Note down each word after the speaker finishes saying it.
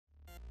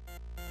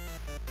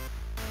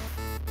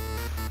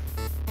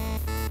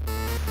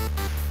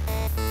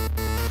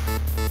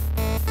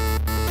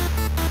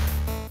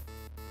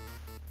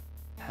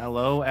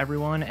Hello,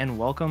 everyone, and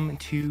welcome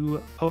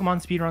to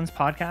Pokemon Speedruns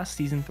Podcast,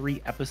 Season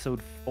 3, Episode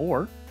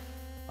 4.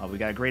 We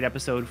got a great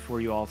episode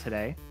for you all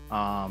today.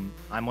 I'm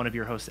one of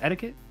your hosts,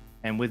 Eddaket,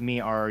 and with me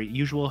are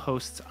usual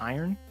hosts,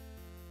 Iron.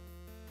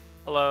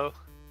 Hello.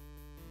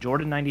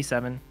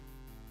 Jordan97.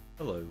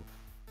 Hello.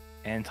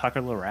 And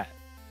TuckerLeRat.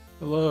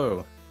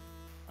 Hello.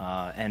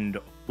 And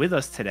with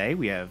us today,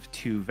 we have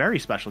two very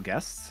special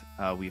guests.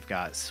 We've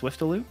got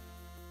Swiftalu.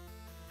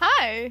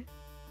 Hi.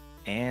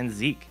 And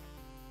Zeke.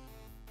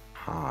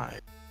 Hi.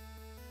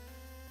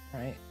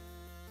 All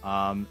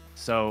right.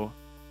 So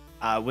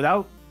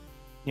without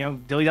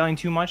dilly-dallying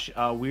too much,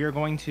 we are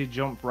going to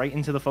jump right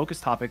into the focus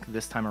topic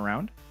this time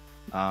around.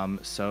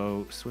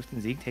 So Swift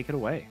and Zeke, take it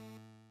away.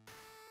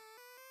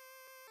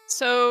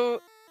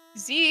 So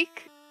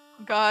Zeke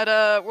got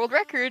a world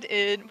record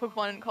in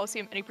Pokemon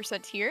Coliseum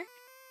 80% tier. You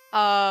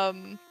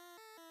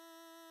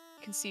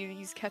can see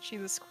he's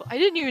catching this. I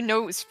didn't even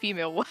know it was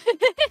female.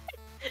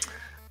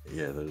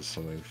 Yeah, there's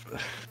something.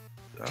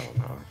 I don't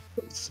know.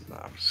 It's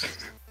not.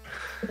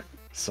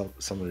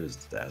 Somebody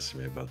was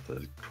asking me about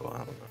the quill. I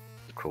don't know.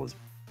 The quill is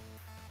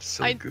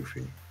so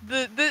goofy.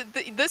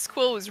 This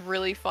quill was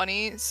really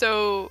funny.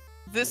 So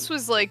this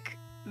was like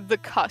the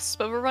cusp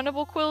of a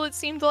runnable quill. It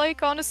seemed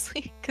like,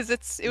 honestly, because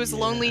it was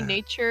lonely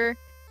nature,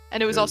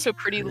 and it was also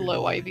pretty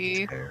low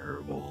IV.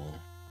 Terrible.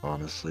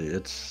 Honestly,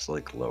 it's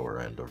like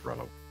lower end of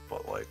runnable,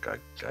 but like I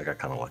got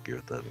kind of lucky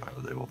with it, and I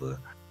was able to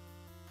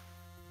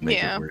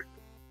make it work.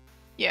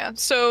 Yeah.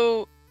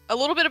 So a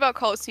little bit about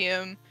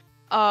Coliseum.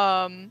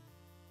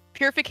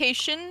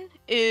 Purification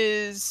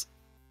is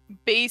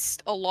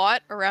based a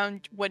lot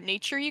around what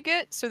nature you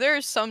get. So there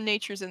are some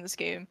natures in this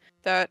game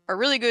that are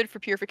really good for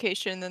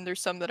purification, and there's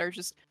some that are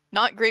just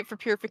not great for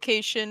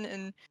purification.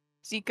 And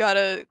Zeke got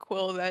a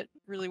quill that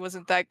really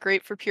wasn't that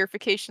great for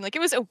purification. Like, it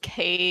was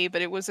okay,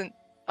 but it wasn't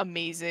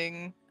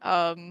amazing.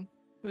 It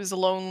was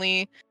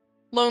lonely.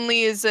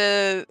 Lonely is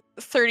a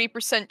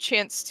 30%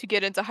 chance to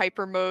get into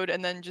hyper mode,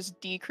 and then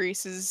just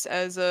decreases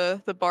as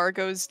the bar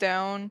goes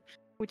down,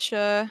 which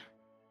is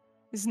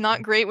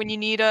not great when you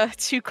need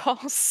 2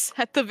 calls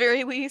at the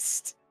very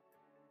least.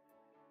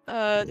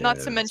 Not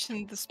to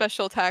mention the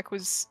special attack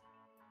was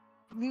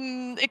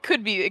it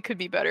could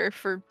be better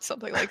for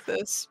something like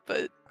this,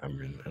 but I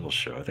mean, it'll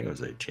show. I think it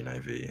was 18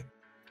 IV,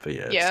 but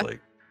it's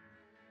like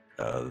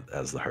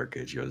as the heart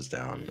gauge goes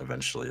down,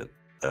 eventually it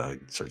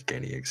starts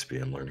gaining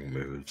XP and learning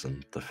moves,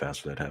 and the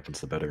faster that happens,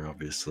 the better,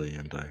 obviously.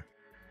 And I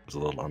was a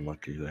little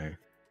unlucky there.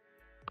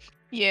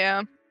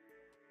 Yeah.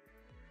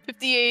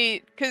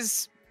 58,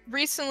 because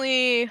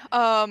recently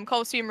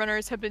Coliseum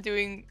runners have been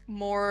doing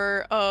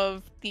more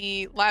of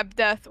the lab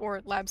death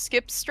or lab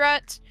skip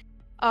strat,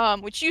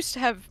 which used to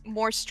have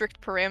more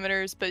strict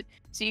parameters, but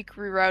Zeke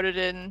rerouted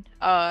in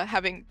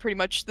having pretty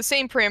much the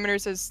same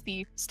parameters as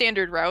the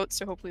standard route,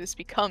 so hopefully this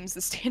becomes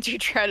the standard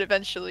strat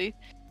eventually.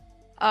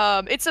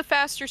 It's a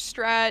faster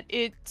strat.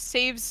 It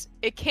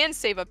can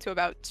save up to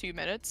about 2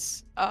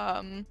 minutes.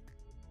 I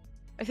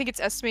think it's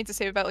estimated to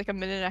save about like 1.5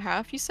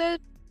 minutes, you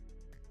said?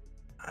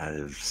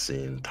 I've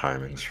seen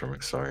timings from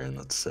Exarian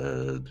that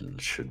said it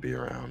should be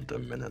around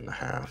 1.5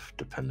 minutes,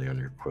 depending on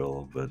your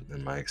quill, but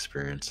in my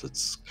experience,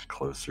 it's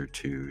closer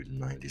to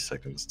 90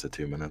 seconds to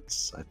 2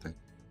 minutes, I think.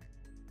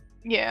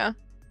 Yeah.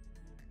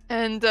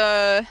 And,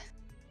 originally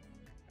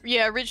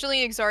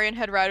Exarian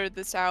had routed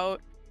this out.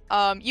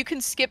 You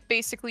can skip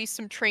basically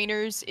some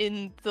trainers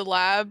in the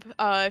lab,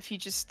 if you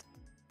just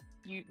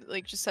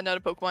send out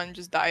a Pokemon and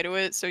just die to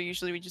it, so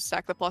usually we just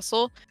sack the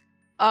Plusle.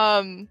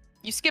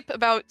 You skip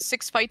about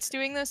 6 fights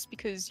doing this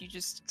because you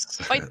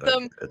just fight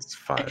them. It's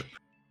 5.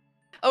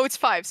 Oh, it's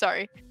 5.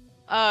 Sorry.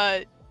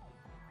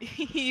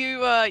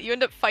 You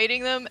end up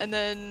fighting them, and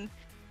then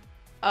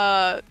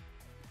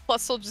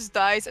Plusle just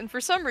dies. And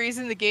for some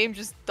reason, the game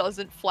just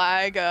doesn't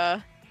flag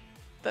that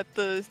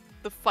the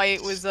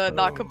fight was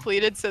not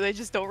completed, so they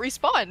just don't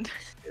respawn.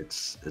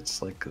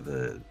 It's like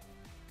it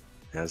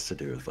has to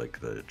do with like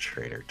the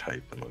trainer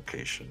type and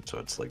location. So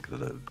it's like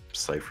the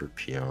Cypher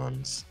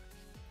peons.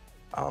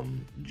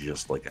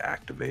 Just like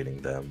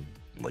activating them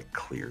like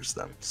clears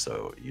them,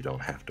 so you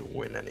don't have to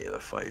win any of the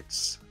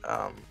fights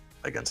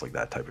against like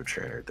that type of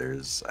trainer.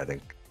 There's, I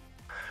think,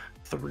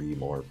 3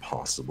 more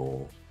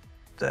possible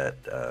that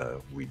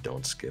we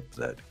don't skip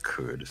that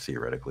could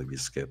theoretically be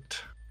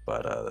skipped,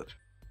 but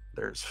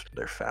they're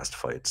fast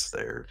fights.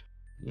 They're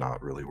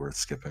not really worth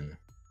skipping.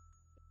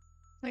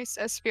 Nice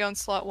SP on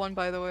slot 1,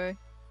 by the way.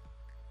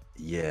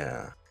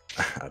 Yeah.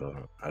 I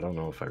don't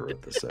know if I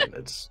wrote this in.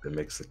 It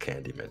makes the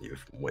candy menu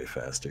way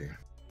faster.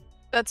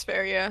 That's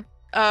fair, yeah.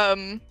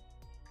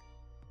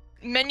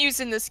 Menus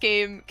in this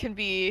game can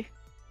be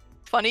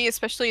funny,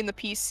 especially in the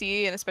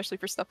PC, and especially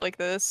for stuff like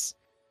this.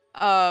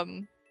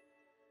 That's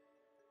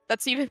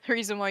even the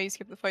reason why you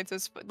skip the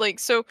fights.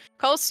 So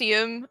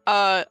Coliseum,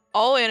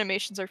 all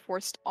animations are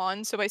forced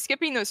on, so by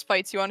skipping those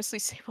fights, you honestly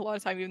save a lot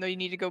of time, even though you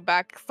need to go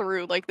back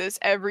through like this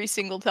every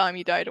single time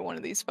you die to one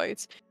of these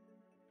fights.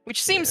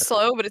 Which seems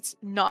slow, but it's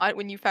not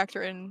when you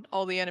factor in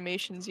all the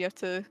animations you have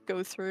to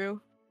go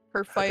through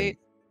per fight.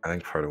 I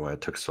think part of why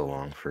it took so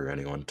long for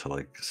anyone to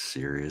like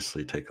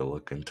seriously take a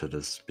look into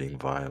this being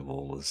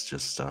viable was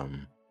just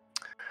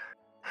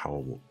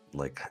how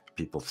like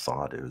people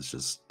thought it was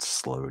just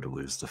slow to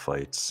lose the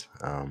fights.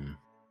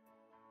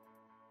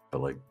 But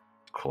like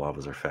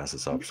Kolava's our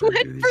fastest option to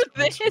What do these for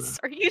runs with. this?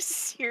 Are you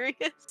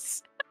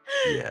serious?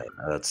 Yeah,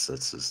 that's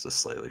just a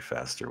slightly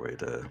faster way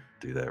to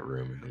do that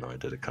room. Even though I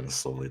did it kind of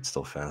slowly, it's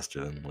still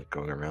faster than like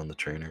going around the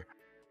trainer.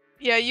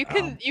 Yeah, you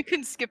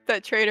can skip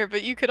that trader,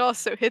 but you could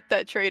also hit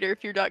that trader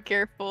if you're not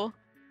careful.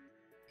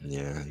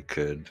 Yeah, you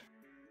could.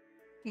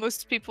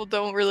 Most people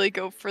don't really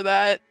go for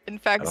that. In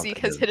fact, don't Zeke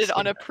think has hit I've it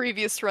on seen a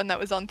previous run that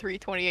was on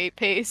 328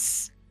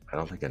 pace. I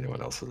don't think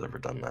anyone else has ever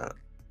done that.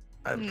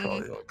 I'm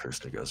probably the only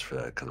person who goes for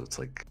that because it's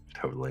like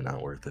totally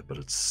not worth it, but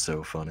it's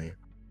so funny.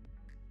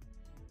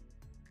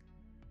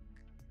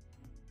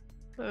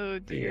 Oh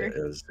But yeah, dear.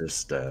 it was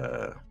just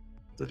the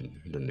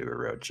newer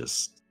route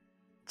just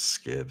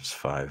skips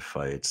 5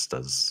 fights,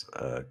 does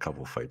a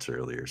couple fights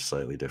earlier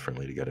slightly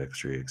differently to get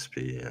extra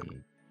XP,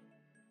 and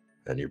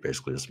then you're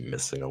basically just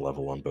missing a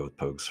level on both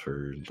pokes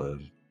for the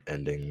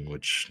ending,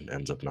 which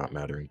ends up not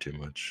mattering too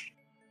much.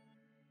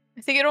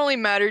 I think it only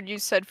mattered, you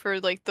said, for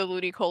like the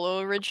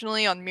Ludicolo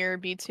originally on Mirror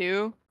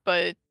B2,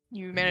 but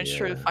you managed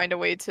to Yeah. find a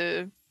way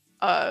to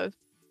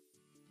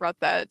route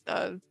that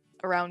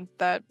around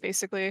that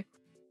basically.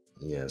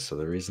 Yeah, so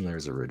the reason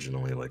there's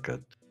originally like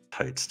a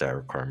tight stat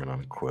requirement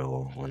on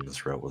Quill when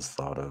this route was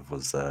thought of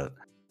was that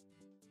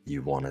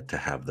you wanted to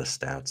have the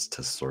stats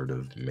to sort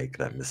of make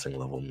that missing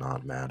level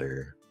not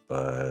matter.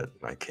 But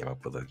I came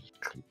up with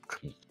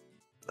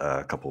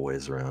a couple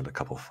ways around a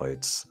couple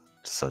fights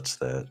such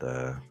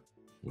that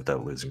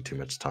without losing too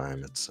much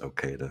time, it's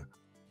okay to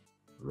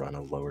run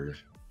a lower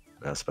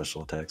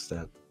special attack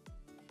stat.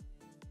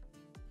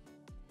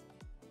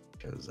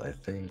 Because I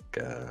think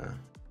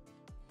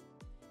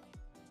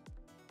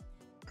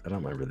I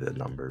don't remember the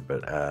number,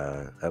 but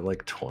at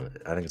like 20,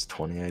 I think it's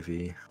 20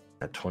 IV.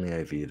 At 20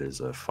 IV,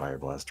 there's a Fire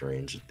Blast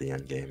range at the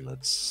end game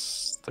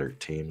that's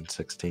 13,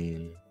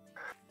 16,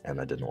 and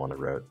I didn't want to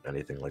route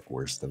anything like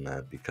worse than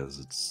that because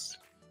it's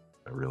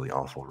a really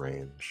awful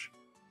range.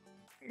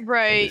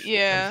 Right,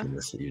 yeah. If you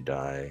miss it, you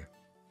die.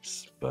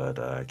 But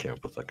I came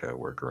up with like a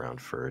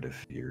workaround for it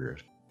if you're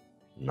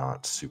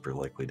not super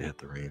likely to hit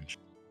the range.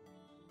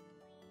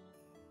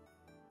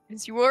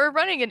 Because you were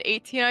running an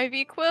 18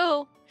 IV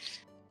Quill.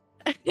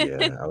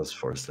 Yeah, I was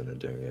forced into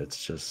doing it.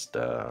 It's just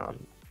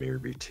on Mirror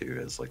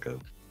B2 as like a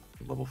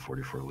level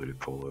 44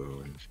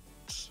 Ludicolo, and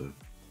it's a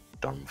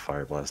dumb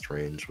Fire Blast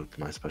range with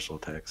my special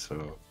attack,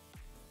 so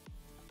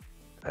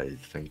I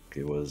think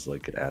it was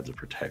like it adds a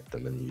protect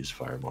and then you use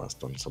Fire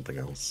Blast on something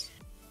else.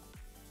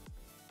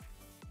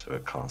 So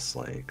it costs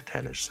like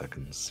 10-ish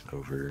seconds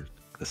over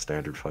the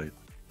standard fight.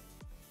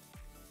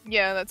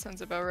 Yeah, that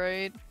sounds about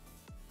right.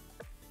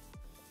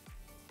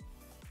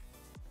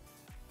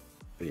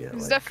 But yeah,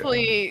 It's like,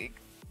 definitely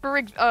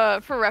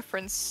for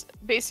reference,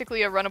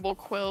 basically a runnable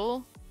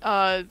Quill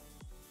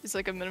is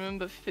like a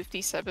minimum of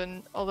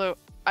 57, although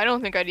I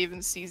don't think I'd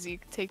even see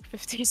Zeke take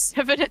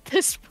 57 at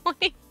this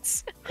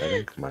point. I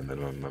think my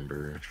minimum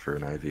number for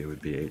an IV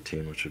would be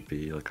 18, which would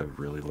be like a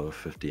really low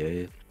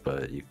 58,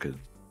 but you could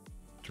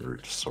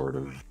sort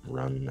of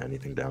run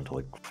anything down to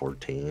like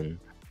 14.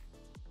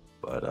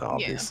 But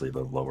obviously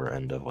the lower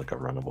end of like a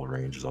runnable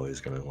range is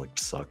always gonna like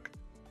suck.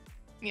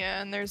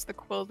 Yeah, and there's the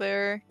Quill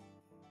there.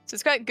 So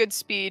it's got good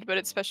speed, but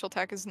its special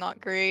attack is not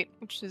great,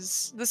 which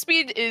is... The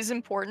speed is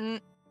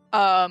important,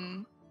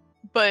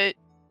 but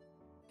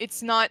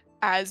it's not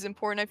as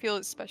important, I feel,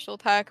 as special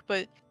attack,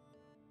 but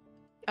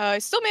I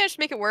still managed to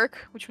make it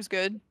work, which was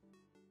good.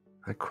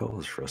 That Quill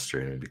was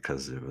frustrating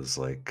because it was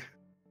like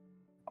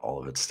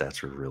all of its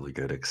stats were really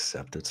good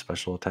except its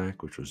special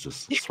attack, which was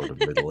just sort of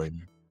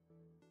middling.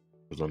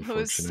 It was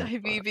unfortunate.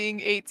 IV But being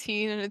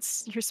 18 and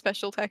it's your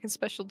special attack and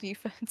special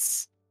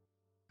defense.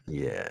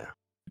 yeah,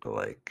 but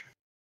like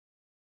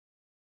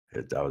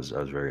I was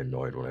very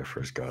annoyed when I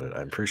first got it.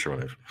 I'm pretty sure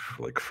when I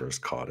like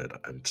first caught it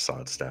and saw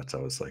its stats, I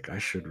was like, I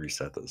should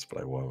reset this, but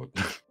I won't.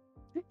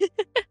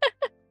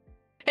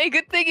 Hey,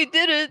 good thing you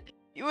did it.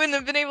 You wouldn't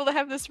have been able to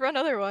have this run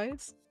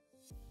otherwise.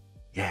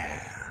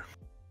 Yeah.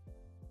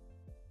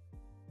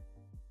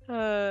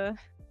 Uh,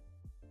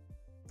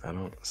 I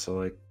don't. So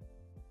like,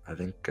 I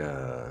think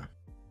the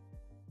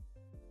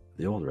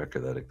old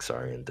record that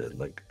Ixarian did,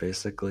 like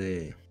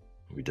basically,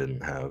 we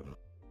didn't have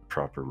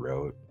proper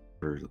route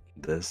for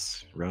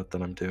this route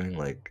that I'm doing.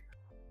 Like,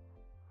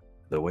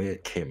 the way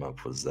it came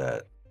up was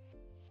that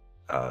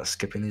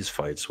skipping these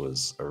fights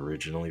was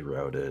originally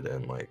routed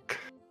in like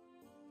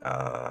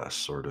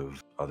sort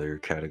of other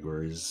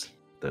categories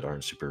that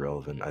aren't super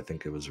relevant. I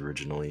think it was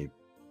originally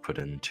put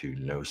into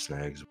no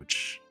snags,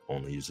 which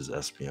only uses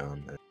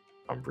Espeon and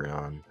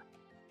Umbreon.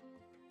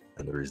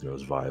 And the reason it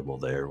was viable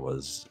there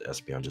was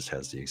Espeon just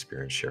has the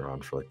experience share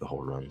on for like the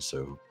whole run,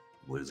 so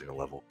losing a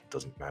level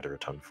doesn't matter a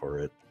ton for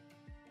it.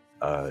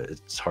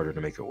 It's harder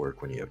to make it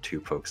work when you have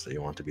 2 pokes that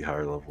you want to be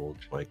higher leveled.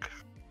 Like,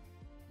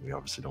 we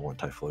obviously don't want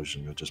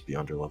Typhlosion to just be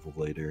under leveled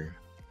later.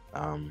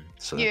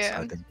 So that's,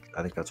 Yeah.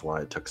 I think that's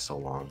why it took so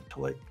long to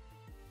like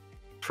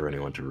for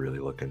anyone to really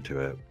look into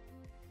it.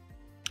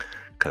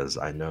 Because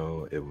I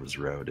know it was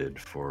routed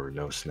for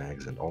no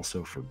snags and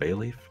also for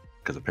Bayleaf,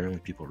 because apparently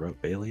people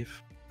wrote Bayleaf.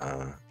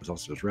 It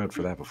was routed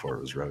for that before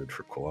it was routed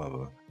for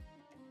Quilava.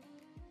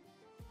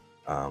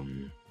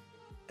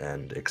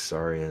 And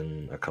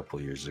Ixarian a couple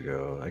years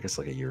ago, I guess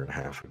like a year and a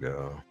half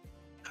ago,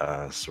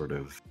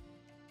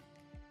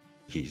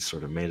 he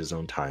sort of made his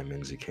own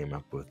timings. He came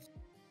up with,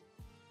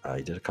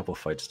 he did a couple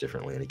fights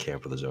differently, and he came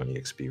up with his own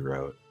EXP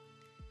route.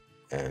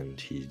 And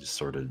he just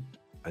sort of,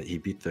 he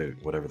beat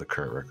whatever the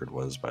current record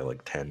was by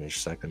like 10-ish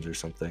seconds or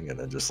something, and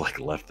then just like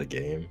left the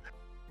game.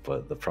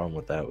 But the problem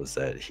with that was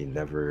that he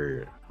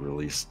never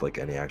released like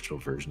any actual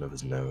version of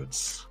his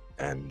notes,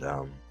 and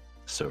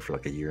so for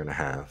like a year and a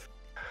half,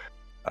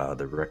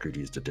 the record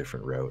used a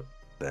different route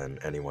than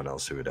anyone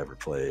else who had ever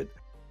played,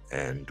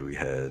 and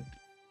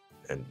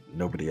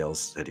nobody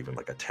else had even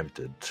like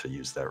attempted to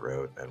use that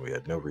route, and we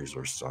had no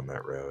resources on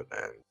that route,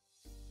 and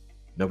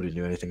nobody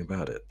knew anything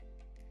about it.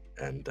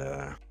 And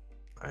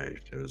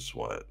it was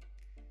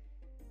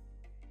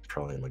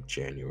probably in like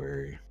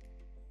January,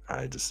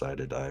 I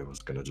decided I was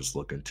gonna just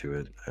look into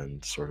it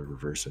and sort of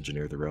reverse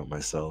engineer the route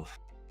myself.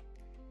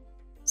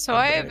 So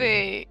I have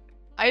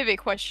a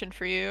question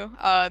for you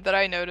that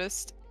I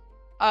noticed.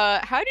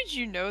 How did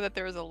you know that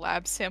there was a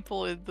lab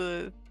sample in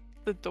the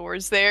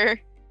doors there?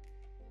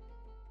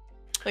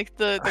 Like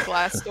the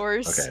glass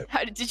doors? Okay.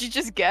 How did you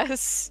just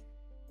guess?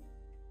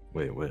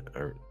 Wait, what?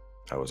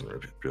 I wasn't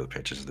really paying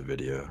attention to the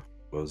video.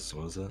 What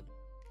was it?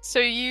 So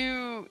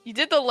you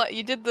did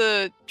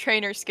the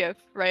trainer skip,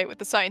 right, with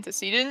the scientist.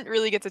 So you didn't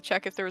really get to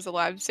check if there was a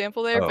lab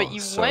sample there, but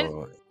you went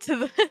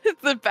to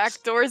the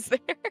back doors there.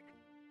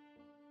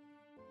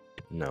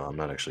 No, I'm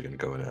not actually gonna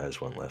go in it. I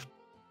just went left.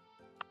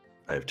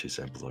 I have 2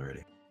 samples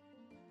already.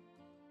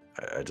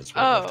 I just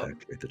went left to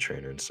activate the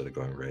trainer instead of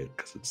going right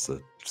because it's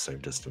the same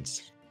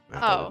distance. I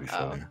thought it would be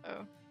funny.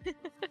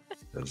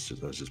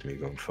 That was just me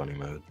going funny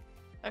mode.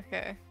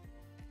 Okay.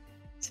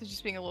 So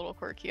just being a little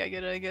quirky. I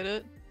get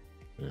it.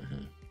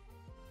 Mm-hmm.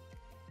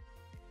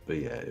 But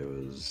yeah, it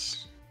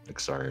was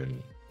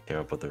Ixarian came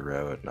up with a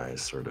route, and I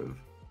sort of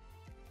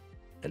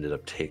ended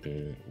up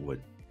taking what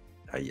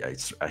I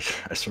sort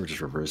of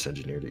just reverse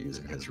engineered it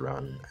using his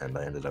run, and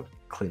I ended up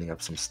cleaning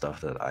up some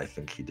stuff that I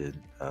think he did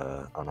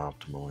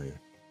unoptimally,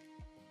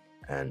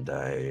 and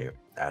I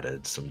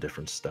added some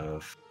different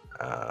stuff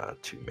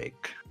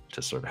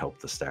to sort of help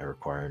the stat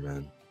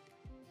requirement,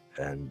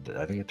 and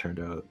I think it turned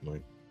out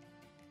like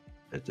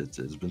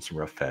it's been some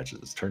rough patches.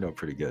 It's turned out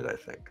pretty good, I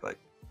think. Like,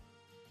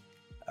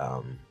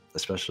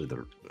 especially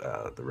the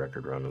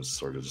record run was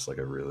sort of just like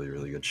a really,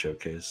 really good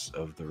showcase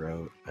of the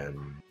route, and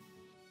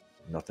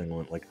nothing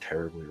went like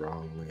terribly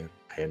wrong. Like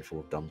a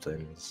handful of dumb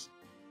things,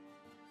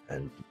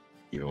 and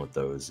even with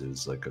those, it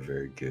was like a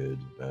very good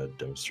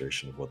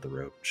demonstration of what the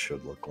route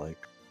should look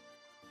like.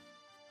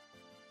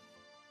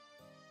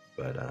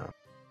 But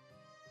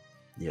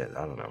yeah,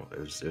 I don't know. It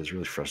was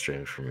really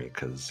frustrating for me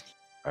because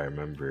I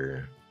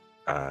remember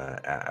I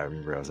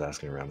was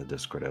asking around the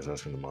Discord. I was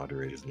asking the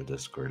moderators in the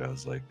Discord. I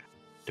was like,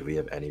 "Do we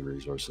have any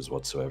resources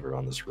whatsoever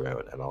on this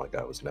route?" And all I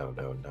got was no.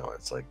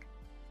 It's like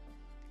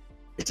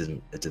it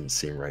didn't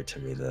seem right to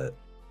me that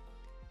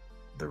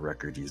the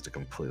record used a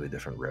completely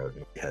different route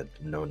and we had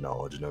no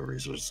knowledge, no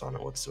resources on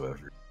it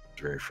whatsoever.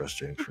 It's very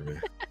frustrating for me.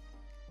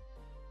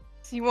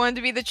 So you wanted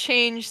to be the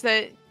change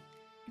that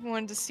you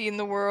wanted to see in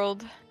the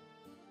world.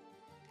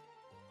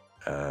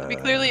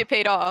 Clearly it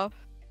paid off.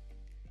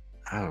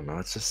 I don't know,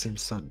 it just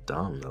seems so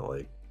dumb that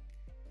like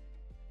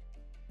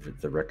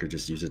the record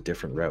just used a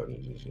different route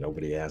and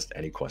nobody asked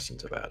any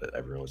questions about it.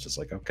 Everyone was just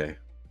like, okay,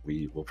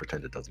 we will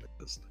pretend it doesn't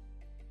exist.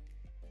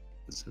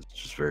 It's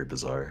just very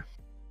bizarre.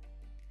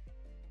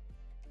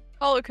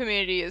 Hollow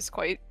community is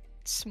quite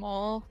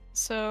small,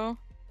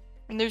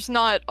 and there's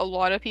not a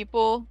lot of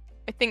people,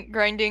 I think,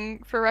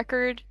 grinding for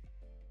record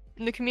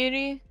in the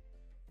community.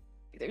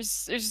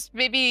 There's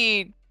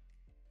maybe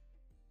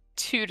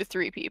 2 to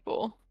 3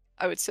 people,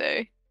 I would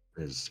say.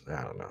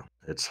 I don't know.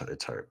 It's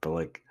hard, but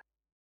like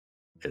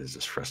it's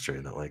just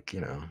frustrating that like, you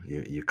know,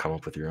 you come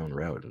up with your own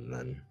route and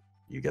then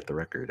you get the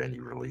record and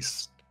you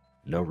release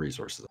no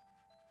resources.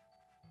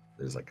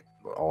 There's like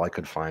all I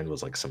could find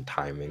was like some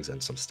timings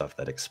and some stuff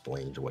that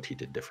explained what he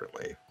did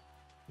differently,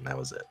 and that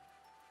was it.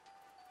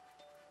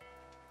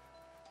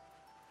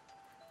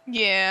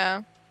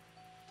 Yeah.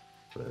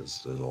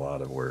 There's a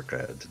lot of work I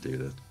had to do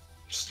to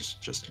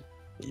just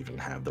even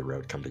have the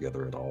route come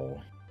together at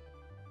all.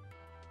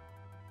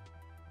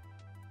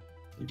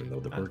 Even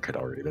though the work had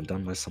already been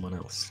done by someone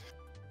else.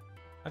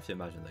 I have to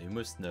imagine that you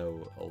must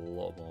know a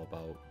lot more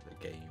about the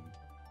game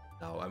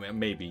now. I mean,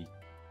 maybe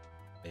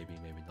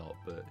not,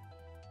 but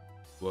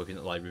working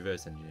at like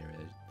reverse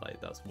engineering,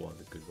 like that's one of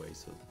the good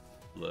ways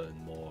to learn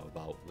more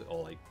about,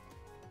 or like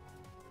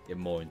get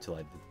more into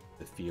like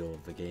the feel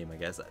of the game, I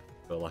guess,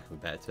 for lack of a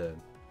better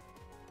term.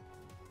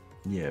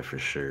 Yeah, for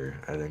sure.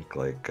 I think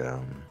like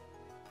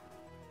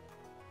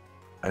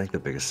I think the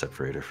biggest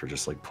separator for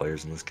just like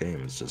players in this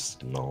game is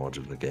just knowledge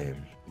of the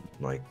game.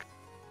 Like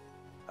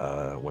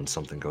when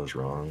something goes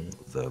wrong,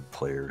 the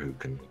player who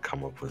can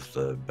come up with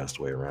the best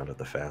way around it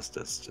the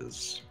fastest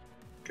is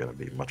going to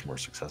be much more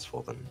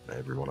successful than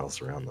everyone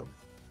else around them.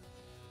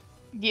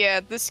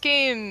 Yeah, this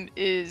game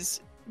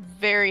is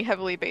very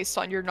heavily based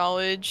on your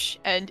knowledge,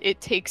 and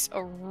it takes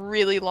a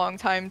really long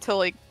time to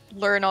like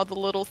learn all the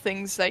little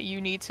things that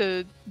you need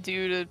to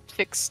do to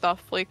fix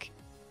stuff. Like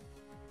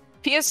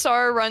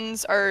PSR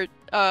runs are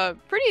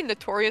pretty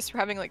notorious for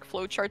having like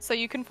flowcharts that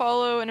you can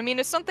follow, and I mean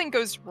if something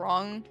goes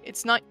wrong,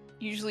 it's not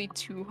usually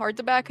too hard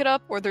to back it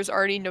up, or there's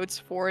already notes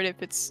for it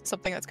if it's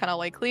something that's kind of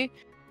likely.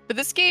 But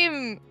this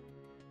game,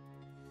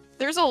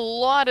 there's a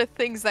lot of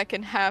things that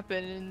can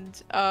happen,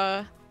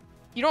 and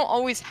you don't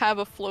always have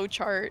a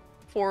flowchart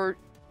for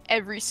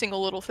every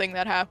single little thing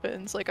that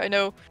happens. Like I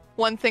know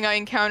one thing I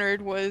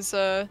encountered was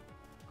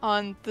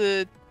on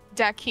the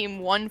Dakim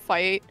 1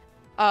 fight,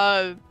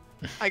 I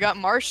got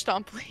Marsh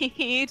Stomp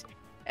lead,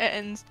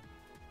 and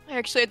I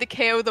actually had to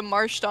KO the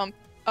Marsh Stomp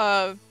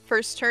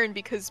first turn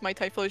because my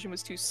Typhlosion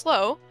was too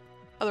slow.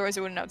 Otherwise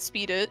I wouldn't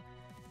outspeed it.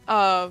 So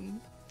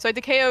I had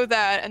to KO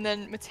that, and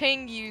then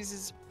Matang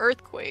uses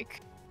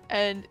Earthquake,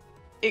 and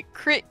it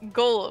crit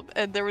Golem,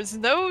 and there was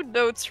no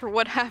notes for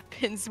what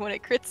happens when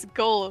it crits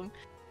Golem.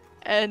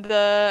 And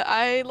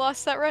I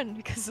lost that run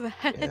because of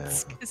that,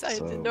 because I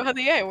didn't know how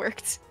the AI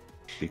worked.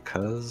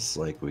 Because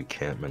like we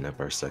can't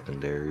manip our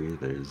secondary,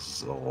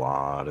 there's a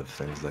lot of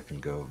things that can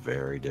go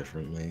very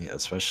differently,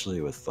 especially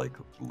with like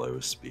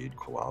low speed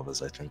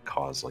Koalas, I think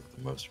cause like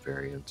the most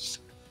variance.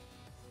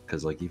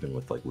 Because like even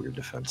with like weird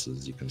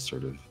defenses, you can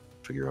sort of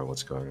figure out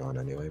what's going on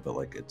anyway, but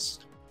like it's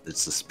the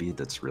speed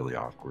that's really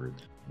awkward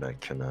that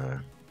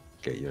can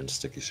get you in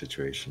sticky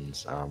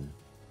situations.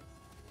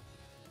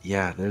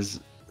 Yeah,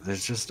 there's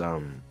just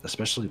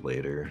especially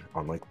later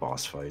on like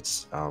boss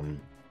fights,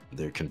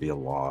 there can be a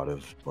lot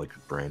of like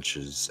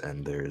branches,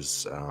 and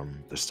there's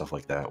stuff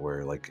like that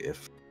where like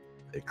if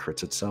it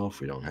crits itself,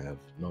 we don't have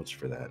notes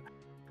for that.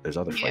 There's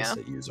other fights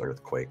that use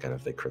Earthquake, and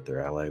if they crit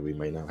their ally, we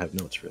may not have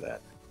notes for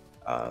that.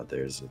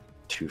 There's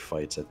 2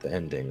 fights at the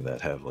ending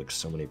that have like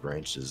so many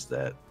branches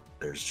that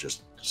there's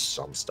just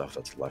some stuff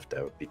that's left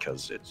out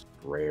because it's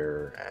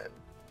rare,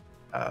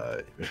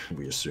 and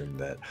we assume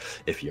that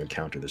if you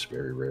encounter this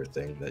very rare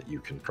thing that you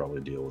can probably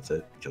deal with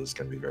it because it's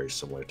going to be very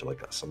similar to like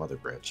some other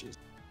branches.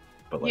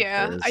 But like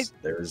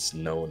there's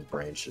known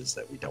branches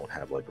that we don't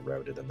have like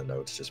routed in the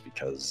notes just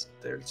because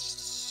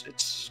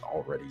it's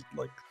already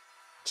like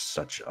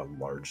such a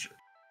large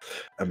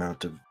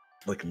amount of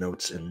like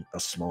notes in a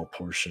small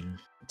portion.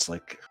 It's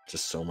like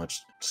just so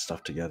much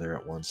stuff together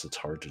at once, it's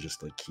hard to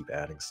just like keep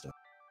adding stuff.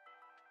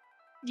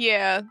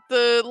 Yeah,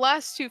 the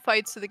last 2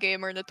 fights of the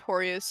game are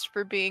notorious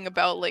for being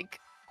about like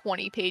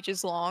 20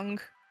 pages long.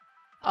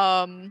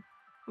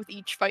 With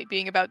each fight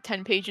being about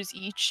 10 pages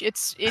each.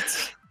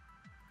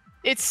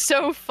 It's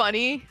so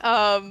funny.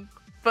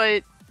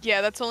 But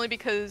yeah, that's only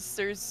because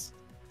there's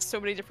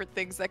so many different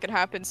things that could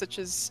happen, such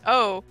as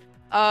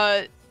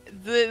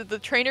the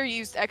trainer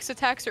used X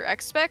attacks or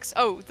X specs.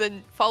 Oh,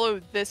 then follow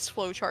this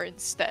flowchart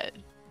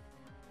instead.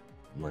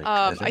 Like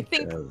I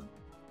think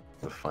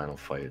the final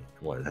fight,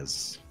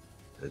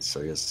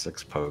 so he has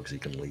 6 pokes. He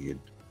can lead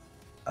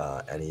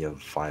any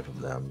of 5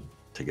 of them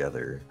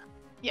together.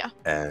 Yeah.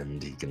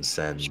 And he can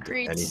send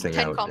anything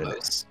 10 out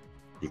combos.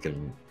 He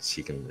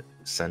can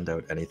send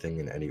out anything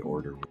in any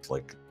order with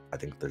like, I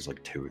think there's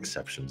like 2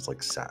 exceptions,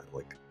 like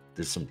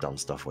there's some dumb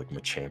stuff like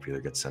Machamp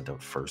either gets sent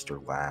out first or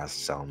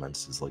last.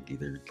 Salamence is like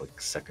either like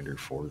second or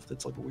fourth.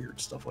 It's like weird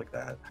stuff like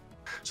that.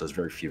 So there's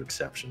very few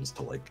exceptions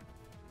to like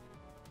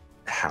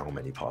how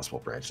many possible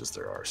branches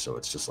there are. So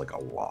it's just like a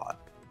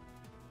lot.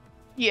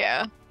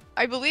 Yeah.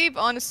 I believe,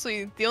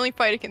 honestly, the only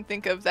fight I can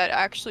think of that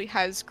actually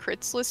has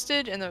crits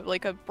listed and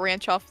like a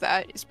branch off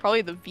that is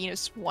probably the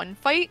Venus 1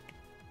 fight.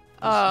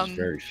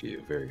 Very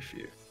few.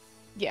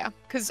 Yeah,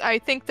 because I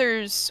think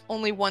there's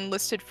only 1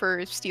 listed for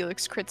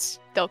Steelix crits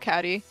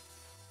Delcatty.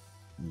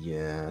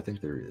 Yeah, I think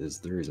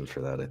the reason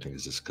for that, I think,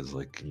 is just because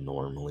like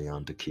normally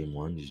on Dakim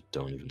 1 you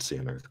don't even see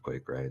an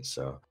Earthquake, right?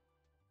 So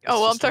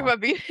Oh, well, I'm talking about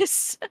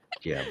Venus.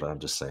 Yeah, but I'm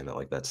just saying that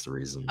like that's the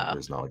reason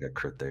there's not like a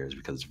crit there, is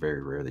because it's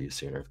very rare that you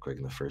see an Earthquake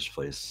in the first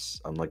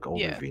place. Unlike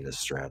older Venus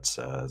strats,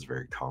 it's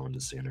very common to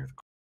see an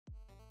Earthquake.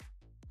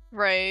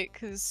 Right,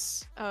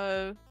 because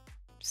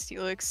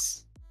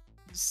Steelix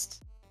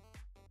just,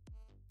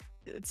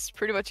 it's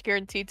pretty much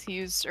guaranteed to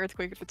use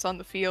Earthquake if it's on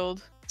the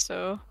field,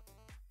 so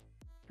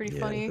pretty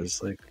funny.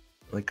 There's like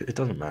it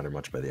doesn't matter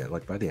much by the end.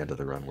 Like by the end of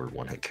the run, we're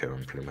 1-hit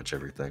KOing pretty much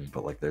everything.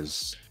 But like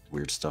there's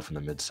weird stuff in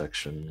the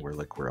midsection where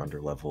like we're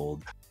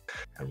underleveled,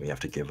 and we have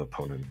to give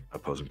opposing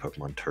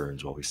Pokemon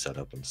turns while we set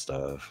up and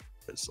stuff.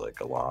 It's like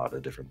a lot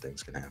of different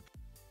things can happen.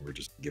 We're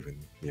just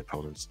giving the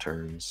opponents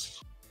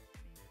turns.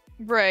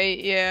 Right.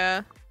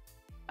 Yeah.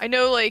 I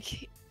know. Like,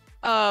 you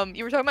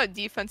were talking about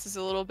defenses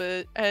a little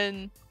bit,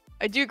 and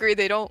I do agree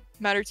they don't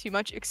matter too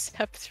much,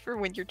 except for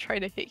when you're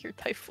trying to hit your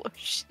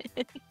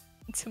Typhlosion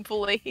to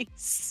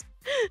Blaze.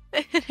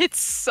 It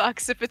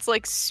sucks if it's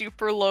like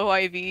super low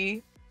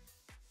IV.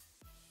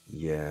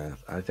 Yeah,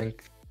 I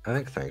think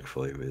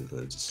thankfully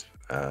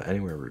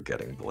anywhere we're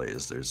getting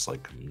blaze, there's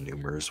like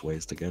numerous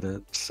ways to get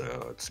it,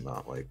 so it's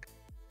not like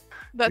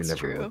That's you're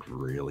never true. like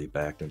really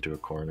backed into a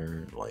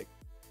corner. Like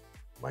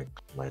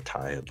my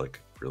tie had like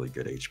really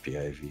good HP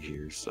IV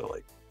here, so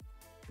like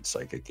I'd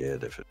psychic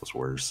it if it was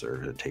worse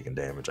or had taken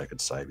damage. I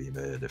could side beam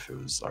it if it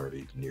was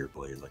already near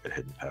blaze. I could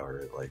hidden power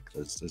it. Like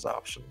there's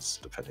options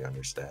depending on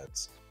your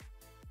stats.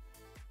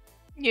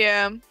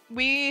 Yeah,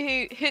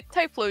 we hit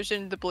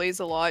Typhlosion the blaze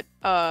a lot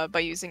by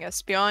using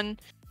Espeon,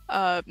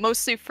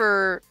 mostly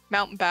for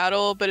mountain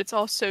battle, but it's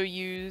also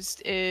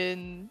used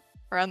in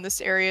around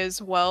this area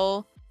as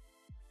well.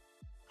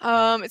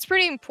 It's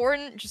pretty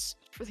important just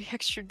for the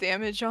extra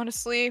damage,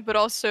 honestly, but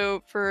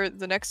also for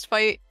the next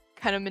fight,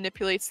 kind of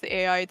manipulates the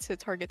AI to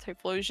target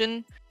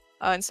Typhlosion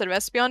instead of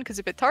Espeon, because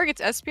if it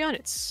targets Espeon,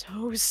 it's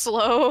so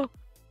slow.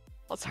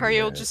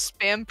 Altaria will Yeah. just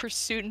spam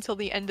Pursuit until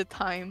the end of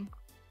time.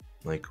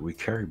 Like we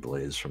carry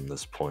blaze from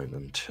this point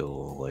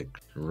until like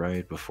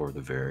right before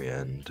the very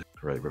end,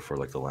 right before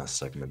like the last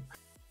segment.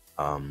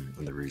 And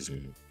the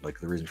reason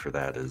for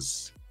that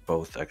is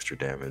both extra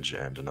damage,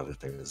 and another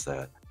thing is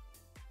that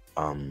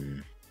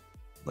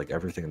like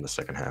everything in the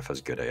second half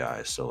has good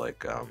AI, so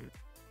like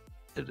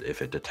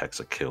if it detects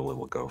a kill, it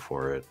will go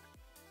for it.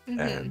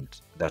 And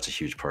that's a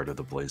huge part of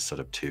the blaze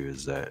setup too,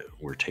 is that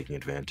we're taking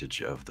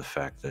advantage of the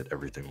fact that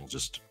everything will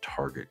just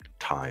target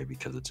tie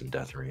because it's in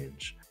death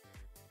range.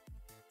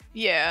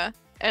 Yeah,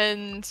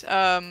 and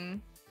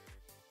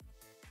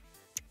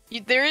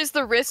there is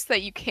the risk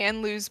that you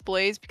can lose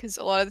Blaze, because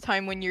a lot of the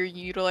time when you're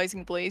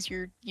utilizing Blaze,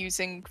 you're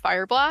using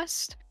Fire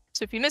Blast.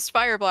 So if you miss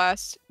Fire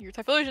Blast, your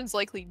Typhlosion's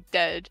likely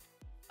dead.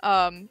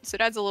 So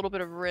it adds a little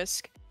bit of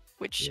risk,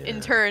 which in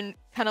Yeah. turn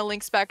kind of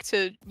links back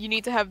to you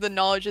need to have the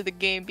knowledge of the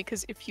game,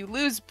 because if you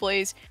lose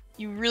Blaze,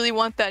 you really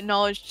want that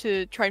knowledge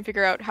to try and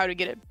figure out how to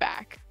get it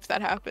back if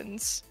that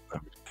happens. I'm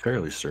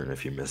fairly certain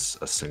if you miss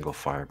a single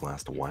fire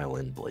blast while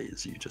in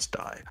blaze, you just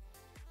die.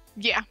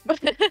 Yeah.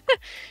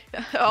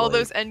 All Like-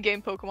 those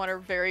endgame Pokemon are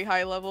very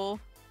high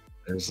level.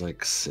 There's like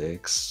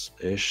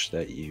 6-ish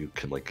that you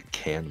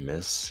can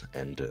miss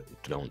and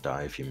don't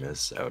die if you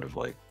miss, out of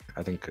like,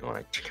 I think when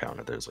I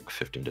counted there's like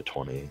 15 to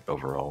 20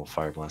 overall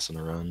fire blasts in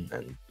a run,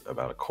 and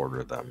about a quarter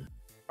of them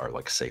are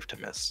like safe to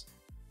miss.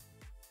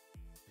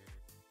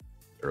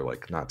 Or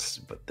like not,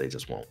 but they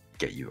just won't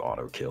get you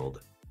auto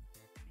killed.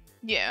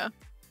 Yeah.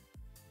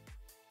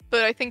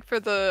 But I think for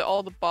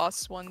all the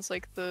boss ones,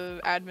 like the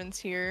admins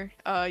here,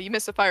 you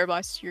miss a Fire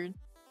Blast, you're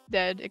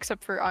dead,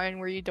 except for Iron,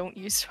 where you don't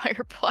use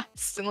Fire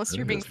Blast unless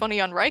you're being Yes.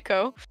 funny on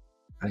Raikou.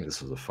 I think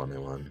this was a funny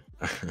one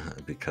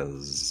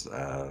because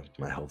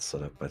my health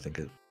setup, I think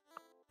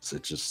it's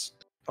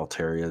just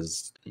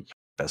Altaria's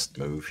best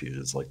move here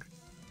is like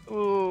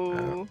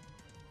Ooh.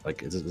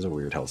 it's a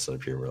weird health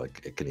setup here where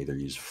like it can either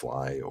use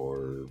fly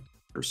or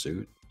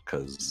pursuit,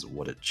 because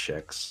what it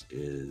checks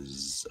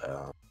is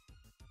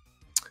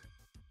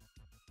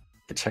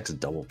it checks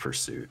double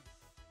pursuit.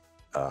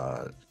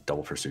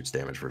 Double pursuit's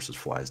damage versus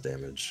fly's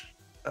damage.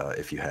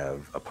 If you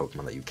have a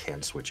Pokemon that you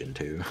can switch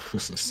into.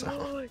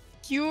 So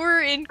You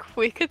were in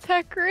Quick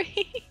Attack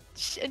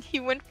range, and he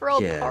went for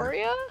Yeah.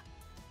 Altaria?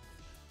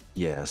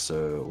 yeah,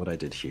 so what I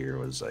did here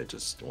was I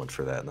just went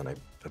for that, and then I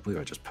believe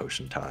I just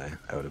potion tie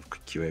out of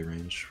QA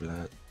range for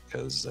that,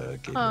 because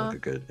it gave me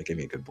like it gave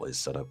me a good blaze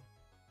setup.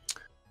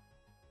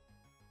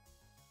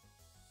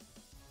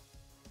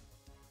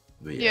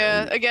 But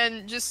Yeah, we-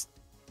 again, just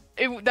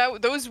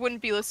those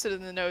wouldn't be listed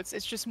in the notes.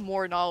 It's just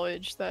more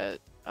knowledge that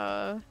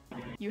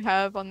you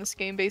have on this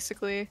game,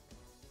 basically.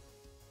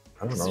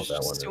 I don't 'Cause know there's if that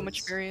just one so much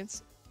is.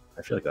 variance.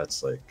 I feel like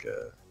that's like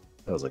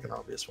that was like an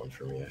obvious one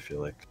for me. I feel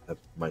like that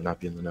might not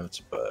be in the notes,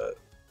 but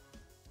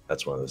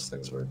that's one of those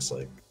things where it's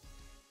like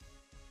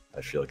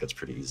I feel like it's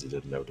pretty easy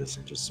to notice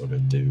and just sort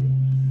of do.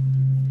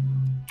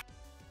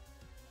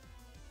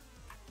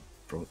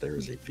 Bro, there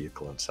is a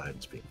vehicle outside.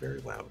 It's being very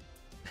loud.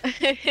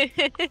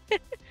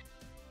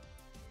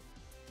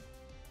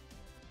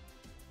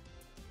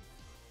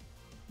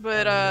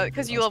 But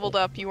because you that's leveled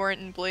cool. up, you weren't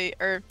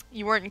in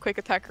you weren't in Quick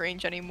Attack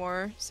range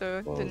anymore,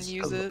 so Well, didn't it's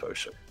use 'cause of the it.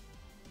 potion.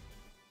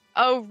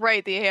 Oh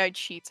right, the AI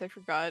cheats. I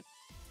forgot.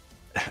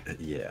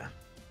 Yeah.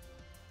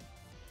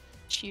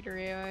 Cheater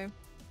AI.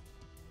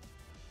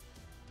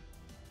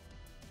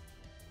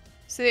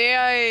 So the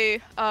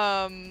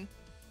AI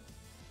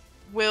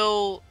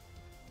will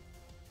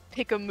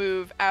pick a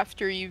move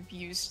after you've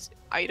used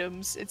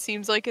items. It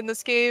seems like in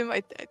this game.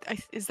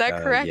 Is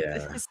that correct?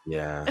 Yeah,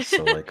 yeah.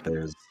 So like,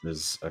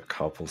 there's a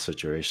couple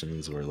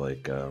situations where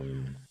like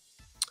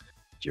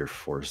you're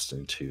forced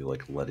into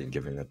like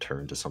giving a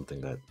turn to something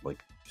that like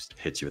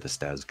hits you with a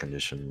status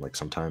condition. Like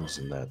sometimes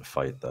in that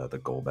fight, the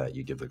Golbat,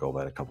 you give the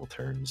Golbat a couple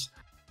turns,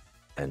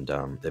 and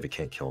if it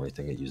can't kill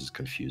anything, it uses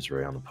Confuse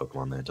Ray on the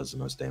Pokemon that it does the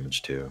most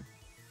damage to.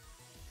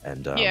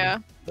 And Yeah.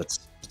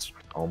 it's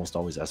almost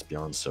always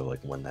Espeon. So like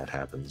when that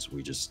happens,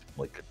 we just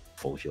like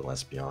full heal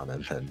Espeon,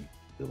 and then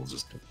it'll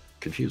just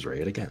Confuse Ray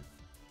it again.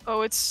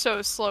 Oh, it's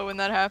so slow when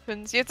that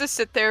happens. You have to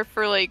sit there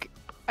for like,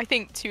 I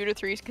think 2 to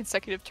 3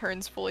 consecutive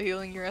turns fully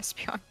healing your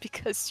Espeon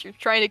because you're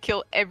trying to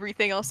kill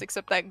everything else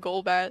except that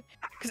Golbat.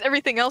 Because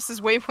everything else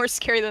is way more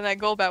scary than that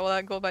Golbat, while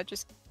that Golbat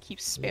just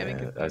keeps spamming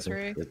Yeah, I confuse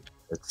think ray.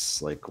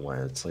 it's like when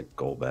it's like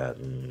Golbat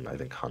and I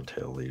think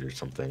Huntail lead or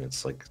something.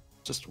 It's like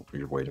just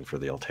you're waiting for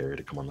the Altaria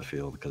to come on the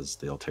field because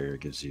the Altaria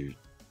gives you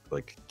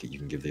like you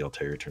can give the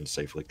Altaria turn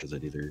safely because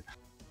it either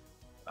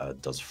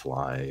does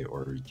fly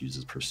or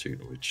uses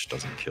pursuit, which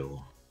doesn't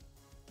kill.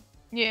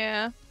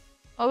 Yeah.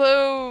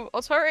 Although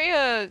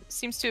Altaria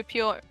seems to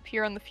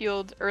appear on the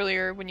field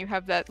earlier when you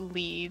have that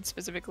lead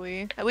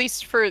specifically. At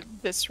least for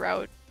this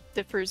route.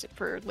 Differs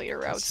for later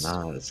routes.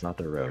 It's not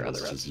the route. Or other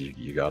It's just routes.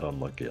 you got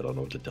unlucky. I don't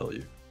know what to tell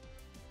you.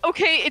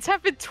 Okay, it's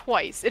happened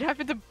twice. It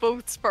happened to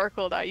both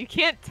Sparkle now. You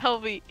can't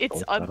tell me it's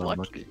Both got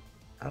unlucky.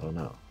 I don't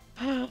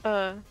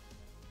know.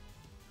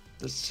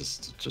 It's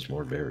just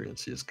more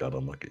variance. You just got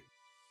unlucky.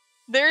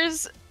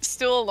 There's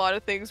still a lot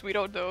of things we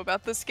don't know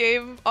about this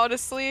game,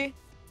 honestly.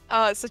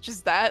 Such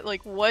as that,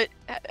 like what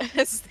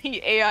has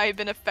the AI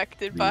been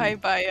affected by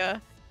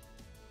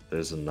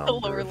There's a number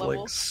lower of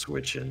level. like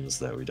switch-ins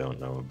that we don't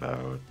know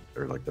about,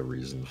 or like the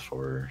reasons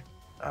for.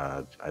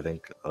 I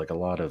think like a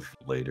lot of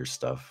later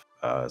stuff,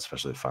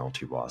 especially the final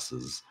two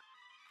bosses,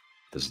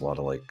 there's a lot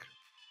of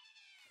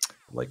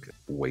like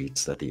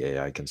weights that the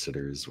AI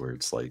considers, where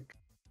it's like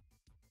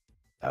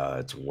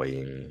it's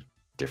weighing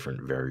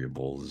different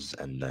variables,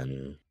 and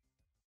then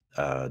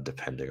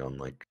depending on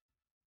like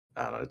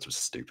I don't know, it's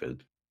just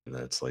stupid, and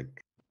then it's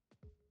like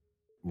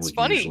It's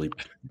funny.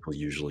 people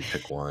usually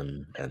pick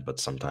one, but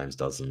sometimes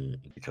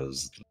doesn't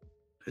because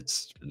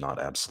it's not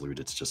absolute.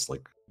 It's just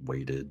like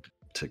weighted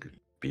to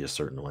be a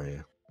certain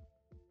way.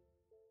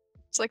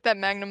 It's like that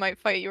Magnemite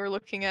fight you were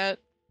looking at.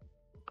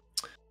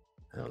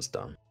 That was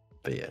dumb,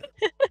 but yeah.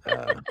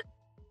 I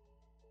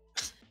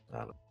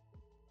don't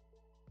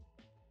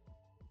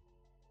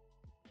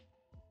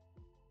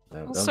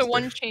that Also, was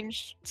one different.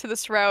 change to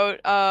this route,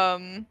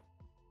 that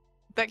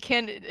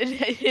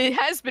it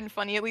has been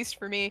funny, at least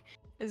for me,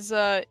 is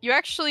you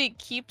actually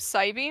keep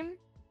Psybeam,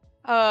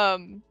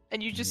 and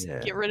you just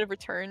get Yeah. rid of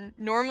Return.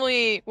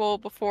 Normally, well,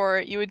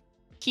 before you would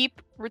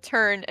keep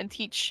Return and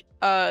teach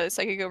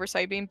Psychic over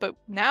Psybeam, but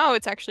now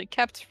it's actually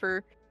kept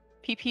for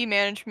PP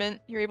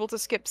management. You're able to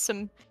skip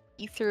some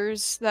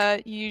ethers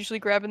that you usually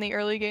grab in the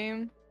early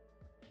game.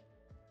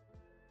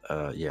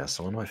 Yeah,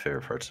 so one of my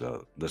favorite parts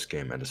about this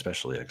game, and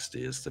especially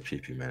XD, is the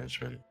PP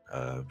management,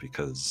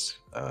 because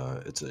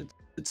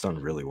it's done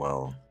really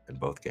well in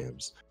both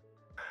games.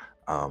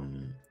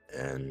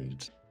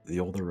 And the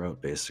older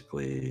route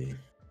basically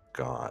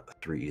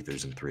got 3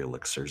 ethers and 3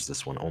 elixirs.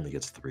 This one only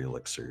gets 3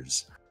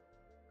 elixirs.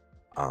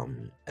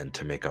 And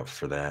to make up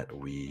for that,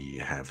 we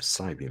have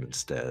Psybeam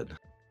instead.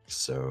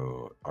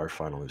 So our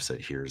final moveset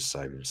here is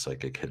Psybeam,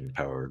 Psychic, Hidden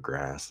Power,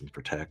 Grass, and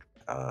Protect.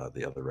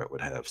 The other route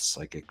would have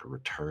Psychic,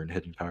 Return,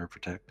 Hidden Power,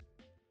 Protect.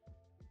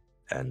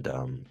 And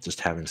just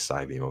having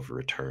Psybeam over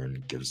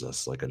Return gives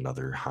us like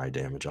another high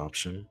damage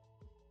option.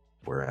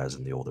 Whereas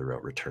in the older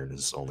route, Return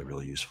is only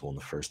really useful in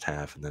the first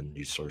half, and then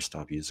you sort of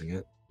stop using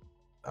it.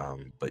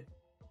 But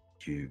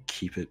you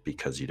keep it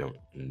because you don't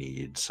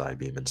need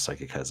Psybeam, and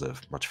Psychic has a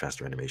much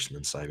faster animation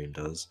than Psybeam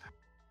does.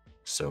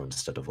 So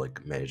instead of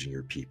like managing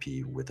your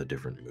PP with a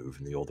different move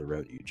in the older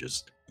route, you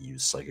just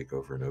use Psychic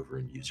over and over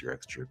and use your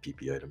extra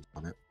PP items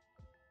on it.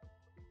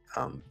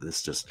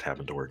 This just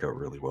happened to work out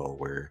really well,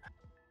 where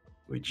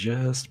we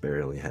just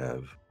barely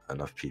have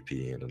enough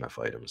PP and enough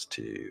items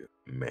to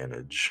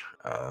manage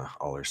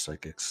all our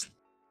Psychics.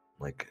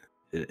 Like,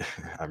 I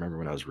remember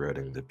when I was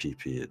writing the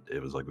PP,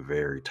 it was like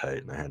very tight,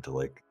 and I had to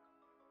like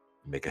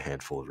make a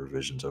handful of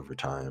revisions over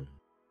time.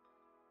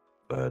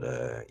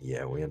 But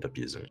yeah, we end up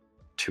using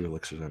 2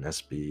 elixirs on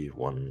SB,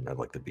 1 at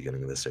like the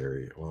beginning of this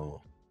area.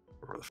 Well,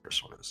 where the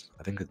first one is.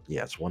 I think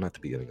yeah, it's 1 at the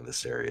beginning of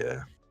this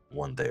area,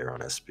 1 there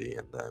on SB,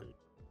 and then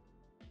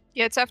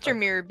Yeah, it's after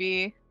Mirror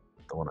B.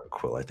 the one on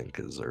Quill I think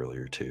is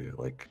earlier too.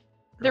 Like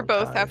They're around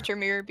both Tai. after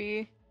Mirror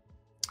B.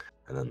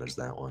 And then there's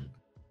that one.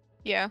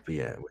 Yeah. But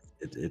yeah,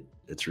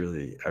 it's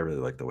really, I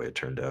really like the way it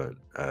turned out.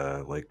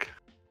 Like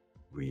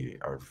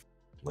our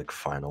like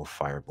final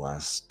Fire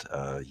Blast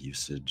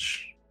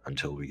usage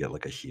until we get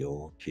like a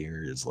heal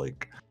here is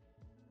like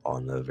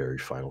on the very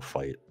final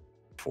fight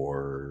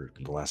for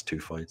the last 2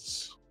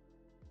 fights.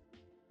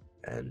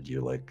 And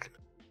you like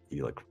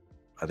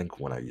I think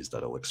when I used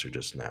that elixir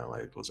just now,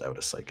 I was out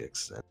of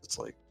psychics, and it's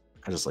like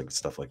I just like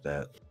stuff like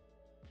that.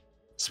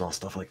 Small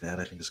stuff like that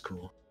I think is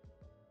cool.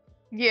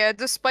 Yeah,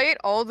 despite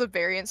all the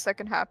variants that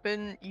can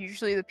happen,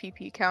 usually the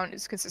PP count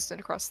is consistent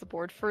across the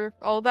board for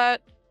all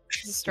that.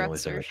 The only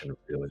thing that can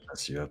really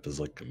mess you up is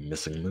like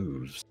missing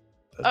moves.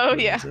 That Oh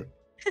ruins yeah. it.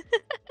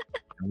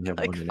 We have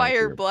Like one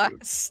Fire inaccurate move.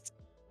 Blast.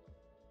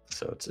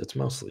 So it's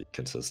mostly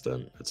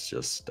consistent. It's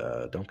just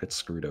don't get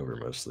screwed over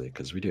mostly,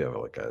 because we do have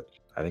like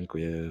I think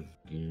we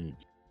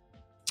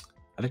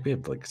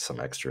have like some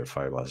extra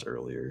Fire Blast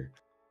earlier,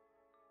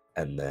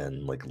 and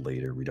then like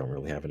later we don't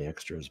really have any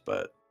extras,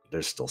 but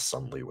there's still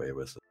some leeway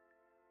with it.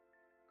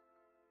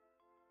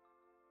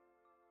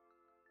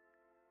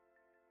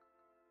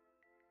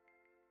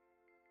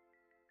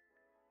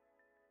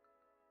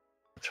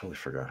 totally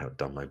forgot how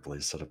dumb my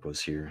blaze setup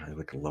was here. I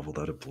like leveled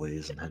out a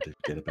blaze and had to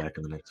get it back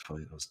in the next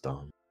fight. It was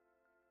dumb.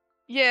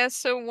 Yeah,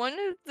 so one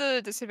of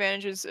the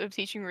disadvantages of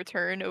teaching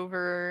return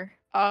over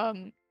or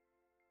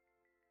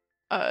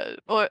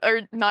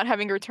not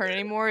having a return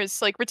anymore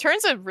is like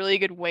return's a really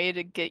good way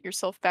to get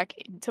yourself back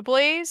into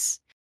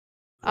blaze.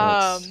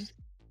 That's,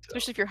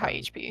 Especially if you're high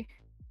HP.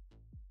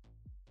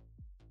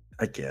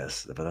 I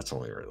guess, but that's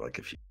only like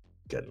if you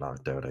get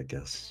knocked out. I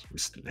guess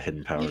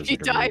hidden powers. If you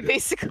are die, really good.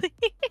 basically.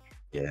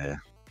 Yeah.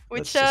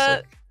 Which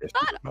that's just,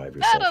 like, if you not revive that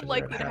yourself and you're at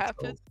unlikely to half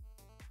happen. health.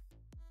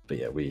 But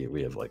yeah,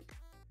 we have like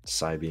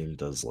Psybeam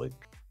does like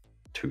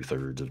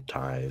 2/3 of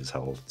Ty's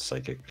health.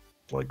 Psychic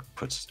like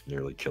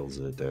nearly kills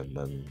it, and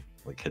then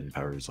like hidden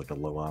power is like a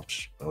low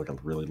option, like a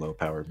really low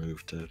power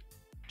move to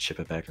chip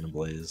it back into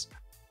blaze.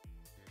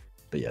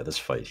 But yeah, this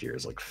fight here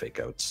is like fake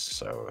outs,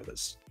 so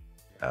this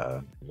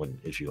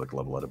if you like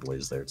level out a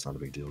blaze there, it's not a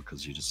big deal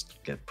because you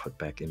just get put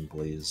back in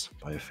blaze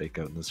by a fake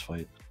out in this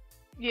fight.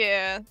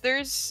 Yeah,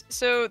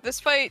 so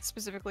this fight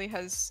specifically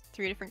has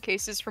 3 different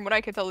cases. From what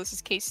I can tell, this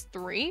is case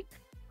 3. It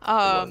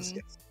was,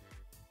 yes.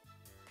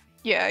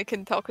 Yeah, I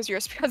can tell because your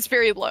SP's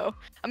very low.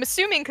 I'm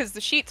assuming because the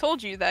sheet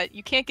told you that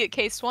you can't get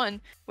case 1,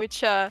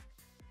 which that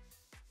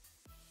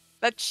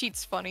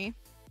sheet's funny.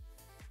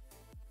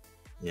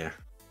 Yeah,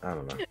 I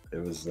don't know. It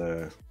was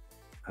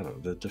I don't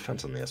know, the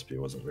defense on the SP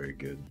wasn't very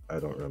good.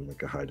 I don't run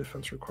like a high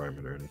defense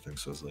requirement or anything,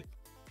 so it's like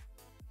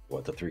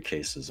what the 3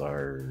 cases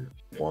are.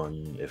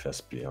 1 if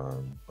SP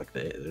on, like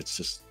it's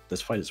just,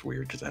 this fight is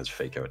weird because it has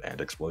fake out and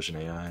explosion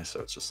AI, so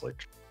it's just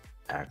like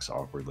acts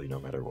awkwardly no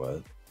matter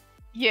what.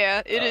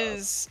 Yeah, it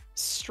is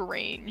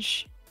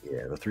strange.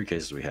 Yeah, the 3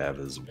 cases we have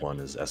is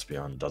 1 is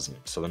Espeon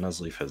doesn't, so the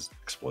Nuzleaf has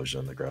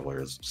explosion, the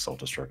Graveler is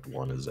self-destruct,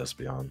 1 is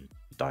Espeon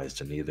dies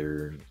to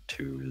neither,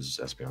 2 is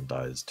Espeon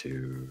dies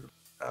to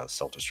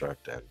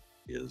self-destruct, and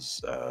is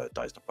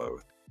dies to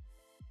both.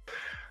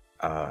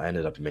 I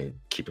ended up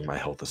keeping my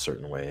health a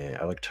certain way.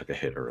 I like took a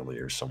hit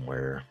earlier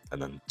somewhere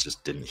and then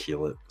just didn't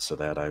heal it, so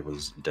that I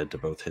was dead to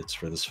both hits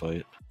for this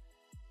fight.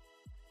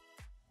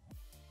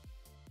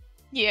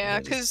 Yeah,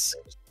 because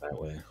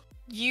that way.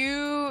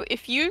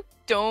 if you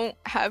don't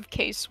have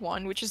case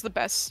 1, which is the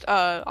best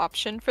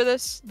option for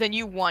this, then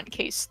you want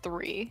case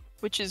 3,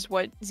 which is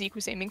what Zeke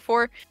was aiming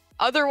for.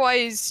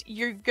 Otherwise,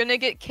 you're gonna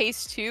get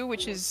case 2,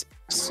 which is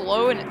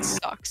slow and it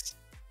sucks.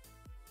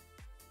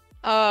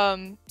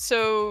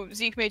 So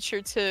Zeke made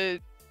sure to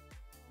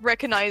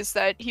recognize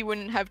that he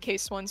wouldn't have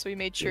case 1, so he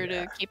made sure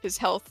to keep his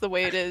health the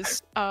way it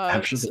is.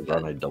 After the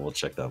run, I double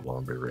checked that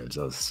Lombre range.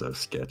 That was so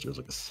sketchy. It was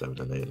like a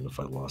 7 and 8, and if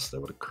I lost, I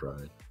would have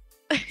cried.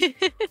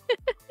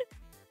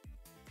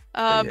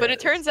 But it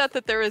turns out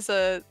that there was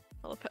a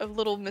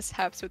little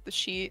mishaps with the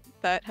sheet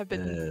that have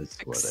been it's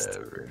fixed.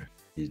 whatever.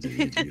 You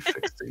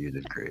fixed it. You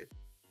did great.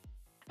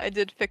 I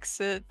did fix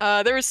it.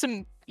 There was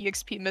some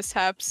EXP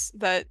mishaps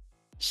that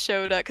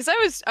showed because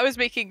I was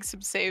making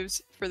some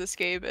saves for this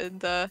game,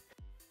 and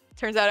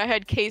turns out I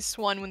had case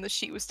 1 when the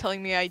sheet was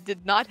telling me I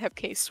did not have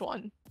case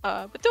 1.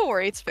 But don't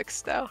worry, it's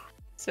fixed now.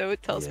 So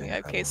it tells me I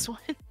have case 1.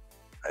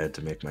 I had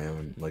to make my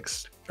own I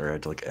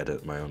had to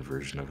edit my own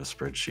version of a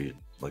spreadsheet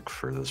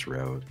for this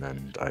route,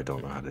 and I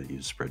don't know how to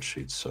use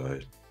spreadsheets, so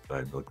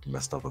I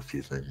messed up a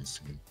few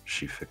things, and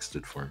she fixed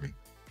it for me.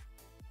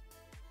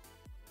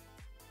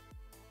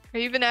 I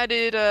even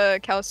added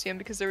calcium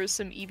because there was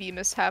some EV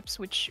mishaps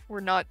which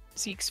were not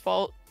Zeke's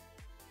fault.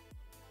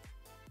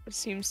 It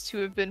seems to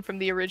have been from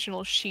the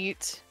original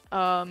sheet.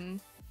 But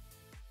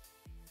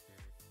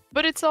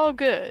it's all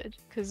good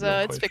because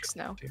it's fixed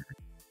now.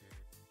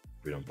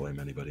 We don't blame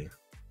anybody.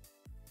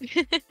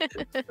 It's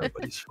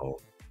nobody's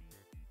fault.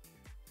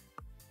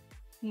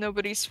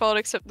 Nobody's fault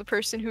except the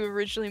person who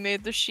originally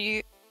made the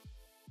sheet.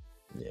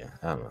 Yeah,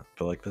 I don't know.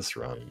 But this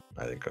run,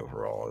 I think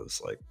overall it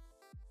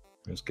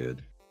was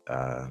good.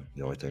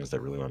 The only things that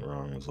really went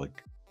wrong was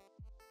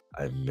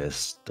I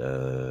missed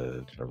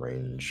a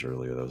range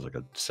earlier that was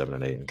a 7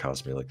 and 8 and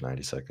cost me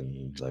 90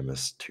 seconds. I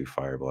missed 2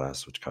 fire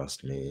blasts, which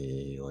cost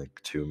me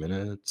 2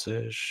 minutes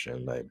ish,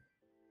 and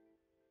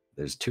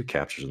there's 2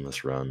 captures in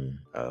this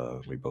run.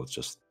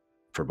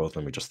 For both of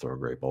them we just throw a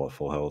great ball at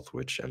full health,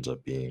 which ends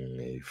up being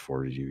a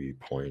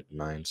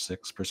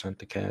 40.96%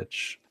 to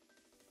catch.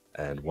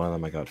 And one of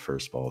them I got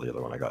first ball, the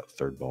other one I got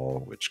third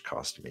ball, which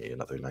cost me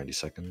another 90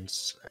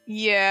 seconds.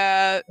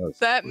 Yeah,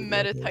 that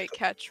meta tight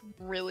catch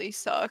really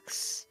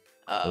sucks.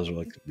 Those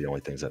are the only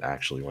things that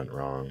actually went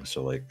wrong.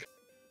 So a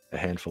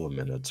handful of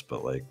minutes,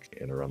 but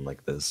in a run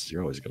like this,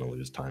 you're always gonna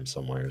lose time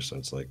somewhere. So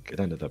it's it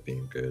ended up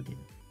being good and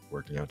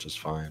working out just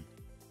fine.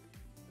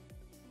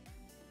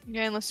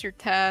 Yeah, unless you're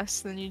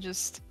tasked, then you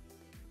just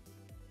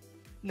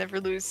never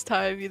lose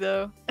time,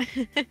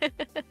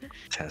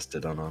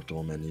 Tested on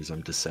optimal menus,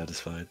 I'm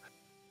dissatisfied.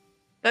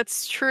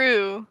 That's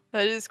true.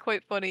 That is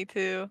quite funny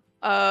too.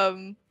 Yeah,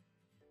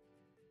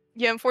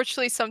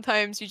 unfortunately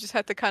sometimes you just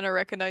have to kind of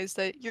recognize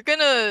that you're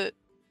gonna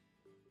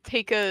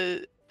take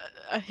a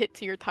hit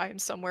to your time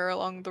somewhere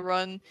along the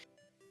run.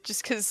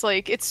 Just because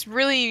it's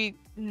really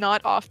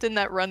not often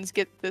that runs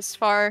get this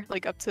far,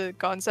 up to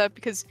Gonzep,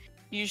 because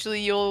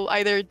Usually you'll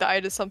either die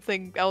to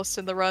something else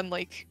in the run,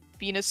 like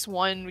Venus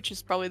 1, which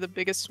is probably the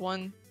biggest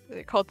one.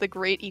 They call it the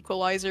Great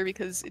Equalizer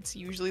because it's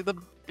usually the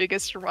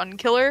biggest run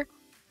killer.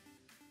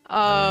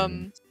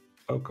 Pokemon.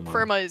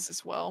 Firma is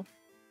as well.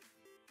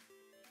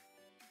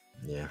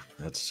 Yeah,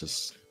 that's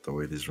just the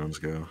way these runs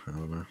go. I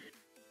don't know.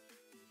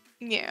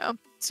 Yeah.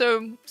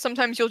 So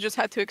sometimes you'll just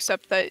have to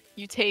accept that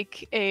you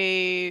take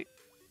a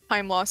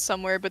time loss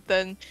somewhere, but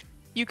then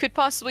you could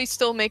possibly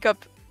still make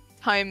up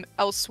time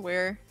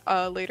elsewhere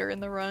later in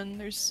the run.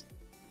 There's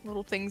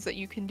little things that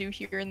you can do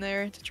here and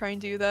there to try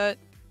and do that.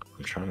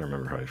 I'm trying to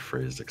remember how I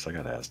phrased it because I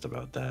got asked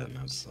about that and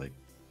I was like,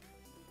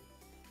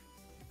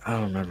 I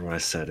don't remember what I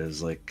said. It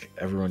was like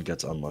everyone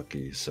gets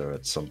unlucky, so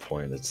at some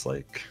point it's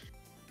like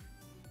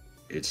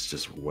it's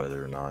just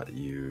whether or not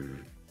you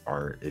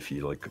aren't, if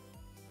you like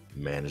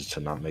manage to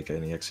not make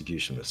any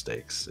execution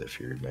mistakes, if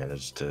you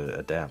manage to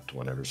adapt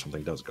whenever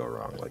something does go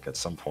wrong. Like at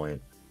some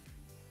point,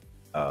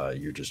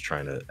 you're just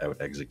trying to out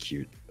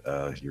execute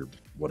your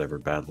whatever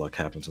bad luck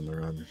happens in the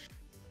run.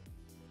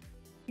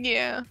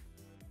 Yeah.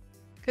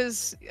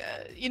 Because,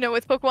 you know,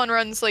 with Pokemon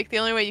runs, like, the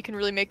only way you can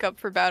really make up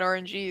for bad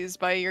RNG is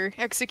by your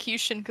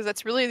execution, because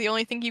that's really the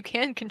only thing you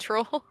can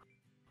control.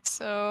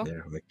 So...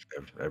 Yeah, like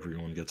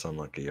everyone gets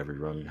unlucky. Every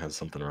run has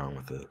something wrong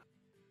with it.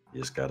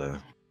 You just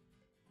gotta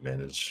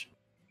manage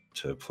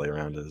to play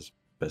around as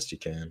best you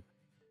can.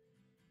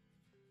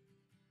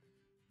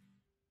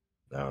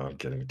 Oh, I'm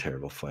getting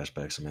terrible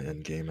flashbacks in my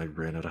end game. I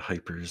ran out of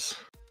hypers.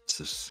 It's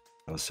just,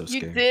 I was so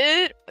scared. You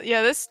did?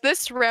 Yeah,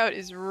 this route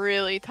is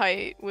really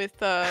tight with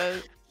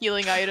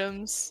healing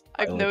items.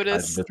 I've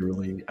noticed.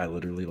 I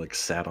literally like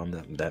sat on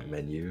that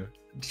menu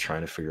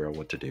trying to figure out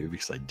what to do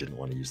because I didn't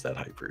want to use that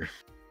hyper.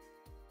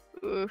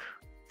 Oof.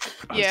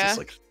 I was just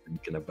like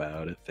thinking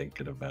about it.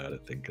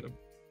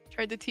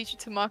 Tried to teach it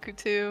to Maku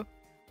too.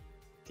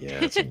 Yeah,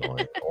 it's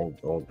annoying.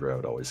 old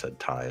route always had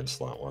Tai in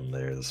slot 1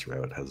 there. This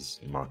route has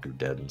Maku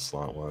dead in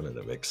slot 1, and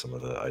it makes some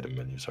of the item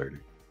menus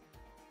harder.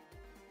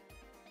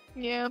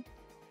 Yeah.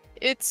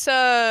 It's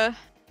the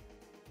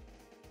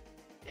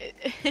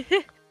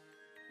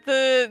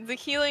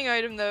healing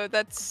item though,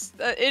 that's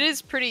it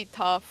is pretty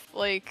tough.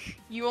 Like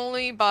you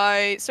only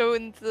buy, so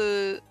in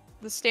the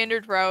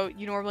standard route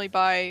you normally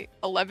buy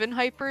 11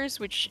 hypers,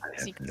 which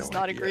Zeke does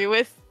not agree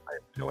with. I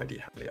have no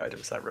idea how many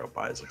items that route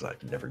buys because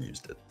I've never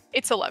used it.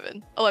 It's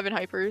 11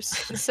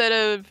 hypers instead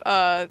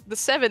of the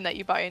 7 that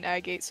you buy in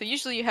Agate. So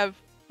usually you have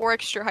 4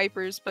 extra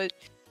hypers, but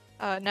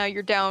now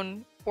you're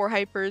down 4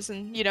 hypers,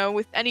 and you know,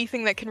 with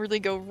anything that can really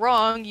go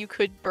wrong, you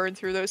could burn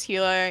through those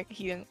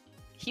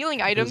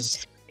healing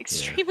items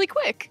extremely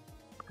quick.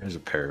 There's a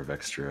pair of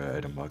extra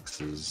item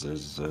boxes.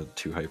 There's a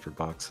 2 hyper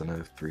box and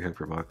a 3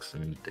 hyper box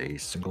and a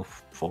single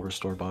full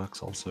restore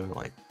box also.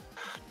 Like,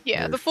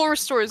 yeah, the full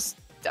restore is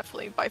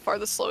definitely by far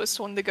the slowest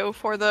one to go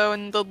for though,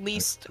 and the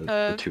least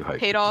the 2 hypers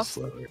paid off. is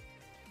slower.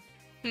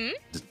 2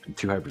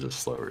 hypers is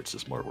slower. It's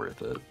just more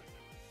worth it.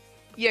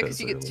 Yeah,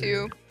 because you get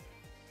 2.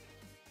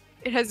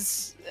 It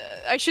has.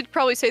 I should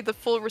probably say the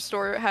full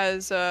restore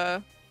has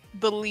the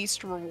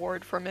least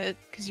reward from it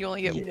because you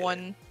only get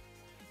 1.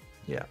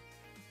 Yeah.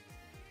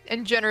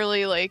 And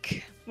generally,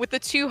 like with the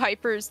 2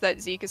 hypers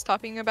that Zeke is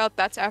talking about,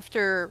 that's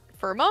after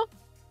Firma,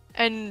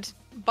 and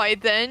by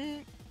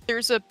then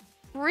there's a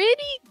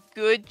pretty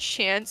good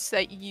chance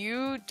that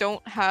you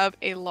don't have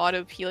a lot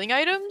of healing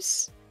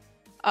items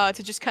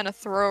to just kind of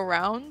throw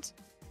around.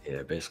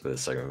 Yeah, basically the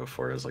segment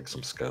before is like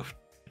some scuffed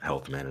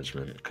health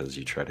management because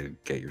you try to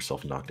get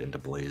yourself knocked into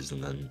Blaze,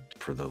 and then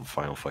for the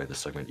final fight of the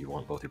segment you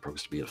want both your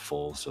pokes to be at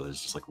full, so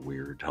there's just like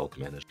weird health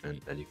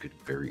management and you could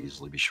very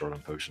easily be short on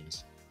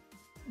potions.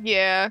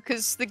 Yeah,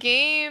 because the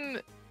game,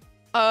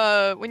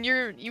 when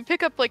you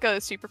pick up like a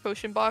super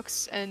potion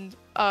box, and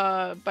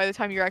by the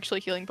time you're actually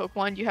healing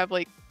Pokemon, you have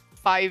like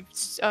 5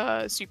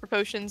 super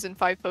potions and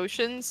 5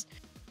 potions,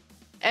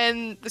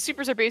 and the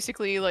supers are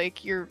basically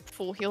like your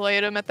full heal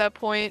item at that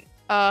point,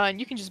 and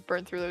you can just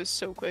burn through those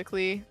so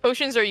quickly.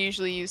 Potions are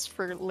usually used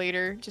for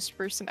later, just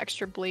for some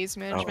extra blaze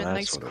management. Oh,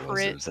 nice what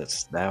crit. it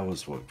was. That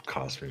was what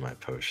cost me my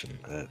potion.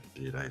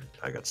 Dude,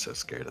 I got so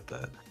scared at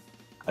that.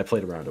 I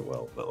played around it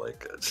well, but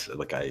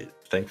like I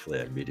thankfully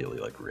I immediately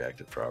like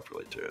reacted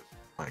properly to it.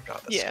 My God,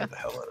 that scared the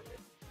hell out of me.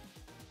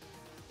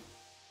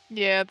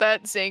 Yeah,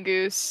 that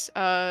Zangoose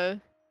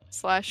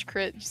slash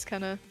crit just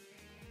kind of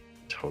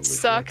totally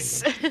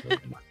sucks.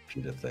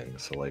 Computer thing.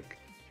 So like,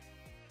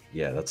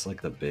 yeah, that's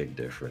like the big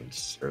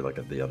difference, or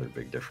like the other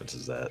big difference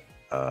is that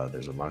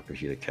there's a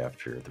Makuhita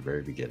capture at the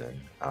very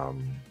beginning.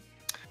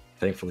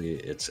 Thankfully,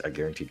 it's a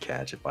guaranteed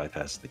catch. It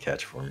bypasses the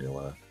catch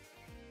formula.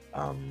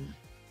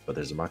 But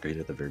there's a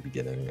Makuhita at the very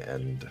beginning,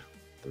 and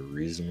the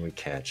reason we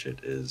catch it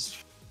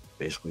is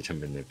basically to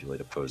manipulate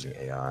opposing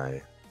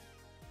AI.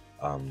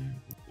 On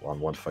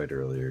one fight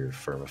earlier,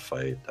 Firma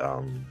fight,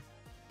 our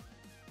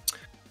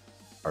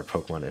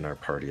Pokemon in our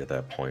party at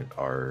that point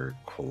are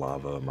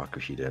Quilava,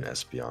 Makuhita, and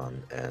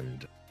Espeon,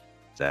 and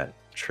that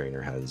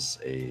trainer has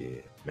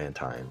a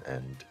Mantine,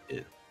 and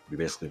we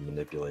basically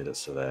manipulate it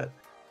so that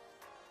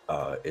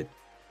it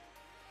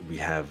we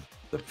have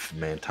the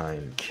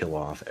Mantine kill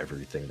off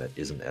everything that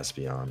isn't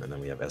Espeon, and then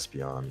we have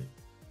Espeon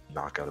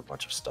knock out a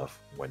bunch of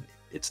stuff when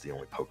it's the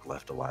only poke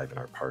left alive in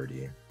our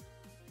party.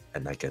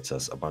 And that gets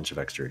us a bunch of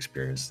extra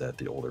experience that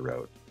the older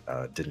route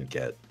didn't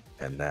get,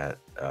 and that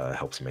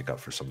helps make up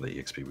for some of the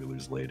EXP we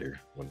lose later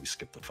when we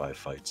skip the 5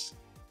 fights.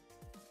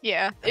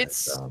 Yeah, And,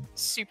 it's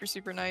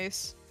super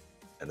nice.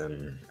 And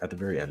then at the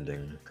very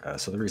ending,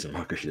 so the reason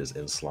Makuhita is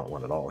in slot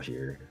 1 at all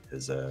here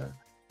is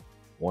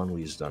one,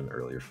 we used on an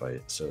earlier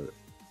fight. So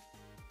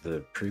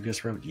the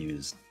previous route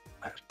used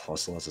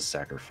Plusle as a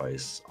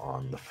sacrifice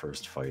on the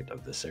first fight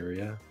of this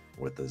area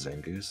with the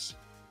Zangoose.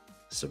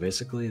 So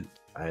basically,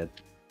 I had...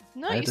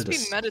 No, it used to be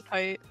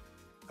Meditite.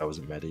 Oh, was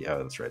it Medi?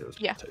 Oh, that's right, it was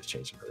yeah. Meditite. It was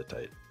changed to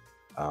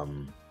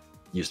Meditite.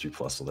 Used to be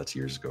Plusle, that's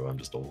years ago, I'm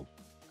just old.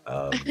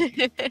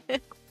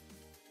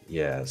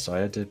 Yeah, so I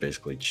had to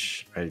basically...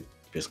 I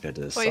basically had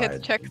to decide... Well, you had to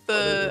check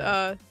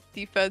the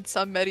defense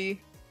on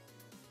Medi.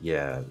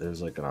 Yeah, there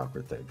was like an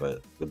awkward thing,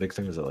 but the big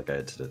thing was that like I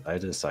had to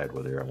decide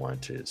whether I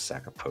wanted to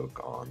sack a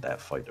poke on that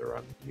fight or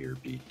on Mirror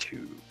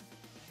B2,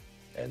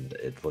 and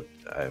it looked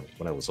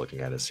when I was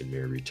looking at it, it seemed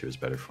Mirror B2 is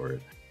better for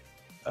it.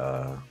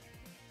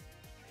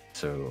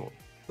 So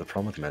the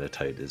problem with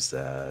Meditite is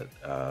that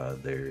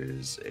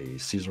there's a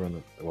Caesar on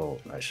the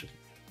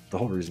the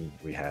whole reason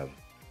we have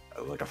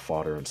like a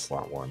fodder in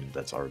slot 1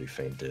 that's already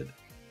fainted.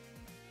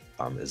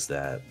 Is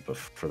that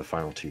for the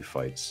final 2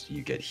 fights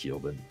you get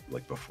healed in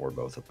like before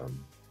both of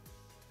them,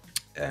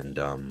 and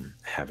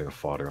having a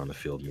fodder on the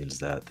field means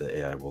that the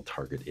AI will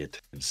target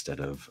it instead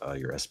of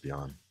your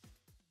Espeon.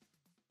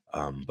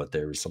 But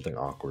there was something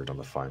awkward on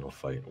the final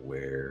fight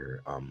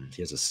where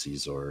he has a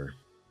Caesar,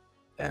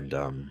 and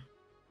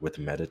with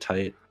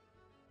Meditite,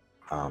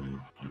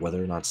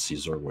 whether or not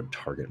Caesar would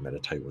target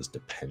Meditite was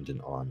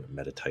dependent on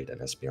Meditite and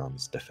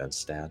Espeon's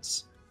defense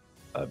stats.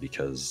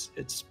 Because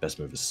its best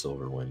move is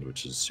Silver Wind,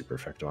 which is super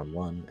effective on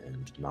one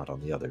and not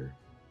on the other.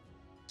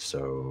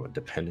 So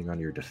depending on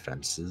your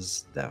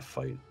defenses, that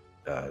fight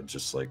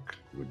just like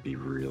would be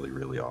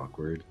really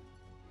awkward.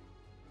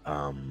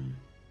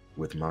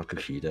 With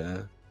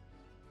Makuhita,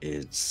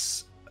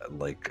 it's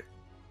like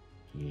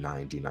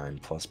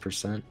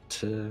 99+%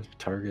 to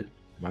target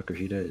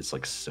Makuhita. It's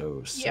like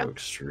so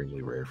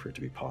extremely rare for it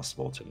to be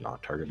possible to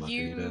not target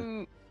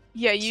Makuhita.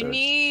 You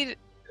need it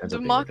ends the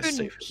up being like a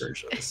safer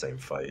version of the same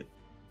fight.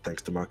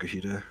 Thanks to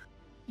Makuhita.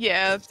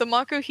 Yeah, the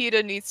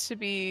Makuhita needs to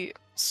be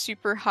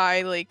super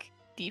high, like,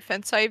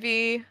 defense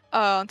IV,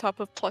 on top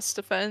of plus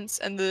defense,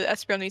 and the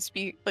Espeon needs to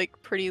be,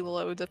 like, pretty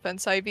low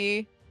defense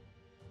IV.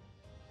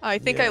 I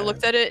think I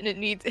looked at it, and it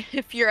needs...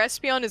 If your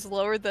Espeon is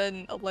lower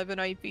than 11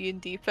 IV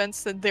in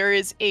defense, then there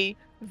is a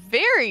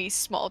very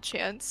small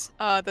chance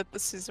that the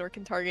Scizor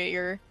can target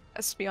your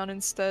Espeon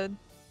instead.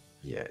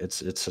 Yeah,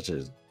 it's such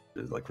a,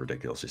 like,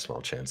 ridiculously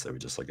small chance that we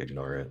just, like,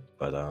 ignore it,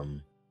 but,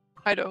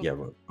 I don't. Yeah,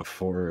 but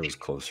before it was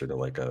closer to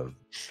like a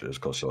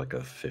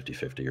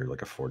 50-50 or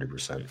like a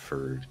 40%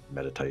 for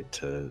Meditite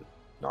to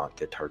not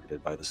get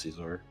targeted by the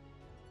Caesar.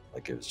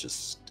 Like it was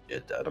just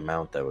an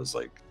amount that was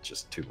like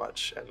just too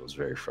much, and it was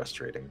very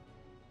frustrating.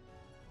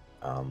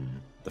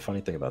 The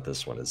funny thing about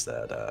this one is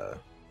that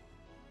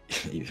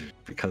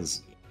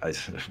because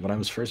when I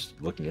was first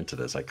looking into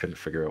this, I couldn't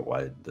figure out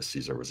why the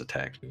Caesar was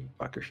attacking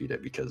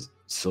Makuhita, because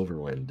Silver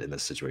Wind in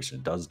this situation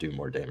does do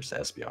more damage to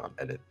Espeon,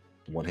 and it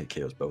one-hit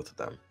KOs both of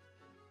them.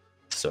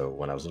 So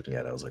when I was looking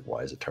at it, I was like,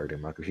 why is it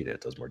targeting Makuhita?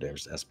 It does more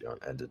damage to Espeon.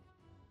 And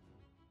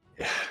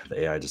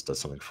the AI just does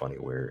something funny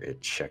where it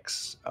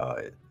checks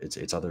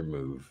its other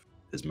move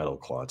is Metal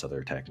Claw, its other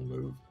attacking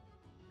move.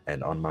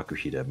 And on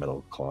Makuhita,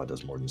 Metal Claw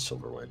does more than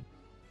Silver Wind.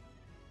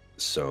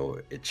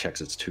 So it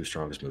checks its 2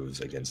 strongest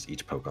moves against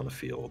each poke on the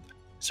field.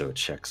 So it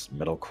checks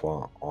Metal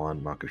Claw on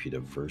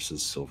Makuhita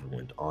versus Silver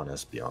Wind on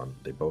Espeon.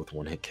 They both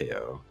one-hit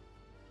KO.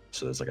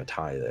 So there's like a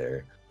tie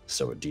there.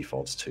 So it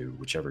defaults to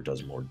whichever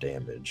does more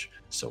damage.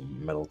 So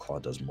Metal Claw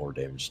does more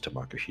damage to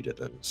Makuhita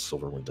than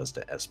Silver Wind does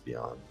to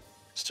Espeon.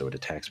 So it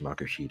attacks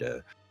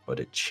Makuhita,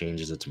 but it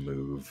changes its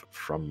move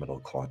from Metal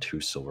Claw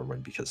to Silver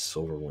Wind because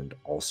Silver Wind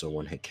also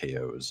one-hit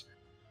KOs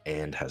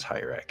and has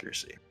higher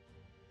accuracy.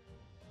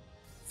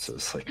 So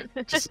it's like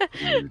just a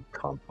weird,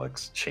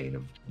 complex chain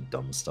of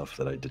dumb stuff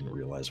that I didn't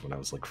realize when I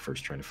was like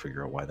first trying to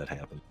figure out why that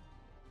happened.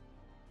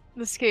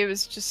 This game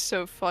is just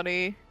so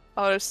funny.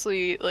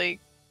 Honestly,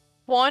 like,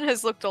 Juan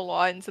has looked a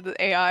lot into the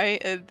AI,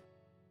 and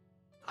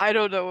I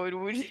don't know what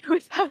we do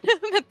without him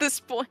at this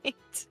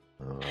point.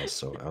 I was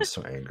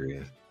so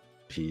angry.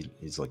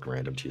 He's like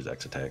random to use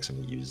X attacks,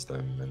 and he used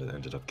them, and it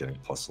ended up getting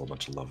plus a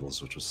bunch of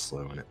levels, which was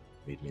slow, and it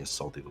made me a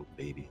salty little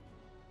baby.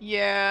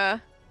 Yeah.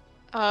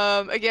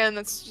 Again,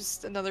 that's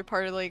just another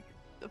part of, like,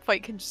 the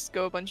fight can just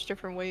go a bunch of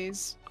different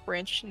ways,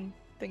 branch and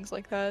things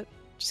like that.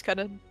 Just kind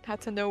of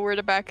had to know where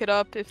to back it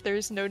up if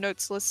there's no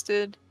notes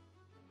listed.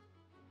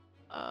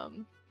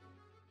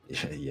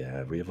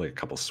 Yeah, we have like a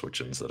couple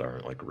switch-ins that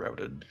aren't like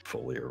routed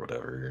fully or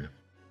whatever,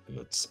 and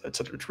it's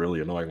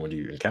really annoying when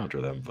you encounter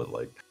them, but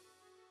like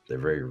they're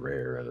very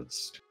rare, and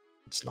it's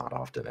not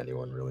often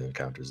anyone really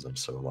encounters them,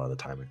 so a lot of the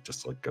time it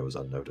just like goes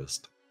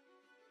unnoticed.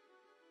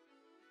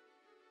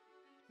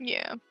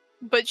 Yeah,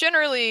 but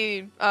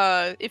generally,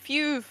 if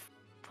you've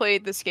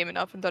played this game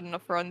enough and done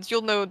enough runs,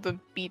 you'll know the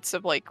beats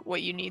of like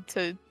what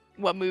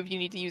move you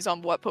need to use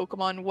on what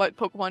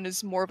Pokemon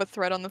is more of a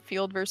threat on the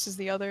field versus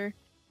the other,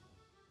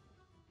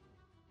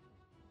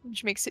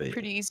 which makes it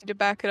pretty easy to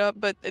back it up.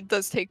 But it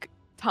does take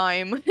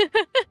time.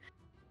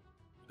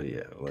 But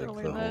yeah, like Gotta the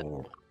learn that.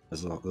 whole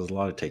there's a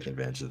lot of taking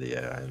advantage of the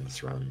AI in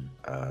this run,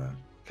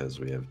 because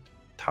we have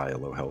Ty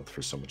low health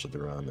for so much of the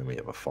run, and we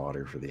have a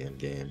fodder for the end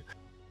game,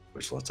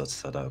 which lets us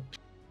set up.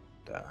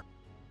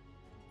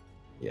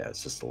 Yeah,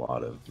 it's just a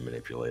lot of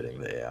manipulating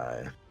the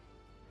AI.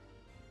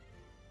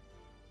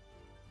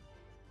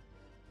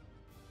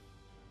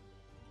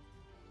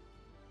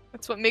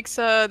 That's what makes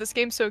this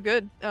game so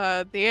good.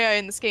 The AI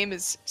in this game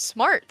is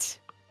smart.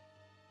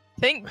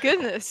 Thank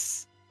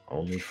goodness.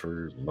 Only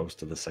for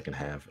most of the second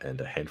half and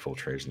a handful of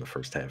trainers in the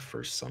first half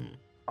for some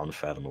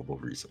unfathomable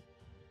reason.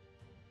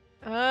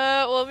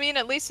 Well, I mean,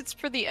 at least it's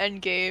for the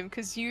end game,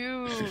 because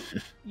you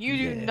do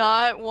Yeah.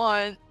 not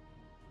want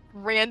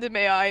random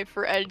AI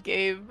for end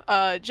game.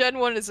 Gen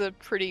 1 is a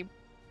pretty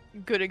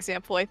good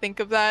example, I think,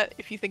 of that.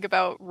 If you think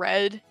about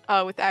Red,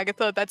 with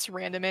Agatha, that's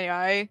random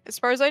AI, as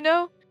far as I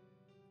know.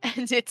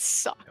 And it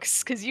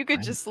sucks, because you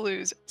could just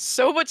lose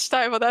so much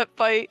time on that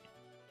fight.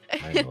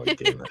 I know a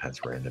game that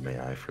has random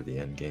AI for the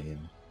end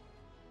game.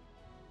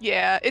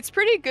 Yeah, it's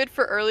pretty good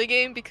for early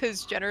game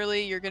because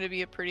generally you're going to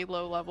be a pretty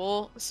low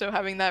level, so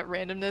having that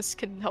randomness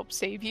can help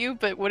save you.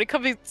 But when it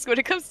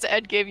comes to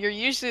end game, you're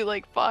usually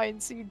like fine,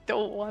 so you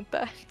don't want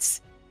that.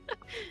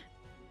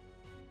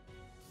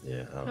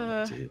 Yeah, I don't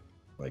know, dude.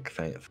 Like,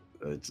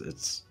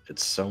 it's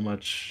so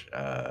much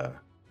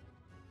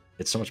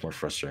it's so much more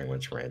frustrating when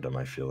it's random.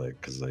 I feel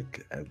like, because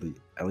like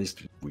at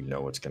least we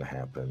know what's gonna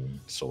happen.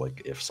 So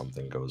like if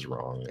something goes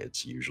wrong,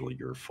 it's usually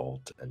your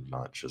fault and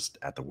not just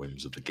at the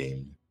whims of the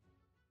game.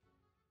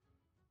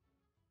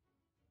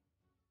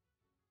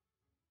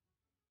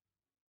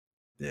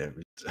 Yeah,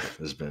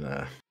 there's been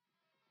a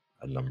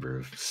number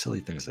of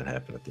silly things that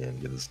happen at the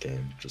end of this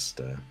game. Just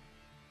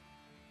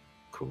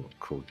cool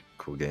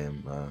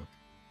game.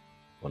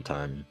 One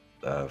time,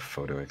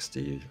 Photo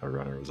XD, our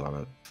runner, was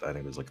on it. I think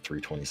it was like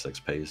 326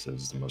 pace. It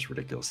was the most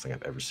ridiculous thing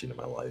I've ever seen in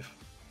my life.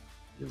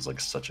 It was like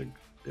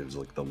it was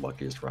like the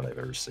luckiest run I've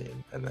ever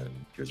seen. And then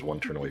he was one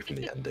turn away from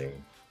the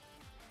ending,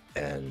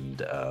 and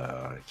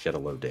he had a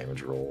low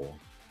damage roll.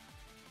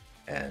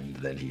 And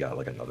then he got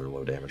like another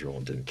low damage roll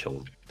and didn't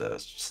kill the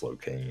Slow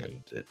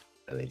King,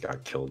 and he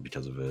got killed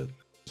because of it.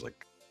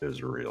 It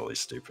was really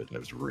stupid, and it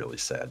was really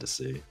sad to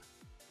see.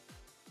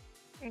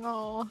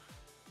 Aww.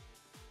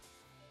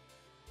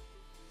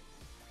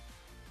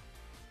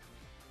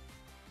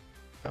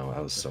 Oh, I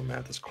was so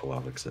mad this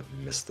Kolavix that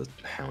missed the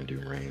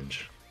Houndoom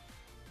range.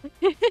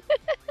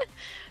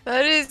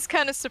 That is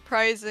kind of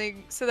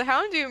surprising. So the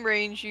Houndoom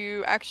range,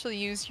 you actually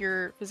use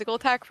your physical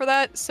attack for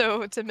that,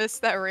 so to miss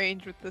that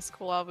range with this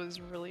Kolava is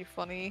really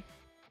funny.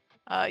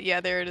 Yeah,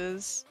 there it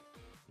is.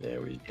 Yeah,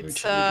 we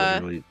It's,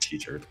 literally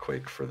teach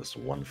Earthquake for this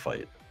one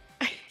fight.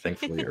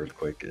 Thankfully,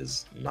 Earthquake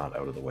is not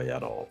out of the way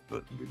at all,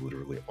 but we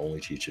literally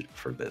only teach it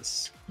for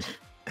this.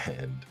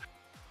 And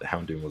the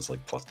Houndoom was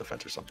like plus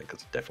defense or something,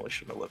 because it definitely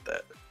shouldn't have lived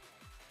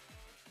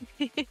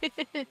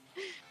that.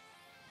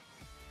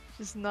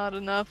 Just not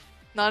enough.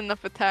 Not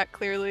enough attack,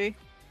 clearly.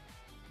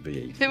 But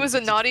yeah, If it was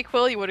a naughty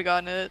quill, you would have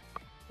gotten it.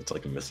 It's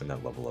like missing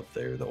that level up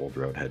there. The old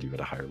road had you at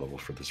a higher level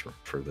for this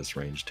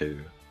range too.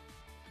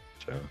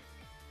 So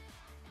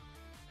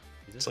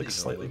it's like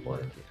slightly more.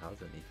 Like it has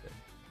anything.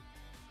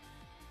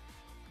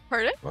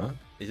 Pardon? What?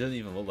 It doesn't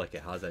even look like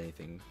it has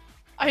anything.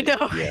 I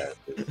know. Yeah,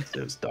 it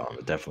was dumb.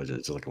 It definitely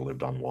just like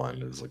lived on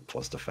one. It was like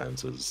plus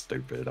defense. It was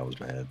stupid. I was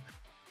mad.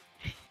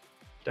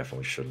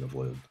 Definitely shouldn't have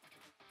lived.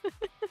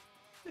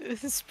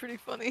 This is pretty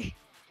funny.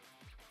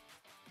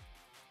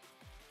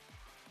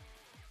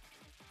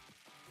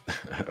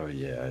 Oh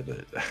yeah,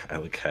 I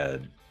like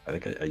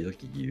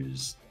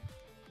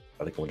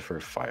went for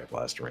a Fire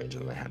Blast range,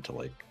 and then I had to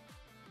like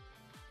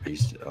I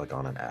used to like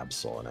on an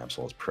Absol, and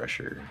Absol has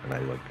pressure, and I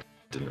like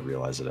didn't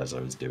realize it as I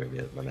was doing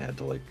it, and then I had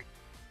to like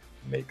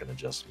make an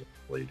adjustment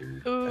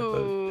later.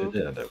 Ooh. But it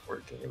did end up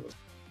working. It was,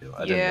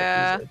 I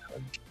Yeah. didn't lose any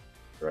time,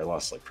 or I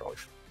lost like probably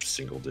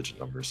single digit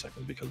number of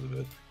seconds because of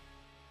it.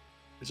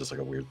 It's just like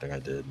a weird thing I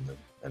did, and then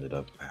ended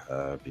up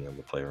being able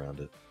to play around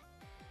it.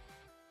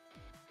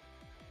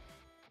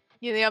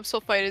 Yeah, the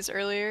Absol fight is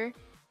earlier.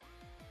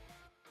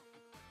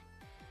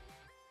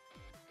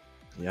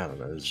 Yeah, I don't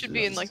know. Should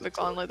be in like the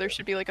gauntlet. There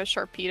should be like a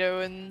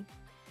Sharpedo and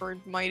or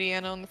Mighty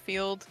Anna on the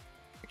field.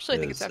 Actually,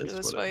 I think it's after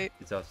this whatever. fight.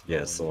 It's after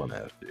Yeah, it's the one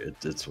after.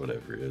 It's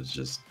whatever. It was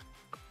just.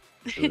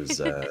 It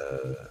was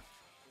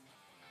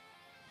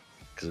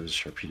because it was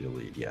Sharpedo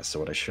lead. Yeah. So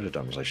what I should have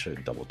done was I should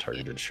have double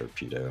targeted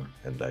Sharpedo,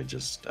 and I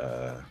just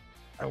I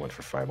went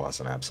for Fire Blast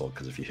and Absol,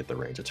 because if you hit the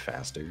range, it's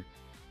faster.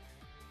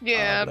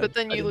 Yeah, but but I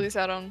then you didn't- lose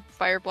out on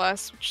Fire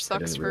Blast, which I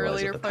sucks didn't for a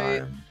realize later at the fight.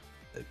 time.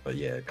 But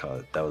yeah,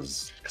 that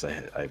was because I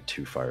have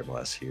 2 Fire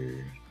Blasts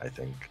here. I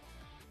think.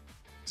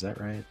 Is that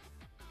right?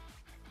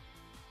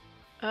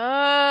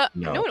 I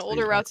know in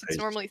older routes it's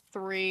used- normally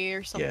 3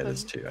 or something. Yeah,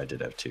 there's 2. I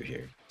did have 2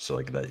 here. So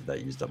like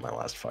that used up my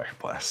last fire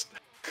blast.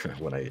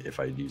 When if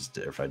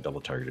I double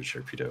targeted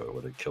Sharpedo, it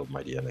would have killed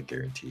my Deanna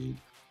guaranteed.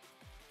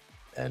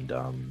 And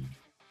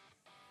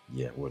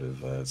yeah, it would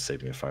have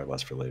saved me a fire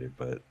blast for later.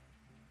 But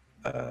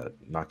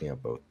knocking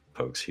out both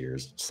pokes here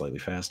is slightly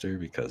faster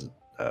because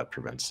it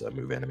prevents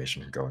move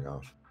animation from going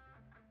off.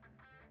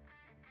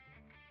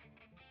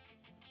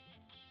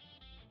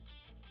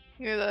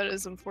 Yeah, that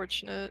is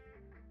unfortunate.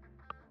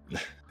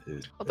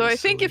 It Although I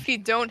is think silly. if you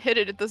don't hit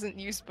it, it doesn't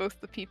use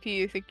both the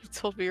PP. I think you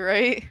told me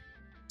right.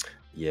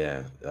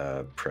 Yeah,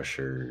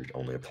 pressure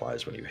only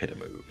applies when you hit a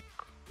move,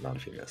 not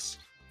if you miss.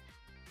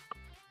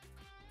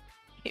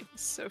 It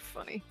was so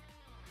funny.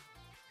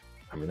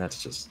 I mean,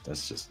 that's just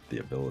the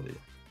ability.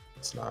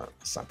 It's not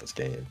this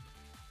game.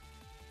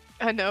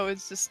 I know,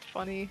 it's just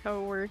funny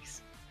how it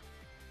works.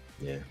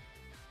 Yeah.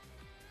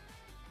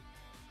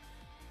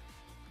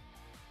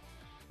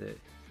 Is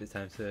it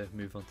time to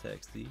move on to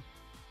XD?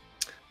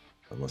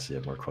 Unless you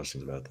have more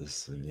questions about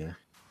this, then yeah.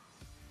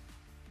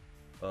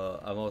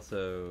 I'm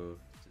also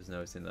just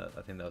noticing that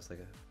I think that was like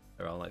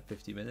around like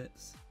 50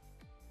 minutes.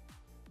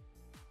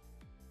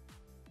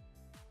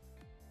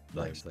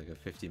 Like Nice. it's like a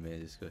 50-minute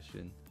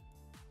discussion.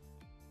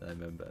 I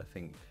remember, I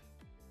think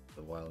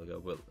a while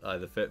ago, but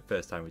the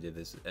first time we did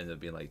this ended up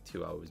being like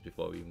 2 hours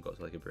before we even got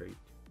to like a break.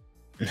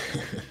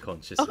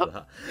 Conscious of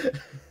that.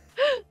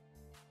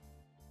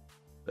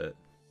 But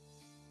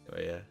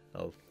anyway, yeah,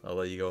 I'll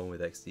let you go on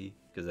with XD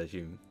because I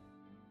assume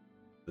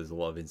there's a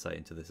lot of insight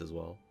into this as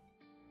well.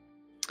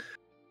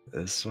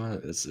 This one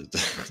is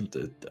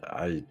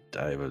I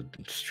have a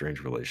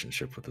strange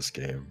relationship with this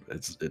game.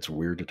 It's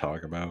weird to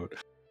talk about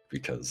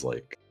because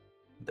like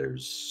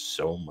there's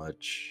so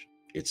much.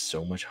 It's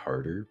so much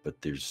harder, but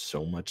there's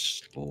so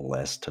much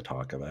less to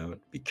talk about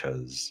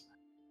because,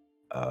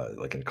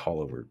 like in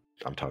Call Over,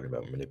 I'm talking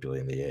about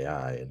manipulating the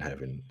AI and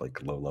having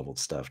like low-level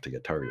stuff to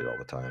get targeted all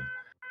the time.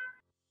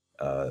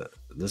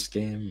 This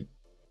game,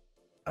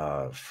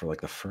 for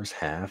like the first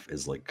half,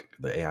 is like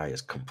the AI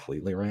is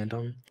completely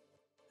random,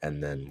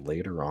 and then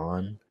later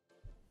on,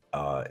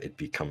 it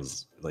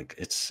becomes like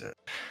it's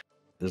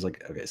there's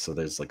like okay, so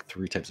there's like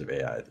 3 types of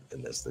AI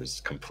in this. There's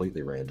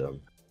completely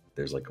random.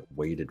 There's like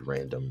weighted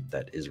random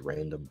that is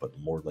random but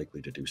more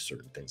likely to do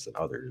certain things than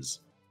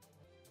others.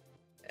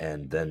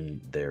 And then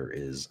there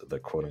is the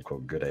quote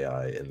unquote good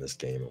AI in this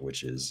game,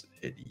 which is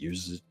it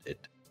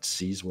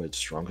sees what its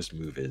strongest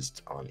move is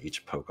on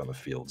each poke on the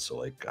field. So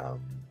like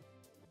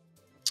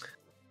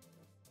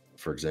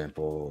for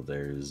example,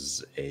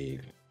 there's a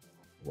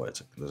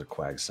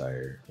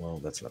Quagsire. Well,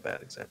 that's not a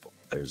bad example.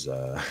 There's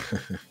for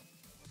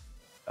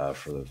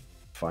the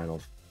final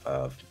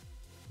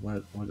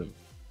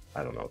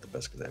I don't know what the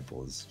best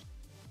example is.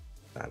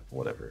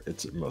 Whatever,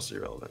 it's mostly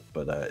irrelevant.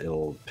 But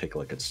it'll pick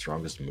like its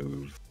strongest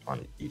move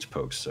on each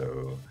poke.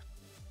 So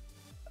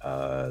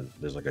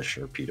there's like a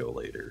Sharpedo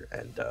later,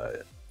 and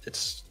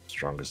its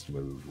strongest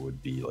move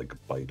would be like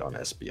Bite on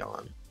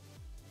Espeon.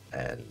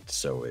 And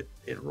so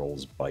it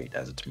rolls Bite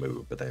as its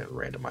move, but then it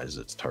randomizes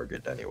its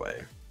target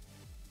anyway.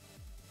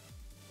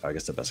 I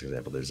guess the best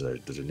example, there's a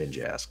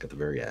Ninjask at the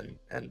very end,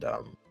 and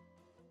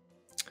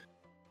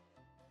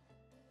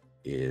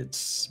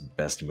its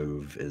best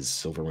move is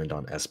Silver Wind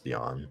on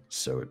Espeon,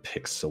 so it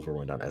picks Silver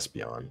Wind on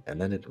Espeon, and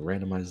then it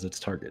randomizes its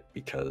target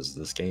because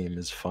this game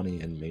is funny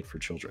and made for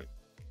children.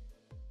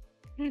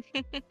 They're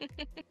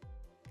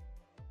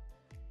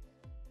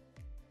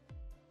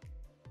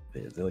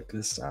like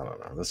this, I don't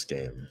know, this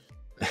game.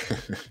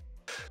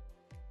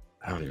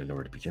 I don't even know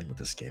where to begin with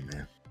this game,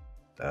 man.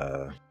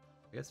 I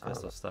guess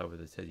first I'll start with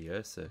the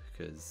Teddiursa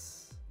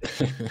because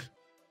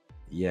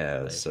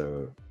yeah,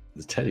 so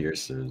the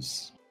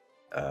Teddiursas,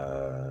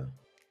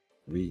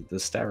 the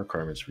stat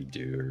requirements we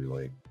do are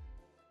like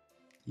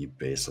you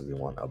basically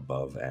want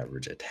above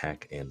average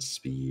attack and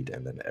speed,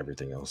 and then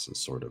everything else is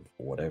sort of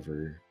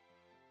whatever.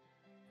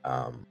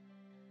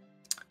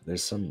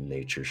 There's some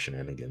nature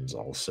shenanigans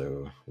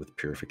also with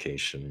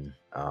purification,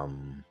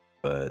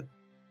 but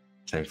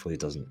thankfully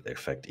it doesn't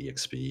affect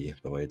EXP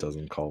the way it does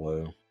in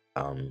Colo.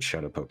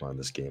 Shadow Pokemon in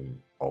this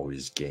game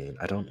always gain,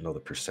 I don't know the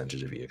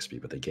percentage of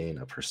EXP, but they gain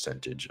a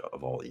percentage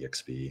of all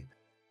EXP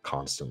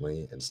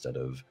constantly instead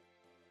of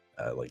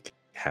like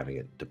having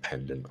it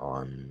dependent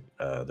on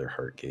their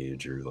heart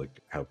gauge or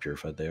like how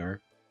purified they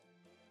are.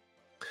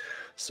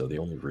 So the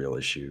only real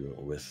issue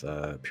with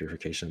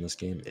purification in this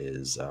game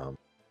is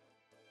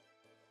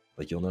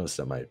like you'll notice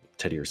that my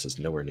Teddiursa is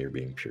nowhere near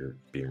being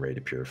ready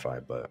to purify,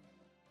 but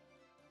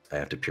I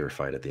have to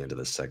purify it at the end of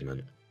this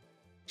segment.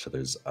 So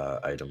there's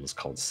items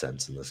called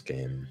Sense in this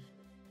game,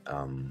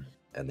 and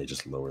they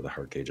just lower the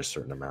heart gauge a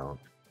certain amount.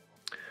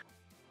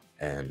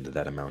 And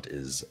that amount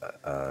is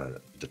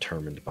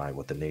determined by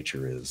what the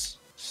nature is.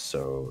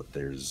 So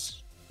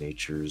there's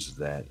natures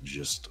that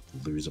just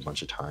lose a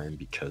bunch of time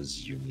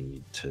because you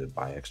need to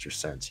buy extra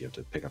cents. You have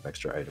to pick up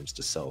extra items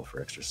to sell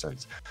for extra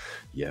cents.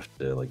 You have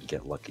to like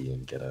get lucky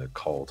and get a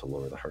call to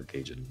lower the heart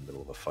gauge in the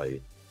middle of a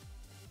fight.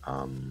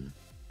 And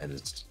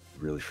it's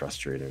really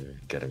frustrating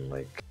getting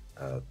like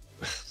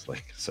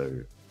So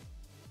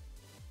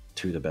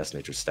two of the best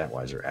natures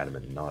stat-wise are Adam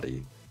and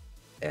Naughty,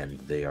 and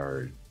they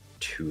are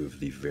two of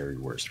the very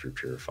worst for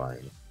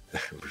purifying.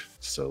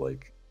 So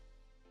like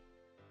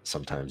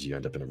sometimes you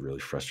end up in a really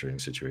frustrating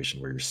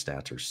situation where your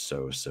stats are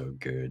so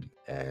good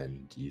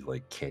and you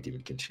like can't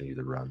even continue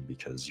the run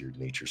because your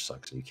nature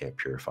sucks and you can't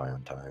purify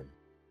on time.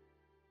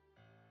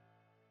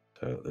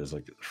 So there's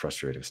like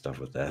frustrating stuff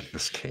with that in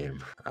this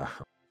game.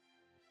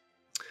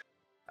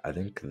 I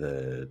think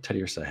the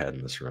teddiurse I had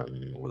in this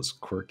run was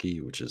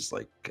quirky, which is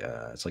like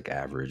it's like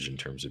average in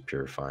terms of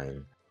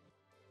purifying.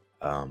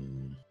 I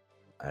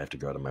have to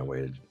go out of my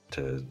way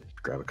to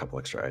grab a couple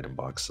extra item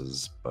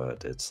boxes,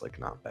 but it's like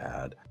not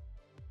bad.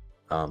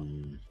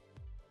 And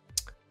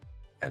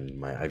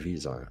my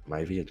IV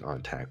on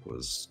attack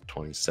was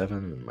 27,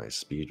 and my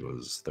speed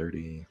was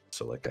 30.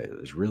 So like it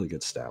was really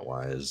good stat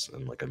wise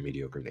and like a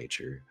mediocre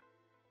nature.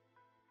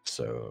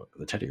 So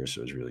the teddiurse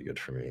was really good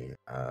for me.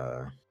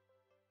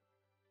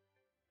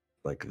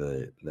 Like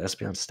the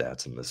Espeon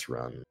stats in this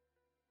run,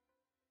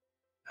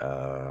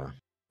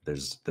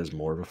 there's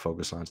more of a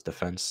focus on its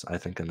defense, I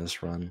think, in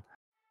this run,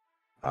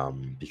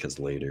 because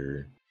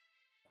later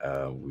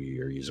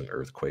we are using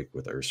Earthquake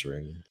with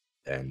Ursaring,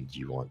 and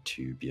you want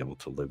to be able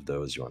to live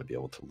those. You want to be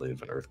able to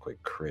live an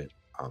Earthquake crit.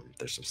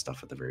 There's some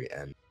stuff at the very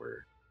end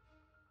where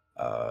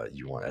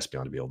you want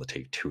Espeon to be able to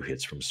take 2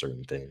 hits from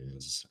certain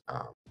things.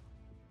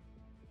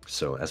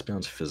 So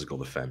Espeon's physical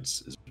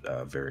defense is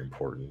very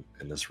important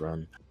in this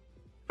run,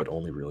 but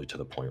only really to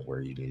the point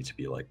where you need to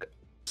be like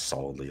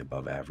solidly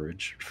above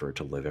average for it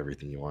to live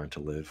everything you want it to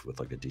live with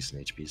like a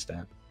decent HP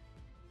stat.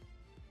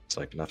 It's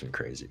like nothing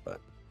crazy,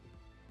 but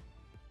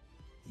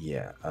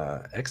yeah,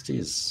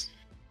 XD's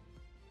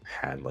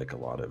had like a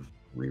lot of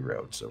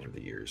reroutes over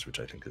the years, which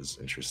I think is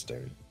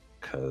interesting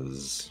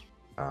because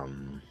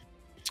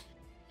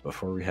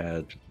before we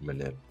had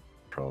Manip,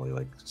 probably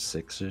like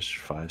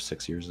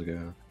 5-6 years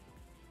ago.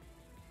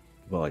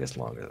 Well, I guess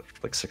longer,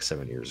 like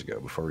 6-7 years ago,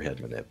 before we had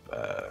Manip,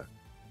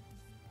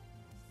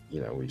 you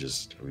know, we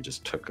just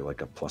took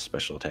like a plus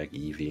special attack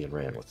EV and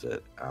ran with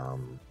it.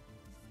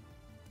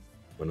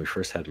 When we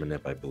first had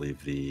Manip, I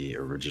believe the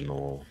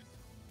original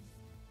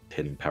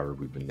hidden power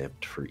we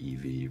Manipped for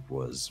EV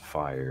was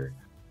fire,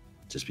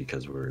 just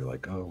because we were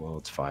like, oh well,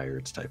 it's fire,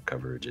 it's type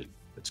coverage,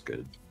 it's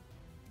good,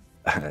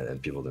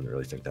 and people didn't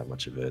really think that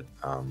much of it.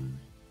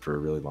 For a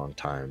really long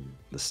time,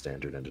 the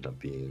standard ended up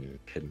being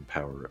hidden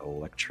power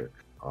electric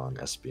on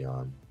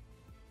Espeon,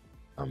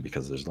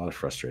 because there's a lot of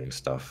frustrating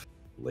stuff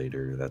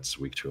later that's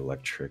weak to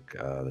electric.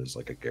 There's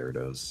like a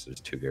Gyarados, there's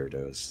 2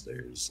 Gyarados,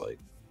 there's like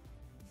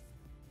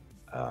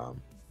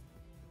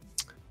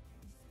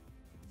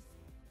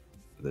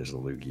there's a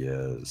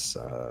Lugia's,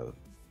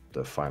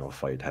 the final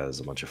fight has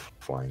a bunch of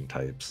flying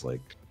types,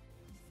 like,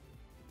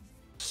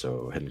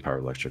 so hidden power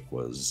electric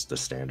was the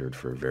standard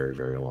for a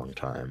very long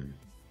time.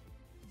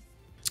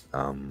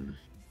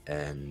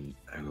 And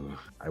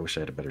I wish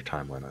I had a better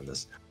timeline on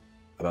this.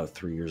 About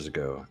 3 years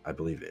ago, I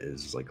believe it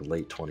is like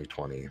late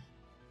 2020,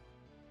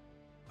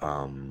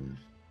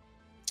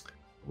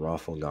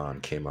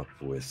 Rafflegon came up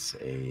with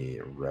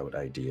a route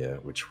idea,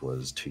 which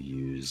was to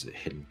use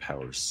hidden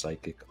power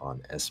psychic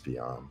on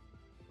Espeon.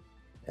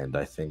 And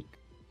I think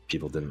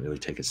people didn't really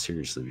take it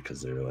seriously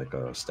because they were like,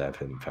 oh, stab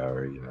hidden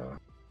power, you know,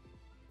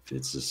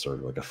 it's just sort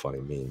of like a funny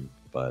meme.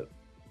 But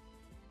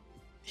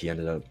he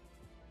ended up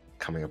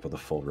coming up with a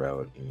full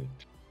route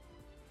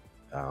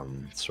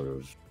and sort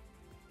of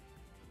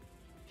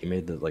he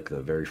made the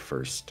very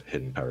first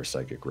hidden power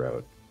psychic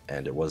route,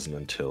 and it wasn't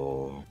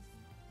until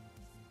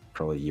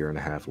probably a year and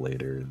a half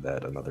later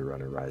that another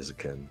runner,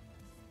 Ryzakin,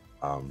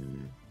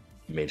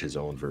 made his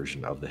own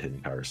version of the hidden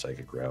power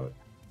psychic route.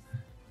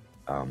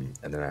 And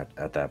then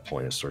at that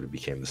point, it sort of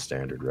became the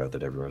standard route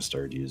that everyone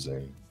started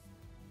using.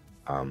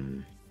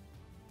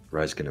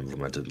 Ryzakin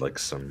implemented like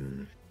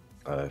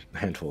a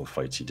handful of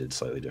fights he did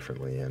slightly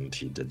differently, and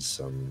he did a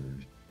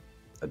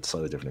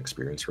slightly different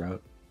experience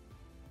route,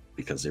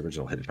 because the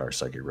original hidden power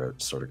psychic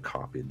route sort of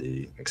copied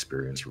the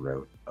experience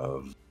route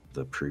of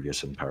the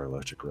previous hidden power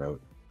electric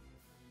route,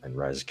 and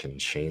Ryzakin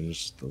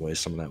changed the way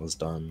some of that was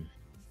done.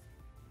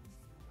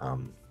 The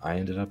route I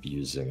ended up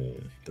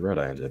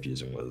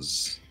using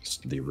was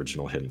the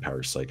original hidden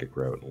power psychic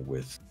route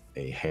with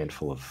a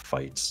handful of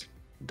fights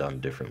done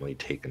differently,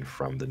 taken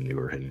from the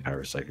newer hidden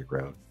power psychic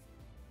route.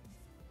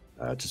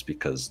 Just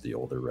because the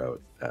older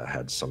route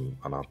had some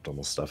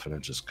unoptimal stuff in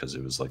it, just because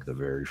it was like the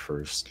very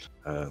first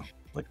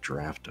like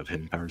draft of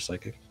hidden power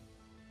psychic.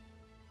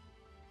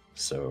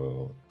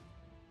 So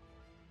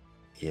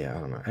yeah,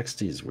 I don't know.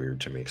 XD is weird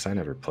to me because I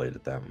never played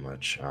it that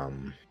much.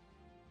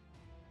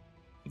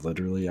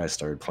 Literally, I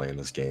started playing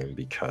this game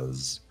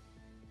because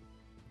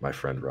my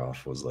friend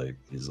Rolf was like,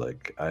 he's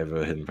like, I have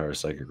a hidden power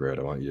psychic route,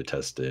 I want you to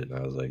test it. And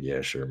I was like,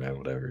 yeah, sure, man,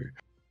 whatever.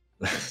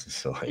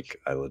 So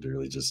like, I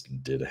literally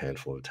just did a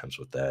handful of attempts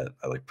with that.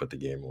 I like put the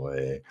game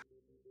away,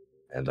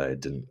 and I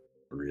didn't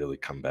really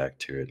come back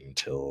to it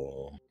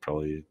until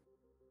probably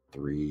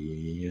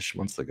 3-ish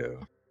months ago,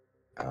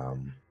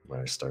 when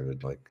I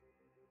started like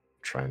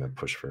trying to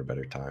push for a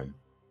better time.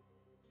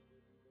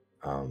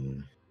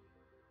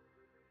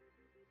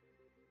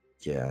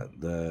 Yeah,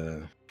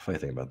 the funny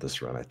thing about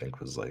this run, I think,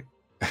 was like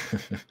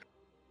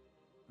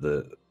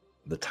the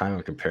time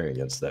I'm comparing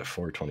against that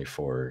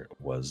 424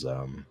 was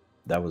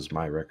that was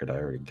my record I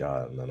already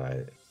got, and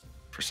then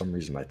for some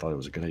reason I thought it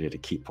was a good idea to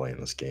keep playing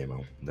this game.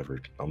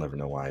 I'll never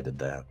know why I did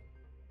that.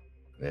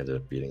 I ended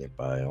up beating it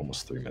by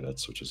almost 3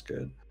 minutes, which is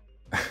good.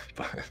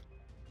 But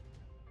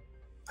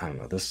I don't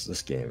know,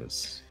 this game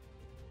is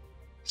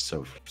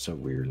so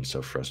weird and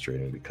so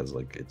frustrating because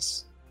like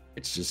it's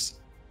just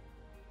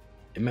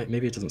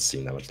maybe it doesn't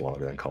seem that much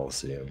longer than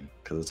Coliseum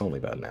because it's only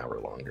about an hour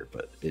longer,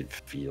 but it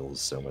feels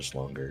so much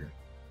longer,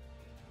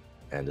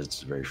 and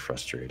it's very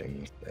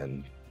frustrating.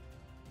 And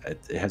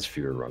it has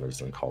fewer runners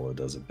than Colo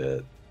does a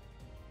bit,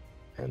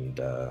 and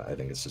I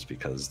think it's just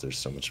because there's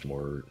so much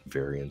more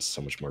variance,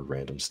 so much more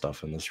random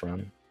stuff in this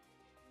run.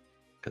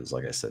 Because,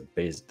 like I said,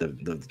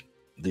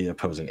 the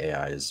opposing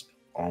AI is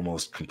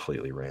almost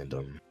completely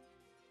random.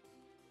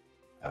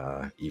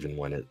 Even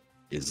when it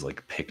is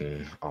like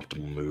picking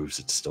optimal moves,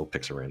 it still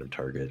picks a random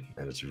target,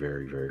 and it's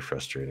very, very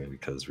frustrating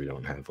because we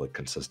don't have like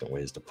consistent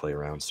ways to play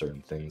around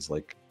certain things.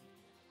 Like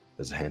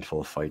there's a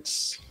handful of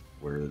fights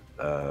where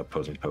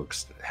opposing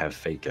pokes have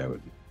fake out,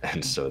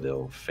 and so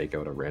they'll fake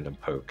out a random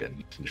poke,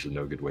 and there's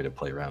no good way to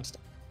play around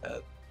stuff like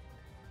that.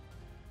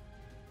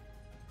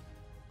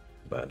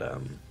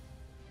 But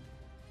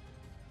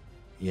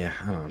yeah,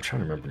 I don't know, I'm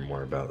trying to remember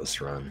more about this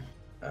run.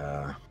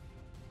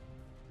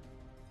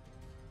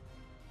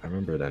 I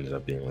remember it ended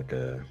up being like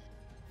it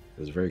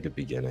was a very good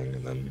beginning,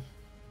 and then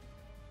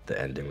the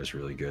ending was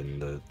really good,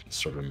 and the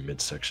sort of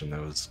midsection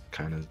that was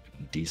kind of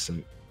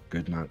decent,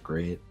 good, not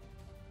great.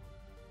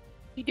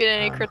 You get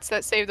any crits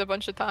that saved a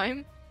bunch of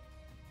time?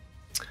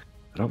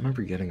 I don't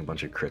remember getting a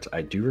bunch of crits.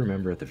 I do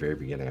remember at the very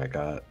beginning I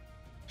got,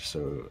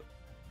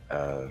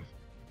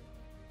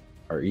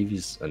 our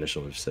Eevee's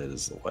initial move set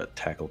is what?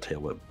 Tackle, tail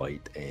whip,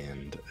 bite,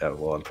 and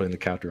well, I'm putting the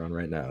counter on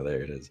right now.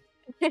 There it is.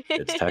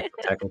 It's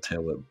tackle,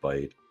 tail whip,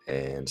 bite,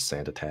 and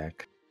sand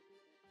attack.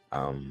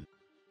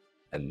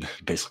 And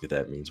basically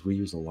that means we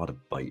use a lot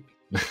of bite.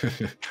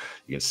 You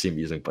can see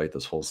me using bite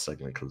this whole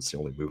segment because it's the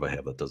only move I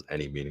have that does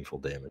any meaningful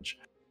damage.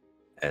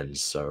 And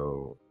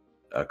so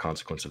a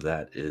consequence of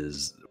that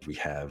is we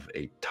have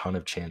a ton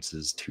of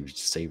chances to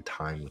save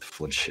time with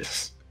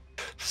flinches.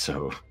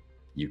 So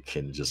you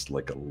can just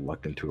like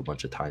luck into a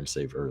bunch of time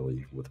save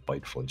early with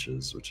bite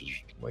flinches, which is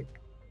like,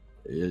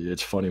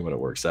 it's funny when it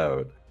works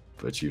out,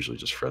 but it's usually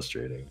just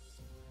frustrating.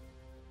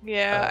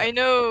 Yeah, I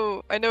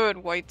know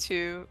in white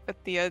too,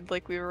 at the end,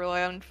 like we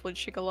rely on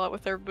flinching a lot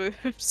with our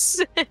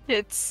moves.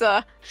 It's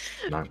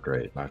not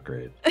great.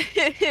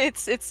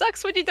 it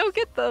sucks when you don't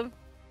get them.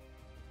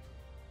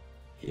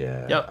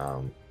 Yeah.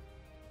 Yep.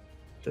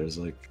 There's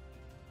like,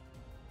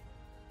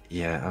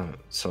 yeah.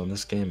 So in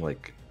this game,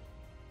 like,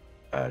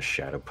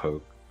 shadow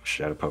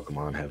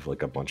Pokemon have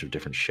like a bunch of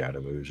different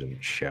shadow moves,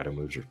 and shadow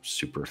moves are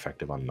super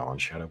effective on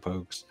non-shadow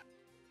pokes.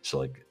 So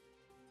like,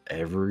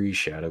 every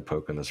shadow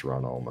poke in this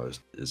run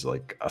almost is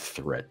like a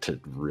threat to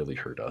really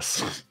hurt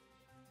us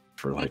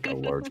for like a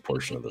large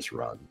portion of this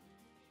run.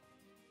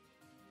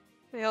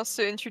 They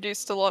also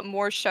introduced a lot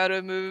more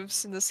shadow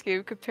moves in this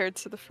game compared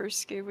to the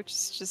first game, which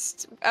is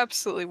just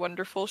absolutely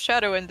wonderful.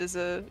 Shadow End is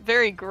a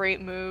very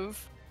great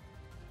move.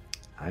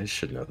 I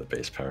should know the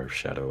base power of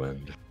Shadow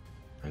End.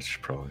 I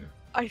should probably.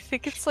 I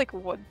think it's like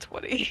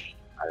 120.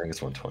 I think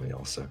it's 120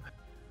 also.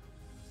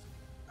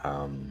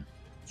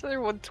 It's either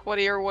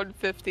 120 or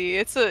 150.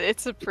 It's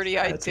a pretty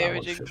high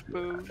damaging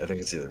move. I think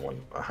it's either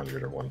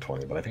 100 or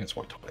 120, but I think it's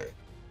 120.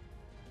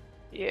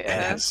 Yeah.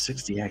 And it has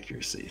 60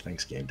 accuracy.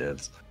 Thanks, game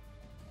devs.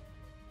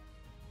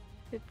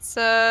 It's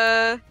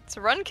a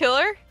run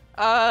killer.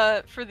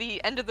 For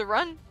the end of the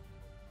run.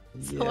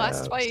 It's the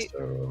last fight.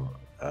 So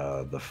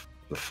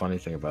the funny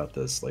thing about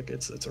this, like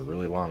it's a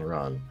really long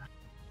run.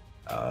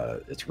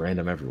 It's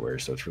random everywhere,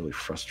 so it's really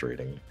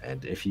frustrating.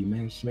 And if you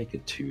manage to make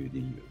it to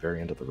the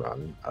very end of the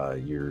run,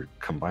 your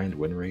combined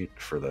win rate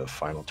for the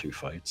final two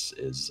fights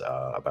is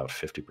about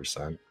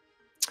 50%,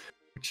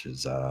 which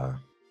is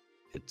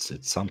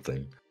it's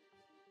something.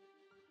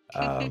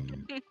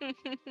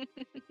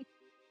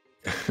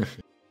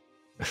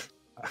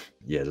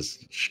 Yeah,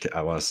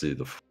 I want to see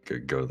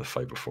go to the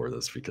fight before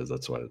this because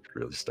that's when it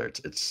really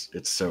starts.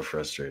 It's so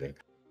frustrating.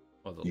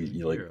 Well,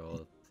 you like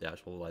or the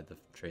actual like the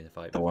trainer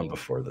fight. The one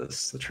before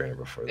this, the trainer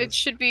before this. It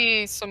should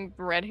be some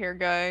red hair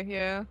guy,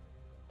 yeah.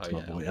 Oh it's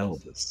my boy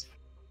Elvis.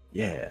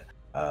 Yeah.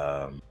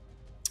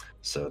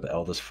 So the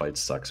Elvis fight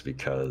sucks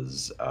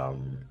because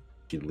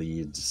he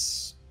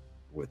leads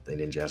with a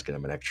Ninjask and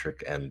a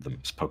Manectric, and the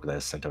poke that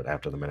is sent out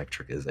after the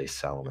Manectric is a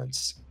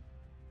Salamence.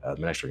 The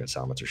Manectric and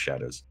Salamence are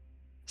shadows.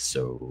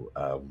 So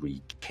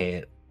we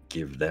can't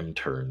give them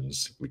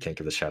turns. We can't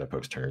give the Shadow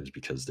Pokes turns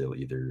because they'll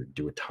either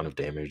do a ton of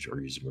damage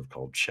or use a move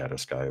called Shadow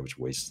Sky, which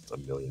wastes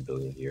 1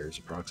 billion years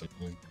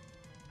approximately.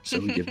 So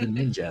we give the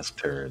Ninjask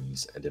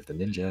turns, and if the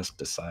Ninjask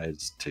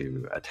decides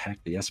to attack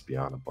the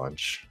Espeon a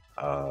bunch,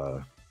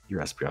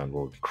 your Espeon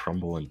will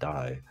crumble and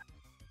die.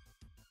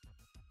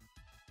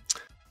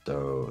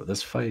 So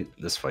this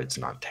fight's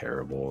not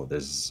terrible.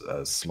 There's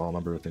a small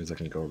number of things that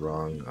can go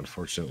wrong.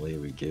 Unfortunately,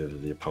 we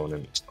give the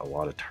opponent a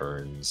lot of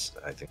turns.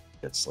 I think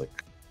it's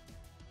like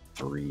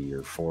 3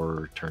 or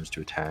 4 turns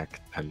to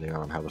attack, depending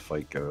on how the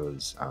fight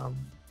goes.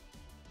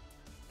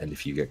 And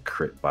if you get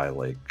crit by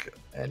like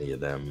any of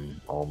them,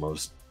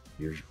 almost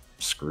you're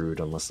screwed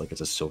unless like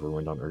it's a Silver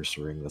Wind on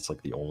Ursaring. That's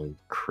like the only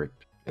crit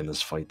in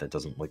this fight that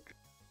doesn't like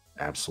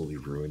absolutely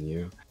ruin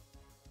you.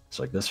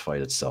 So like this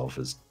fight itself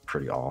is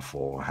pretty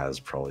awful. Has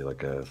probably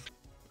like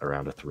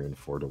around a 3 and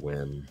 4 to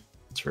win.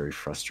 It's very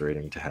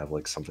frustrating to have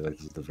like something like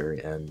this at the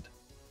very end.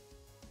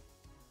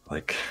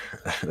 Like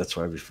that's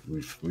why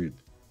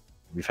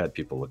we've had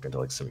people look into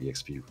like some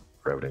EXP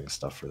routing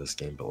stuff for this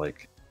game, but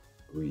like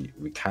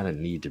we kind of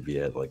need to be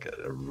at like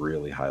a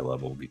really high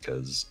level,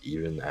 because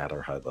even at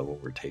our high level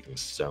we're taking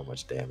so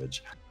much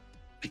damage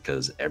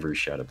because every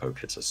shadow poke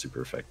hits us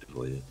super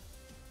effectively.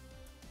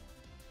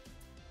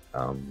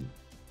 But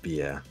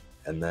yeah,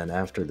 and then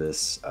after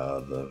this,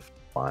 the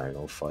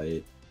final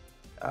fight,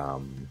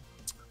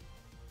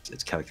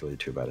 it's calculated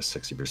to about a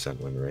 60%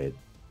 win rate,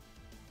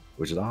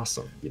 which is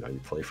awesome. You know, you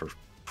play for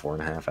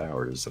 4.5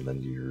 hours and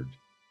then you're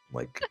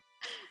like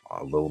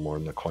a little more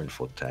than a coin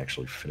flip to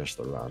actually finish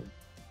the run.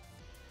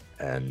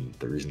 And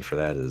the reason for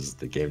that is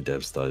the game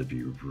devs thought it'd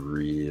be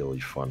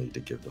really funny to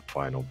give the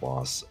final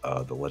boss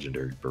the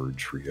legendary bird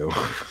trio.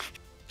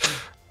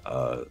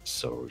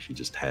 So he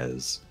just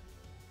has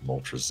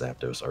Moltres,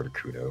 Zapdos,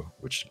 Articuno,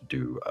 which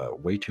do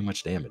way too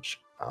much damage.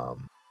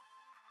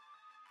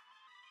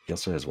 He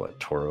also has what?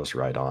 Tauros,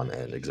 Rhydon,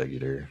 and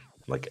Exeggutor.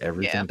 Like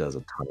everything does a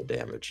ton of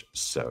damage.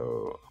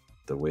 So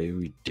the way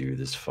we do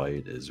this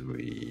fight is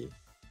we,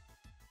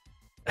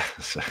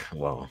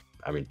 well,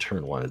 I mean,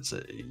 turn one, it's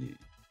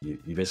you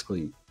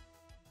basically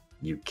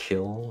you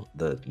kill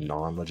the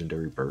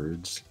non-legendary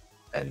birds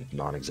and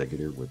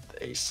non-Exeggutor with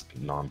a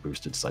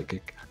non-boosted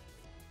Psychic.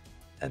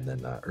 And then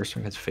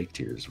Ursaring has Fake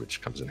Tears,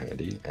 which comes in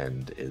handy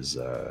and is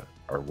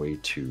our way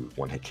to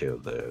one-hit KO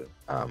the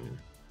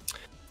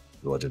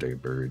legendary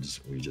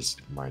birds. We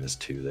just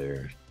 -2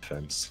 their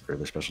defense, or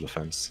their special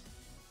defense.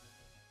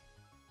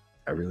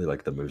 I really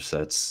like the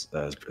movesets,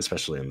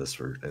 especially in this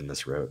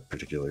route,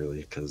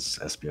 particularly because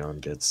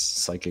Espeon gets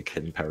Psychic,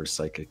 Hidden Power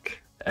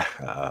Psychic,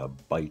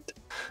 Bite,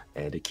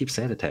 and it keeps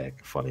Sand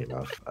Attack, funny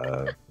enough.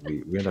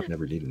 We end up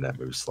never needing that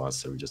move slot,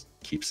 so we just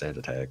keep Sand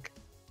Attack,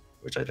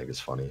 which I think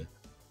is funny.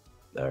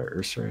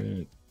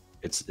 Ursaring,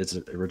 its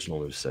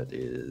original moveset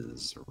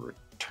is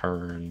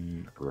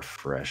Return,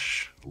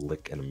 Refresh,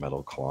 Lick, and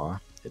Metal Claw.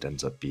 It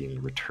ends up being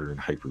Return,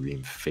 Hyper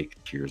Beam,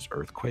 Fake Tears,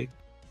 Earthquake.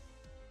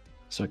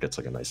 So it gets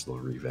like a nice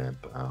little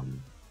revamp.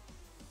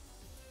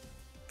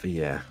 But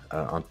yeah,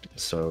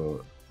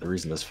 so the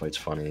reason this fight's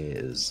funny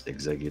is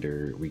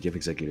Exeggutor. We give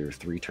Exeggutor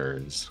 3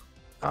 turns.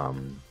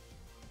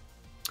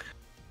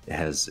 It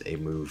has a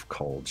move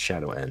called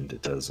Shadow End.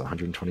 It does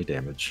 120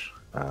 damage,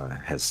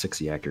 has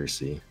 60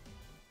 accuracy.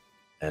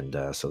 And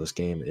so this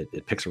game,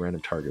 it picks a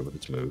random target with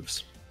its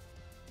moves.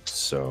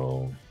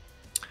 So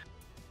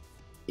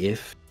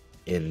if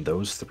in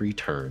those 3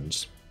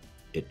 turns,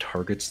 it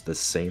targets the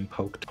same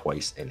poke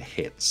twice and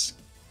hits,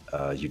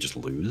 you just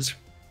lose,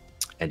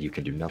 and you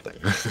can do nothing.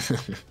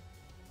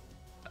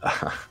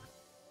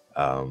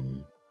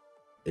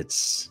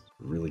 It's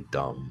really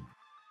dumb.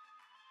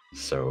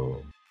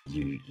 So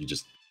you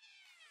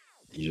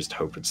just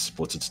hope it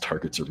splits its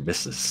targets or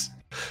misses,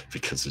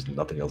 because there's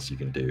nothing else you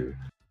can do.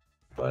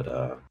 But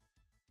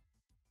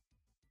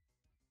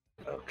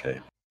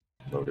okay,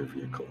 motor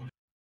vehicle.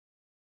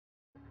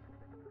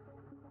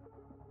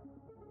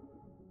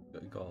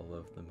 Gotta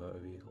love the motor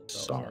vehicle.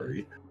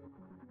 Sorry.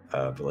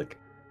 But like,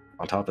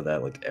 on top of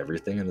that, like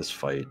everything in this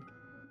fight,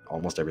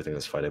 almost everything in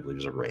this fight, I believe,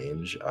 is a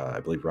range. I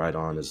believe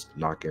Rhydon is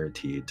not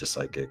guaranteed to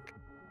Psychic.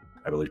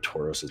 I believe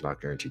Tauros is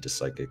not guaranteed to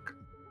Psychic.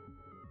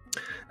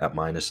 At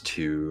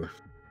 -2,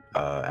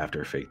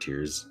 after Fake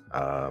Tears,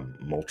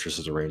 Moltres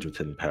is a range with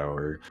Hidden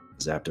Power,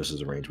 Zapdos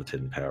is a range with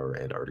Hidden Power,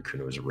 and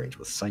Articuno is a range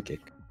with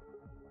Psychic.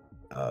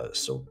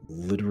 So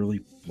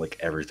literally, like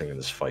everything in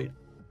this fight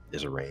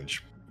is a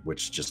range,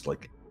 which just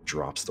like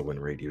drops the win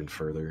rate even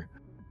further.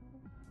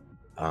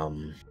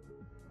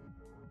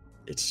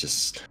 It's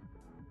just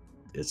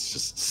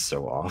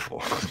so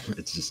awful.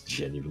 It's just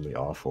genuinely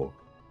awful.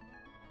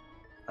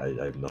 I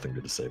have nothing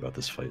good to say about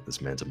this fight.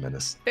 This man's a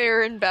menace.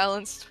 Fair and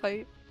balanced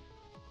fight.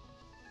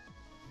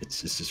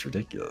 It's just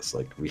ridiculous.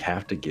 Like, we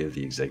have to give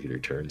the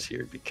Exeggutor turns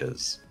here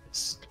because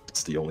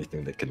it's the only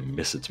thing that can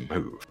miss its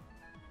move.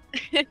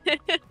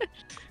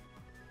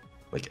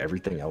 Like,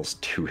 everything else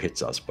 2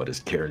 hits us, but is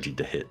guaranteed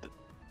to hit.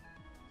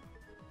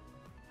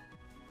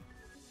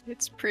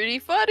 It's pretty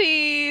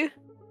funny.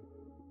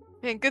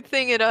 And good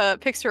thing it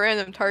picks a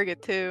random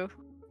target too.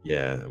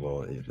 Yeah,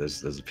 well,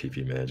 there's a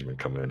PP management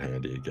coming in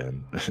handy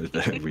again.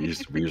 we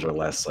use our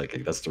last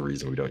Psychic. That's the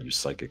reason we don't use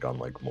Psychic on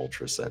like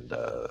Moltres and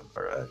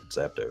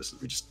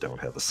Zapdos. We just don't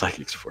have the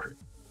Psychics for it.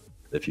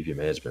 The PP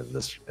management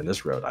in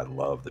this route, I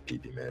love the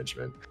PP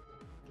management.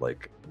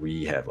 Like,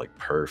 we have like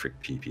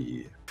perfect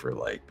PP for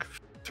like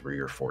 3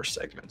 or 4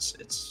 segments.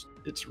 It's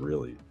it's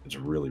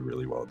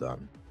really well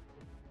done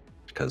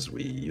because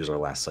we use our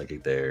last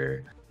psychic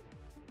there.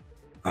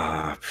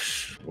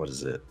 What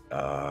is it?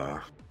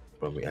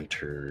 When we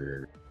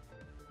enter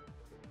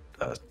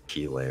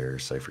key layer,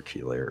 cipher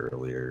key layer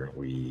earlier,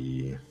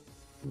 we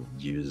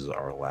use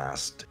our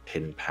last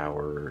hidden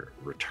power,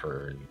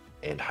 return,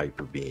 and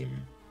hyper beam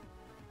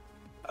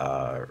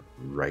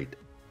right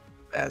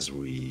as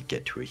we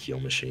get to a heal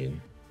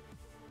machine.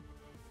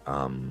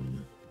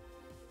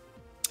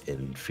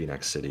 In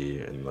Phoenix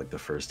City, in like the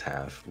first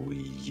half, we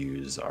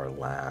use our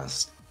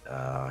last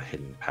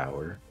hidden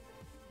power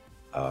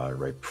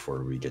right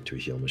before we get to a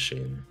heal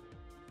machine.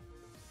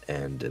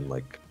 And in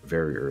like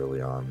very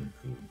early on,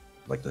 in,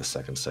 like the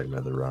second segment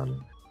of the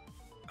run,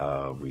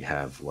 we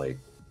have like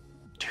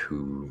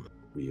 0,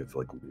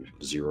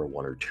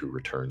 1, or 2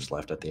 returns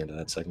left at the end of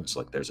that segment. So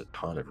like there's a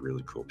ton of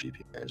really cool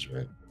PP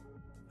management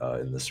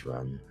in this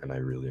run, and I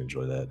really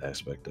enjoy that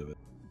aspect of it.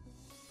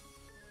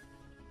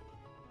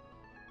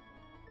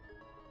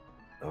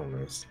 I don't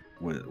know.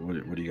 What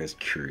are you guys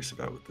curious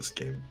about with this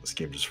game? This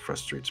game just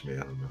frustrates me. I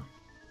don't know.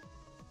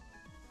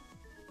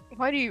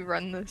 Why do you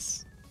run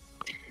this?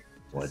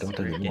 Well, I don't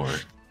anymore.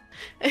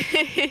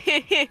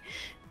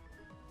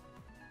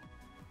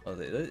 Oh,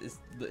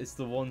 it's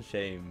the one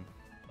shame,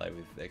 like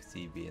with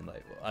XT being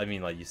like, I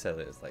mean, like you said,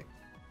 it's like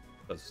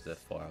close to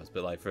 4 hours,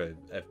 but like for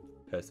a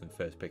person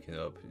first picking it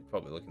up, you're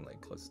probably looking like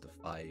close to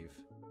 5. I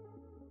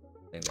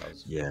think that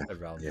was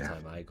around the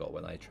time I got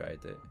when I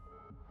tried it.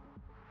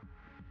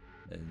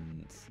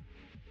 And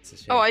it's a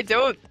shame. Oh, I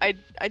don't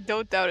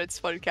doubt it's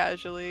fun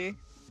casually.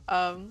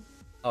 Oh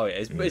yeah,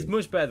 it's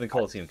much better than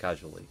Coliseum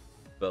casually,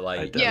 but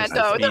like yeah,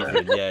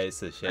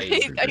 it's a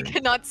shame. I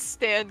cannot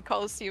stand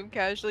Coliseum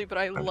casually, but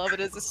I love it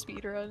as a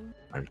speedrun.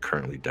 I'm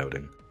currently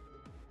doubting.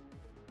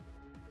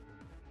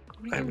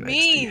 What do I'm you an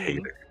mean? XD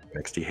hater.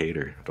 XD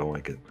hater. I don't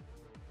like it.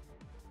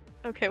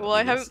 Okay, well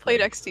I haven't played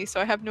XD, so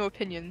I have no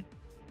opinion.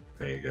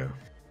 There you go.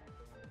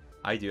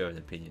 I do have an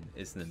opinion.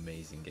 It's an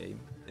amazing game.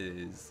 It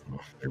is. Oh,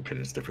 your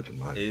opinion is different than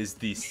mine. It is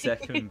the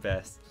second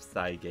best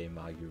side game,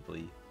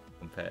 arguably,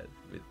 compared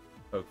with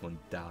Pokemon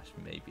Dash,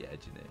 maybe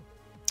edging it.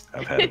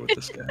 I've had it with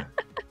this guy.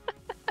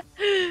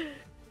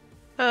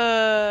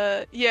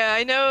 Yeah,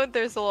 I know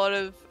there's a lot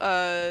of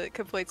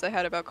complaints I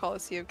had about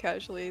Coliseum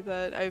casually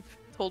that I've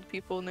told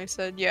people, and they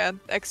said, yeah,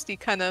 XD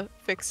kind of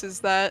fixes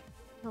that.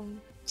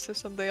 So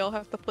someday I'll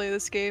have to play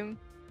this game.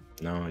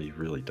 No, you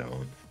really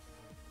don't.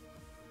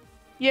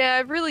 Yeah,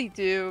 I really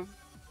do.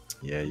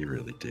 Yeah, you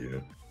really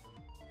do.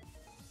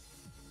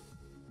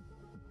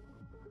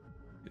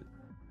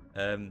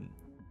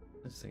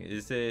 Interesting.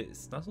 Is it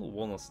Snattle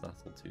 1 or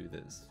Snattle 2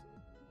 that's...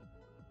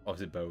 Or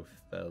is it both?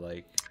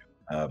 Like...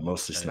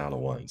 Mostly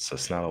Snattle 1. So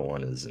Snattle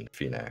 1 is in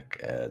Phoenix.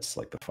 It's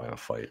like the final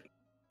fight.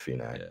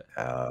 Phoenix.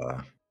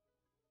 Yeah.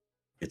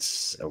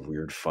 It's a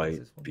weird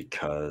fight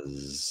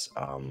because...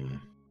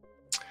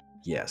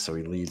 yeah, so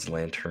he leads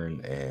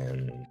Lantern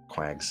and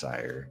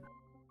Quagsire.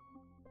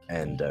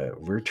 And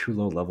we're too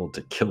low level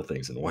to kill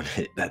things in one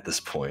hit at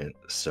this point,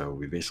 so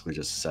we basically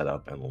just set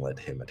up and let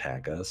him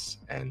attack us.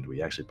 And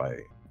we actually buy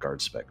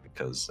guard spec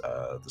because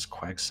this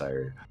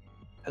Quagsire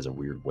has a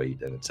weird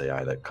weight and its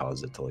AI that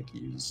causes it to like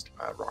use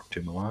Rock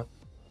Tomb a lot,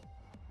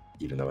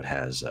 even though it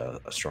has a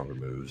stronger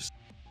move.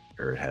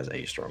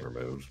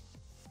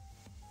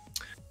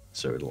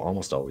 So it'll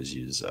almost always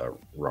use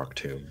Rock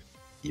Tomb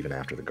even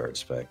after the guard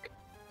spec.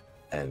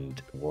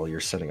 And while you're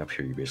setting up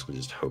here, you basically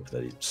just hope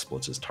that he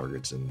splits his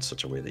targets in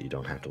such a way that you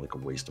don't have to like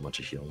waste a bunch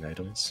of healing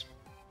items,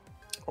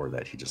 or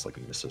that he just like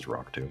misses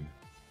Rock Tomb.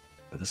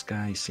 But this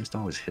guy seems to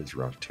always hit his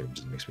Rock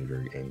Tombs and makes me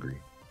very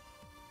angry.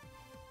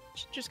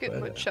 Just get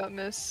one shot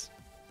miss.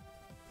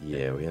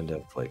 Yeah, we end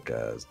up like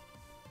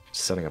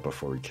setting up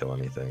before we kill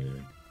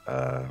anything.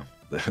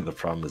 The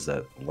problem is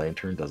that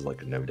Lantern does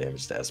like no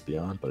damage to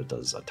Espeon, but it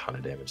does a ton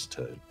of damage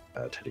to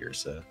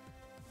Teddiursa.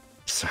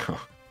 So.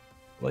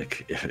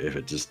 Like, if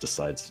it just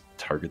decides to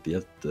target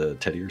the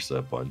Teddiursa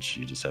a bunch,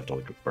 you just have to,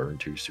 like, burn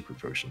 2 super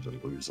potions and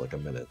lose, like, a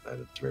minute,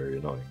 and it's very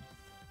annoying.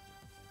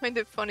 I find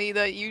it funny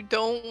that you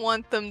don't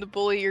want them to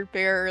bully your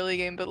bear early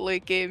game, but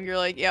late game, you're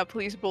like, yeah,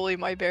 please bully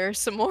my bear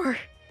some more.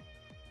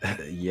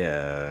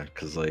 Yeah,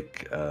 because,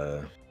 like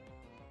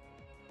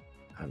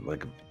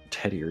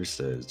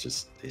Teddiursa is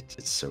just,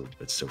 it's so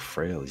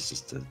frail, he's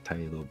just a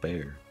tiny little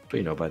bear. But,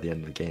 you know, by the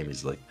end of the game,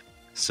 he's, like,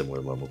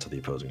 similar level to the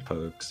opposing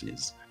pokes,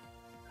 he's...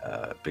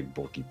 big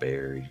bulky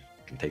bear, he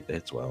can take the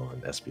hits well,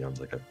 and Espeon's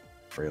like a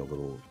frail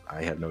little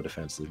I have no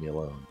defense, leave me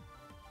alone.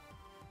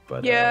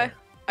 But yeah,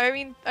 I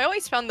mean, I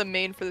always found the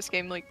main for this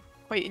game like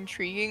quite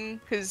intriguing,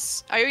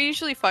 because I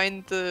usually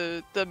find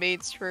the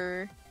mains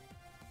for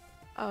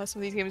some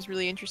of these games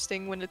really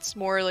interesting when it's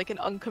more like an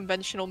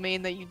unconventional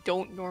main that you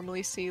don't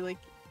normally see. Like,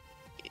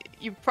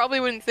 you probably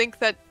wouldn't think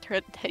that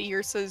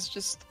Teddiursa is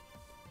just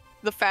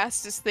the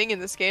fastest thing in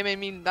this game. I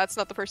mean, that's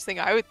not the first thing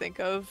I would think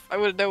of. I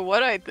wouldn't know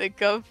what I'd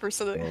think of for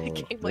a game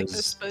like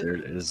this, but... There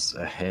is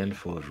a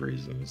handful of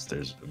reasons.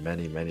 There's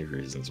many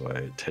reasons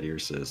why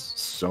Teddiursa is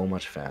so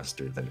much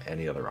faster than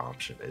any other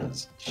option. It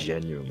is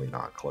genuinely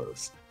not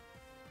close.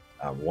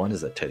 One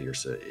is that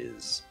Teddiursa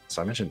is,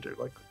 so I mentioned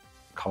like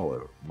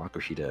Kalo,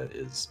 Makuhita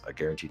is a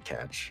guaranteed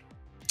catch.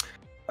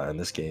 In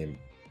this game,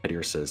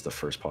 Teddiursa is the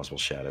first possible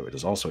shadow. It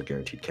is also a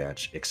guaranteed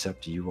catch,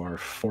 except you are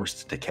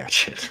forced to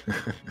catch it.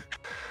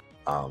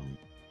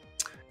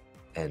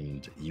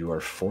 And you are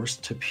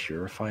forced to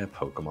purify a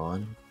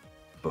Pokemon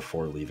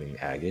before leaving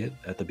Agate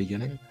at the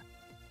beginning.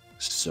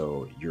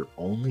 So your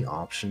only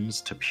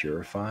options to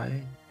purify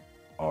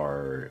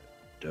are,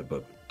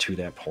 but to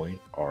that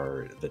point,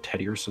 are the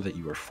Teddiursa that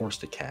you are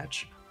forced to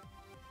catch,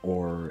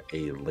 or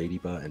a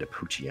Ladybug and a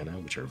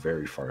Poochyena, which are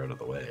very far out of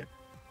the way.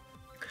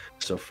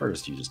 So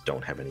first, you just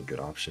don't have any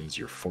good options.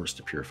 You're forced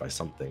to purify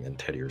something, and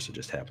Teddiursa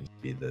just happens to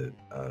be the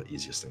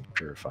easiest thing to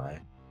purify.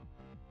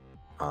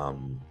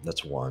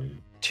 That's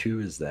one.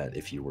 Two is that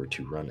if you were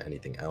to run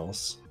anything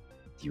else,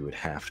 you would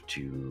have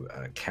to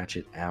catch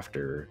it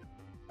after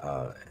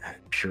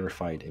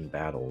purified in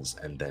battles,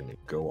 and then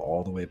go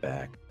all the way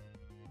back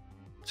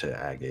to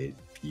Agate,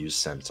 use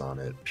Sense on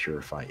it,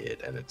 purify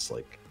it, and it's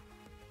like,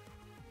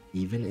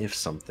 even if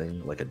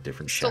something like a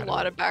different It's shadow, a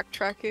lot of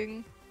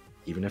backtracking.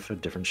 even if a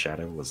different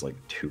shadow was like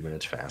 2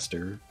 minutes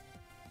faster,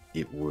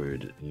 it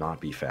would not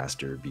be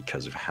faster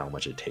because of how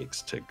much it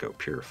takes to go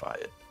purify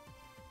it.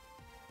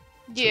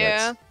 So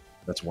Yeah.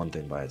 that's one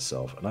thing by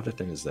itself. Another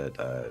thing is that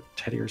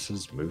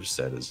Teddiursa's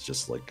moveset is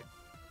just like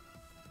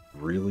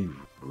really,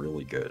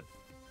 really good.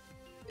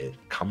 It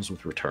comes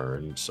with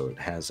return, so it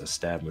has a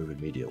stab move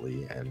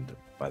immediately, and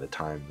by the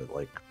time that,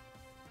 like,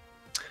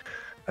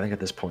 I think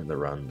at this point in the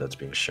run that's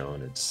being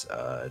shown, it's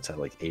at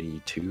like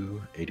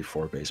 82,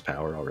 84 base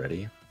power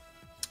already.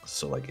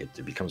 So like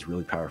it becomes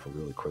really powerful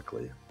really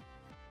quickly.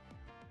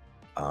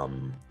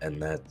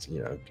 And that, you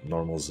know,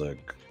 normal's a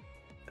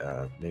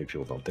maybe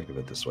people don't think of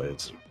it this way.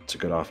 It's a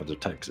good offensive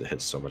type because it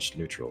hits so much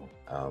neutral.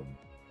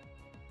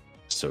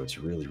 So it's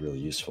really, really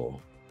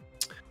useful.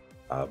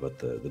 But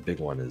the big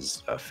one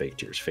is Fake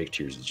Tears. Fake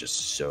Tears is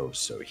just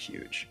so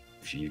huge.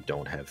 If you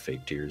don't have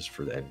Fake Tears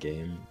for the end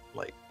game,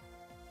 like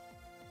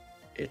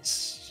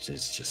it's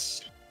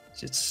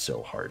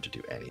so hard to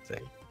do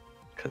anything,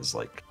 because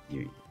like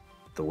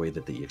the way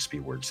that the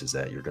EXP works is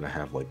that you're gonna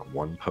have like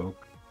one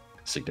poke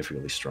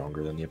significantly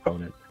stronger than the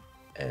opponent,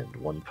 and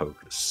one poke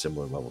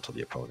similar level to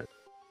the opponent.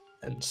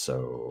 And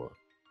so,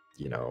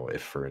 you know,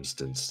 if for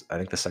instance, I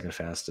think the second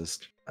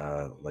fastest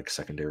like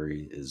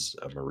secondary is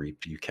a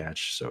Mareep you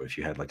catch. So if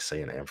you had like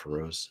say an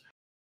Ampharos,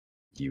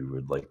 you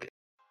would like,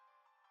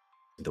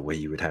 the way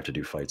you would have to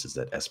do fights is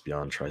that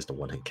Espeon tries to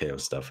one-hit KO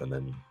stuff, and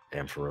then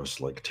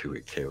Ampharos like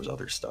two-hit KOs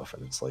other stuff,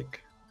 and it's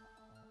like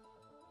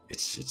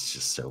it's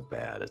just so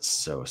bad. It's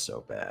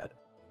so bad.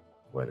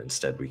 When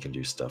instead we can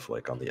do stuff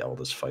like on the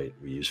Eldest fight,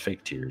 we use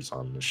Fake Tears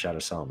on the Shadow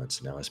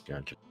Salamence. Now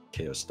Espeon can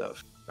KO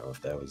stuff. You know,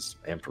 if that was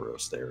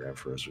Ampharos there,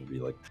 Ampharos would be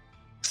like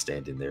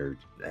standing there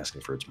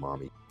asking for its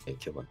mommy, can't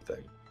kill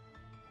anything.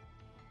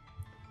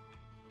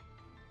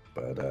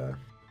 But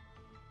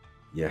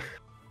yeah,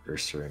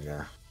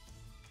 Ursaring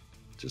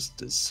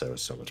just is so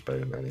much better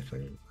than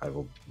anything. I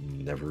will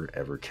never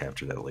ever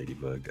capture that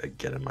Ladybug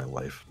again in my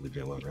life. Leave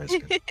me alone, Rice.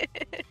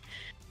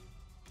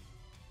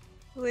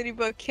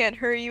 Ladybug can't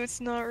hurt you,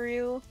 it's not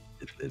real.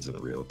 It isn't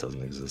real, it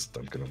doesn't exist.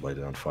 I'm gonna light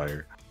it on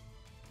fire.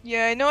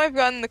 Yeah, I know I've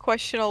gotten the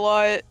question a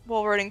lot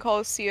while running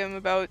Coliseum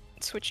about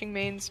switching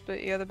mains,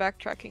 but yeah, the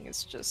backtracking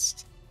is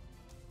just...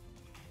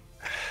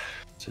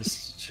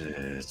 It's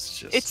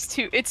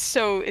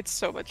so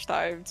much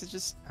time to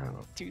just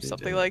do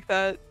something like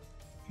that.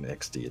 In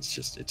XD,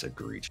 it's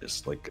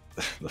egregious. Like,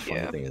 the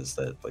funny thing is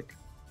that, like,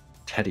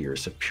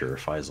 Teddiursa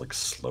purifies, like,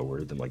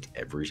 slower than, like,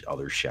 every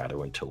other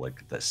shadow until,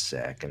 like, the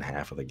second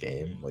half of the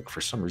game. Like,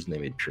 for some reason, they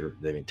made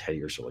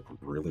Teddiursa, like,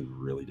 really,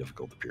 really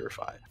difficult to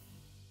purify.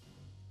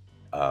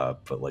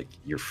 But, like,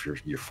 you're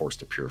forced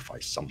to purify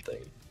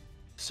something,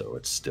 so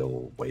it's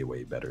still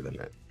way better than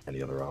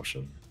any other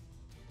option.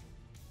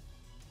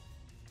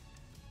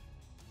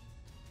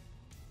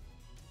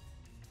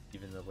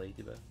 Even the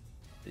Ladybug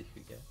that you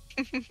could get.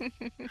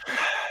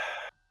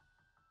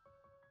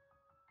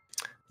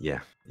 Yeah,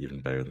 even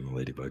better than the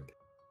Ladybug.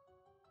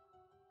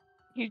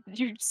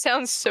 You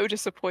sound so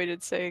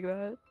disappointed saying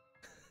that.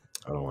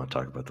 I don't want to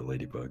talk about the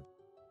Ladybug.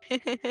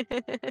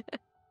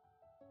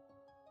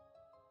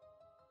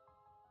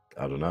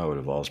 I don't know, it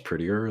evolves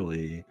pretty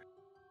early.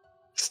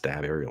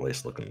 Stab Aerial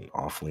Ace looking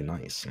awfully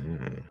nice. I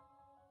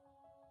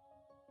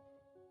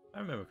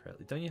remember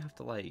correctly, don't you have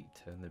to like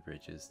turn the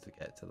bridges to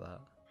get to that?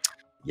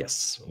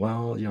 Yes,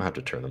 well, you don't have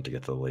to turn them to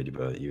get to the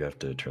Ladybug, you have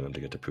to turn them to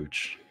get to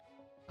Pooch.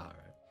 Alright.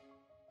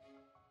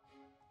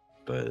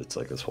 But it's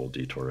like this whole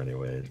detour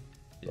anyway.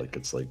 Yeah. Like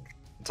it's like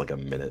a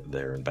minute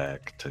there and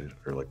back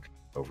or like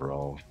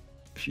overall.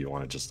 If you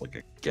want to just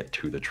like get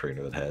to the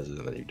trainer that has it,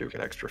 and then you're doing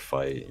an extra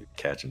fight, you're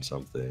catching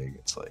something,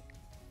 it's like,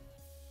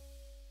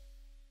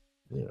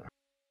 yeah.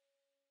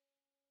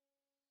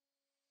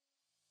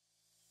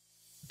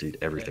 Dude,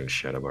 everything's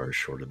Shadow Bar is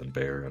shorter than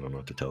Bear. I don't know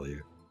what to tell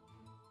you.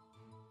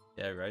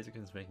 Yeah,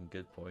 Ryzakin's making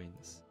good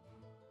points.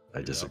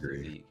 I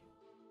disagree.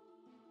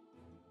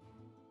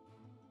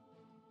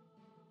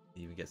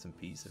 You even get some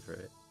pizza for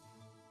it.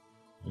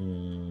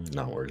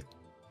 Not worth.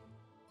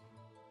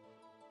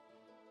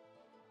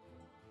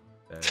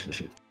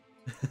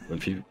 When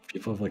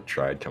people have like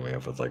tried coming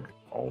up with like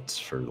alts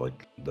for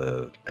like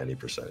any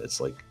percent,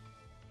 it's like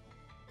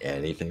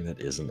anything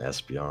that isn't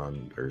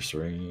Espeon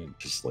Ursaring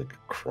just like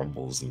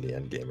crumbles in the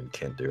end game and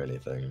can't do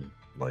anything.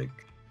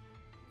 Like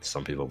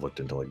some people have looked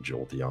into like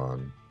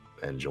Jolteon,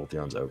 and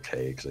Jolteon's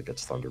okay because it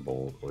gets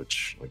Thunderbolt,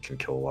 which like can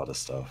kill a lot of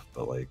stuff,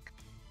 but like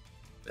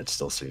it's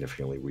still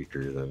significantly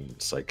weaker than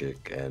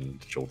Psychic, and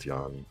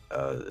Jolteon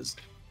is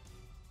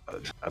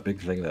a big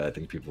thing that I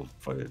think people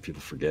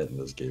forget in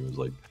this game is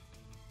like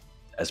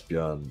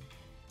Espeon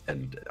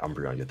and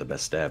Umbreon get the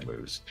best stab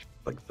moves.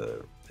 Like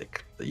the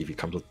Eevee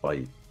comes with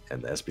Bite,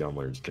 and the Espeon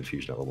learns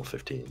Confusion at level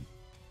 15.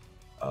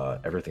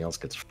 Everything else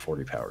gets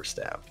 40 power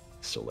stab.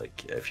 So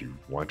like if you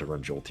wanted to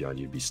run Jolteon,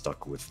 you'd be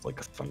stuck with like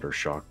a Thunder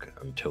Shock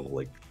until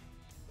like,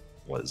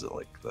 what is it,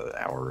 like the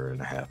hour and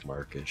a half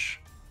mark-ish.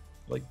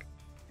 Like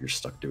you're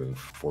stuck doing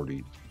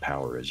 40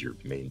 power as your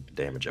main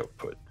damage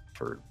output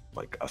for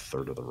like a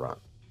third of the run.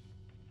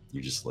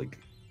 You just like,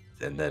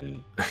 and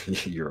then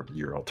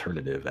your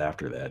alternative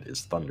after that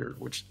is Thunder,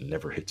 which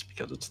never hits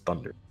because it's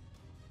Thunder.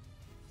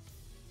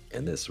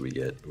 In this we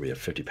have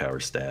 50 power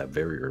stab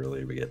very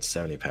early, we get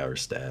 70 power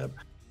stab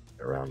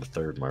around the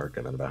third mark,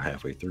 and then about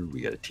halfway through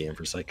we get a TM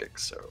for Psychic,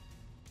 so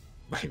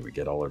like, we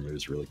get all our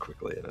moves really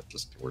quickly and it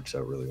just works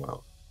out really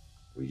well.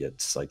 We get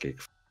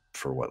Psychic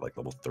for what, like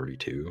level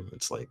 32?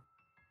 It's like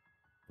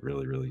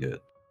really, really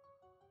good.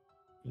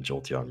 And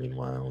Jolteon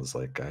meanwhile is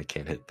like, I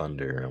can't hit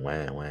Thunder, and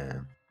wah wah.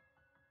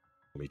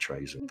 Let me try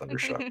using Thunder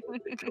Shock,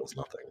 it kills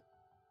nothing.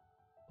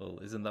 Well,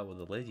 isn't that what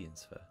the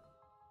Ladian's for?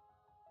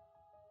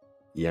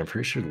 Yeah, I'm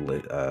pretty sure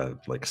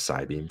like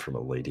Psybeam from a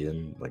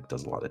Ladian like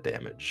does a lot of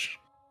damage.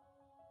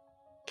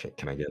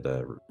 Can I get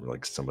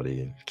like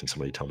somebody? Can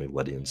somebody tell me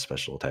Ledian's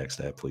special attack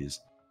stat, please?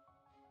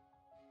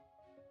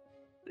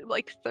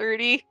 Like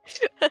 30.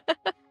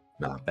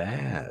 Not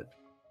bad.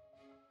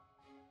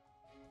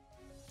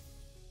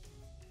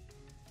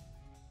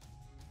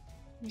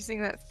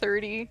 Using that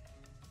 30.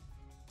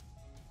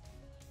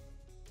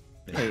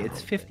 Hey,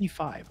 it's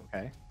 55,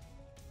 okay?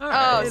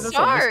 Oh, that's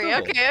sorry.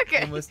 almost double.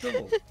 Okay. Almost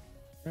double.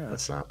 Yeah.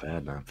 That's not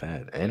bad, not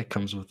bad. And it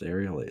comes with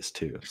Aerial Ace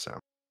too, so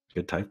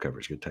good type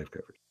coverage, good type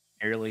coverage.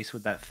 Aerial Ace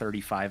with that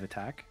 35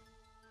 attack.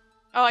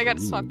 Oh, I got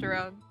swapped Ooh.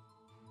 around.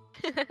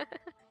 But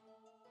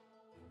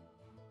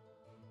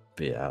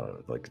yeah, I don't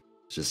know, like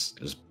just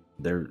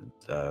their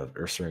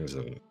Ursalings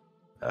and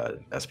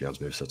Espeon's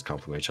movesets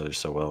complement each other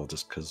so well,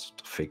 just because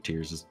Fake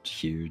Tears is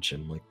huge,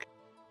 and like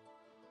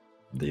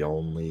the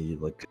only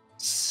like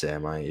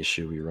semi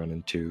issue we run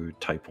into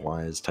type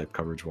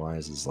coverage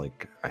wise is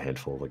like a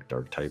handful of like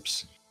dark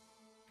types,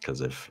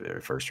 because if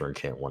Ursaring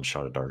can't one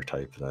shot a dark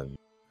type, then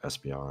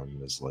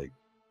Espeon is like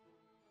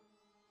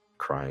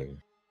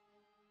crying.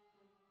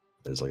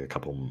 There's like a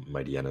couple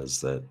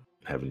Mightyenas that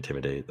have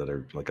Intimidate that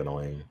are like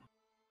annoying.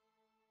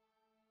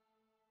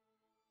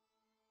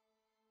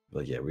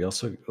 But yeah, we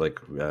also like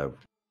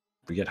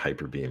we get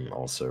Hyper Beam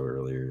also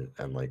earlier,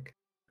 and like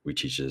we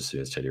teach it as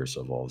soon as Teddy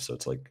Ursa evolves, so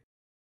it's like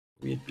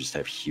we just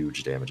have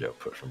huge damage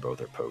output from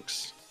both our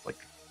pokes, like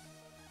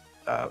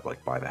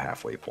by the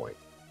halfway point.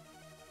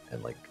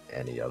 And like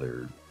any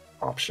other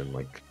option,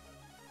 like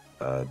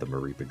the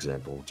Mareep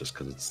example, just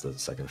because it's the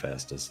second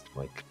fastest,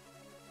 like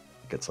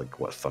it gets like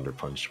what, Thunder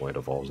Punch when it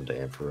evolves into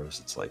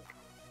Ampharos. It's like,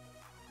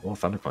 well,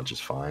 Thunder Punch is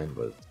fine,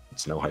 but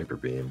it's no Hyper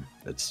Beam.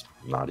 It's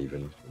not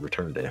even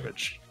return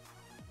damage.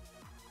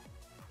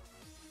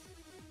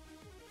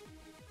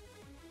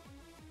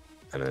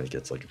 And then it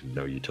gets like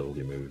no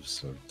utility moves,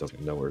 so it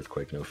doesn't, no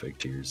Earthquake, no Fake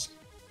Tears.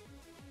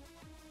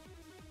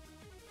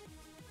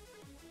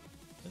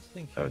 Just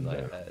thinking, Oh,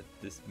 like, no.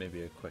 this may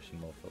be a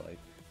question more for like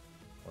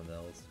one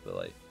else, but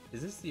like,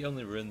 is this the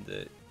only run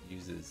that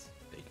uses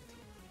Fake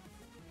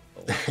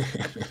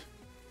Tears?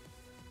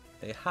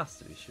 It has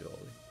to be, surely.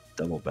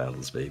 Double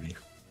battles, baby.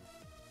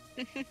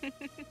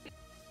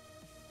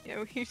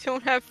 Yeah, we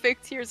don't have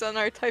Fake Tears on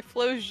our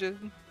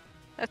Typhlosion.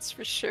 That's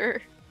for sure.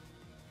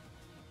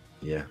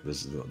 Yeah,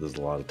 there's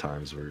a lot of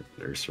times where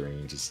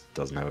Ursaring just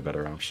doesn't have a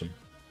better option.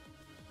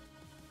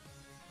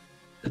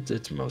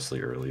 It's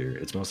mostly earlier.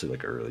 It's mostly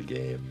like early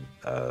game.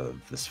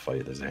 This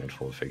fight, there's a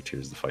handful of Fake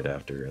Tears the fight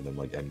after, and then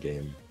like end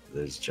game,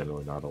 there's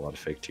generally not a lot of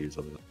Fake Tears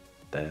other than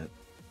that.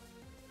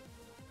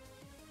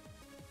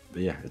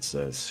 But yeah, it's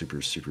a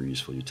super, super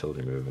useful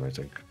utility move, and I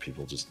think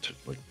people just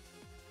like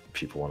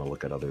want to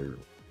look at other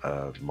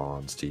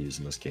mons to use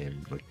in this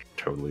game, like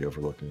totally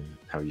overlooking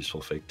how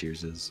useful Fake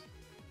Tears is.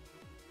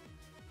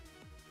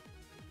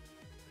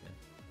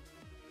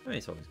 I mean,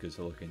 it's always good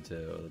to look into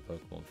other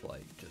Pokemon for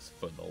like just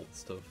fun old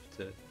stuff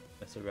to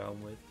mess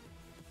around with.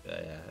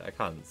 Yeah, I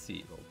can't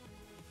see, well,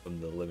 from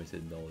the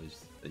limited knowledge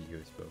that you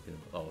have spoken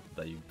about, or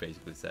that you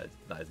basically said,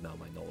 that is now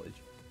my knowledge.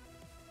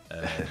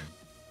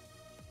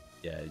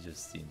 Yeah, it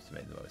just seems to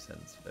make the most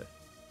sense for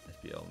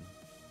Espeon.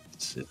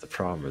 The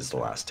problem is the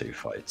last two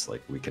fights.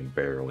 Like, we can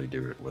barely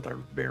do it with our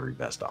very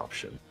best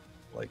option.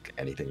 Like,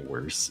 anything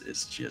worse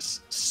is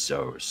just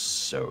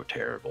so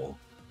terrible.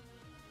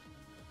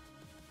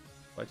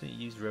 Why didn't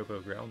you use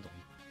Robo Groundon?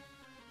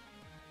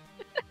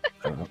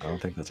 I don't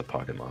think that's a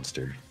pocket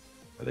monster.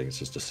 I think it's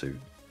just a suit.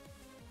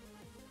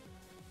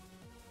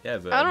 Yeah,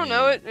 but I don't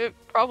know. mean, It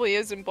probably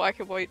is in black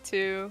and white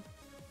too,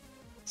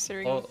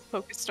 considering Well-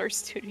 PokeStar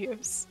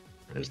Studios.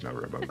 There's no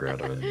Robo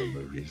Groudon in the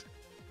movies.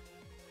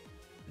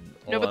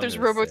 No, all but I'm there's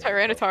gonna Robo say-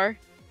 Tyranitar.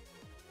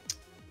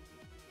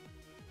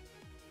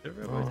 The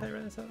Robo Oh.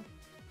 Tyranitar?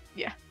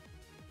 Yeah.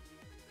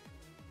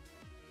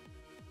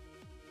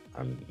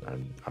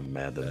 I'm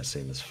mad that I'm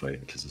seeing this fight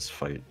because this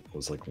fight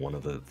was like one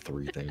of the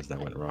 3 things that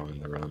went wrong in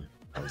the run.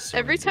 I was so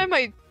Every angry. time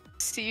I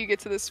see you get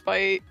to this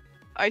fight,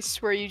 I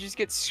swear you just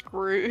get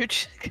screwed.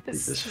 Dude,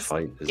 'Cause this just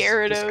fight is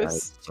Gyarados. this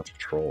guy's such a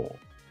troll.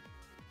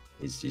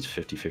 He's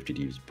 50-50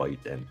 to use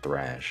bite and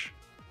thrash,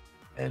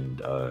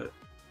 and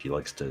he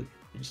likes to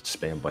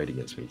spam bite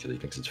against me because he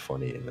thinks it's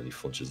funny, and then he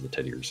flinches the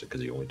Teddiursa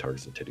because he only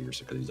targets the Teddiursa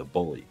because he's a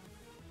bully.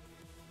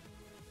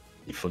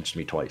 He flinched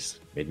me twice,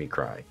 made me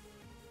cry.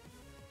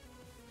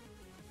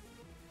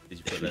 Did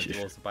you put them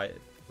towards the bite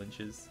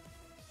flinches?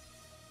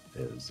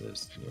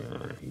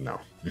 No,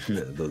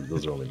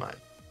 those are only mine.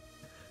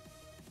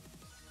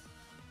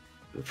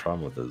 The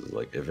problem with this is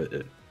like if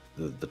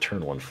the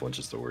turn 1 flinch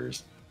is the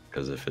worst,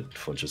 because if it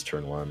flinches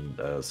turn 1,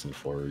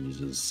 Sunflora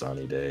uses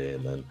Sunny Day,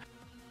 and then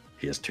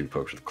he has 2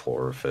 pokes with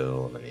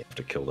Chlorophyll, and then you have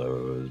to kill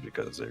those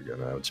because they're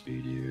gonna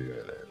outspeed you,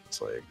 and then it's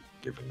like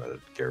giving the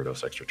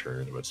Gyarados extra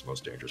turns, but it's the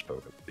most dangerous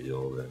Pokemon in the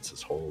field, and it's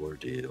this whole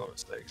ordeal, and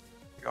it's like,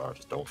 God,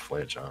 just don't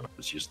flinch on it.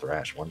 Just use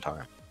Thrash one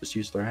time. Just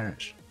use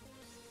Thrash.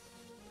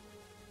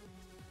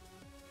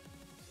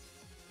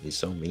 He's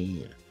so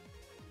mean.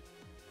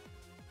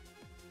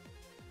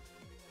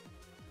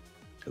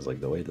 Because,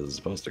 like, the way this is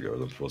supposed to go is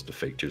I'm supposed to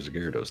fake choose a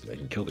Gyarados and I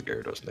can kill the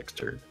Gyarados next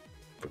turn.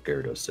 But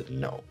Gyarados said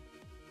no.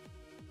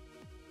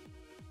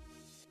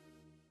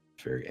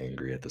 Very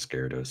angry at this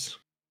Gyarados.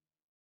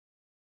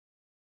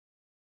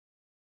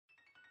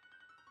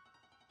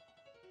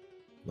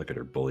 Look at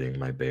her bullying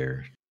my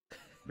bear.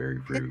 Very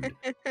rude.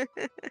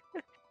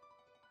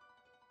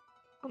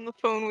 on the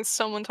phone with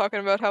someone talking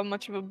about how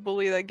much of a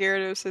bully that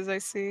Gyarados is, I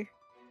see.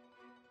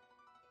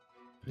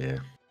 Yeah,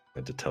 I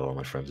had to tell all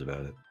my friends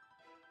about it.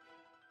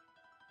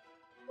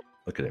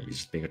 Look at him, he's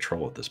just being a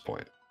troll at this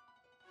point.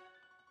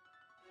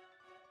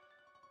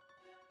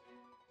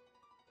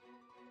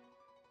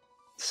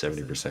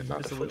 %70% not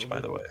to Just a flinch, little by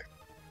bit. the way.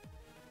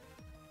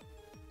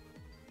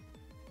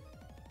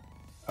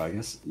 I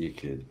guess you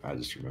could, I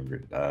just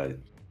remembered,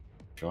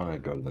 if you want to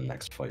go to the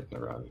next fight in the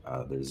run,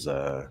 there's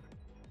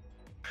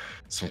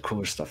some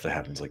cooler stuff that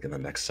happens like in the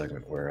next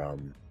segment where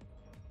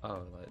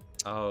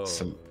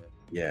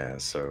yeah,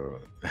 so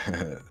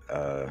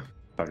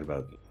talking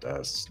about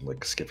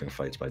like skipping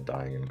fights by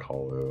dying in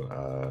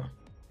Colo.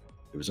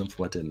 It was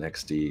implemented in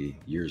XD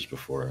years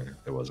before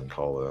it was in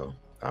Colo.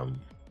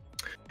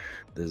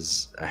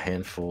 There's a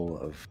handful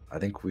of, I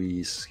think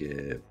we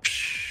skip,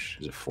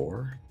 is it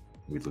 4?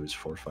 We lose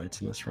 4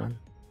 fights in this run.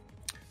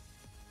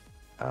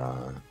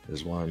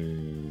 There's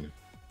one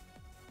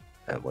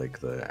at like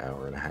the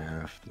hour and a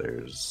half.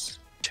 There's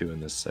 2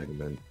 in this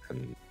segment,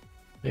 and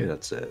maybe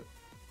that's it.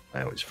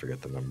 I always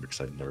forget the number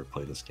because I've never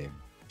played this game.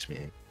 Makes me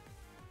angry.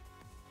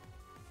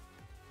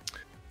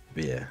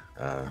 But yeah,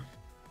 I'm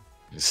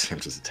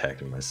just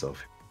attacking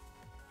myself.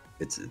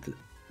 This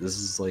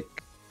is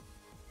like,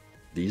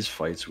 these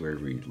fights where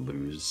we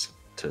lose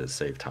to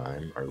save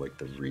time are like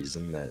the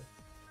reason that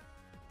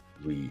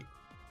we've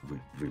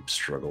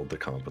struggled to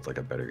come up with like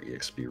a better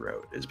EXP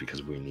route, is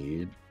because we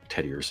need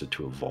Teddiursa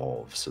to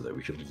evolve so that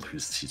we can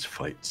lose these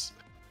fights.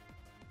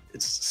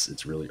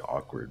 It's really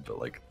awkward, but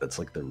like that's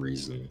like the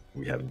reason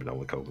we haven't been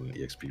able to come up with an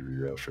EXP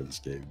reroute for this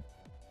game.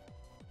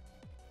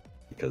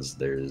 Because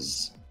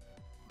there's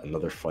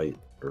another fight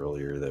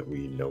earlier that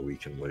we know we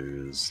can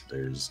lose.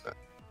 There's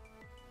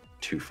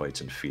 2 fights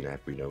in Phoenix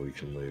we know we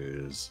can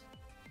lose.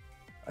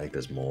 I think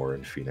there's more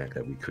in Phoenix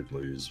that we could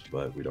lose,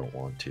 but we don't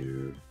want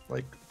to.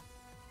 Like,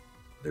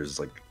 there's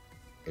like,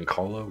 in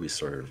Colo, we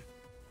sort of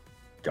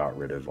got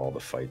rid of all the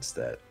fights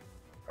that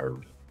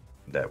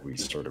we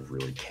sort of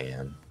really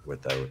can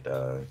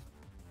without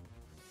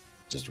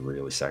just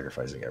really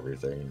sacrificing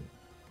everything.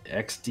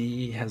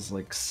 XD has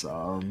like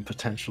some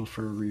potential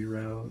for a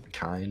reroute,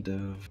 kind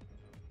of,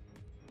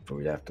 but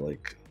we'd have to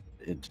like,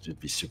 it'd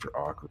be super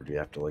awkward. We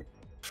have to like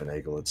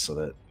finagle it so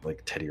that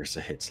like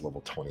Teddiursa hits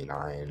level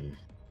 29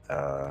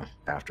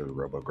 after the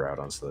Robo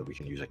Groudon, so that we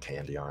can use a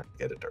Candy on,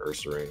 get it to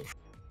Ursaring for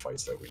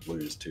fights that we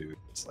lose to.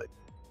 It's like,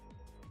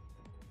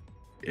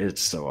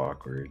 it's so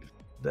awkward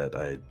that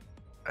I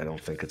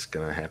don't think it's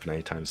gonna happen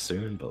anytime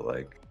soon, but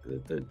like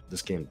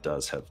this game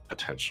does have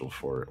potential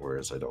for it,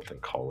 whereas I don't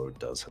think Colo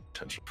does have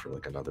potential for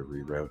like another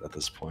reroute at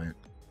this point.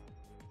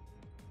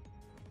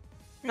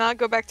 Not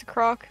go back to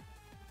Croc.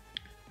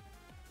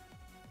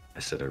 I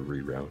said a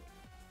reroute.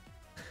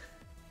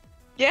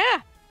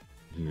 Yeah,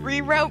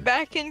 reroute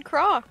back in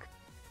Croc.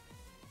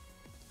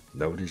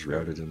 Nobody's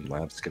routed in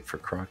Lab Skip for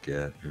Croc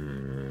yet.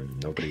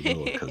 Nobody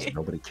will, because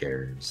nobody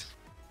cares.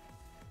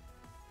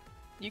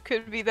 You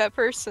could be that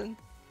person.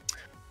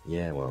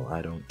 Yeah, well,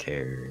 I don't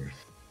care.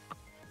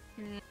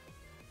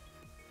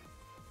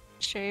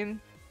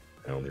 shame.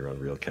 I only run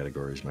real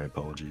categories. My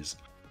apologies.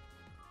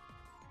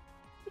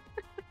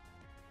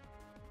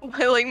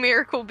 Why, like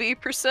Miracle B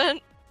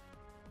 %?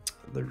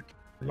 The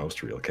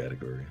most real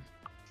category.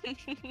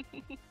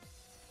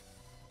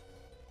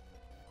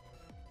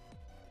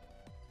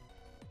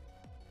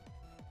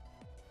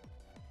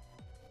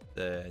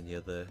 There any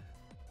other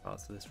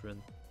parts of this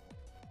run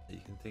that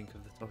you can think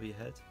of the top of your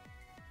head?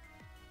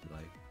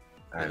 Like,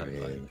 I like,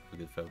 mean, a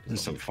good focus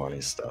there's on? some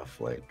funny stuff.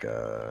 Like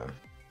the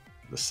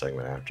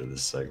segment after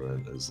this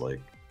segment is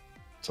like,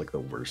 it's like the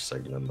worst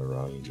segment in the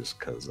run, just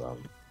because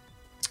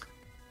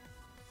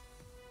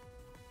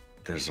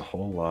there's a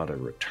whole lot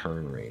of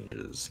return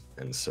ranges,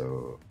 and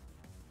so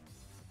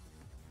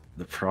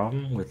the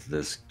problem with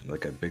this,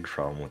 like a big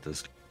problem with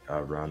this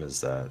run,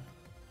 is that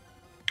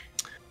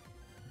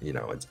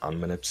it's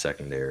unmanip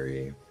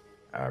secondary,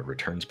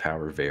 returns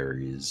power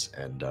varies,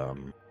 and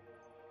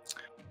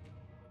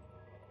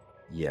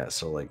yeah,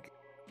 so like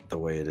the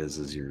way it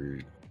is you're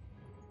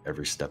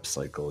every step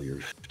cycle you're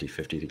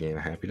 50-50 to gain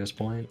a happiness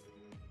point.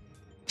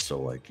 So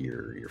like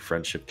your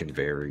friendship can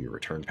vary, your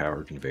return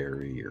power can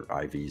vary, your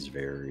IVs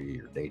vary,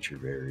 your nature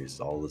varies,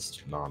 all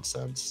this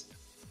nonsense.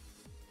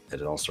 And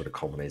it all sort of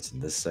culminates in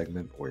this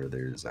segment where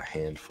there's a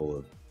handful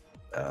of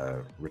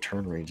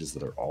return ranges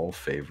that are all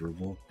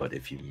favorable, but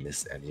if you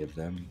miss any of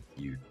them,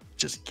 you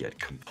just get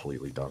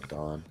completely dunked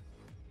on.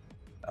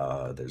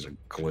 There's a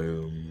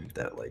gloom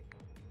that like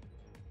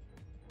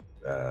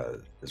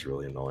is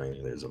really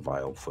annoying. There's a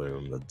vile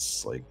plume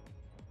that's like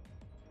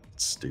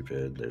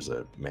stupid. There's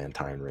a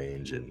Mantine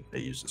range and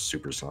it uses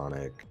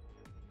supersonic.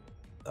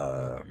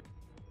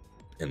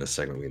 In the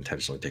segment, we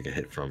intentionally take a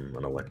hit from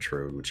an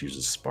electrode which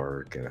uses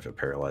spark, and if it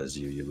paralyzes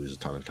you, you lose a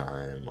ton of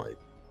time. Like,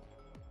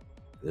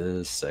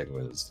 this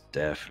segment is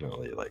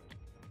definitely like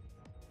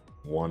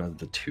one of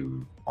the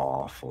two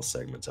awful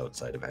segments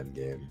outside of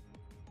Endgame.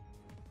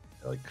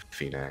 Like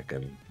Phenac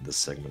and this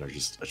segment are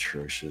just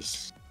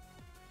atrocious.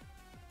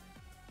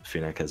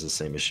 Phenac has the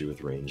same issue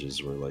with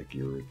ranges where like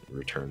your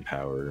return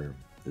power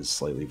is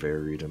slightly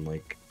varied, and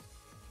like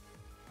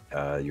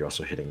you're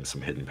also hitting some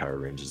hidden power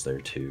ranges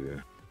there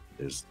too.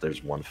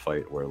 There's one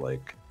fight where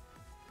like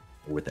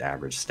with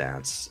average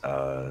stats,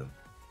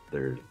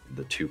 the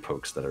two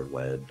pokes that are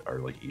led are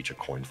like each a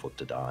coin flip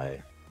to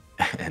die,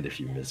 and if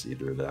you miss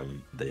either of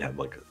them, they have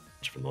like a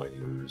bunch of annoying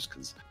moves,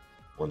 because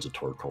one's a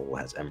Torkoal,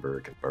 has Ember,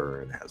 can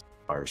burn, has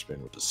Fire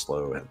Spin, which is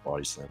slow, has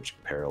Body Slam, which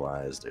can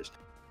paralyze. There's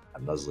a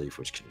Nuzleaf,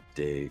 which can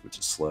dig, which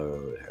is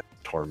slow. It has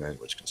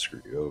Torment, which can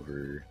screw you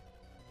over.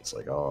 It's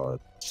like, oh,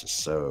 it's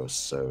just so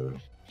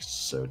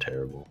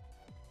terrible.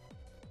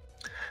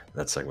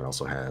 That segment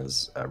also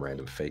has a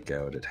random fake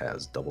out. It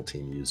has double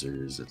team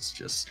users. It's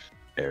just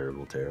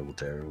terrible.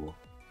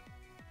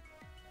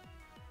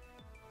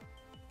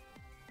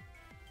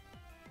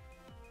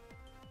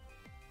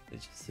 It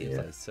just seems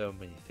like so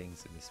many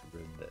things in this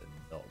room that are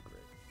not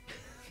great.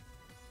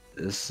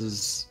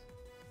 It's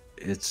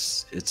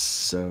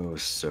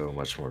so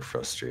much more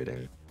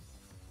frustrating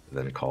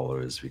than Kala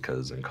is,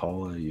 because in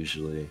Kala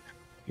usually,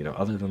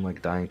 other than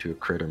like dying to a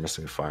crit or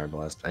missing a fire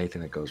blast,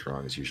 anything that goes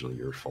wrong is usually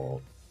your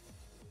fault.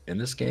 In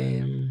this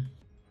game,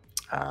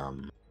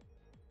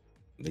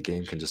 the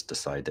game can just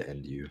decide to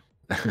end you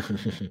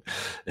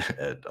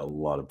at a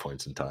lot of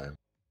points in time.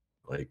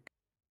 Like,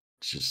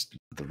 just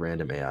the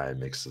random AI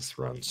makes this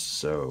run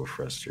so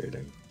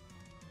frustrating.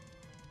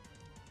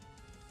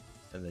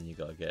 And then you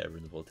gotta get a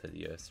runnable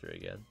Teddy Ursa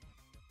again.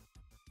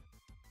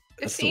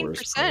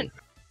 15%.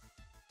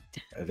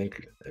 I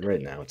think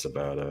right now it's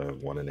about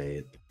 1 in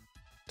 8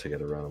 to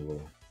get a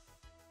runnable.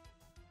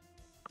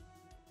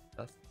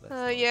 That's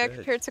Yeah, good.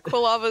 compared to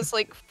Quilava's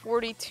like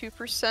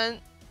 42%,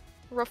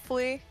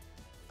 roughly.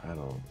 I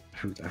don't.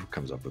 Who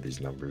comes up with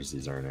these numbers?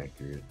 These aren't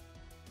accurate.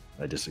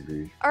 I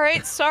disagree.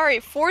 Alright, sorry,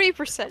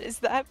 40%. Is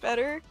that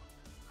better?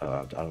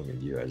 I don't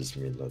mean you. I just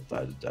mean that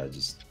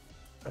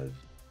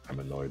I'm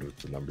annoyed with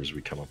the numbers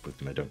we come up with,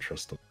 and I don't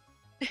trust them.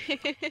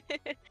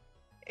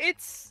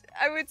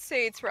 I would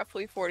say it's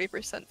roughly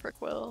 40% for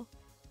Quill.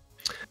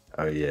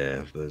 Oh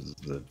yeah,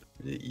 the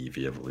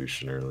Eevee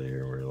evolution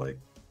earlier, where like,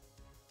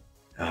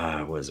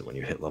 what is it, when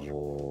you hit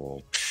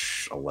level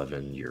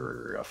 11,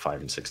 you're a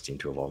 5 and 16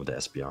 to evolve into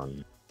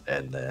Espeon,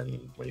 and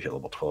then when you hit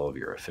level 12,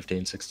 you're a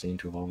 15 16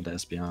 to evolve into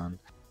Espeon,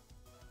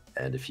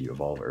 and if you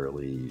evolve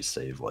early, you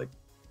save like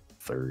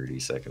 30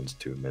 seconds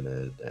to a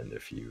minute, and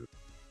if you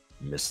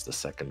miss the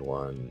second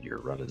one, your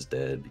run is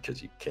dead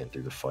because you can't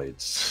do the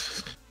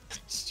fights.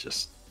 It's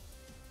just,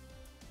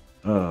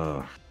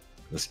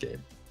 this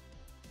game.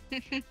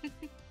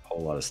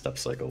 Whole lot of step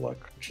cycle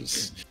luck, which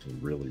is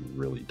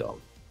really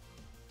dumb.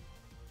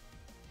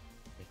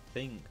 I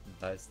think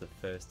that's the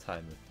first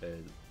time I've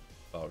heard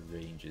about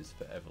ranges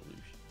for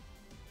evolution.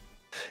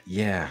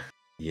 Yeah.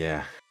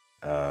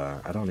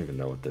 I don't even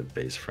know what the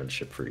base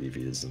friendship for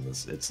Eevee is in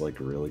this. It's like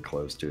really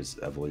close to its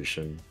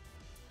evolution.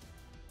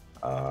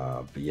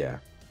 But yeah,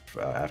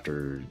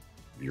 after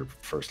your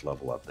first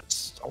level up,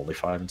 it's only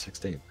 5 and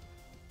 16.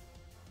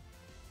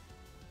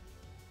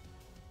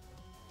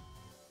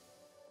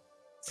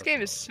 This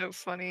game is so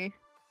funny.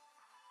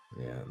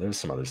 Yeah, there's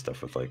some other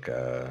stuff with like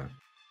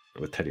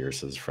with Teddy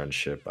Ursa's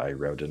friendship. I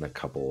wrote in a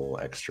couple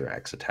extra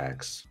X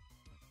attacks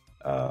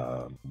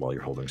while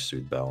you're holding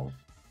Soothe Bell,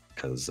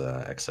 because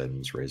X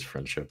items raise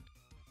friendship.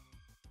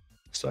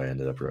 So I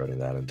ended up writing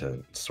that in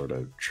to sort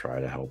of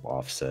try to help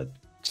offset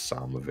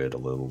some of it a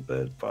little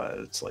bit, but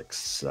it's like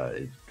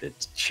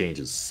it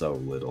changes so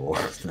little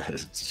that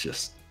it's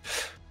just.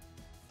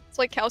 It's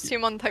like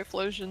calcium on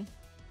Typhlosion.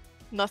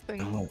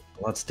 Nothing. Well,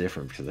 that's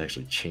different because it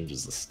actually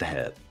changes the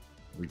stat.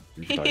 We're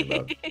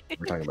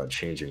talking about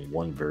changing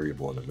one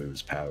variable in a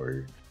move's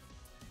power.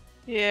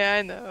 Yeah,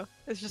 I know.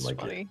 It's just Like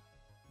funny.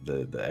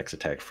 The X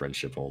attack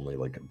friendship only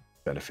like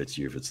benefits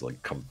you if it's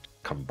like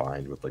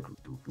combined with like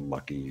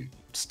lucky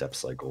step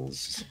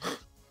cycles.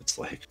 It's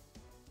like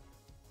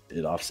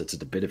it offsets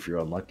it a bit if you're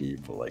unlucky,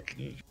 but like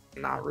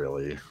not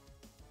really.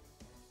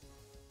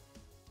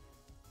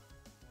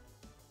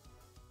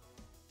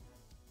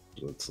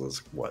 It's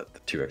what, the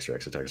 2 extra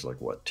X attacks are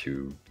like what,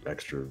 2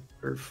 extra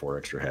or 4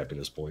 extra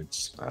happiness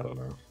points? I don't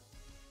know.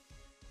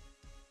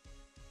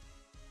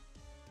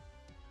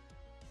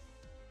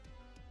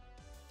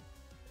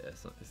 Yeah, it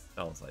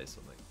sounds like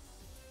something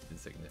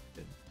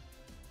insignificant.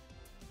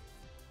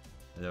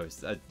 I know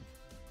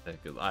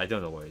I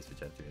don't know what it is for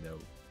Gen 3. I know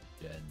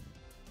Gen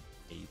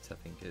 8 I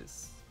think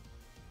is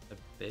a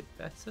bit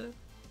better,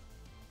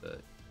 but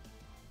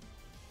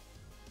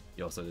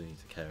you also don't need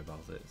to care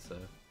about it, so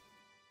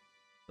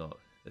it's not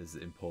as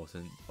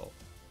important. Well,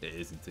 it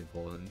isn't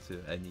important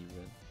to any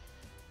run.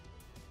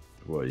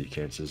 Well, you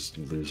can't just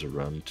lose a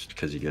run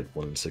because you get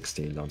 1 in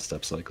 16 on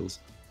step cycles.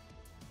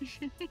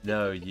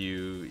 No,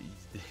 you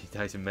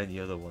die to many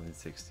other 1 in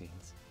 16s.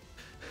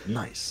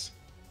 Nice.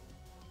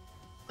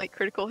 Like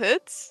critical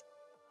hits?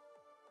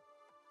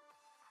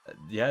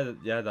 Yeah,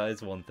 that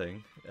is one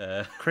thing.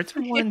 Crits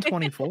are 1 in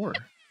 24.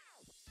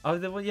 Oh,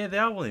 they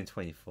are 1 in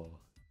 24.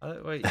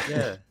 Wait,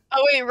 yeah.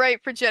 Oh wait,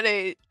 right, for Gen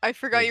 8. I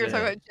forgot you were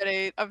Gen talking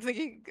 8. about Gen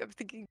 8. I'm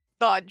thinking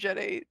not Gen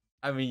 8.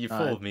 I mean, you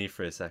fooled me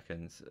for a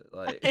second.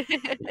 Like,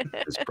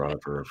 Just brought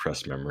up a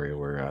repressed memory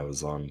where I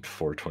was on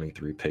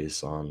 423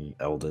 pace on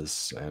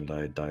Eldis and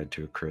I died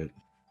to a crit.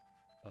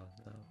 oh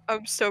no.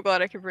 I'm so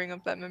glad I could bring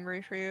up that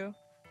memory for you.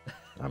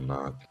 I'm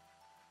not.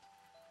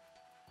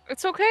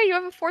 It's okay, you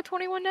have a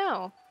 421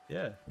 now.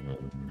 Yeah.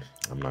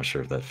 I'm not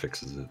sure if that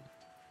fixes it.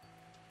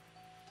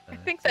 I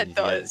think So that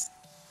does.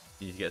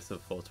 You need to get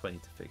sub 420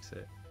 to fix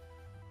it.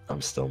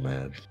 I'm still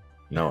mad.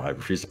 No, I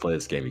refuse to play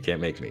this game. You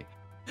can't make me.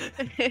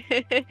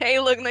 Hey,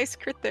 look, nice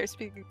crit there,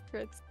 speaking of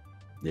crits.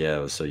 Yeah,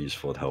 it was so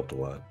useful. It helped a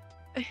lot.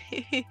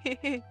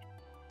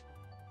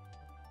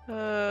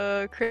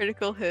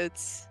 Critical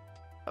hits.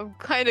 I'm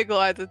kind of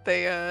glad that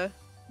they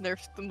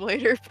nerfed them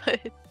later,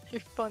 but they're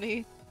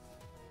funny.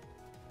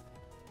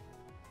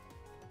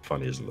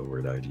 Funny isn't the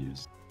word I'd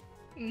use.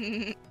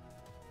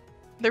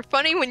 They're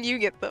funny when you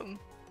get them.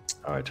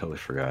 Oh, I totally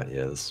forgot.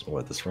 Yeah, this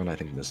run I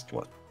think missed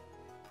what?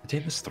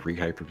 Did I miss 3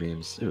 hyper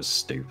beams? It was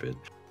stupid.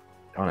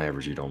 On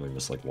average, you'd only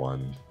miss like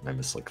 1. I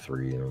missed like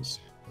 3, and it was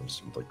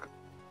like,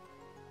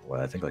 well,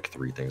 I think like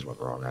 3 things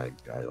went wrong. I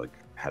like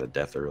had a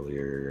death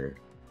earlier.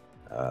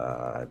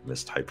 I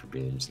missed hyper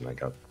beams, and I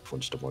got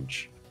flinched a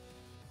bunch.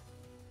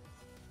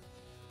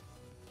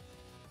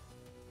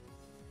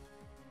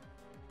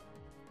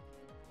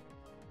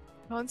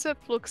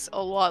 Concept looks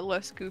a lot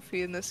less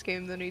goofy in this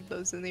game than he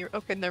does in the.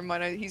 Okay, never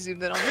mind. He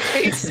zoomed in on the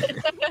face.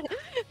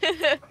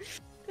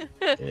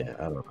 Yeah,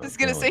 I don't know. I was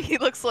gonna say he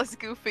looks less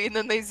goofy, and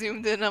then they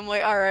zoomed in. I'm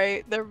like, all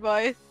right, never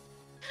mind.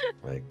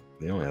 Like,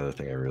 the only other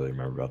thing I really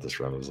remember about this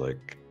run was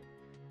like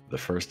the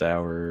first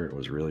hour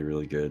was really,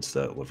 really good.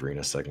 So that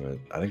Lavrina segment,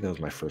 I think that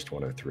was my first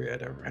 103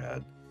 I'd ever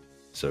had.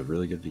 So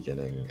really good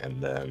beginning, and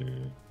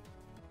then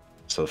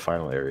so the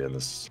final area in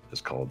this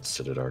is called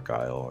Citadark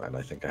Isle, and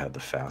I think I had the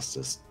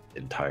fastest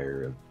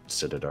entire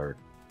Citadark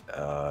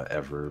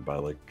ever by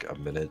like a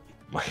minute.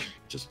 Like,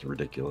 just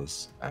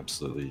ridiculous,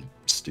 absolutely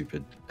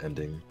stupid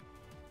ending.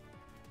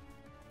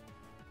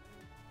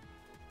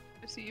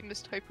 I see you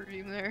missed Hyper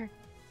Beam there.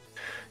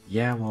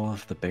 Yeah, well,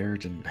 if the bear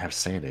didn't have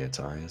sand in its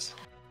eyes.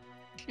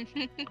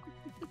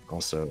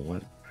 Also,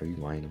 what? Are you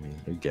lying to me?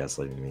 Are you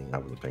gaslighting me? I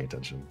wasn't paying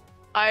attention.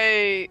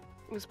 I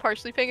was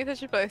partially paying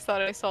attention, but I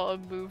thought I saw a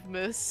move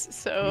miss, You're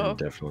so...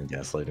 definitely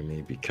gaslighting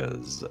me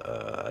because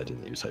I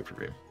didn't use Hyper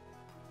Beam.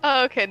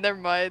 Oh, okay, never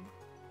mind.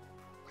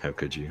 How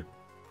could you?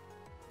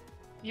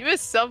 You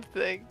missed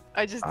something.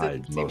 I just I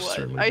didn't see most what.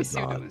 certainly I did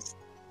assumed not. it was...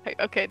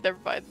 Okay, never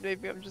mind.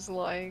 Maybe I'm just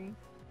lying.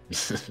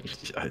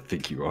 I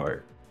think you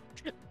are.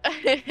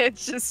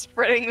 It's just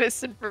spreading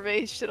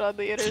misinformation on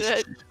the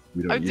internet.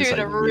 We don't I'm use doing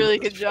a Hyper Beam really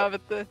in this good job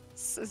fight. at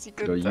this, as you We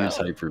can don't use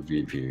tell. Hyper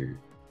Beam here.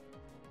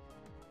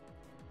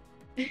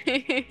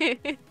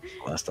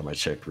 Last time I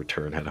checked,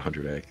 return had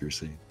 100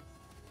 accuracy.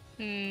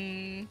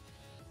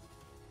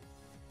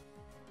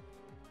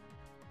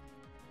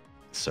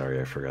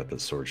 Sorry, I forgot that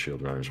sword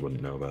shield runners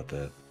wouldn't know about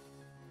that.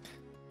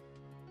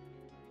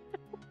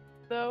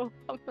 No,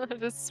 I'm not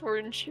a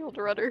sword and shield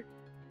runner.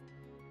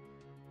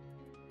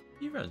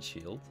 You run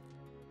shield.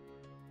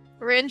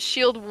 Ran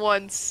shield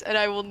once, and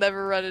I will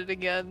never run it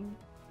again.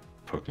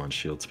 Pokemon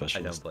Shield I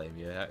specialist. don't blame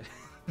you.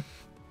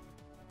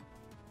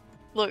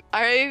 Look,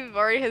 I've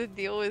already had to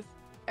deal with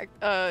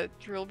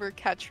Drillbur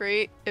catch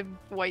rate in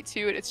White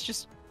 2, and it's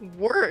just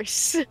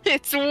worse.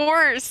 It's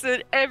worse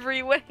in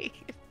every way.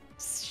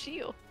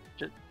 Shield.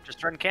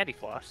 Just run Candy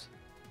Floss.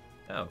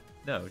 No,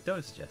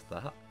 don't suggest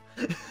that.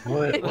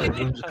 What?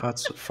 What?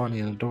 That's funny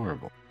and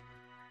adorable.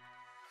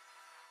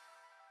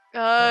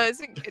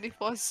 Isn't Candy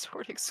Floss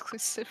Sword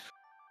exclusive?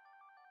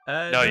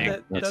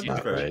 No, That's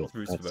not right.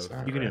 Routes That's both.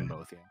 not You can do right. them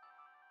both,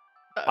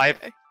 yeah. I've-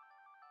 Okay.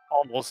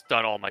 Almost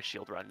done all my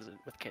shield runs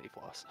with Candy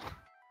Floss.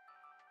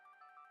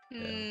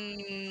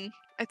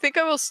 I think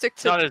I will stick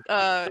It's to not as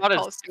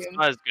Coliseum.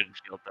 not as good in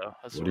shield though.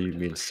 as What do you Sword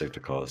is, mean for stick sure. to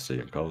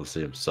Coliseum?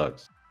 Coliseum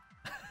sucks.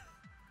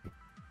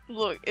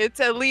 Look, it's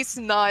at least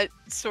not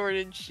Sword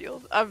and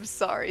Shield. I'm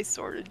sorry,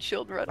 Sword and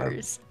Shield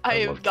runners. I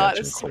am love not a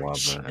catching Sword and Quilava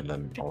Shield. and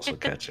then also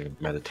catching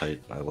Meditite.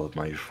 I love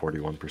my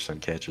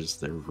 41% catches.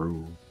 They're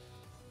rule.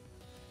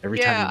 Every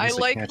Yeah, time I you miss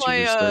like a catch, my,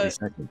 you lose 30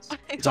 seconds. I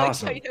It's like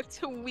awesome. how you have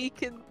to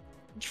weaken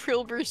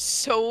Drillbur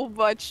so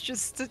much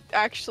just to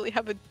actually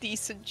have a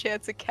decent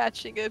chance of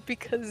catching it,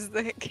 because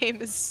the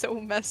game is so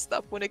messed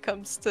up when it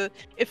comes to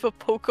if a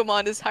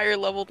Pokemon is higher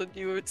level than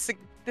you, it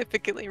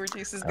significantly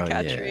reduces the Oh,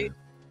 catch yeah. rate.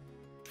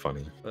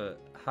 Funny.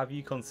 But have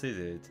you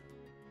considered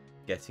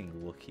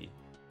getting lucky?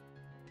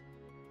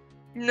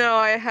 No,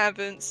 I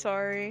haven't,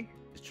 sorry.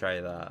 To try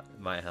that, it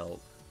might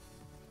help.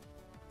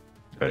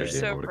 Better Yeah. game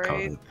So would have caught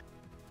bright. it.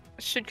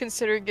 Should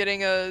consider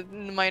getting a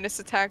minus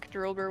attack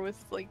Drillbur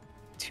with like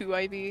 2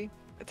 IV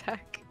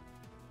attack.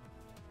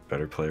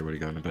 Better player would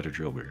have gotten a better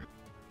Drillbur.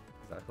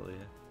 Exactly.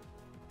 Yeah.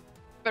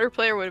 Better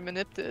player would have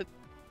maniped it.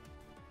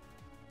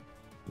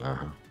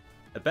 Uh-huh.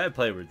 A better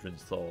player would run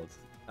swords.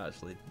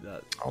 Actually,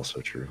 that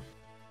Also true.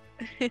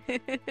 anyway.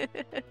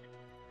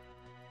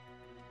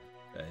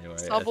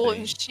 Snubble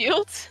and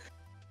Shield?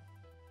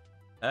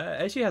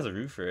 Actually has a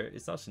route for it.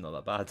 It's actually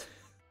not that bad.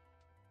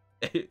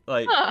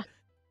 Like, Huh.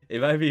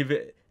 it might be a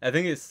bit. I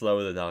think it's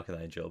slower than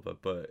Arcanine Jilbur,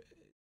 but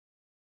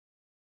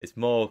it's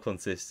more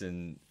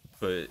consistent.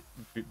 But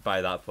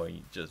by that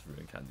point, just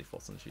ruin Candy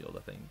Floss and Shield.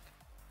 I think.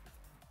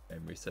 If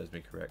memory serves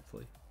me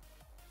correctly.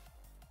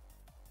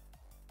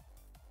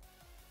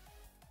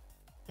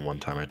 One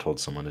time I told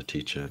someone to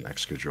teach an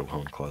extra drill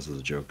hone clause as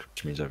a joke,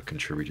 which means I've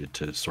contributed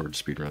to sword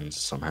speedruns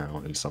somehow,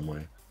 in some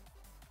way.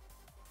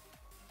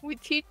 We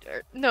teach.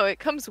 No, it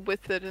comes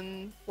with it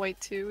in White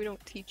 2. We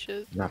don't teach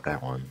it. Not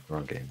that one.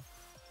 Wrong game.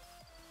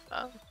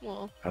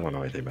 Well. I don't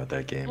know anything about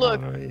that game. Look,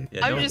 I don't know.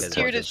 Yeah, I'm no one just gets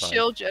here Gen to 5.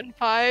 shield Gen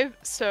 5,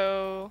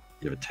 so.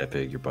 You have a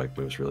Tepig, your bike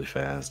moves really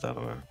fast. I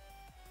don't know.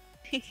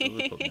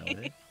 Lilliput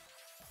now, eh?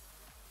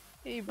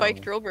 Hey, you bike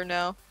Oh. Drillbur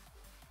now.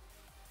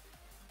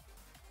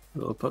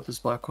 We'll put this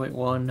black white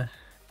one.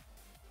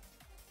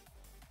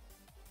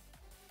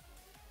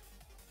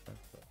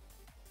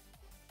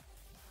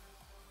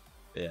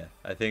 Yeah,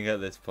 I think at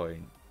this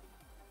point,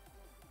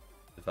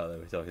 the fact that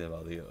we're talking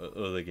about the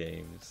other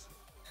games,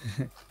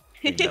 I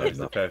think now is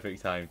the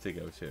perfect time to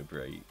go to a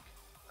break.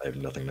 I have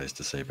nothing nice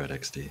to say about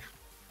XD.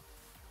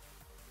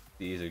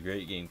 It is a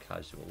great game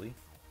casually.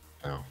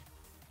 No.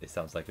 It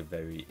sounds like a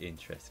very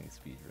interesting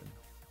speedrun.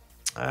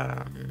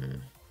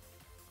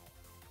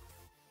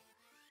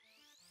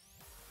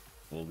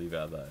 We'll leave it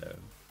at that.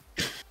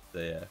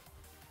 So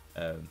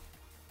yeah,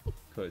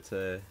 cut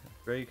to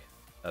break.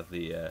 Have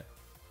the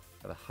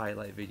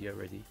highlight video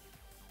ready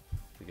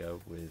to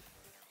go with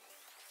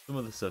some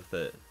of the stuff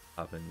that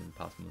happened in the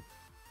past month.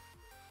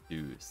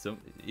 To some,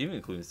 even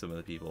including some of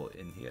the people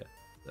in here.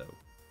 So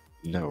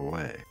No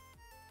way.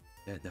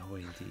 yeah, no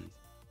way indeed.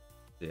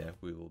 So yeah,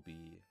 we will be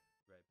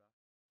right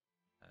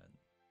back.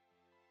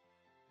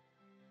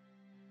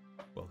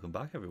 And welcome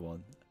back,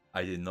 everyone.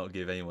 I did not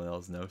give anyone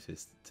else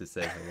notice to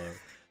say hello,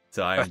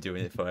 so I am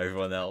doing it for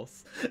everyone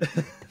else.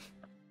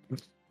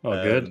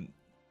 Oh, good.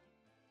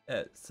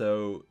 Yeah,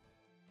 so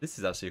this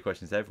is actually a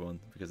question to everyone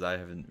because I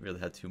haven't really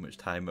had too much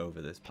time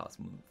over this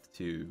past month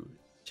to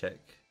check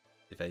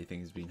if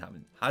anything's been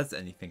happening. Has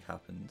anything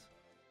happened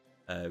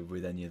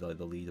with any of like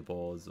the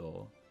leaderboards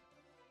or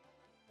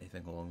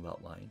anything along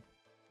that line?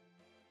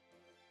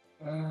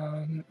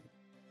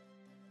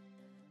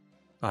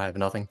 I have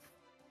nothing.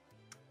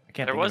 I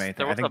can't There think was of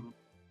anything. I think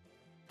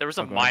there was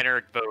a Oh, go ahead.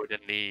 minor vote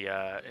in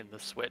the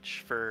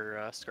Switch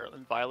for Scarlet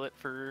and Violet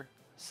for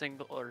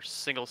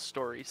single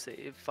story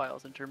save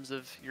files in terms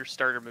of your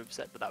starter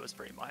moveset, but that was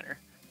very minor.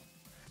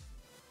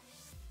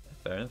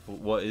 Fair enough.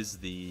 What was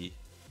the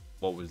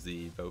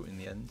vote in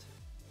the end?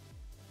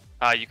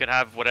 You can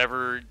have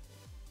whatever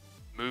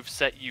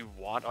moveset you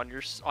want on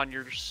your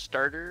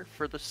starter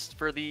for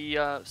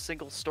the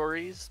single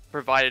stories,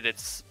 provided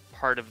it's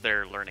part of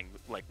their learning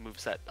like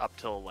moveset up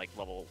till like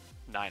level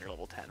 9 or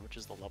level 10, which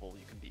is the level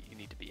you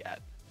need to be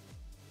at.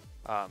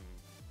 But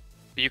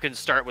you can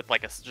start with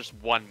like just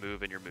one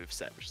move in your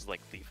moveset, which is like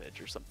Thief Edge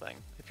or something,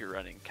 if you're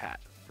running Cat,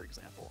 for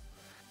example.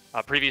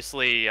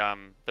 Previously,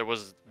 there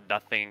was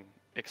nothing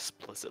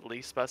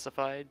explicitly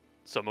specified,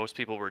 so most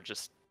people were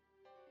just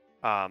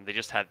they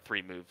just had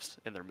 3 moves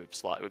in their move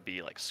slot. It would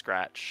be like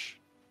Scratch,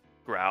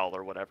 growl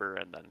or whatever,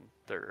 and then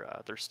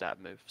their stab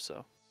move.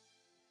 So,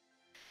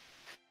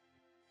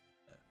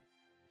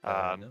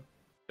 No?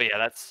 but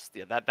yeah,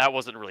 that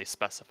wasn't really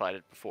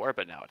specified before,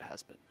 but now it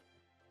has been.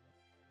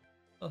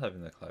 Well,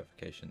 having that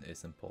clarification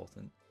is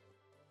important.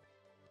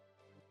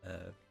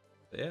 But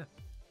yeah, in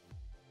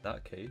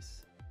that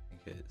case, I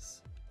think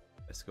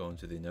let's go on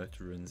to the note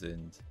runs,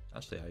 and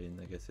actually,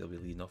 I guess he'll be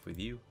leading off with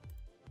you.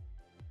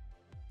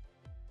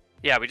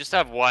 Yeah, we just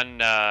have one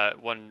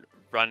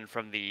run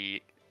from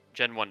the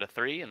Gen 1 to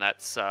 3, and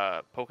that's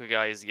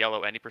Pokeguy's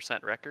yellow any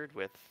 % record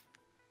with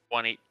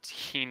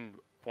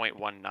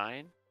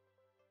 118.19.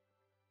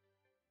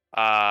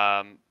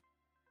 Yeah,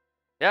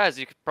 as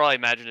you could probably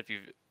imagine if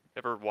you've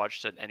ever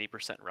watched an any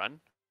 % run,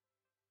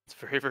 it's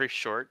very, very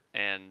short,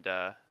 and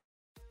I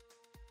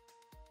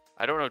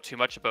don't know too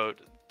much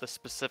about the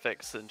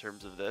specifics in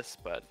terms of this,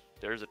 but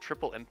there's a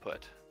triple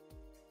input.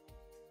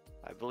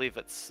 I believe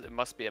it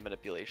must be a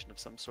manipulation of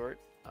some sort.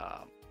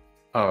 I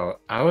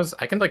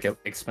can like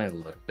explain a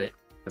little bit.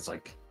 It's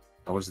like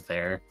I was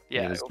there.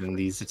 Yeah, I was doing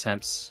these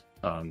attempts.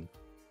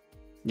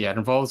 Yeah, it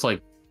involves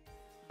like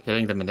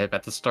hitting the manip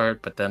at the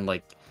start, but then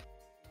like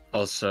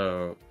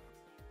also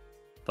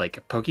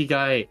like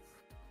Pokeguy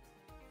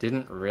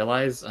didn't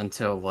realize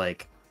until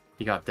like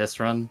he got this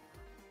run,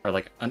 or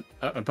like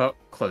about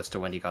close to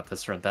when he got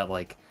this run,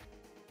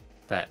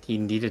 that he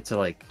needed to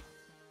like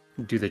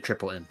do the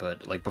triple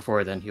input. Like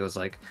before then he was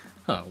like,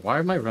 huh, why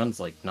are my runs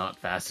like not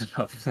fast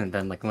enough? And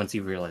then like once he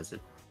realized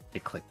it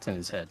clicked in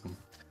his head and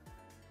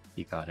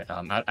he got it.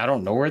 I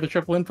don't know where the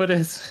triple input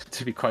is,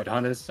 to be quite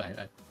honest.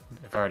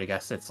 If I were to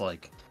guess, it's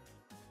like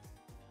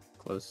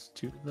close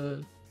to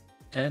the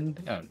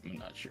end. I'm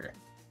not sure,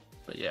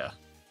 but yeah,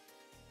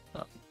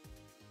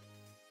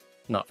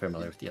 not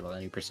familiar with yellow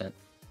any %,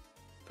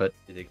 but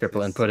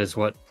triple input is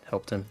what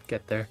helped him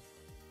get there.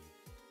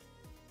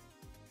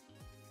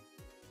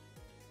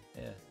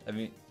 Yeah, I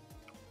mean,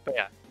 but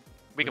yeah,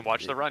 we can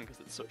watch the run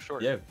because it's so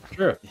short. yeah,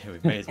 Sure. yeah, we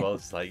may as well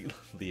just like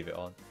leave it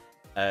on.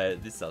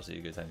 This is actually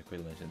a good time to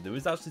quickly mention. There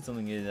was actually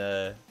something in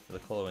for the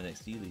Color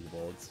NXT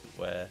leaderboards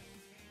where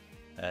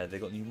they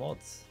got new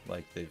mods.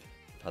 Like they've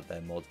had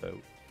their mod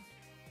vote.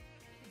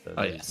 So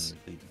yes.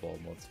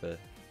 Leaderboard mods for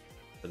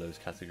those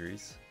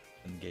categories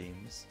and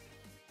games.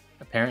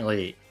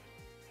 Apparently,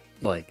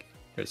 like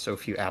there's so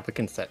few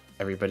applicants that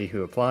everybody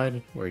who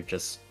applied were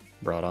just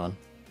brought on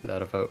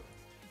without a vote.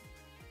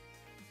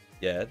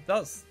 Yeah,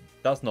 that's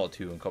not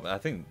too uncommon. I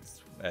think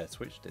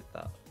Switch did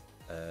that.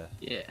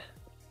 Yeah.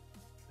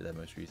 For their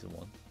most recent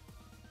one.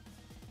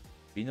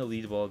 Being a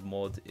leaderboard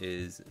mod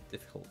is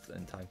difficult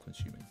and time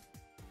consuming.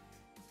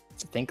 I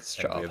think it's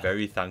And job. we're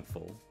very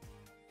thankful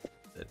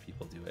that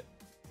people do it.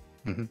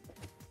 Mm-hmm.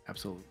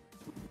 Absolutely.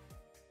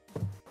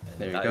 And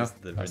There you that go. is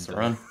the That's the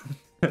run.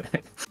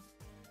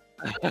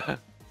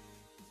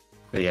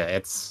 But yeah,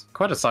 it's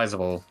quite a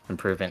sizable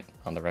improvement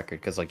on the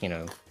record because, like,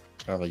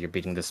 normally you're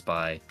beating this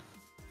by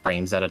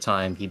frames at a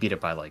time. He beat it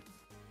by like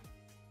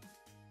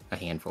a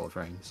handful of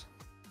frames.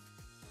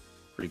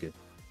 Pretty good.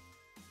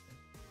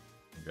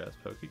 Congrats,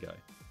 Pokeguy.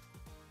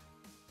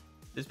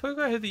 Does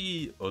Pokeguy have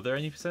the other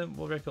any %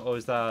 world record, or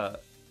is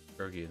that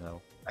Grogier now?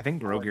 I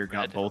think Grogier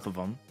got red. both of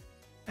them,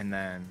 and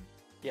then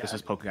Yeah, this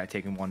is Pokeguy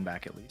taking one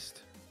back at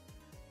least.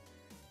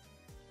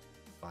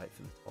 Fight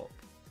for the top.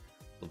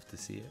 Love to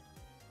see it.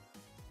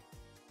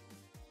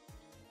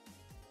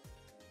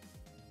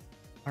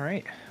 All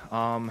right.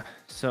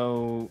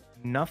 So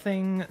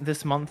nothing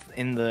this month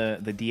in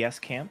the DS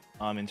camp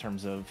in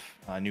terms of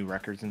new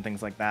records and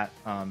things like that.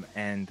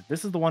 And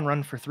this is the one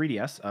run for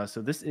 3DS.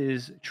 So this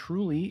is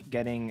truly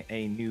getting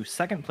a new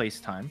second place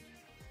time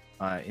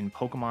in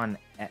Pokemon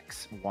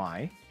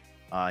XY.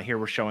 Here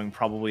we're showing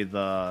probably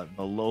the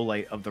low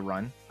light of the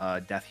run.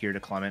 Death here to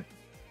Clement.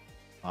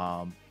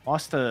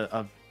 Lost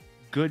a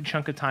good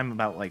chunk of time,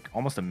 about like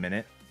almost a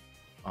minute.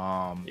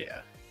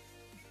 Yeah.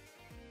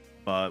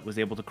 But was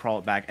able to crawl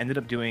it back. Ended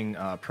up doing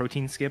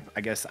protein skip.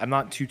 I guess I'm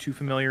not too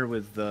familiar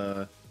with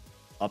the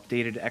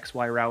updated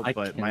XY route,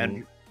 but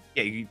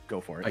yeah, you go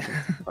for it. I can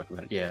talk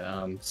about it.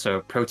 Yeah. So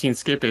protein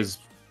skip is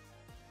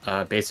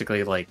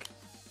basically like,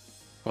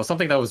 well,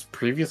 something that was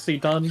previously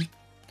done,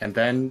 and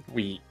then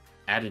we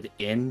added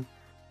in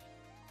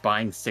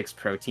buying 6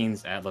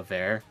 proteins at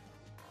Lever,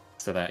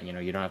 so that you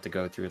don't have to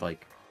go through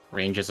like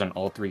ranges on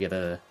all 3 of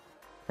the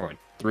 4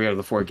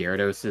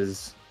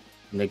 Gyarados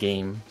in the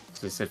game,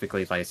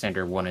 specifically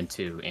Lysander 1 and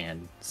 2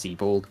 and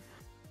Seabold,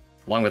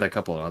 along with a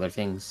couple of other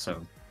things.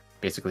 So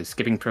basically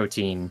skipping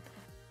protein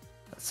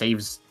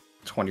saves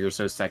 20 or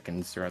so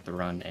seconds throughout the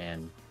run,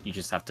 and you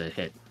just have to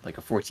hit like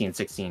a 14,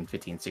 16,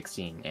 15,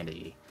 16, and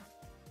a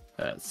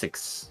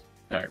 6,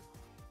 or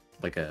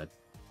like a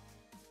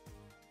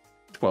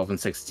 12 and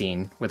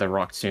 16 with a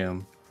Rock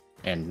Tomb,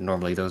 and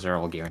normally those are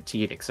all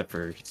guaranteed except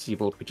for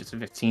Seabold, which is a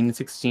 15 and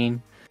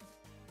 16.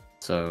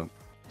 So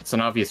it's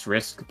an obvious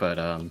risk, but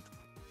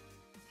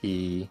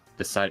he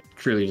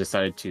truly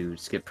decided to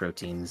skip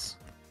proteins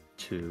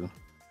to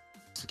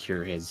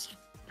secure his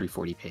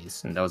 340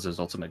 pace, and that was his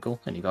ultimate goal,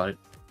 and he got it.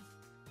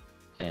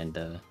 And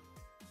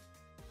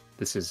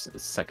this is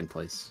second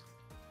place.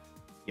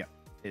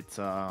 It's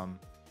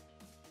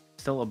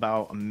still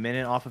about a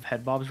minute off of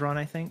Headbob's run,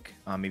 I think,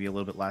 maybe a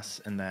little bit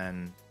less, and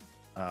then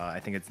I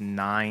think it's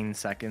 9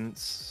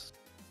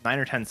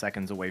 or 10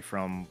 seconds away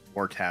from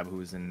Wartab,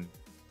 who is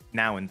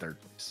now in 3rd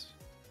place.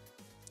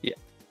 Yeah.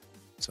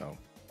 So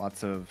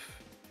lots of.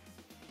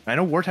 I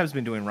know Wartab's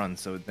been doing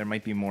runs, so there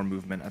might be more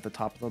movement at the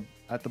top of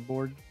the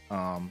board.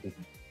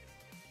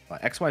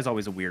 But XY is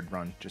always a weird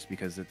run, just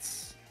because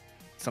it's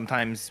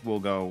sometimes we'll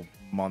go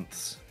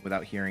months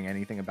without hearing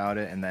anything about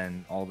it, and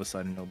then all of a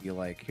sudden it'll be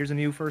like, here's a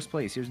new 1st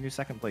place, here's a new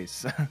 2nd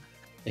place.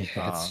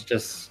 Yeah, it's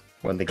just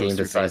when the goes game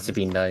through decides to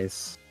be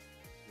nice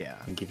Yeah.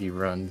 and give you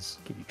runs,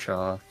 give you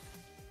chaw.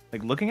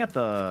 Like looking at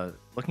the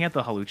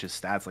Halucha's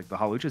stats, like the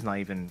Halucha's not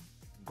even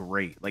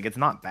great. Like it's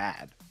not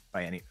bad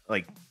by any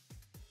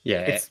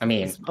Yeah, I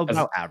mean, it's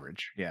about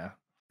average. Yeah.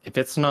 if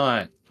it's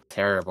not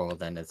terrible,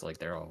 then it's like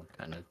they're all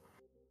kind of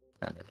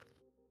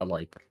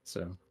alike.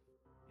 So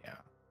Yeah.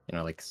 you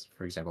know, like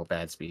for example,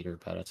 bad speed or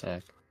bad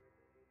attack,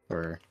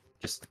 or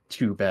just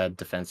too bad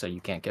defense that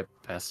you can't get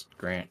past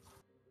Grant.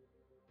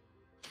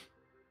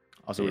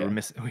 Also, Yeah.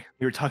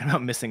 we were talking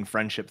about missing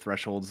friendship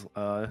thresholds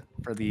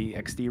for the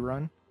XD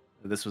run.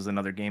 This was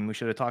another game we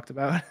should have talked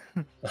about.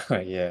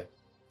 Yeah,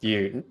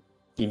 you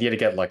need to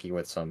get lucky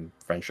with some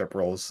friendship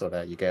rolls so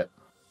that you get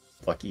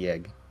lucky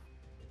egg.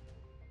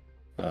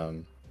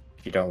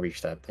 If you don't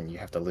reach that, then you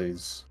have to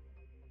lose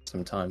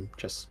some time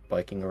just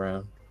biking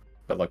around.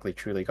 But luckily,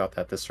 Truly got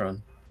that this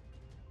run.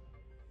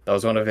 That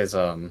was one of his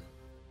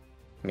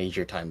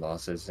major time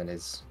losses in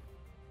his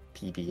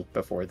PB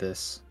before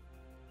this.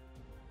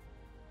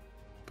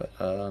 But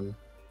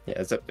yeah,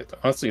 it's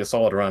honestly a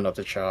solid run up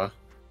to Cha.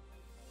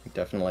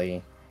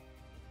 Definitely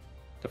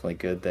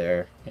good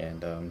there,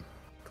 and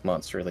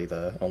Clamont's really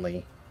the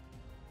only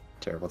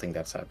terrible thing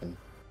that's happened.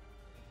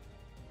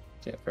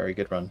 Yeah, very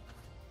good run.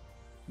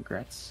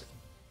 Congrats.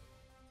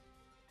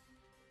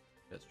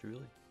 That's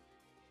truly.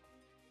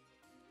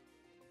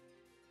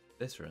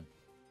 This run.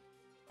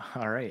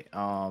 All right.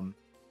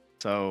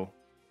 So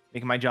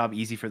making my job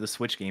easy for the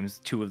Switch games,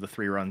 2 of the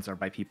 3 runs are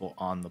by people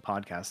on the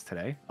podcast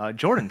today.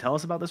 Jordan, tell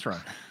us about this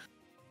run.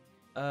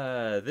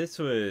 This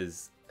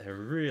was a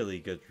really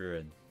good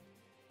run.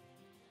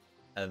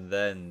 And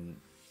then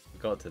we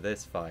got to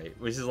this fight,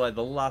 which is like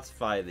the last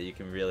fight that you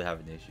can really have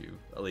an issue.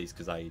 At least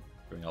because I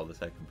bring out the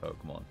 2nd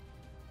Pokemon.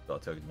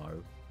 Got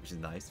Togedemaru, which is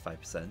nice,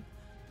 5%.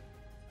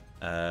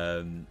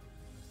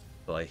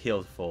 But I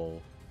healed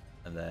full,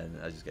 and then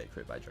I just get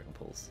crit by Dragon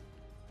Pulse.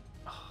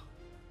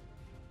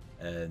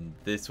 And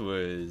this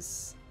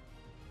was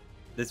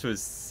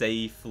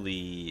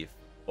safely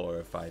 4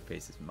 or 5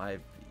 paces.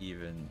 Might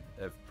even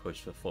have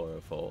pushed for 4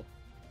 or 4.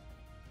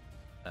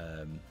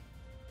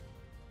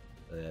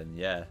 And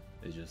yeah,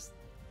 it just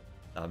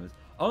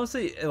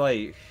honestly,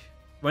 like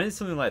when it's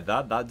something like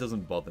that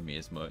doesn't bother me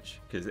as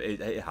much because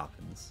it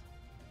happens.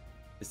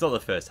 It's not the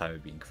first time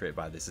I've been crit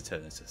by this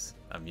Eternatus.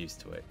 I'm used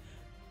to it.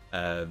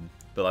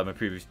 But like my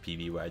previous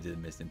PB where I did a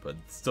missed input,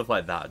 stuff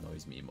like that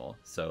annoys me more.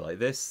 So like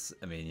this,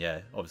 I mean,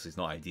 yeah, obviously it's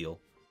not ideal,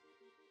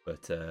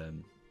 but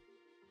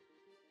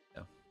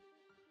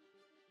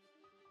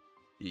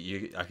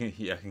I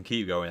can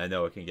keep going. I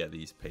know I can get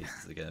these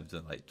paces again. I've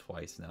done like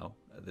twice now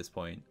at this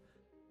point.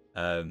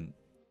 I'm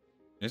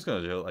just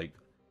gonna do like,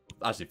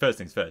 actually, first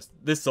things first.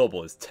 This Soul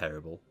Ball is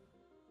terrible.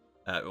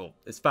 Well,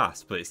 it's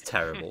fast, but it's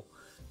terrible.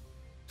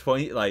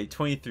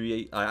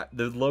 23.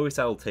 The lowest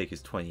I will take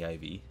is 20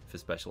 IV for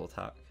special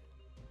attack.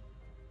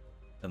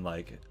 And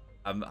like,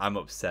 I'm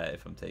upset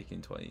if I'm taking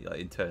 20.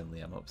 Like internally,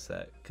 I'm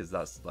upset because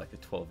that's like a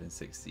 12 and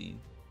 16.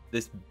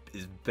 This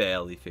is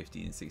barely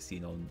 15 and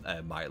 16 on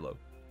Milo,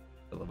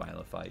 the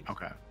Levina fight.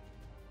 Okay.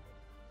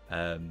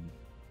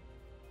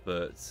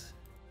 But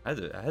I had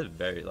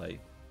a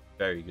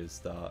very good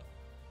start,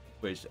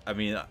 which I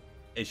mean,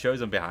 it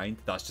shows I'm behind.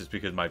 That's just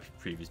because my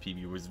previous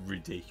PB was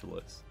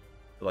ridiculous.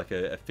 Like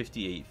a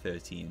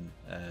 58-13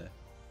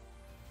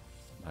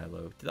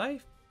 Milo. Did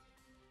I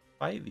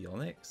fight the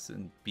Onyx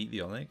and beat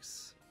the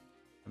Onyx?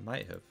 I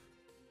might have.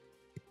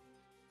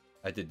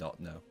 I did not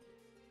know.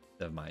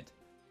 Never mind.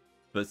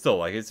 But still,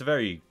 like, it's a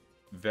very,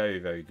 very,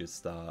 very good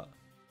start,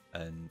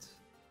 and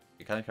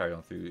it kind of carried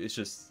on through. It's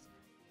just,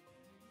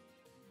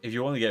 if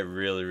you want to get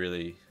really,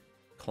 really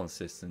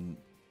consistent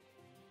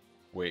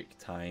quick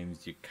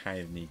times, you kind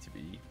of need to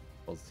be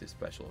positive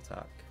special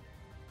attack,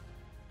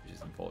 which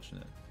is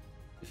unfortunate.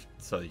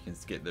 So you can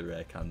skip the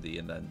rare candy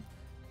and then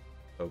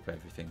hope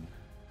everything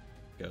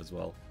goes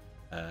well.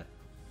 I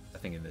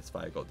think in this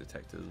fight I got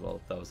detected as well.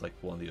 That was like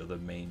one of the other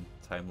main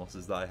time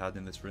losses that I had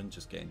in this run,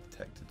 just getting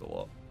detected a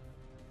lot.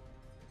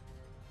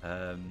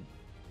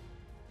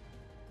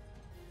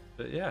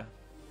 But yeah,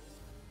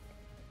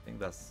 I think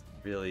that's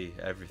really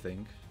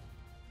everything.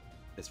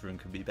 This run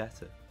could be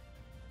better.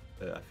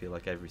 But I feel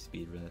like every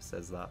speedrunner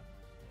says that,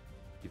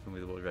 even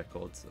with world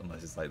records,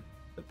 unless it's like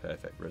the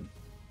perfect run.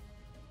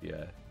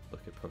 Yeah,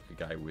 look at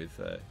Pokeguy with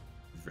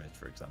Red,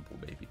 for example,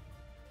 maybe.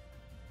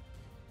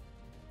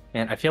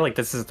 And I feel like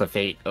this is the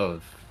fate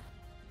of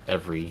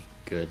every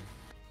good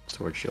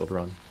Sword Shield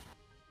run.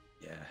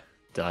 Yeah.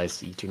 Dies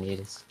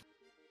Eternatus.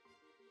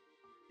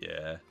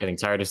 Yeah. Getting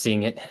tired of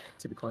seeing it,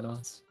 to be quite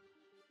honest.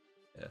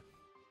 Yeah.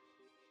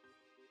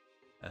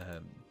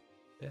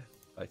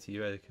 Back to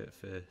you, Etiquette,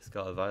 for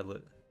Scarlet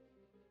Violet.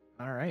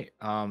 All right.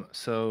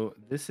 So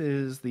this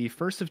is the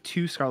first of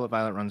 2 Scarlet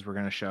Violet runs we're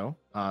going to show.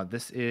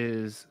 This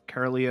is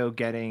Carolio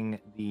getting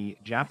the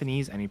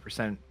Japanese any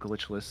percent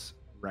glitchless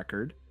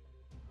record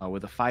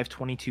with a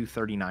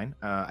 5:22:39.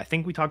 I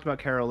think we talked about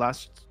Carol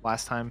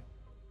last time.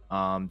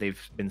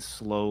 They've been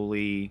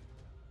slowly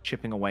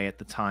chipping away at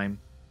the time.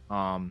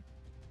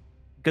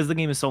 Because the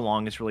game is so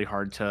long, it's really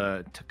hard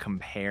to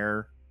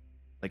compare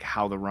like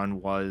how the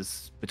run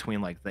was between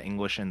like the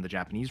English and the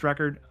Japanese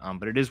record.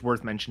 But it is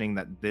worth mentioning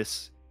that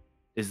this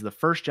is the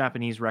first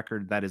Japanese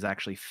record that is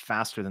actually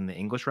faster than the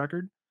English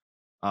record,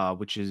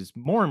 which is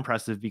more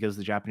impressive because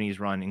the Japanese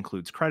run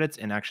includes credits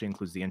and actually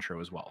includes the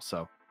intro as well.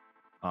 So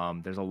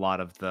there's a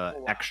lot of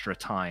the extra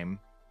time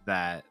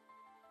that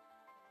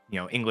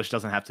English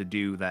doesn't have to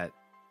do that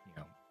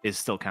is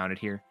still counted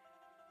here.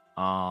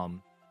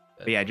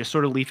 But yeah, just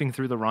sort of leafing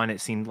through the run,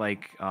 it seemed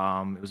like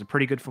it was a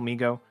pretty good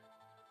Flamigo.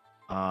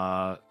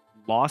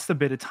 Lost a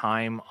bit of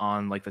time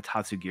on like the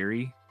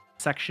Tatsugiri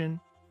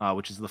section,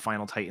 which is the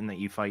final Titan that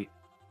you fight.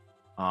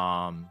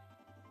 And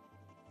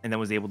then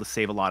was able to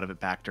save a lot of it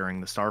back during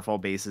the Starfall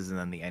bases and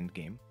then the end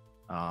game.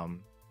 Like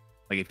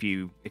if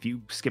you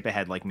skip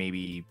ahead like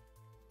maybe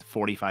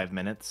 45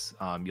 minutes,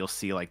 you'll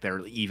see like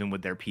they're even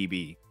with their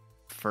PB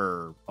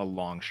for a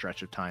long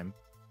stretch of time.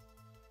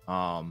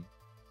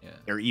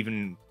 They're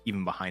even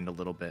behind a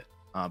little bit,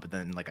 but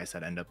then like I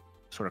said, end up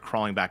sort of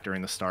crawling back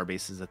during the star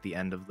bases at the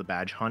end of the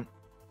badge hunt,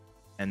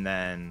 and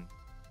then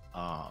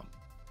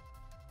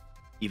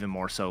even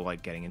more so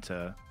like getting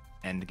into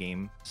end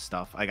game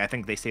stuff. Like I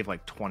think they saved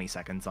like 20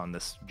 seconds on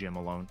this gym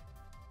alone.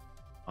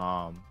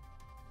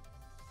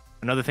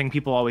 Another thing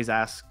people always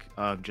ask,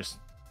 just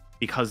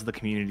because the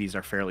communities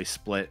are fairly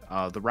split,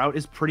 the route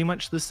is pretty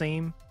much the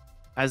same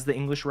as the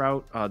English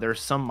route. There are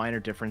some minor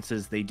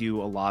differences. They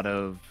do a lot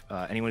of,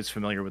 anyone who's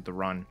familiar with the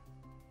run,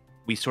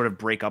 we sort of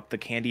break up the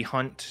candy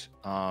hunt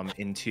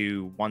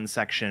into one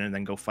section and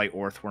then go fight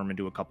Orthworm and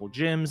do a couple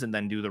gyms and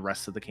then do the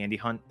rest of the candy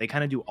hunt. They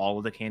kind of do all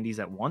of the candies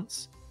at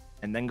once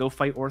and then go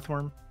fight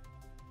Orthworm.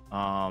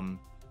 I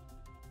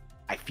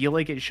feel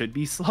like it should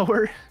be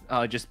slower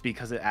just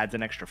because it adds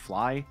an extra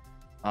fly.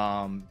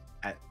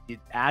 It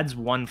adds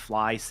 1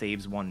 fly,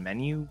 saves 1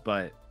 menu,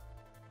 but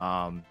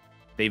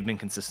they've been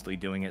consistently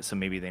doing it, so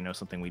maybe they know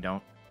something we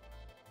don't.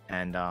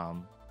 And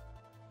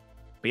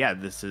but yeah,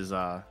 this is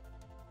a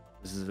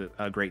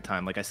great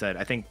time. Like I said,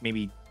 I think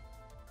maybe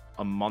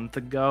a month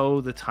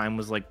ago the time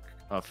was like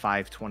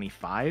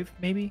 5:25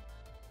 maybe.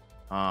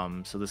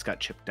 So this got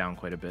chipped down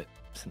quite a bit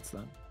since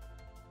then.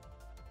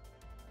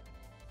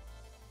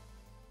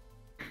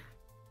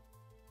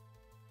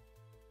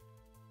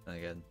 And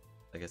again,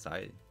 I guess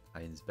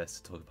Iron's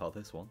best to talk about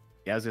this one.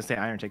 Yeah, I was gonna say,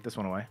 Iron, take this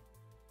one away.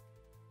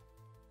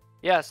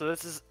 Yeah, so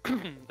this is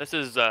this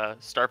is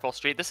Starfall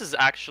Street. This is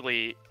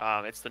actually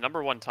it's the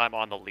 #1 time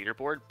on the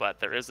leaderboard, but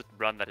there is a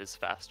run that is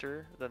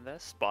faster than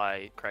this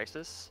by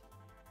Crisis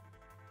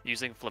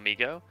using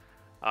Flamigo.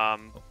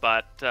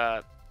 But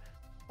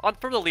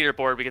from the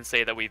leaderboard, we can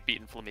say that we've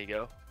beaten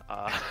Flamigo,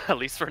 at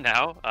least for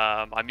now.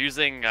 I'm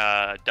using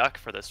Duck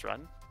for this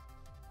run.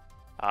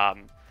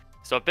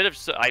 So I've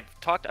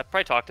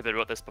probably talked a bit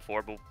about this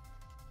before, but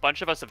a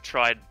bunch of us have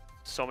tried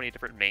so many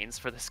different mains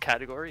for this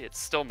category. It's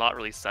still not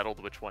really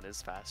settled which one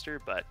is faster,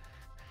 but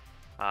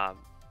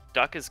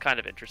Duck is kind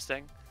of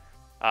interesting.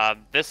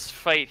 This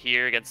fight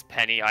here against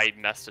Penny, I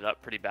messed it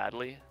up pretty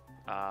badly.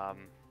 I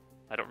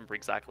don't remember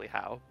exactly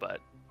how, but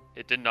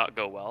it did not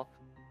go well.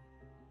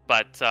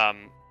 But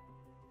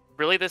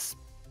really, this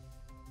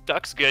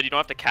Duck's good. You don't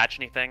have to catch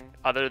anything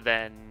other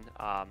than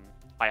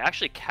I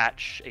actually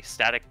catch a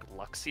static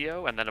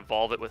Luxio and then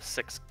evolve it with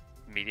 6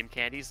 medium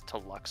candies to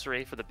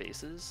Luxray for the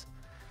bases.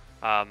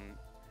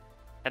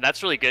 And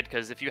that's really good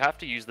because if you have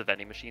to use the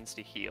vending machines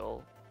to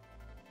heal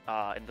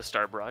in the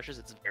Star Barrages,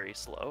 it's very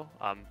slow.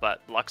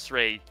 But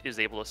Luxray is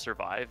able to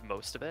survive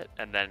most of it,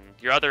 and then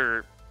your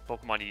other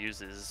Pokemon you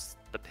use is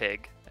the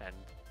pig, and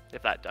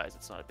if that dies,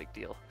 it's not a big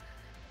deal.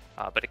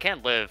 But it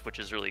can live, which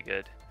is really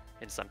good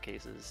in some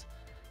cases.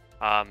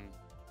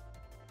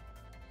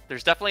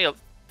 There's definitely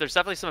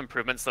some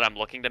improvements that I'm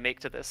looking to make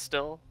to this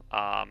still.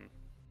 I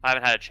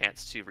haven't had a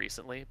chance to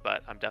recently,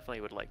 but I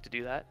definitely would like to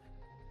do that.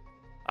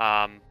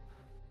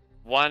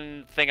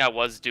 One thing I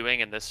was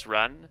doing in this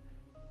run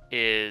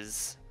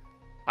is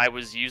I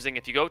was using,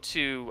 if you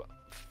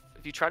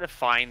try to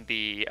find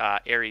the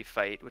Airy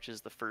fight, which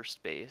is the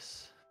first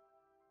base.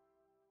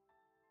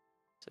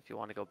 So if you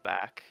want to go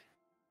back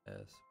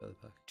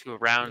to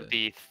around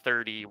the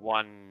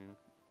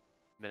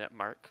 31-minute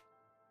mark.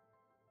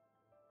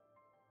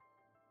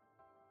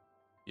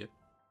 Yep.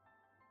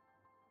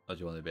 Oh, do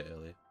you want it a bit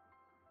earlier?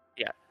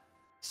 Yeah.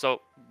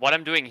 So what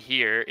I'm doing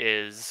here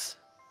is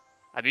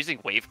I'm using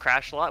Wave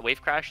Crash a lot.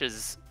 Wave Crash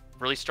is a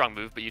really strong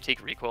move, but you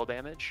take recoil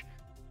damage.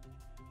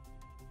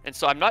 And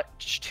so I'm not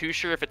too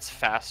sure if it's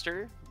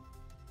faster,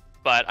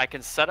 but I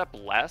can set up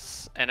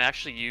less and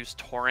actually use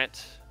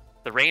Torrent.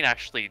 The rain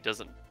actually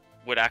doesn't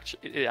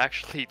it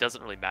actually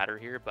doesn't really matter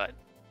here, but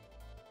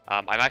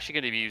I'm actually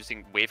going to be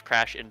using Wave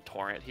Crash in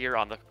Torrent here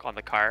on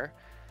the car,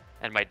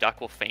 and my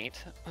duck will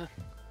faint,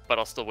 but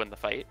I'll still win the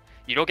fight.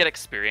 You don't get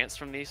experience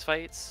from these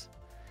fights,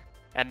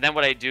 and then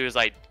what I do is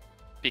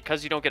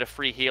because you don't get a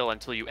free heal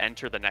until you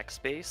enter the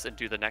next base and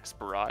do the next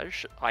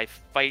barrage, I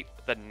fight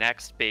the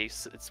next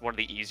base. It's one of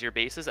the easier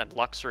bases, and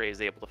Luxray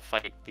is able to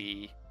fight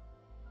the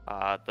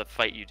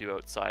fight you do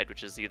outside,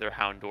 which is either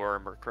Houndour or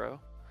Murkrow,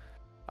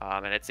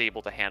 and it's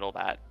able to handle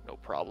that no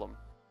problem.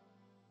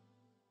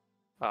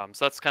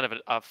 So that's kind of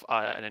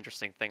an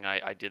interesting thing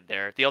I did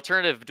there. The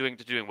alternative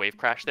to doing Wave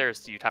Crash there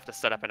is you'd have to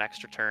set up an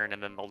extra turn,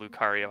 and then the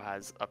Lucario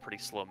has a pretty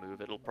slow move.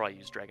 It'll probably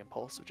use Dragon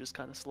Pulse, which is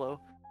kind of slow.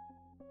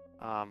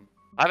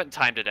 I haven't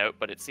timed it out,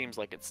 but it seems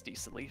like it's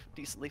decently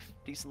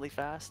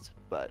fast.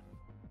 But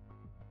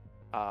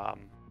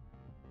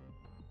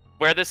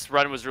where this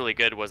run was really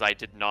good was I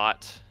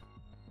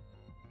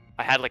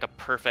had like a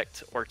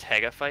perfect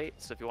Ortega fight.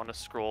 So if you want to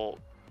scroll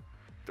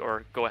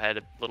or go ahead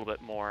a little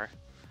bit more,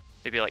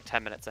 maybe like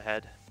 10 minutes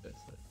ahead.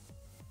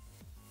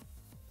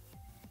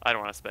 I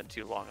don't want to spend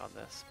too long on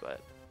this,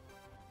 but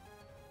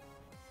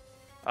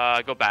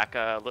go back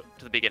to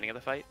the beginning of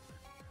the fight.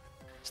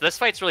 So this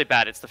fight's really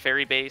bad. It's the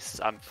fairy base.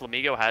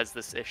 Flamigo has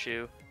this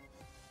issue.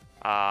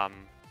 Actually,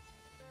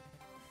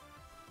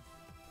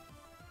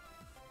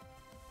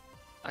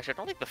 I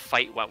don't think the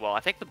fight went well.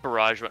 I think the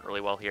barrage went really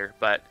well here,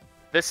 but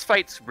this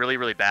fight's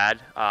really bad.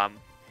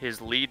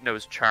 His lead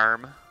knows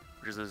Charm,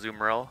 which is a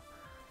Azumarill.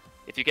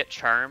 If you get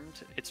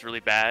Charmed, it's really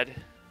bad.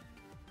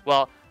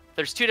 Well,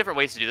 there's two different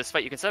ways to do this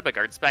fight. You can set up a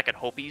guard spec and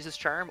hope he uses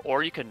Charm,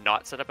 or you can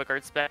not set up a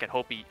guard spec and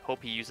hope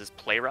he uses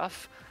Play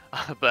Rough.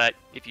 But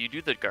if you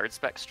do the guard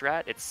spec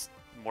strat, it's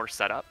more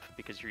setup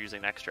because you're using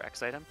an extra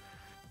X item.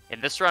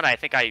 In this run, I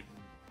think I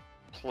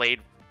played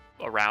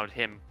around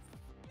him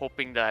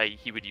hoping that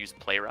he would use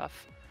Play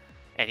Rough,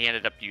 and he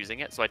ended up using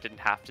it, so I didn't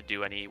have to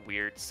do any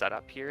weird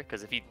setup here,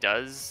 because if you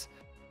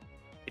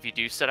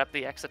do set up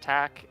the X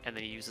attack and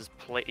then he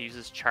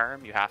uses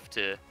Charm, you have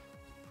to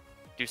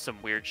do some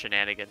weird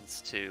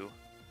shenanigans to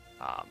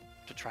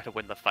try to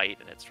win the fight,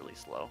 and it's really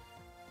slow.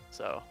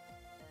 So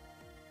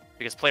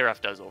because Play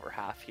Rough does over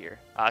half here.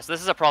 So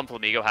this is a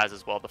problem Flamigo has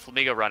as well. The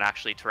Flamigo run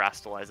actually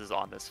terastallizes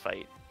on this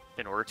fight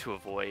in order to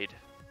avoid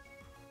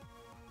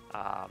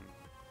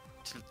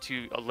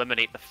to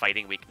eliminate the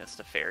fighting weakness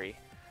to Fairy.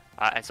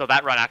 And so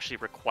that run actually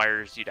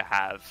requires you to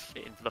have,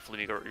 in the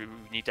Flamigo, you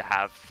need to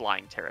have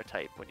Flying Terra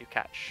type when you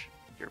catch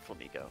your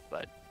Flamigo.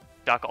 But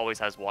Duck always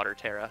has Water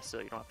Terra, so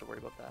you don't have to worry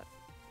about that.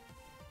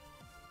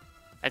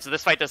 And so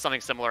this fight does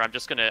something similar.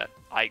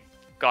 I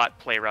got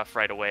Play Rough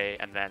right away,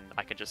 and then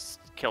I can just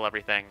kill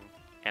everything,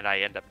 and I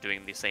end up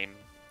doing the same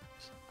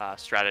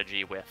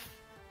strategy with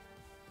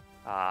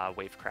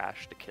Wave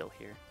Crash to kill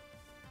here.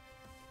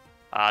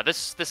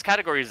 This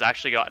category has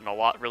actually gotten a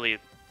lot really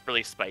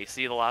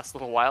spicy the last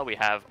little while. We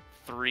have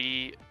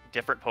 3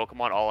 different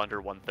Pokemon all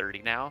under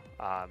 130 now.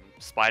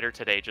 Spider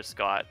today just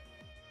got,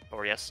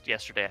 or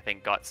yesterday I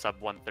think, got sub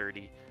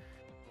 130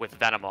 with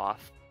Venomoth.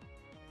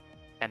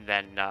 And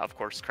then of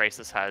course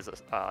Crisis has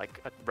a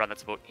run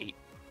that's about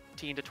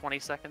 18 to 20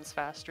 seconds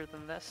faster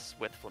than this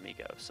with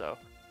Flamigo. So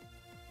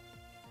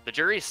the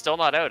jury's still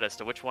not out as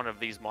to which one of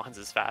these Mons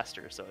is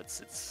faster. So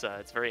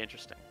it's very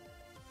interesting.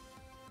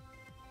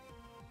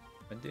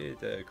 When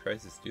did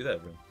Crisis do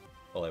that run?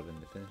 Well, I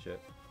wouldn't finish it.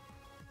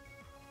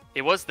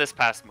 It was this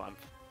past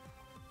month,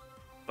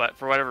 but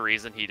for whatever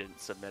reason he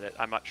didn't submit it.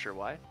 I'm not sure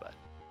why, but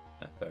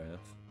fair enough.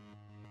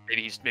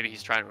 Maybe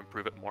he's trying to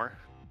improve it more.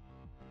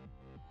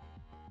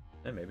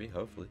 Yeah, maybe,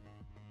 hopefully.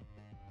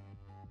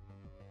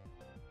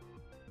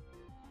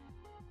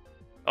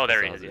 Oh,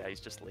 there he is. Yeah, he's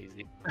just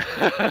lazy.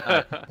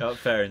 Oh,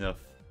 fair enough.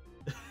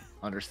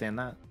 Understand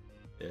that?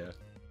 Yeah.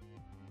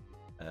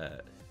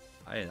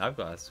 I've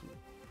got to ask,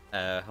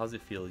 how does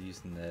it feel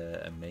using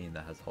a main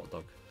that has hot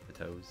dog for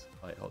toes?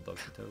 Like hot dog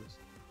for toes?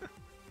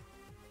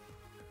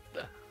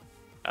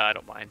 I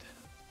don't mind.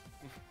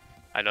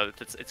 I know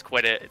that it's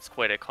quite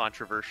a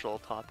controversial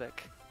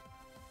topic.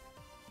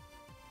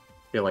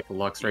 I feel like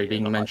Luxray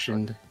being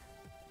mentioned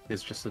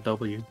is just a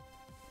W.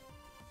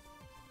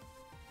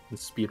 And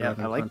speedrunning.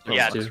 Yeah, I like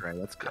Luxray.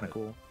 That's kind of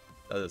cool.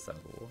 That does sound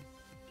cool.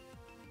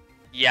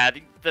 Yeah,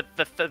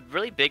 the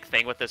really big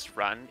thing with this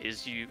run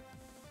is you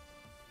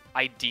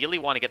ideally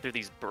want to get through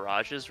these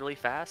barrages really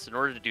fast. In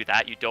order to do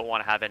that, you don't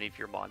want to have any of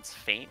your Mons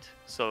faint.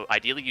 So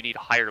ideally you need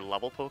higher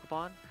level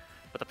Pokemon.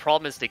 But the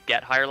problem is, to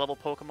get higher level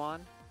Pokemon,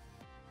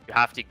 you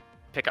have to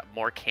pick up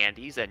more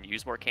candies and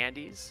use more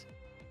candies.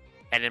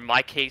 And in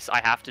my case, I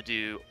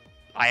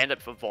end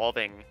up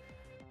evolving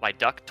my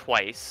Duck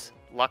twice,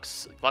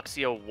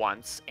 Luxio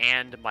once,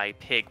 and my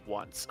Pig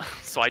once.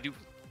 So I do,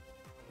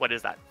 what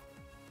is that?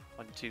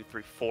 1, 2,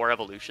 3, 4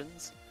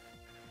 evolutions.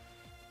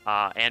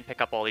 And pick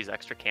up all these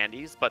extra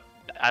candies, but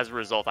as a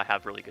result, I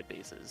have really good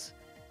bases.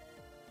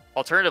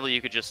 Alternatively,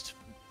 you could just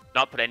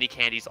not put any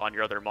candies on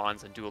your other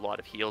Mons and do a lot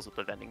of heals with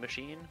the vending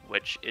machine,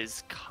 which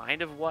is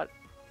kind of what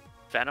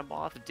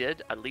Venomoth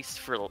did, at least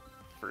for the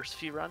first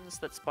few runs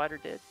that Spider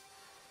did.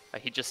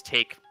 He'd just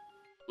take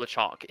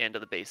Lechonk into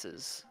the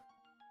bases.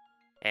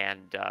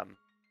 And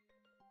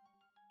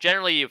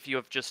generally, if you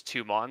have just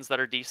 2 Mons that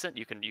are decent,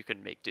 you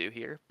can make do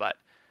here. But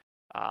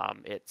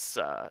it's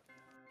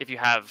if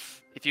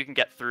you can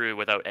get through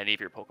without any of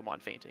your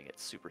Pokemon fainting,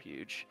 it's super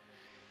huge.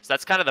 So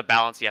that's kind of the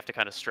balance you have to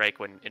kind of strike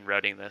when in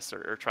routing this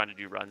or trying to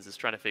do runs, is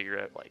trying to figure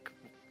out, like,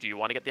 do you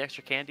want to get the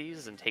extra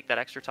candies and take that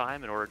extra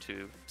time in order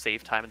to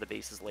save time in the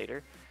bases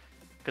later?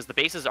 Because the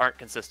bases aren't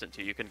consistent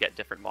too. You can get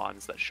different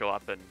Mons that show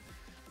up, and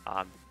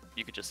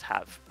you could just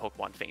have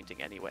Pokemon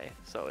fainting anyway.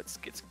 So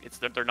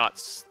they're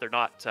not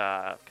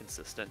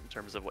consistent in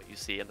terms of what you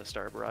see in the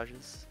Star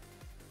Barrages.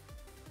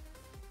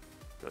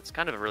 So it's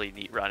kind of a really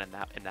neat run in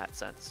that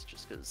sense,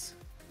 just because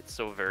it's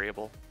so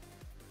variable.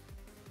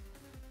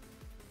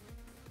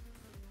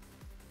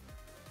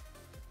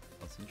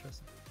 That's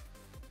interesting.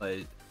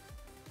 Like,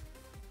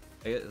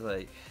 I guess,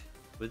 like,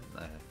 wouldn't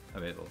I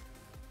mean, well,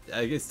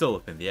 it's still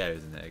up in the air,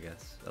 isn't it? I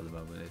guess at the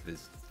moment, if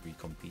there's 3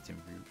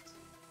 competing routes.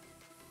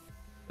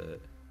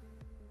 But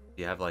do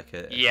you have like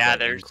a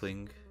there's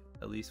inkling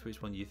at least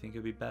which one you think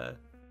would be better?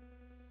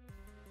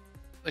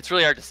 It's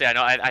really hard to say. I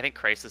know. I think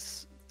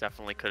Crisis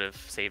definitely could have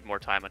saved more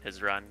time on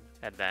his run,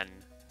 and then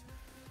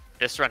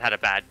this run had a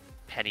bad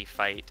Penny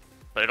fight,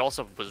 but it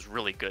also was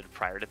really good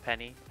prior to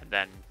Penny, and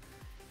then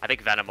I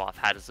think Venomoth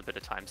had a bit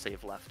of time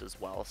save left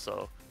as well,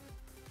 so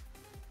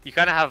you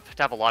kind of have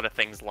to have a lot of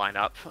things line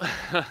up.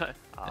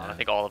 I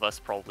think all of us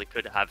probably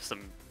could have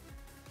some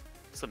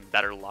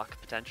better luck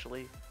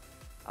potentially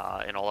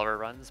in all of our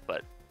runs,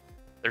 but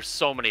there's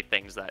so many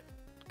things that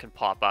can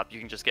pop up. You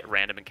can just get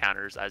random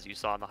encounters, as you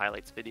saw in the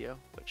highlights video,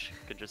 which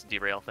could just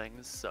derail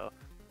things. So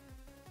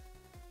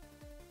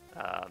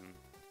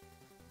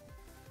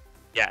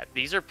yeah,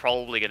 these are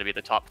probably going to be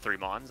the top 3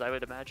 Mons, I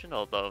would imagine,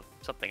 although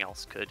something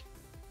else could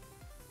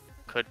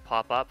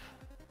pop up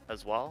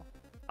as well.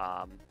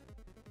 I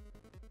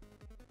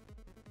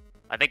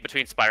think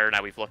between Spire and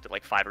I, we've looked at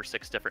like 5 or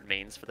 6 different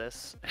mains for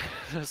this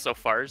so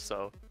far,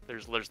 so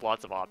there's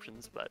lots of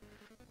options, but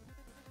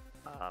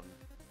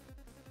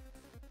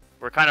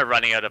we're kind of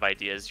running out of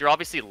ideas. You're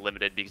obviously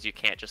limited because you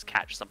can't just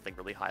catch something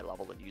really high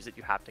level and use it.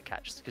 You have to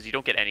catch, because you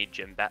don't get any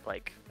gym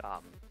like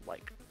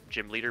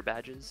gym leader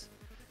badges.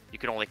 You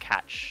can only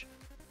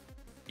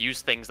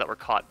use things that were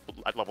caught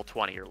at level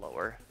 20 or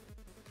lower.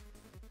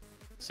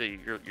 So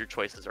your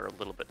choices are a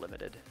little bit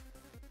limited.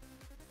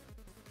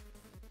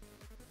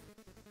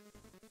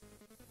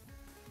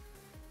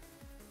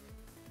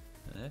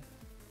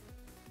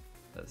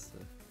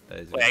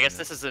 Wait, I guess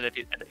this isn't.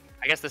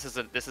 I guess this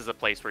isn't. This is a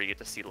place where you get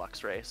to see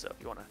Luxray. So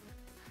if you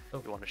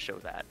wanna show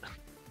that.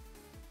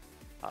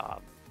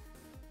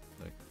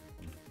 Like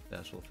the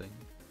actual thing.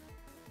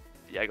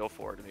 Yeah, go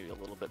forward maybe a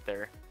little bit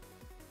there.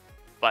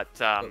 But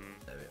there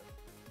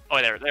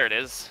we go. there it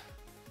is.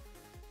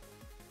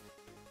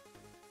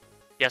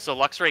 Yeah, so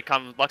Luxio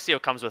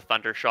comes with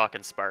Thundershock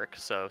and Spark.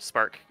 So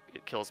Spark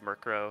kills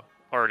Murkrow,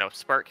 or no,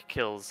 Spark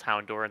kills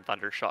Houndour and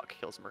Thundershock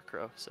kills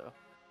Murkrow. So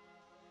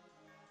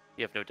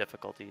you have no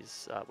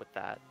difficulties with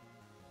that.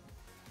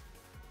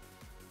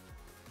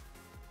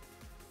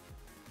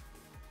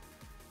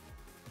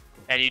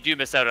 And you do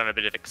miss out on a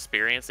bit of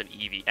experience and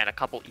a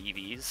couple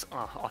EVs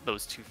on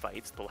those 2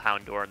 fights, the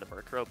Houndour and the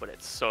Murkrow, but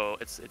it's so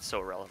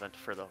relevant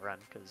for the run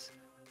because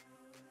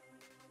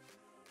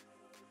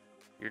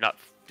you're not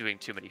doing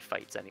too many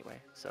fights anyway.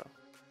 So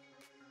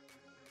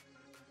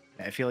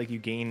I feel like you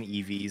gain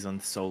EVs on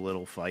so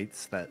little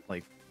fights that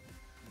like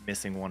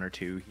missing 1 or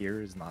 2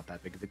 here is not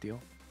that big of a deal.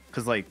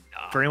 Because like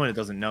for anyone that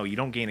doesn't know, you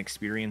don't gain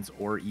experience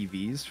or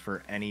EVs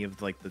for any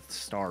of like the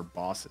star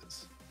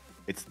bosses.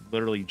 It's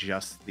literally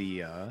just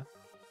the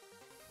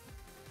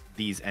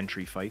these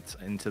entry fights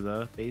into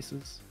the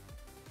bases.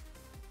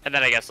 And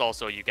then I guess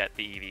also you get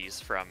the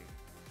EVs from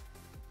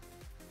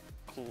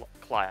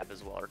Clive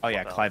as well. Or oh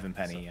yeah, Clavel, Clive and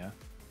Penny, so. yeah.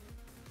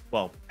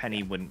 Well,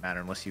 Penny wouldn't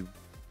matter unless you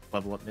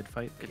level up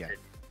mid-fight, but yeah.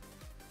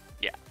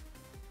 Yeah.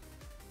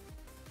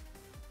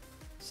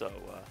 So,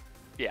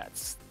 yeah,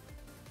 it's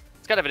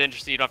kind of an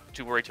interesting. You don't have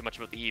to worry too much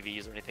about the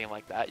EVs or anything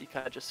like that. You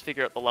kind of just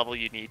figure out the level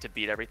you need to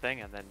beat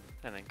everything, and then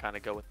kind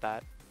of go with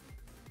that.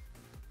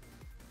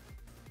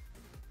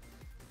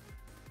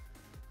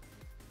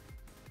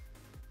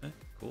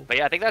 Cool. But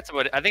yeah, I think that's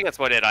what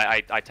it.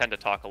 I tend to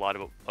talk a lot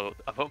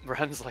about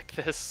runs like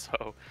this,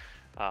 so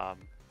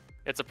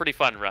it's a pretty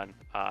fun run.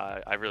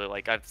 I really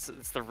like. It's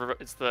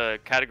the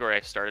category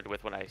I started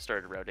with when I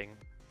started routing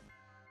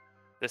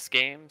this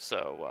game,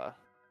 so I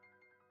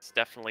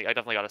definitely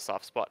got a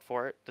soft spot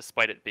for it,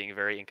 despite it being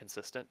very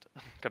inconsistent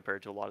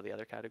compared to a lot of the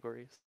other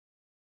categories.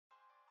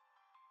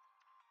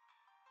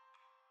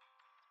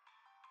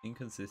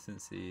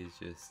 Inconsistency is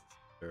just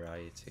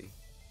variety.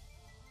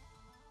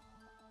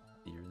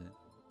 Isn't it?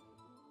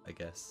 I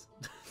guess.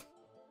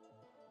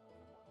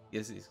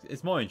 Yes,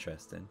 it's more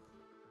interesting.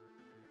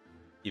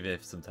 Even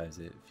if sometimes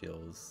it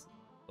feels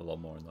a lot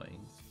more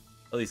annoying.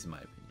 At least in my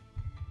opinion.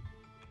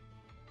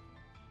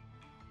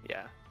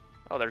 Yeah.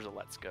 Oh, there's a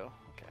let's go.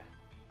 Okay.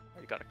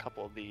 You got a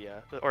couple of the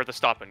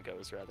stop and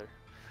goes rather.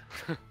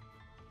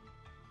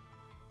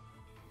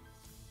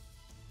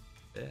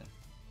 Yeah.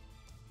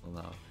 we'll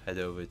now head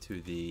over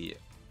to the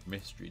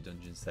mystery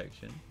dungeon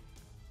section.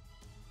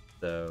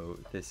 So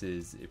this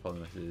is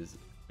Eponymous'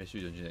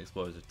 Mystery Dungeon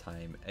Explorers of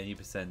Time, any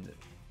percent,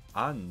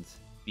 and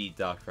beat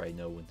Darkrai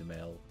No Wonder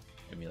Mail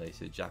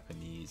emulated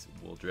Japanese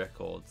world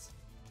records.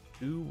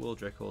 2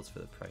 world records for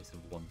the price of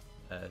 1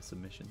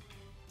 submission.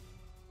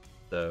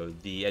 So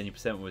the any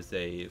percent was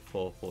a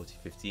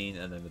 4:40:15,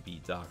 and then the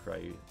beat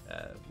Darkrai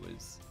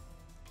was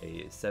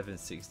a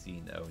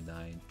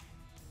 7:16:09.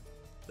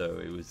 So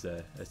it was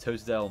a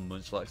Totodile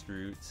Munchlax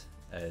route,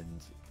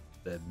 and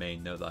the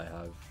main note that I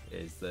have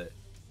is that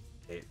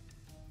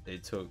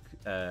it took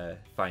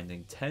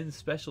finding 10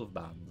 special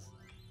bands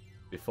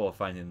before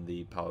finding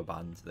the power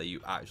band that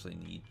you actually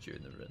need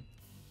during the run,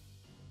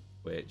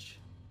 which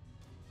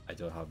I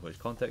don't have much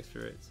context for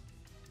it,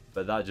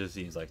 but that just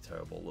seems like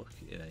terrible luck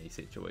in any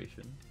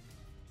situation.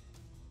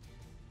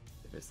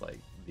 If it's like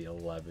the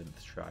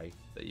 11th try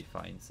that you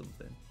find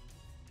something.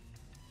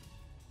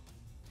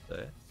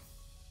 So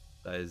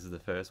that is the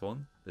first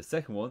one. The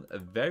second one, a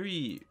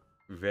very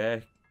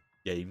rare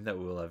game that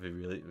we'll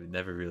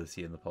never really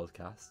see in the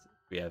podcast,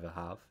 if we ever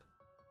have.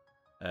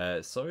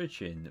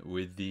 Sorichin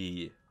with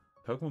the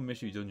Pokemon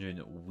Mystery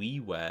Dungeon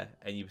WiiWare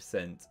any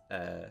percent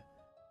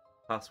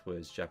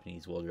passwords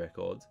Japanese world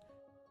record,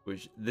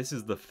 which this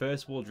is the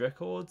first world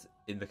record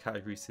in the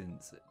category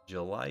since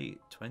July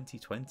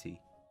 2020.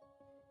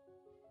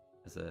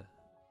 As a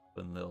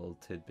fun little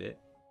tidbit,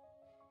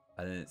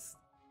 and it's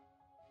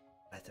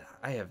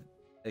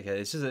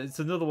it's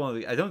another one of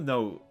the, I don't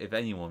know if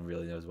anyone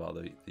really knows about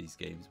these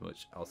games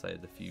much outside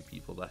of the few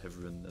people that have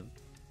run them,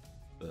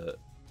 but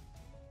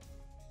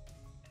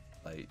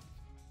like,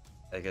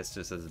 I guess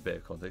just as a bit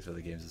of context for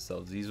the games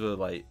themselves, these were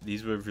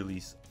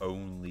released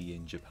only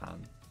in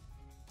Japan,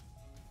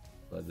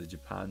 like the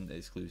Japan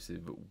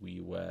exclusive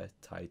WiiWare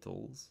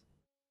titles,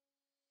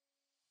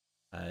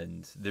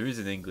 and there is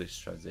an English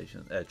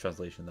translation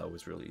that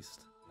was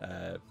released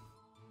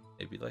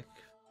maybe like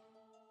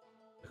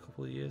a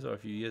couple of years or a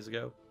few years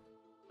ago,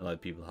 and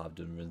like people have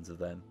done runs of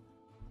them,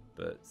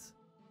 but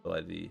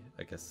like the,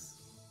 I guess,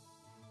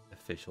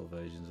 official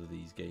versions of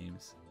these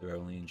games, they're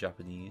only in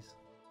Japanese.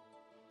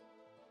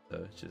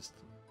 So it's just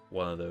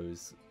one of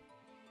those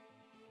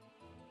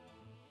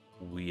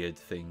weird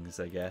things,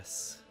 I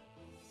guess,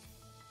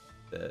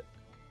 that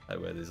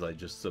where there's like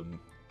just some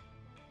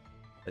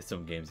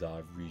games that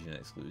are region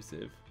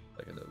exclusive.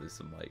 Like I know there's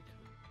some like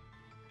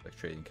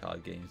trading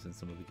card games and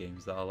some of the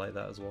games that are like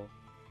that as well.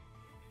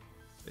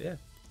 But yeah,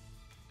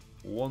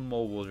 one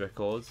more world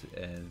record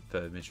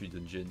for Mystery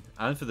Dungeon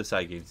and for the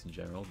side games in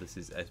general. This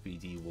is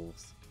SBD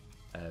Wolves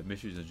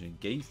Mystery Dungeon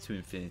Gates to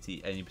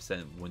Infinity any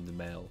percent Wonder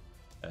Mail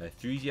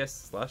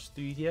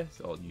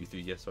 3DS/3DS or new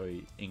 3DS,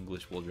 sorry,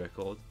 English world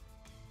record.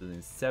 Done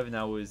in 7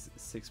 hours,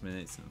 6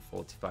 minutes and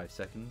 45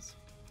 seconds,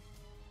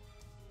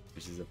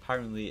 which is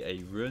apparently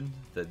a run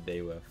that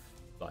they were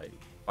like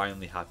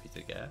finally happy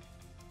to get.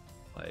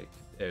 Like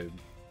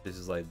this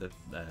is like the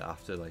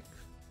after like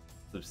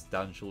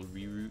substantial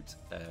reroute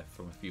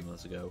from a few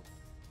months ago,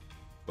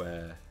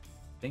 where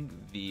I think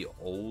the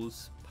old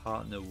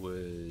partner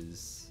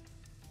was,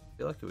 I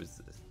feel like it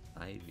was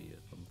Ivy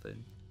or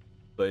something,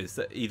 but it's,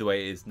 either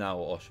way it is now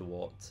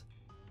Oshawott,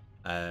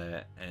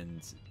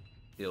 and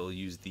it'll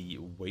use the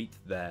wait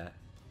there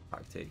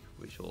tactic,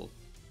 which will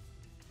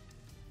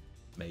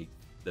make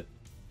the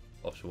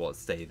Oshawott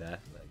stay there.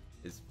 Like,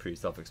 it's pretty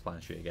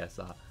self-explanatory, I guess,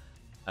 that.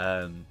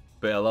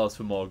 But it allows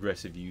for more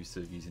aggressive use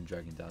of using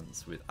Dragon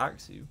Dance with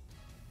Axu,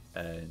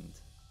 and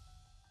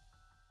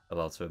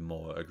allows for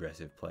more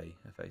aggressive play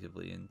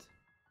effectively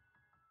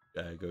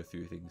and go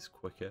through things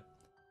quicker.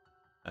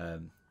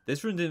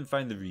 This run didn't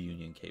find the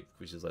reunion cape,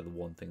 which is like the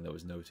one thing that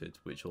was noted,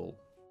 which will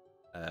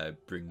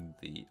bring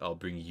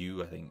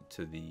you, I think,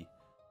 to the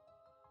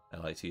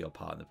like to your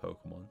partner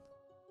Pokemon,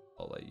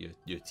 or like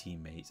your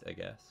teammate, I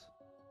guess,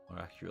 more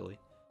accurately.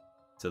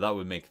 So that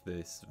would make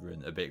this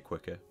run a bit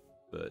quicker,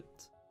 but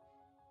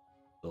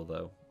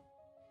although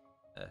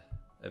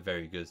a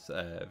very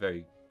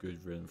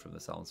good run from the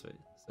sounds of it.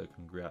 So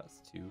congrats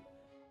to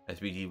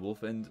SBD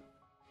Wolf and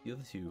the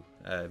other two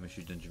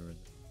Mystery Dungeon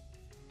runs.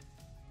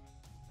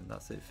 And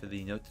that's it for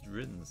the noted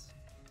runs.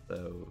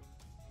 So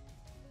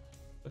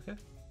okay,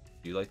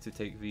 do you like to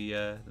take the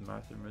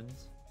marathon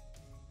runs,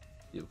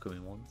 the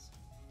upcoming ones?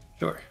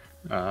 Sure.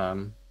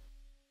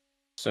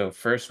 So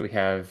first we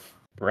have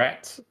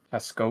Rat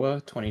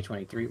Ascoa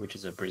 2023, which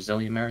is a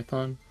Brazilian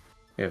marathon.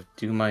 We have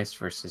Dumais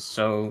versus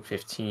So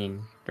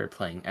 15. They're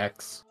playing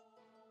X.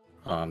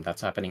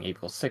 That's happening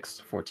April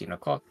 6th, 14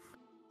 o'clock.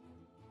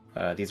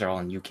 These are all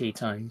in UK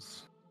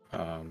times.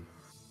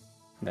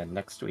 Then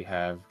next we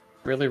have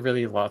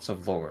really lots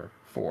of lore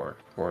for,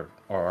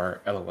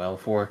 or LOL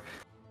for.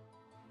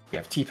 We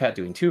have TPAT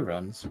doing 2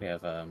 runs. We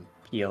have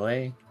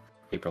PLA,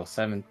 April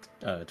 7th,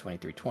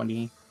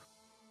 2320,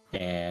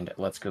 and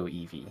Let's Go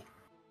Eevee,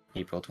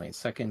 April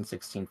 22nd,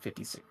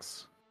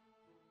 1656.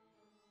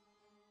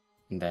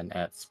 And then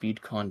at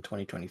SpeedCon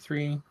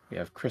 2023, we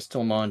have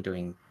Crystalmon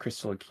doing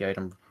Crystal Key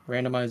Item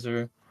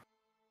Randomizer,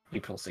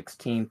 April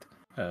 16th,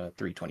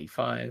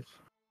 325.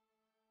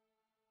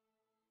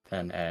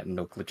 Then at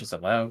No Glitches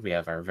Allowed, we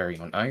have our very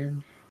own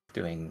Iron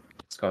doing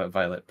Scarlet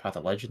Violet Path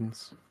of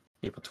Legends,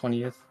 April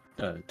 20th,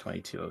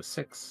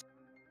 2206.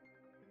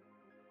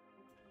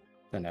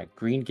 Then at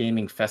Green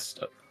Gaming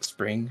Fest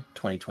Spring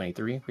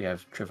 2023, we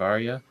have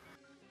Travaria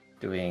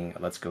doing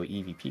Let's Go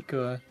Eevee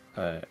Pika,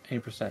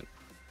 80%,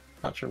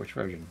 not sure which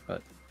version,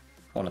 but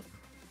one of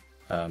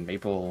them.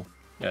 April,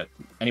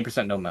 any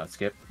percent no mount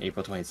skip,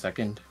 April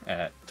 22nd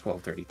at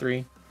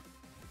 12:33.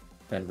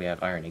 Then we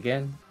have Iron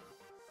again,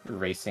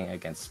 racing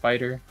against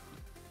Spider,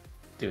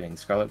 doing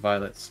Scarlet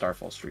Violet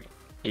Starfall Street,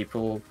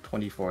 April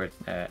 24th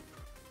at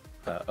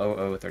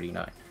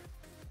 00:39.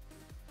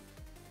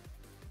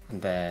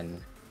 And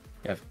then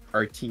we have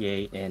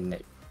RTA in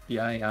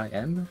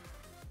BIIM,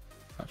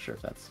 not sure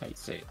if that's how you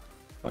say it,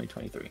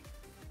 2023.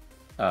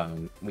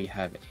 We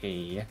have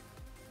a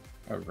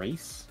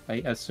race, I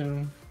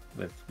assume,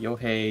 with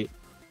Yohei,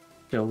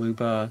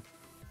 Kiluba,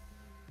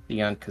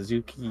 Leon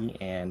Kazuki,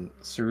 and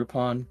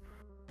Surupon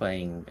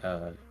playing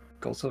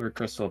Gold Silver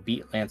Crystal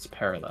Beat Lance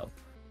Parallel.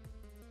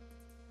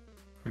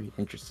 Pretty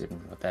interested in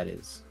what that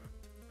is.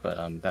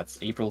 But that's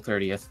April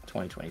 30th,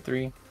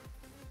 2023.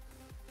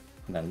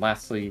 And then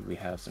lastly, we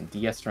have some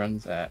DS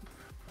runs at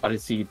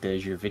Odyssey de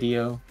Jeux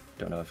Video.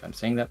 Don't know if I'm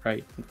saying that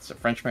right. It's a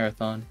French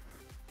marathon.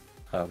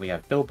 We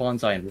have Bill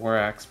Bonsai and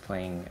Warax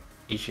playing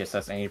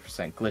HSS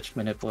 80% Glitch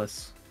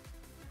Manipulus.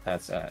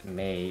 That's at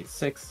May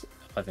 6th,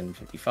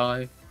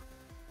 11:55.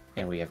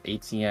 And we have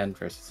ATN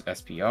versus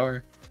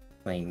SPR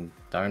playing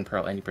Diamond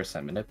Pearl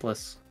 80%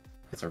 Manipulus.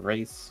 It's a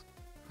race.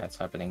 That's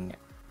happening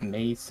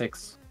May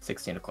 6th,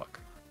 16 o'clock.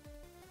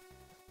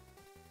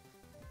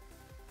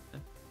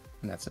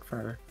 And that's it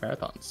for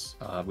marathons.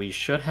 We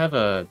should have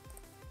a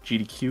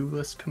GDQ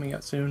list coming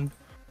out soon.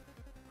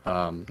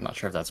 Not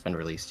sure if that's been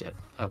released yet.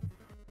 I'll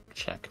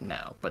check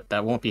now, but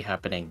that won't be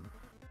happening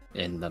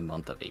in the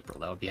month of April.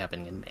 That will be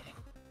happening in May.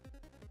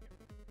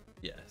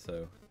 Yeah,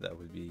 so that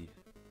would be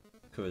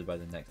covered by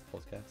the next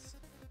podcast.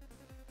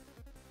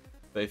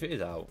 But if it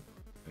is out,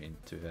 I mean,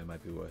 to be fair, it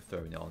might be worth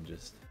throwing it on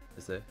just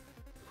as a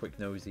quick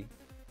nosy.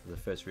 The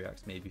first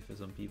reacts maybe for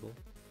some people.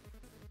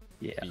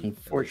 Yeah,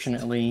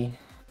 unfortunately,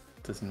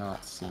 does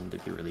not seem to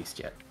be released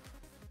yet.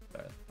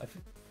 I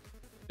think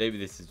maybe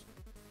this is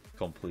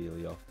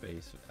completely off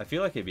base. I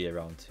feel like it'd be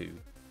around 2.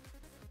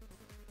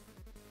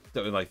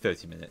 So in like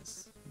 30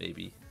 minutes,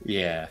 maybe.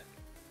 Yeah.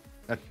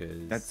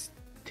 Because That's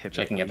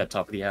typically checking at the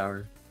top of the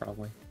hour,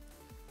 probably.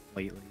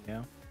 lately,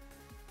 yeah.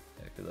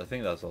 Yeah, because I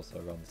think that's also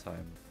around the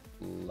time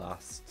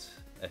last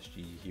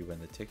SGDQ when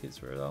the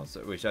tickets were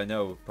announced, which I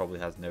know probably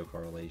has no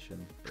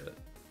correlation, but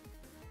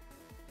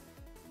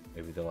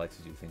maybe they like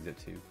to do things at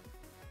 2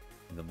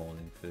 in the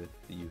morning for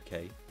the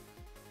UK.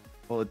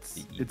 Well,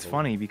 it's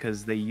funny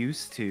because they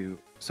used to.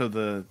 So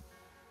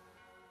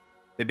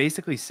they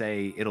basically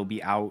say it'll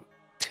be out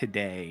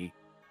today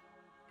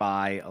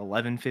by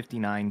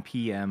 11:59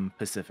 p.m.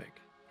 Pacific,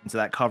 and so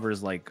that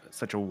covers like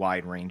such a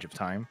wide range of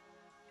time.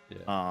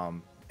 Yeah.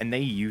 And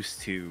they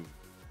used to,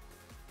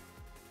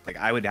 like,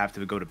 I would have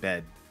to go to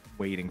bed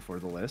waiting for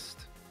the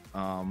list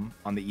on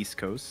the East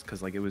Coast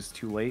because like it was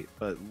too late.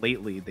 But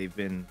lately they've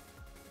been,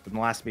 in the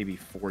last maybe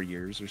 4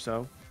 years or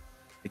so,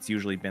 it's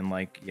usually been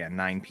like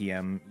 9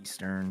 p.m.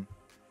 Eastern,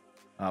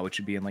 which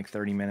would be in like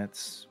 30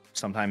 minutes.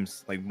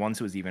 Sometimes like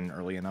once it was even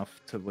early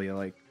enough to be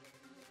like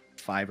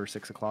 5 or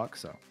 6 o'clock.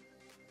 So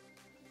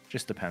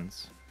just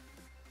depends.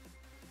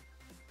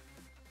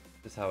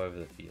 Just however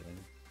they're feeling,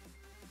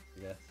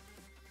 I guess.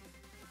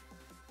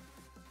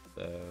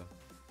 So in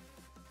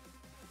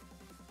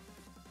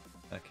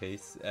that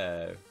case,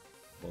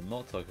 we'll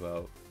not talk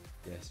about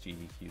the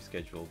SGDQ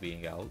schedule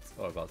being out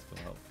or about to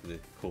come out for the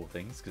cool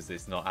things because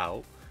it's not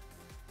out.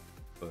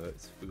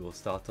 But we will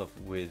start off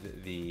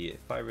with the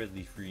Fire Red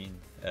Leaf Green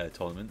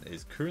tournament. It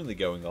is currently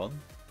going on.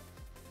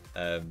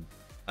 I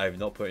have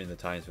not put in the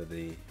times for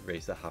the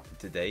race that happened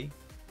today,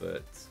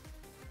 but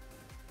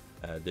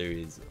there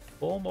is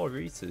 4 more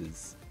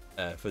races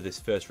for this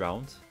first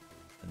round,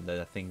 and then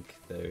I think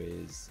there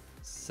is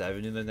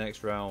 7 in the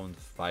next round,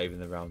 5 in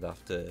the round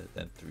after,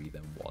 then 3,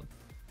 then 1.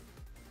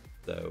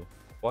 So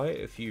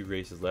quite a few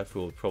races left.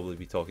 We'll probably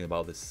be talking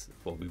about this,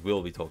 well, we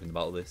will be talking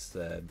about this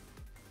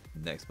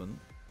next month.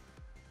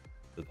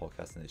 The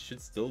podcast, and it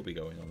should still be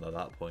going on at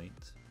that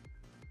point.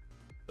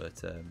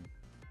 But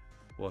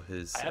what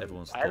has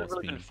everyone's thoughts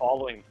been?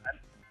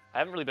 I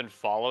haven't really been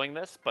following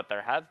this, but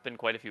there have been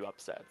quite a few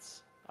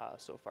upsets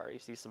so far. You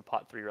see some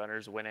pot 3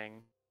 runners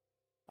winning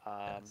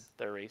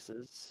their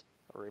races,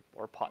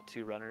 or pot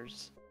 2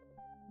 runners.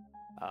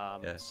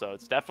 So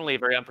it's definitely a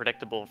very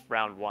unpredictable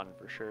round 1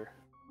 for sure.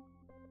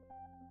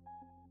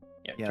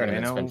 Yeah,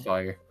 tournament's been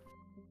fire.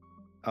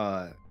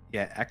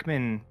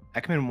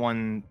 Ekman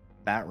won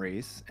that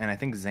race, and I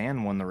think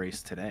Zan won the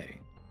race today.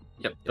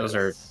 Yep, those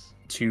are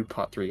 2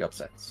 pot 3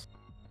 upsets.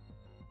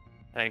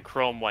 And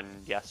Chrome won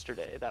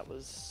yesterday. That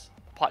was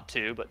pot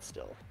 2, but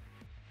still.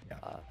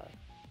 Yeah.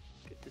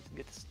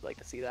 Good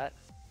to see that.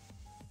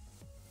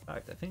 In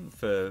fact, I think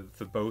for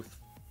both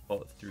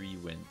pot 3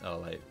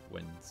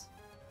 wins,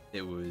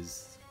 it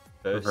was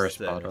first reverse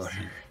pot order.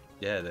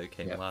 Yeah, that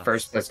came Yeah, last.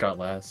 first place got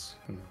last.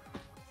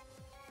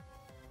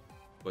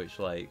 Which,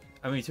 like,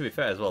 I mean, to be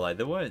fair as well, like,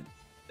 there were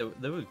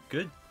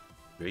good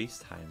race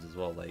times as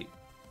well. Like,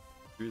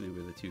 really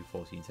with a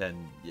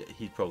 2:14.10, yeah,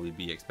 he'd probably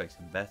be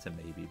expecting better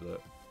maybe,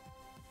 but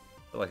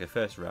like a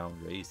first round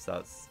race,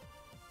 that's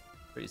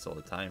pretty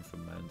solid time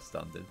from my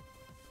understanding.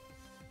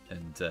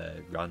 And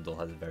Randall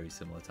had a very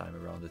similar time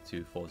around the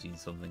 2:14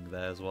 something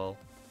there as well.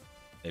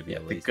 Maybe Yeah,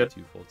 at the least good-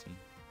 2:14.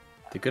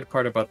 The good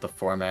part about the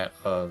format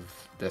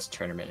of this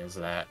tournament is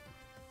that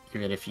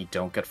even if you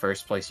don't get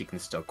first place, you can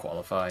still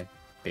qualify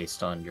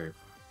based on your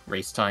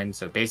race time.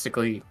 So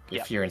basically,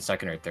 Yeah. if you're in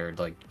second or third,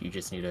 like you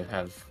just need to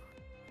have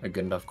a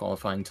good enough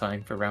qualifying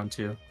time for round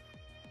 2.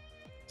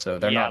 So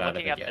they're not out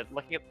of it yet.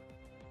 Looking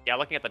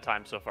at the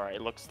time so far,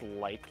 it looks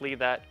likely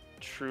that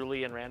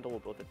Truly and Randall will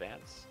both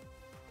advance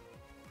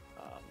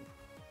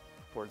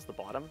towards the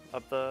bottom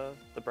of the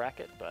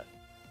bracket, but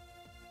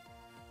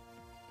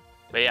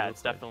yeah,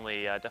 it's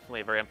definitely a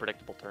very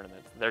unpredictable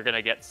tournament. They're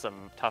gonna get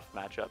some tough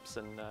matchups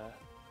in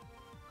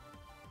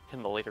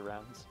the later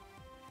rounds.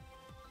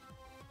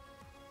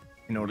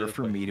 In order Really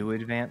for quick. me to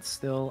advance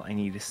still, I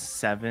need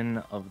 7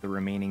 of the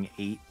remaining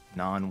 8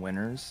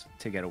 non-winners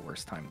to get a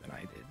worse time than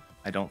I did.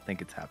 I don't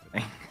think it's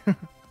happening.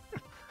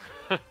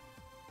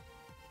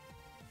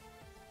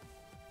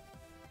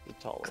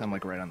 Because I'm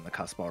like right on the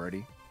cusp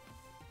already.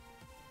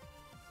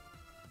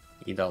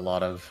 Need a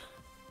lot of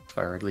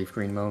fire leaf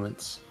green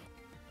moments.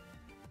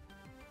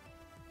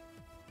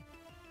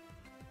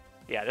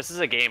 Yeah, this is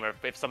a game where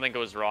if something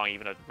goes wrong,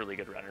 even a really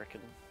good runner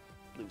can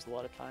lose a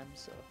lot of time.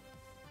 So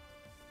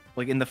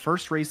Like in the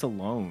first race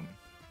alone,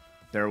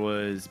 there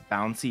was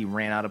Bouncy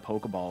ran out of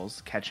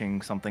Pokeballs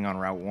catching something on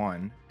Route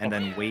 1, and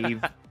then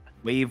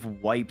Wave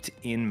wiped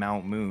in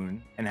Mount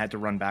Moon and had to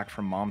run back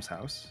from Mom's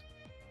house.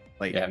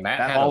 Like Yeah, Matt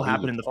that had a all lead.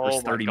 happened in the first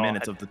Oh my 30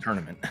 minutes God. of the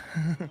tournament.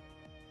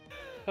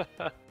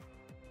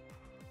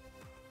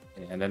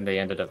 And then they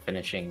ended up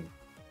finishing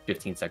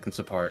 15 seconds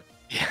apart.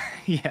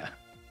 Yeah.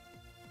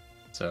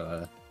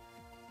 So,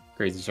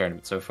 crazy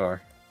tournament so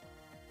far.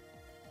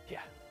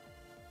 yeah,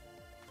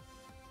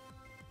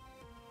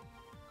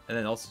 And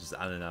then also just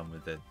Ananam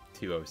with the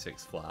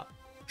 2:06 flat.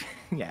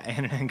 Yeah,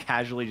 and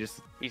casually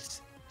just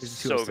he's He's a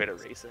so 206. good at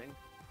racing.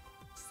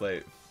 It's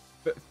like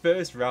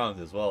first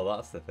round as well.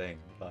 That's the thing.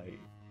 Like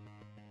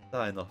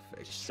starting off So,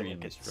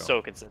 extremely strong.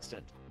 so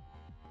consistent.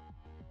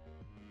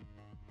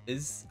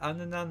 Is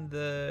Ananan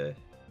the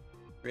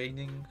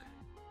reigning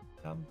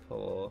champ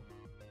or?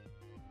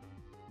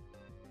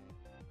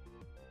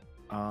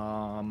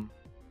 um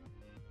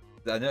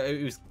I know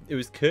it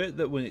was Kurt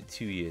that won it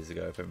 2 years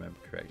ago, if I remember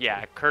correctly.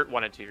 Yeah, Kurt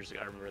won it 2 years ago.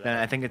 I remember and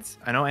that. I think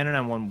I know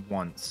Ananan won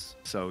once,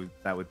 so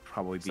that would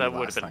probably be So that would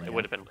last have been. time, It yeah.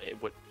 would have been.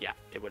 It would. Yeah,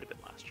 it would have been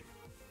last year.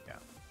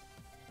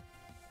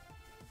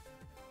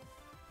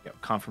 Yep,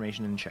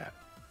 confirmation in chat.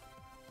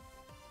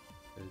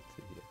 Good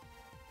to hear.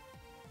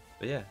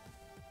 But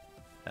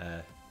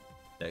yeah,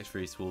 next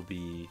race will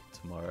be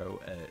tomorrow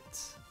at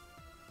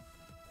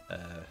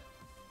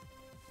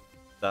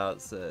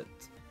starts at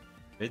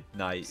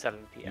midnight 7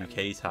 p.m.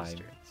 UK time,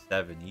 Eastern.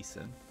 7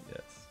 Eastern.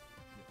 Yes.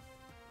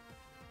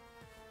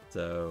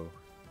 So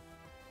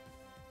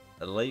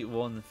a late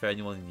one for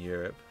anyone in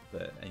Europe,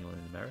 but anyone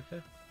in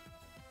America?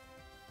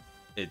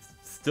 It's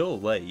still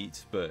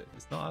late, but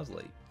it's not as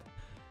late.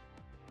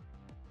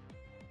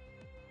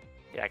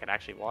 Yeah, I can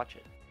actually watch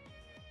it.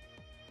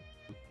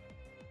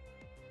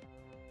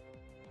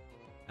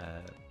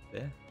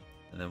 Yeah.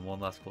 And then one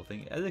last cool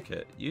thing,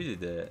 eddaket. You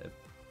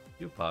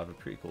were part of a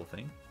pretty cool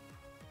thing.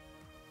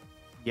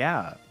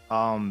 Yeah,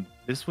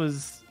 this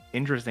was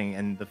interesting,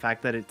 and the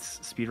fact that it's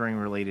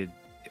speedrunning related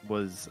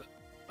was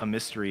a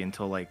mystery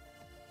until like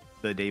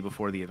the day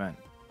before the event.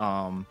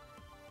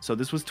 So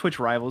this was Twitch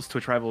Rivals.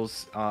 Twitch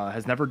Rivals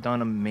has never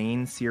done a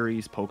main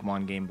series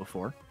Pokemon game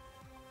before,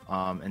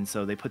 and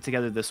so they put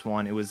together this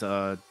one. It was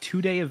a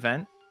 2-day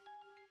event.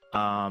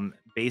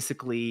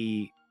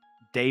 Basically,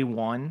 day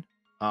 1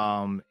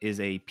 is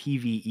a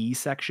PvE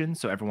section,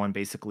 so everyone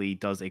basically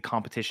does a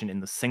competition in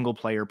the single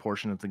player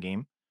portion of the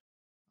game.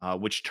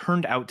 Which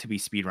turned out to be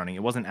speedrunning.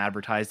 It wasn't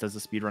advertised as a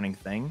speedrunning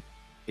thing.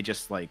 It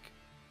just like,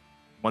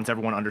 once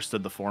everyone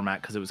understood the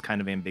format, because it was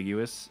kind of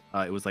ambiguous,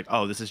 it was like,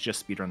 oh, this is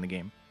just speedrun the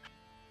game.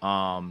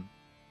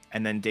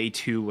 And then day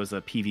 2 was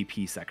a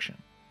PvP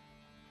section.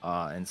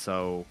 And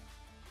so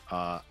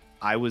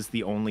I was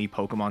the only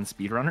Pokemon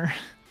speedrunner,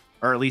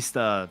 or at least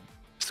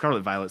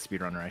Scarlet Violet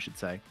speedrunner, I should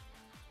say,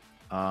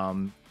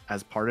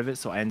 as part of it.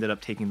 So I ended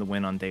up taking the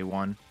win on day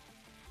 1.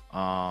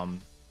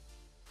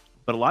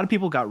 But a lot of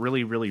people got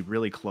really, really,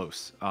 really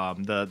close.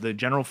 The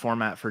general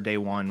format for day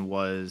 1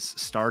 was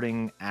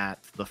starting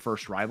at the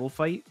first rival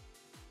fight,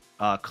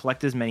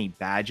 collect as many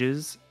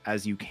badges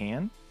as you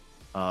can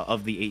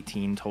of the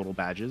 18 total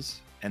badges,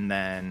 and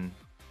then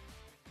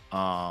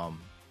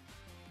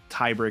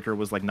tiebreaker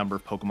was like number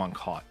of Pokemon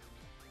caught.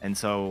 And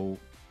so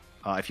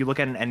if you look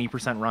at an any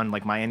percent run,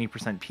 like my any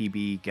percent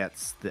PB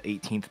gets the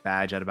 18th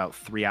badge at about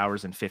 3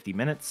 hours and 50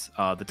 minutes.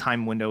 The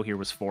time window here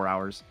was 4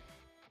 hours.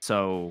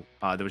 So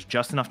there was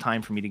just enough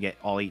time for me to get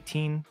all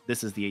 18.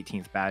 This is the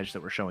 18th badge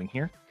that we're showing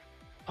here.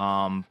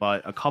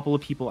 But a couple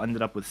of people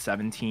ended up with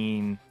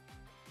 17.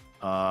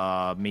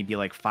 Maybe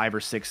like 5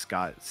 or 6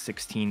 got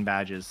 16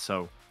 badges.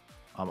 So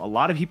a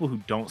lot of people who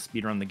don't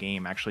speedrun the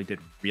game actually did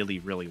really,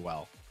 really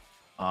well,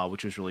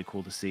 which was really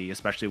cool to see,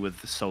 especially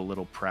with so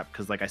little prep.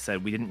 Because like I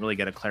said, we didn't really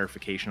get a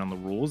clarification on the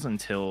rules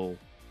until,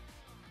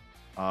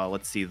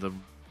 let's see, the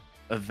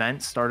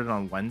event started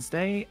on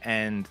Wednesday,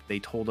 and they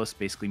told us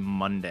basically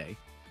Monday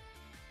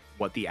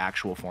what the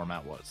actual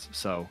format was.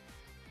 So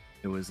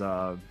it was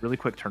a really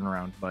quick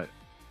turnaround, but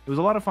it was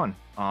a lot of fun.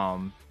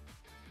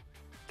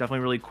 Definitely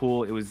really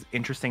cool. It was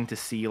interesting to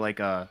see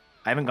I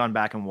haven't gone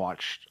back and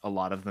watched a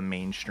lot of the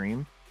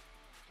mainstream,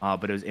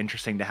 but it was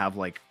interesting to have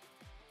like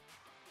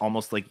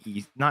almost like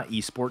not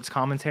esports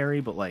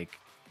commentary, but like,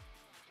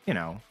 you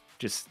know,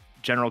 just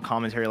general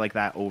commentary like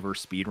that over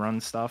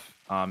speedrun stuff.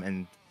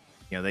 And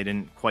you know, they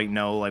didn't quite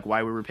know like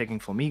why we were picking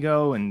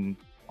Flamigo and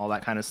all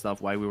that kind of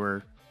stuff, why we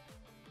were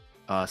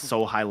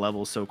so high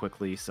level so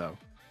quickly. So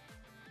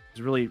it was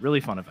a really, really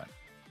fun event.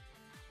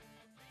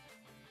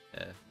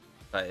 Yeah,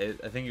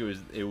 I think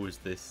it was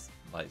this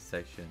like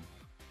section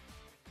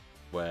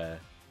where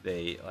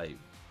they like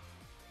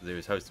it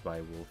was hosted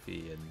by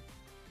Wolfie, and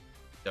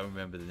I don't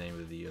remember the name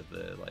of the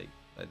other like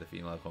the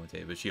female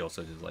commentator, but she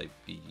also does like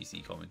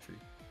BGC commentary.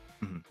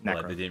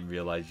 Like they didn't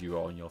realize you were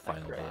on your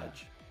final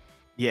badge.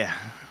 Yeah.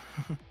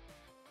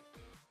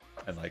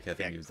 And like I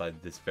think it was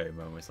like this very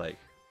moment. It's like,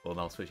 well,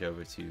 now switch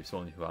over to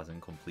someone who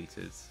hasn't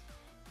completed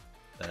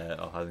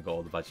or hasn't got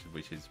all the badges,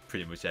 which is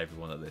pretty much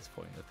everyone at this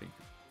point. I think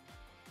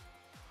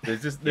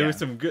there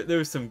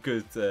was some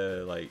good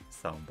like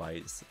sound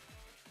bites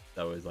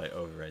that was like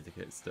over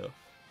eddaket stuff,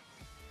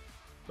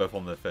 both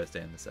on the first day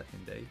and the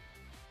second day.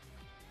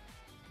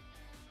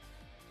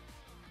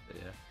 But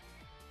yeah,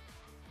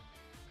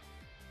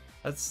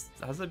 has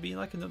there been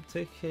like an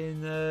uptick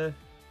in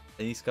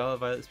any Scarlet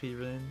Violet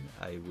speedrunning?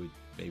 I would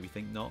maybe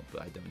think not,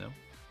 but I don't know.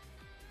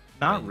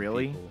 Not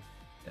really. People,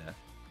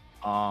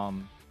 yeah.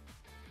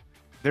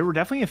 There were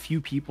definitely a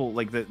few people,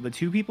 like the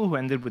 2 people who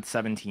ended with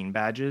 17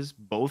 badges,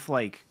 both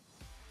like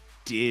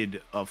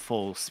did a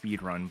full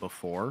speed run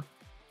before.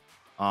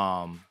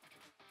 I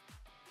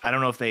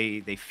don't know if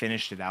they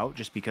finished it out,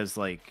 just because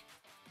like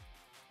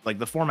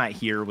the format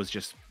here was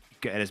just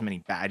get as many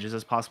badges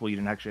as possible. You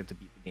didn't actually have to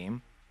beat the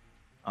game.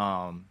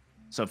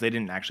 So if they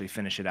didn't actually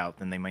finish it out,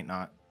 then they might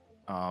not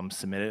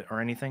submit it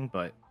or anything.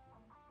 But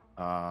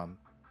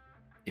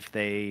if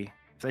they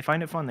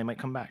find it fun, they might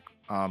come back.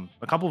 A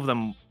couple of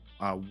them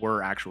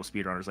were actual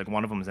speedrunners. Like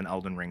one of them is an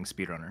Elden Ring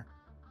speedrunner.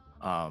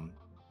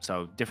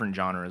 So different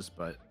genres,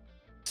 but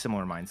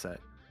similar mindset.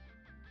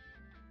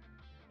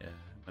 Yeah,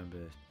 I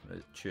remember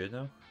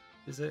Churno,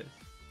 is it?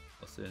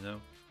 Or Cerno?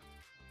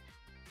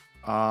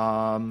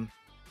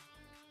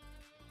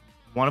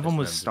 One of them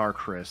was Star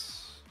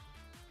Chris.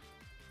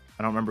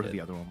 I don't remember who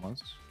the other one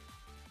was.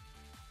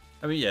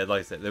 I mean, yeah, like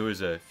I said, there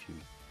was a few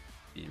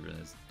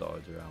speedrunners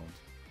dotted around.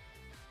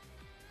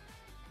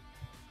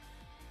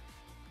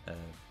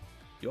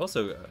 You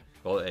also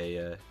got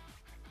a.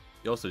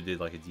 You also did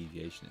like a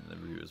deviation in the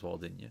route as well,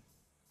 didn't you?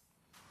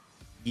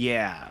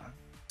 Yeah.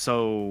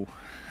 So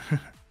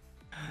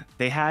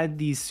they had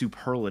these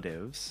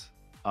superlatives,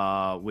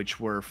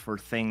 which were for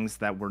things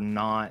that were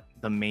not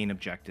the main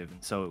objective,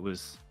 and so it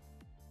was.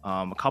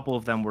 A couple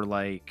of them were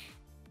like,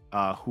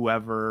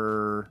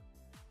 whoever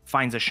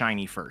finds a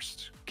shiny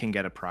first can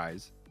get a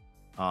prize,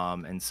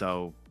 and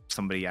so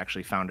somebody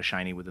actually found a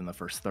shiny within the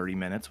first 30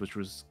 minutes, which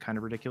was kind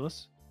of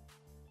ridiculous.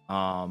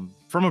 From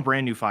a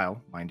brand new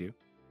file, mind you.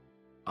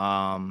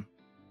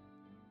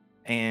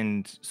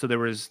 And so there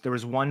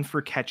was one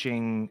for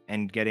catching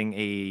and getting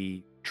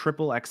a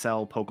triple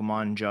XL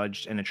Pokemon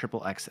judged and a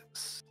triple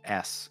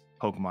XS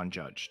Pokemon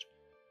judged.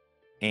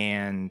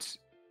 And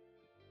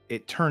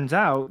it turns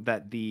out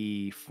that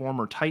the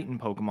former Titan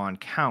Pokemon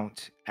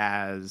count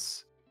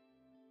as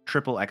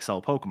triple XL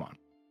Pokemon.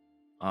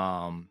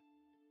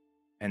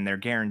 And they're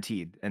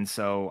guaranteed. And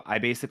so I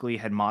basically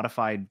had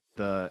modified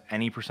the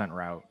any percent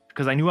route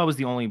because I knew I was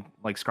the only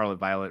like Scarlet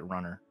Violet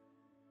runner,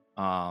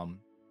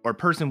 or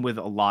person with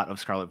a lot of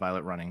Scarlet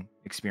Violet running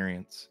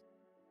experience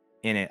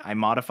in it. I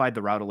modified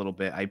the route a little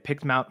bit. I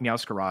picked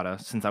Meowscarada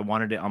since I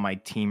wanted it on my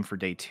team for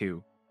day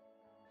 2,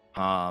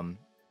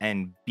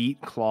 and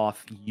beat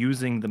Cloth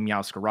using the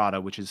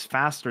Meowscarada, which is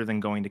faster than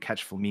going to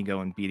catch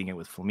Flamigo and beating it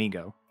with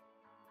Flamigo.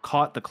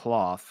 Caught the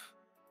Cloth,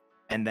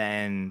 and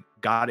then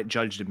got it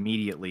judged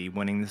immediately,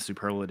 winning the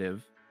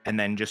superlative, and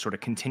then just sort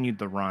of continued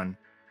the run.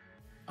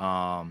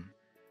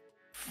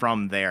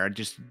 From there,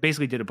 just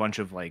basically did a bunch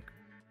of like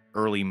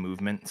early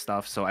movement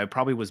stuff. So I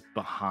probably was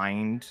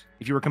behind.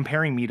 If you were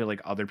comparing me to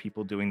like other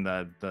people doing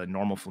the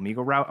normal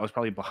Flamigo route, I was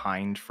probably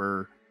behind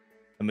for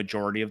the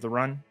majority of the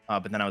run.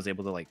 But then I was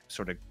able to like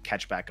sort of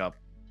catch back up,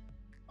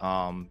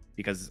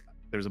 because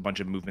there's a bunch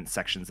of movement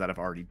sections that I've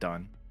already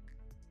done,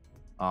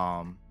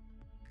 that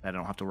I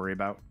don't have to worry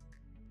about.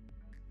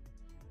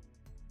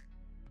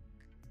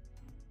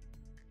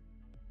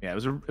 Yeah, it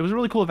was a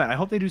really cool event. I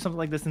hope they do something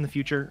like this in the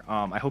future.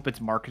 I hope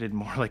it's marketed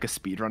more like a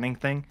speedrunning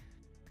thing,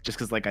 just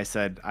because, like I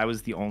said, I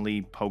was the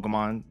only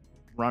Pokemon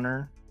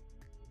runner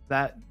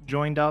that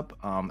joined up,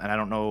 and I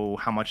don't know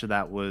how much of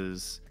that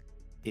was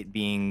it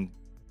being.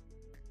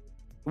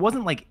 It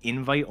wasn't like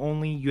invite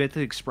only. You had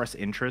to express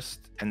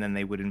interest, and then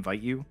they would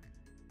invite you.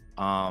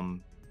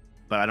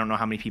 But I don't know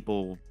how many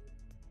people,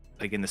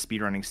 like in the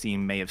speedrunning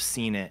scene, may have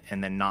seen it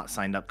and then not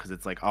signed up because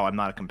it's like, oh, I'm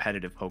not a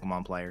competitive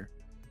Pokemon player.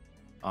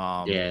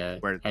 Yeah,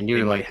 where I knew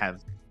they might like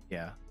have,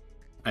 yeah.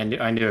 I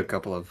knew a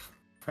couple of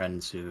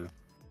friends who,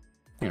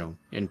 you know,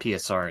 in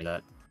PSR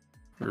that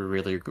were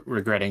really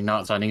regretting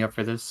not signing up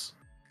for this,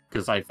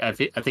 because I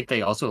think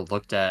they also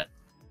looked at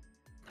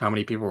how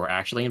many people were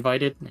actually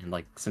invited, and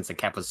like since the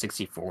cap was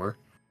 64,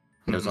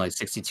 and there was only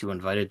 62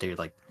 invited, they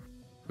like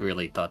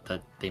really thought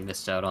that they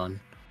missed out on,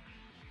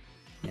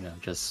 you know,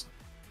 just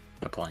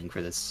applying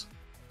for this.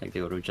 Like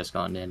they would have just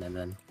gone in and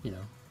then, you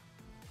know,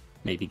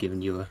 maybe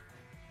given you a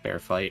fair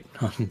fight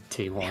on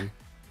day one.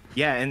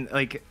 Yeah, and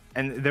like,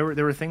 and there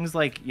were things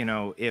like, you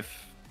know,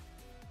 if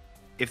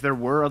there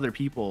were other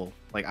people,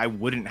 like I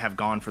wouldn't have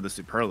gone for the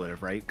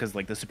superlative, right? Because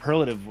like the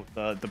superlative,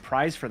 the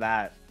prize for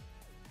that,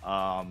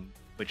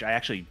 which I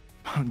actually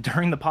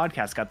during the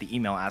podcast got the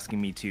email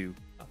asking me to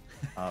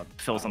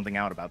fill something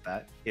out about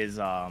that, is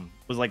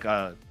was like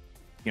a,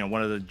 you know,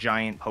 one of the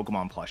giant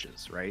Pokemon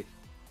plushes, right?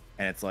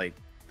 And it's like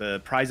the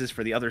prizes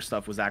for the other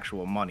stuff was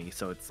actual money,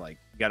 so it's like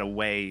you gotta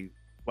weigh,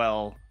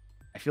 well,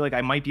 I feel like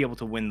I might be able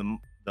to win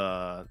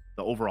the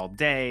overall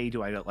day.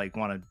 Do I like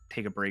want to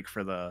take a break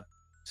for the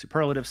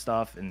superlative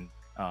stuff? And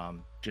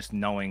just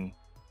knowing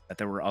that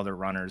there were other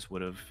runners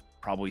would have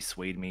probably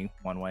swayed me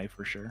one way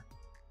for sure.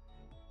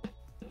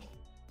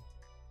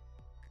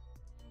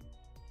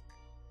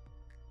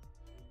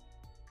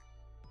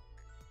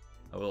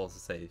 I will also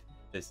say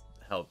this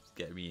helped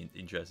get me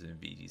interested in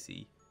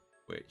VGC,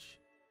 which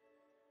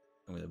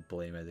I'm going to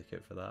blame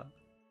eddaket for that.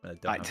 I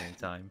don't have any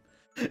time.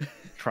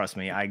 Trust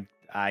me,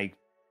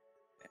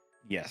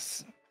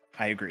 yes,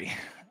 I agree.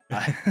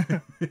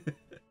 I've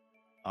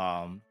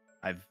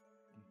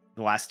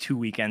the last 2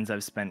 weekends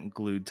I've spent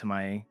glued to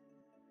my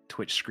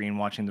Twitch screen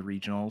watching the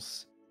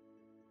regionals.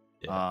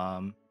 Yeah.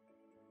 And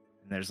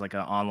there's like an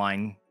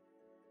online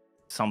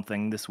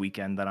something this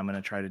weekend that I'm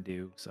gonna try to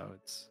do. So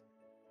it's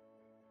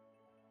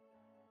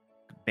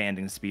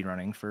banding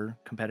speedrunning for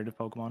competitive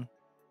Pokemon.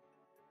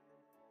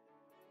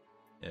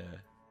 Yeah,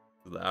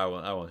 I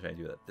want to try and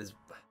do that.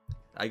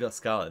 I got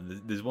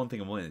Scarlet. There's one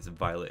thing I'm wanting. It's a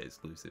Violet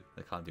exclusive.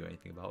 I can't do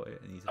anything about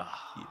it. I need to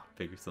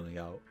figure something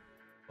out,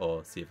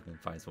 or see if I can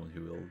find someone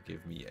who will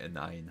give me an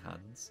Iron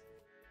Hands.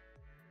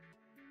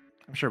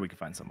 I'm sure we can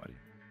find somebody.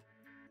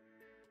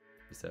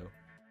 So,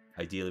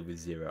 ideally with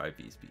 0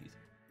 IV speed.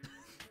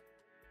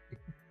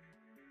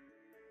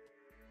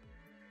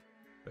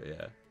 But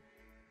yeah.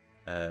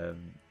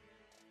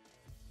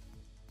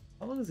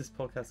 How long has this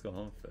podcast gone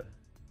on for?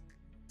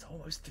 It's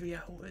almost 3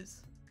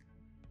 hours.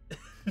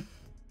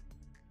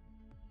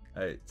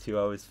 2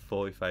 hours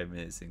 45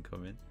 minutes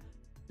incoming.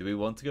 Do we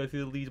want to go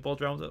through the leaderboard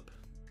roundup?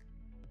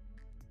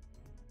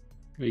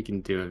 We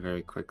can do it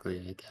very quickly,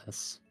 I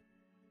guess.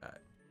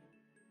 Alright.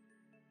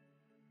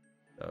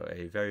 So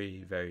a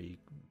very, very,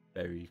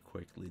 very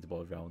quick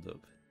leaderboard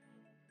roundup.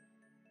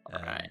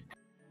 Alright.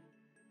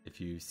 If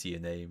you see a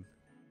name,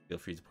 feel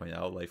free to point it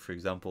out. Like, for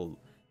example,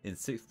 in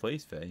 6th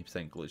place for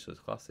 80%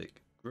 Glitchless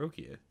Classic,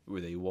 Grogia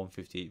with a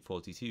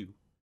 158.42.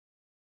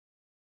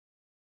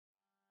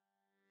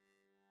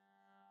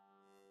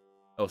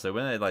 Also,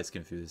 when I like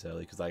skim through this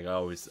early, because like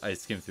I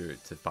skim through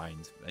it to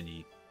find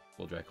any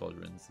world record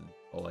runs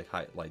or like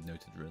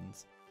noted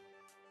runs.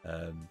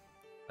 I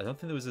don't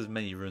think there was as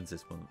many runs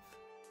this month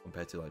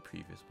compared to like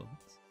previous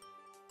months.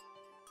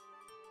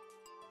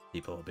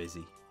 People are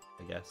busy,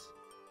 I guess.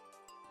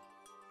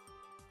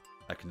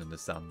 I can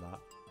understand that.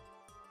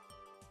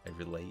 I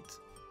relate.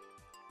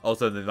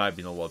 Also, there might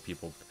be a lot of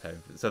people preparing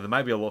for this. So there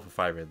might be a lot for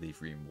Fire Red Leaf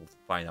Green. We'll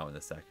find out in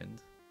a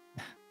second.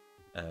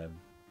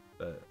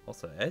 But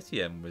also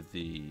SEM with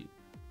the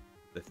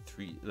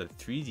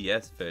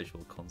 3DS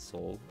Virtual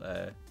Console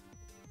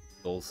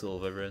Gold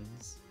Silver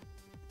runs.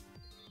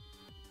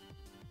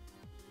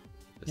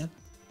 Just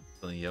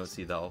something you don't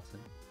see that often.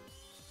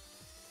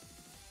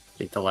 I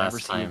think the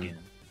last time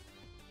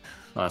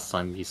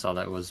you saw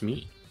that was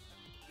me.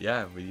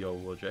 Yeah, with your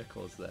world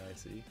records there, I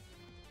see.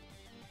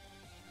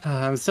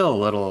 I'm still a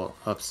little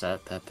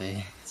upset that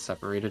they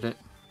separated it,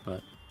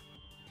 but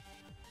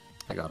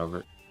I got over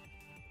it.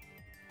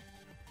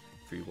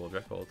 3 world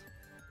record.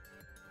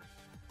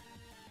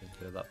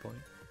 At that point.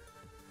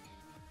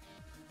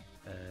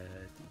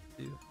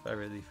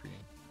 Very Leaf Green.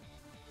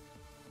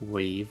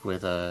 Wave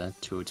with a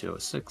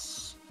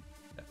 20206.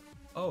 Yeah.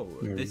 Oh,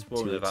 this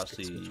one would have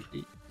actually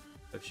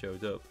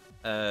showed up.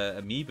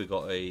 Amoeba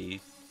got a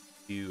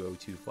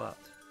 202 flat.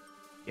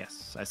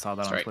 Yes, I saw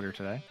that on Twitter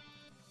today.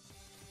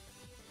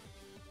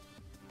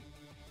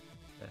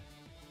 Yeah.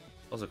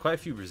 Also, quite a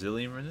few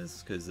Brazilian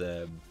runners because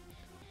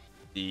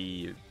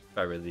the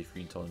Fire Leaf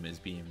Green tournament is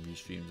being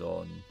restreamed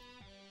on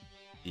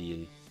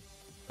the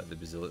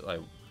Brazilian,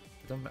 like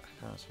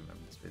can't actually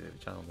remember the specific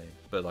channel name,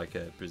 but like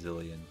a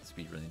Brazilian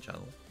speedrunning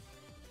channel.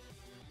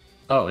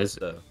 Oh,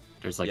 So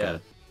there's like yeah. a.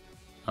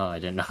 Oh, I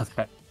didn't know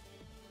that.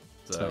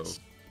 So Nice.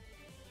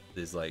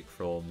 there's like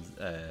from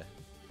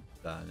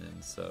Dan,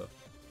 and so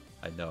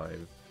I know I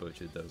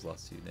butchered those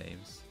last two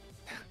names.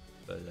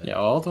 But Yeah,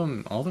 all of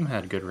them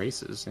had good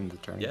races in the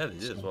tournament. yeah, they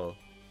did as well.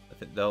 I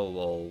think they're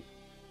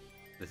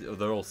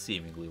all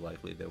seemingly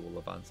likely they will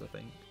advance. I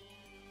think.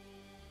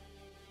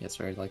 Yeah, it's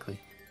very likely.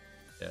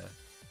 Yeah,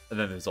 and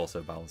then there's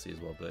also Bouncy as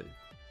well, but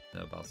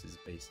no, Bouncy is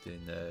based in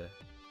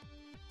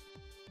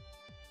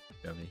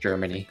Germany.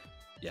 Germany.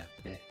 Yeah.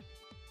 Yeah.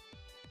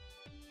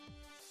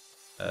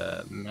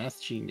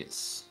 Math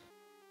Genius,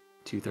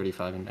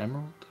 235 in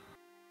Emerald,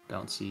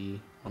 Bouncy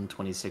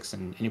 126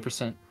 in any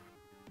percent.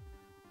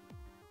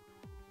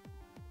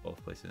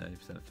 Both placed in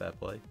 90% fair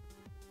play.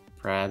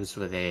 Krabs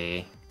with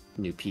a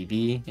new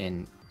PB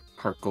in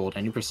Heart Gold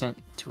any percent,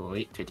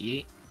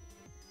 208.58.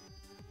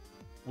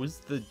 Was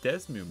the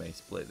Desmume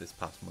split this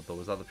past month, or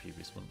was that the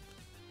previous month?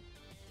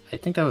 I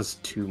think that was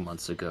 2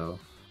 months ago.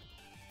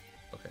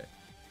 Okay.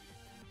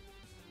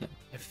 Yeah.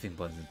 Everything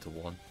blends into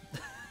one.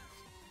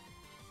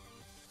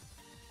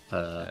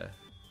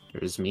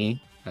 There's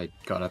me. I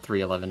got a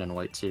 311 in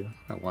white too.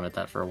 I wanted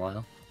that for a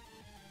while.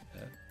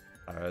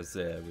 I was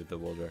with the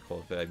world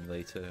record for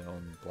emulator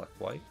on black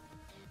white.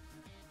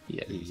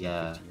 Yeah.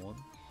 51.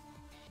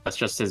 That's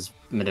just his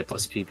minute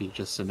plus PB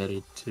just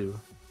submitted to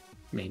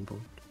main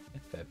board. Yeah,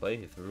 fair play.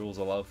 If the rules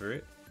allow for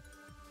it,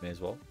 may as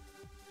well.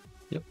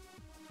 Yep.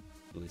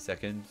 Really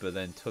second, but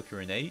then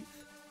Tucker in 8th.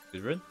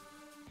 Good run.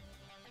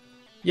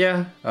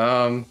 Yeah.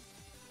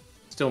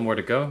 Still more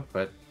to go,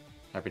 but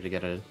happy to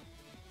get a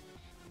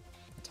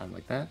time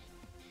like that.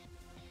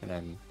 And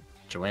then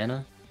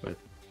Joanna with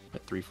a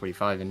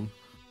 345 in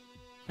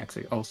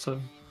exit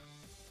also.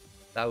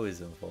 That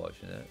was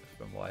unfortunate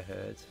from what I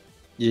heard.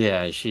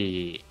 Yeah,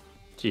 she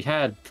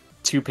had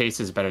 2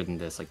 paces better than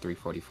this, like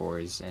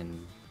 344s,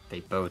 and they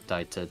both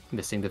died to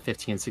missing the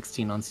 15 and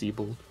 16 on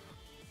Seabold.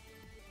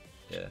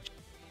 Yeah.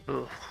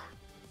 Ugh.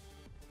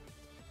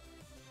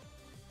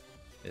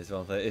 It's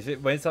one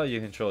thing. When it's out of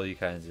your control, you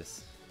kind of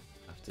just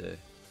have to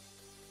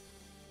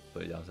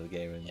put it down to the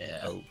game and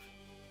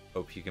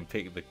hope you can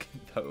pick the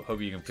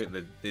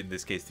in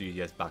this case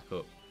 3DS back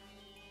up,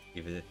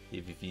 if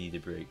you need a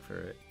break for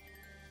it.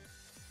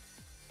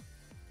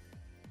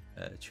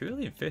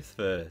 Truly in 5th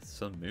for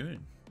Sun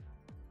Moon,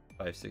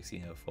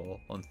 516.04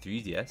 on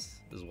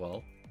 3DS as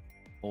well.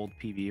 Old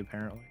PB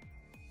apparently.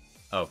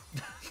 Oh,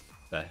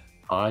 there.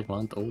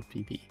 5-month old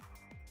PB.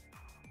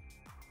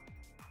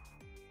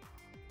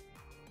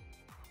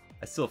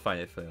 I still find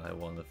it funny, like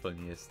one of the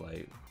funniest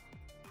like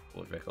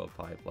world record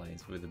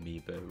pipelines with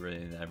Amoeba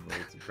running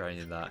Emeralds,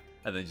 grinding that,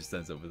 and then just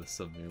ends up with a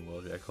Sun Moon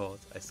world record.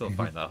 I still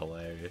find that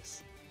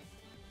hilarious.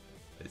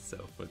 It's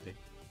so funny.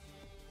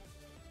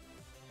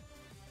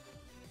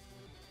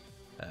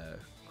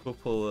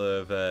 Couple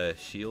of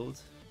shield,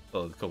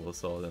 well, a couple of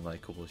sword and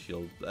like couple of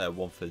shield.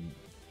 One for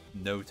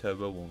no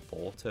turbo, one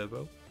for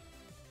turbo.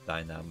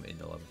 Dynam in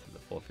 11th for the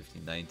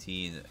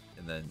 4:15.19,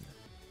 and then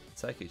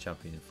Psychic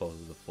Champion in 4th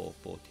of the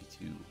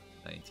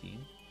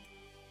 4:42.19.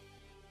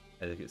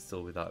 I think it's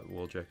still with that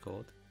world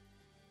record.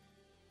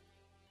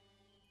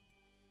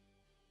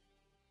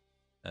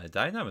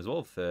 Dynam as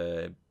well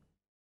for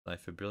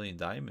Brilliant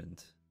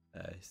Diamond.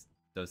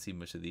 Don't see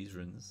much of these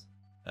runs.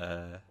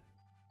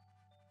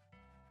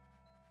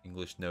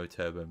 English no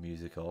turbo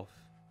music off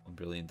on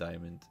Brilliant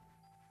Diamond.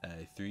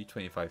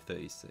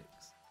 3:25.36.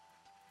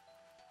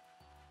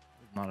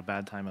 Not a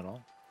bad time at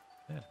all.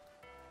 Yeah.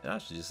 And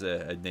actually just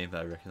a name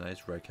that I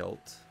recognise,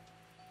 Rekelt,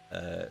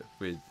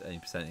 with any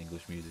percent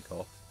English music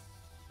off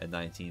at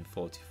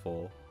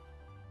 1944.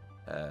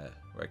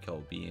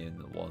 Rekelt being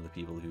one of the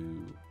people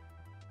who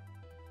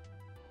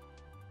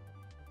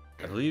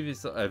I believe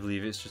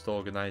it's just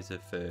organizer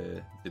for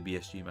the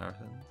BSG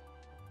marathon,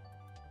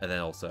 and then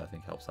also I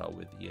think helps out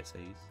with the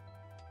ESAs.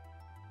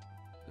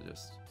 So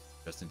just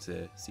interesting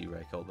to see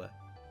Rekelt there.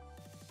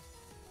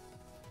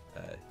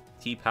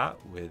 T-Pat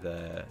with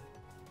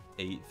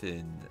 8th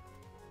in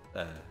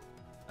I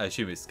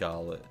assume it's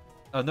Scarlet.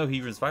 Oh no,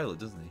 he runs Violet,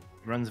 doesn't he?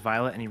 He runs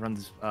Violet, and he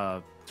runs.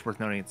 It's worth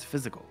noting it's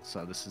physical,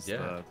 so this is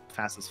the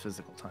fastest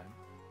physical time.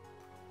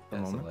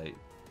 Yeah, so like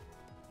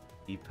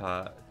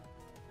T-Pat,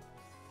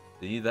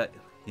 he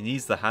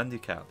needs the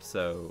handicap,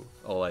 so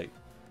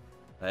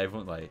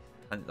everyone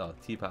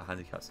T-Pat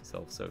handicaps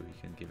himself so he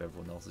can give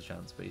everyone else a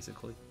chance,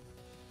 basically.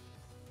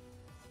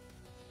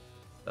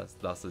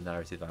 That's the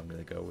narrative I'm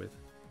gonna go with.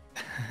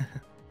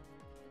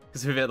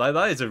 Because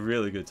that is a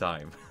really good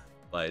time,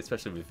 like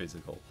especially with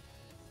physical.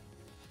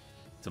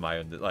 To my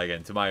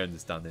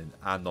understanding,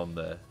 and on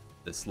the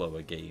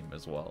slower game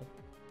as well,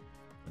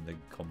 and the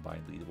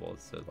combined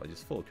leaderboards. So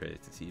just full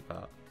credit to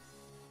T-Pat.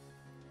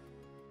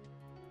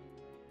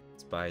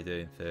 Spider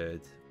in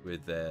 3rd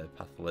with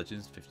Path of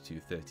Legends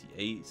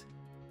 52.38.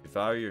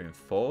 Vivaria in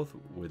 4th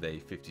with a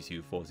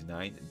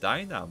 52.49.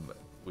 Dynam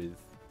with,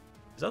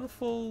 is that the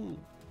full?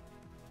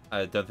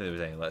 I don't think there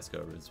was any Let's Go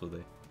runs, were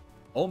they?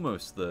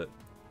 Almost the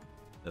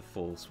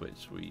full Switch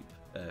sweep.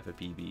 for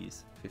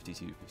PBs,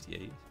 52,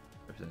 58,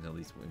 representing at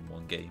least in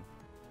one game.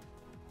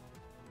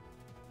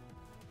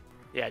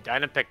 Yeah,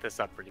 Dyna picked this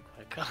up pretty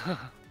quick.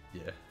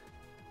 Yeah.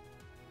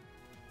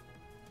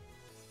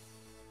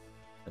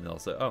 And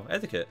also, oh,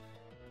 eddaket.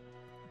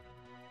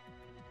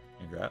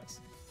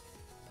 Congrats.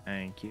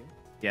 Thank you.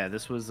 Yeah,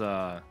 this was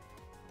I've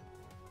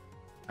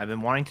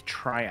been wanting to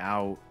try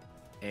out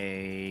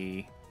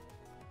a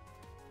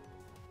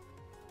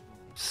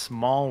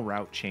small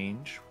route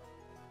change,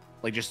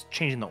 like just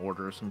changing the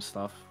order of some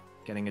stuff,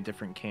 getting a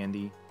different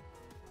candy,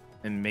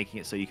 and making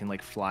it so you can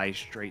like fly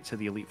straight to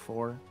the Elite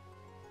Four,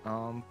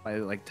 by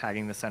like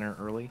tagging the center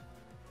early.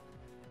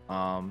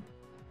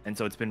 And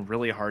so it's been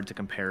really hard to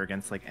compare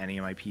against like any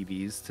of my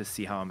PBs to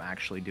see how I'm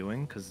actually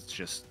doing because it's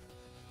just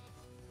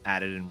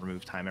added and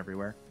removed time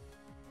everywhere.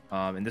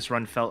 And this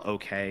run felt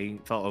okay,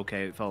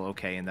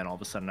 and then all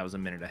of a sudden I was a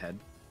minute ahead.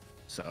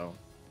 So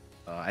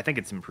I think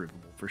it's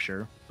improvable for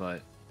sure,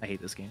 but I hate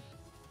this game.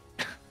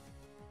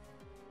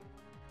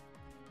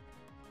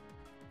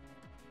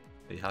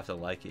 You have to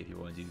like it if you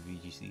want to do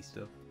VGC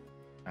stuff.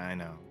 I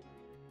know.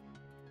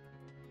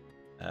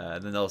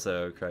 And then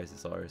also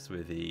Chrysosaurus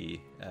with the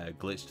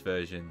glitched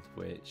version,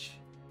 which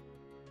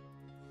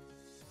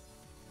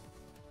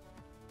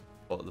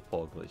the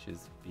poor glitch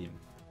is being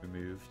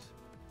removed.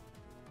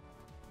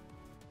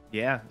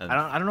 Yeah, And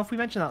I don't know if we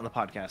mentioned that on the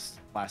podcast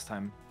last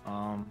time.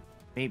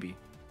 Maybe,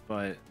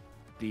 but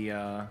the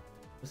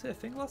was it a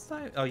thing last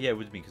time? Oh yeah, it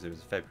would have been because it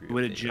was February. it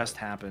would have just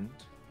happened.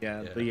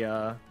 Yeah,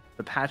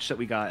 the patch that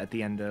we got at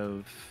the end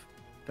of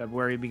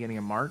February, beginning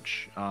of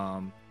March,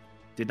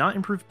 did not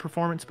improve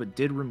performance, but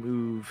did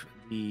remove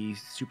the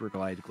super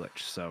glide glitch.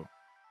 So,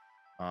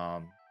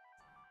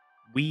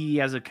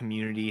 we as a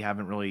community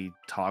haven't really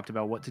talked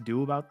about what to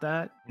do about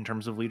that in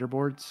terms of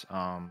leaderboards.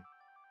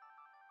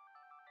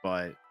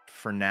 But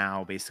for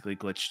now, basically,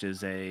 glitched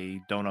is a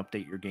don't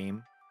update your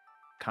game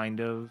kind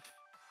of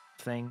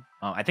thing.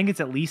 I think it's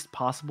at least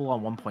possible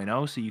on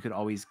 1.0, so you could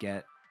always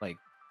get like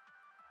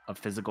a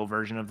physical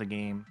version of the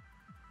game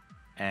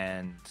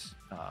and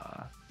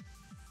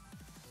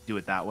do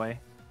it that way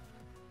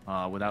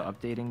without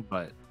updating.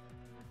 But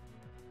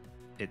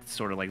it's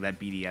sort of like that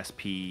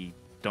BDSP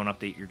don't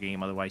update your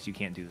game, otherwise you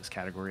can't do this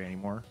category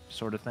anymore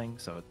sort of thing.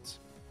 So it's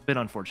a bit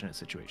unfortunate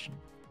situation.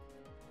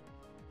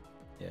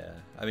 Yeah,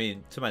 I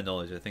mean, to my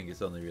knowledge, I think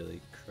it's only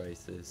really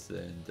Crisis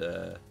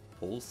and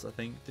Pulse, I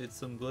think, did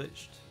some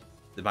glitched.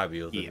 There might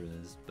be other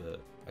runners, but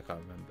I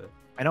can't remember.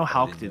 I know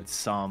Hulk did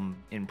some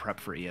in prep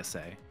for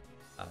ESA.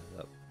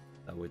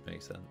 That would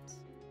make sense.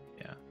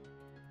 Yeah.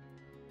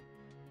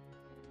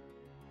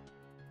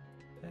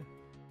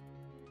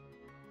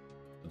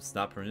 Some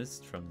snap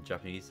runners from the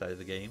Japanese side of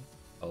the game,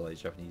 or like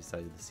Japanese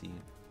side of the scene,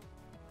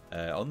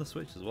 on the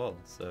Switch as well.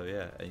 So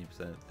yeah,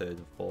 80% third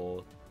and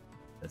fourth,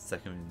 and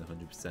second in the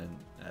 100%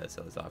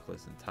 Sellers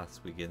Arcless and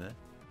Task Beginner.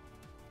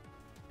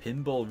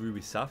 Pinball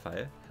Ruby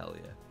Sapphire, hell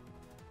yeah.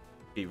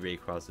 Beat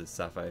Raycross's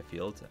Sapphire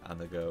Field and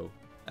the Go,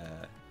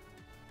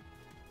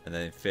 and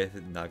then fifth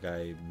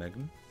Nagai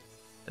Megum,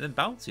 and then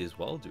Bouncy as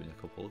well, doing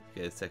a couple.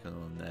 Get a second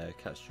on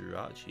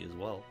Katsurachi as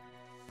well.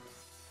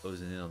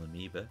 Closing in on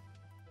Amoeba.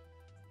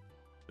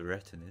 The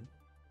Retinin.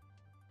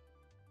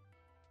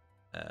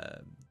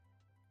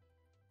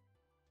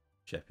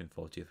 Shep in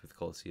 40th with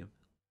Colosseum.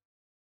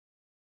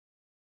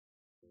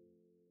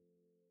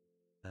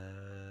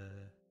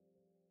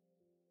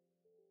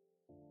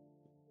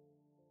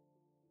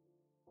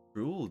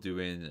 Cruel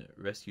doing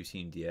Rescue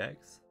Team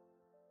DX.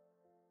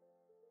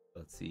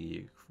 Let's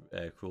see,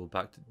 Cruel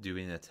back to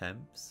doing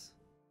attempts.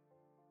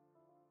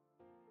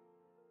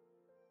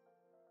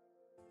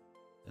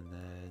 And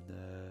then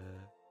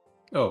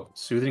oh,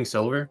 Soothing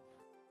Silver.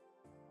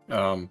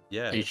 yeah,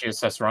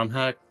 HSS ROM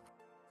hack.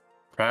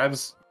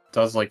 Krabs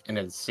does like an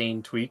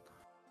insane tweak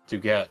to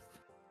get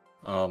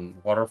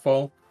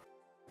waterfall,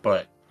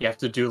 but you have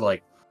to do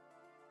like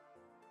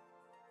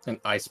an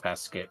ice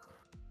pass skip,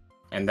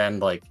 and then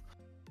like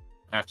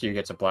after you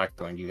get to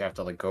Blackthorn, you have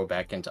to like go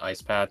back into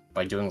ice pad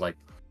by doing like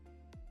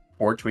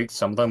 4 tweaks.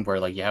 Some of them where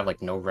like you have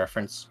like no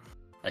reference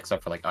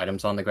except for like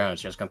items on the ground.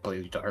 It's just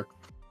completely dark.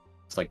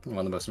 It's like one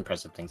of the most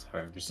impressive things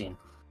I've ever seen.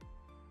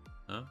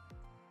 huh?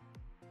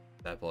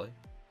 Bad boy.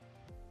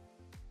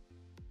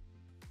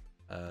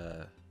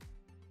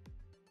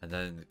 And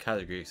then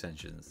category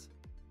extensions.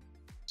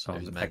 So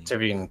There's many.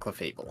 activity and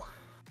Clefable.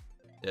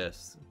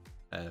 Yes,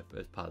 as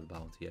part of the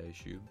bounty, I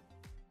assume.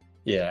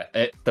 Yeah,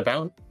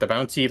 the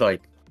bounty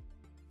like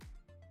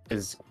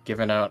is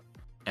given out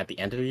at the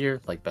end of the year,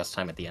 like best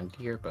time at the end of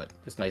the year. But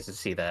it's nice to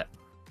see that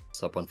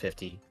sub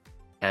 150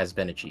 has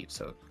been achieved.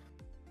 So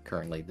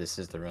currently, this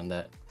is the run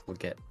that will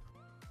get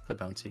the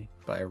bounty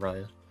by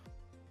Araya,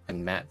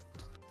 and Matt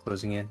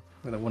closing in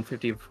with a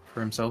 150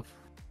 for himself.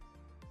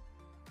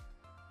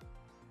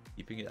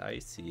 Keeping it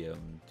icy,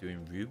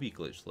 doing Ruby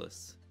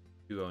glitchless,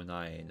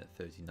 209 at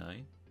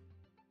 39.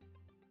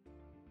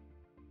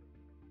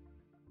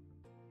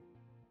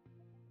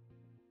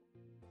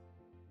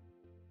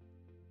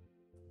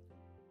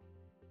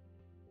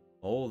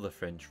 All the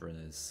French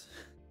runners.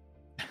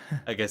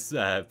 I guess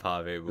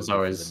part of it will There's be for the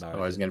always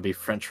narrative. going to be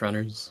French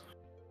runners.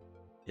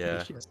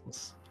 Yeah,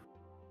 Yes.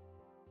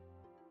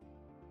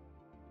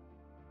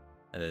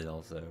 and then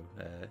also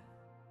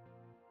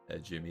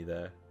Jimmy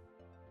there.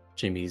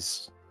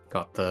 Jimmy's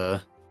got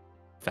the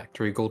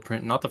factory gold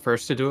print. Not the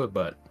first to do it,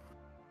 but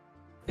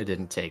it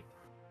didn't take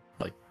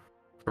like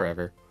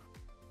forever.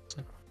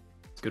 So,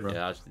 it's a good run.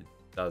 Yeah, actually,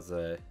 that was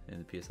in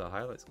the PSR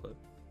highlights clip.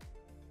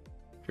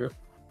 True.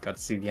 Got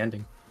to see the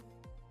ending.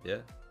 Yeah.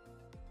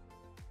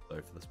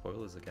 Sorry for the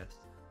spoilers, I guess.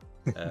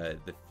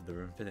 The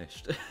run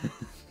finished.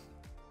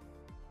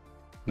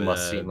 But,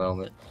 Must see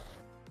moment.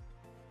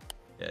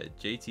 Yeah,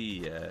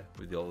 JT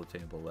with the all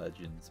obtainable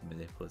legends,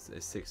 Manipulus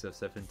is 6 of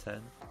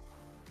 710.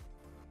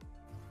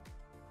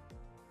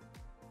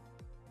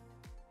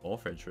 More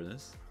French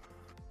runners.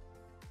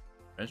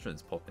 French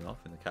runners popping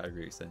off in the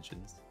category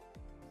extensions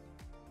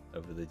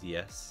over the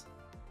DS.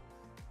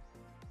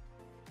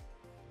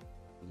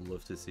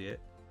 Love to see it.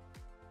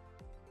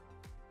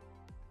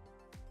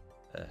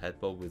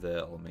 Headbob with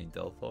all main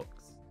Delphox.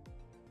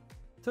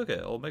 Took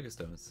it, all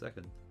Megastones,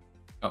 second.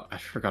 Oh, I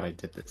forgot I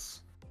did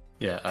this.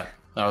 Yeah,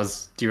 that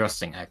was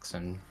derusting X,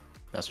 and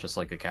that's just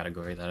like a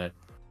category that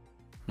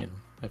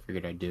I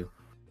figured I'd do.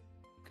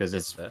 Because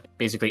it's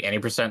basically any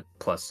percent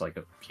plus like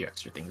a few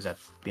extra things at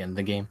the end of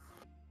the game.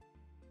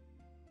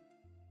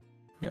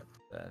 Yep.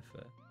 Fair.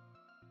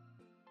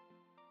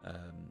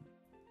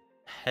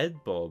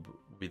 Headbob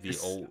with the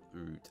alt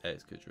route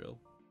Excadrill.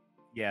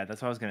 Yeah,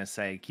 that's what I was gonna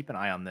say. Keep an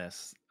eye on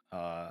this.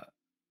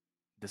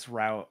 This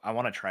route, I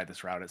want to try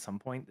this route at some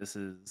point. This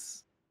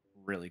is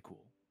really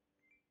cool.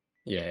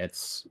 Yeah,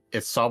 it's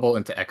Sobble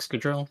into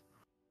Excadrill.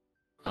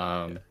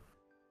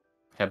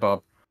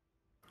 Headbob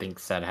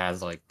thinks that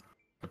has like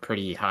a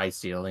pretty high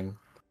ceiling,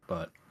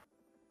 but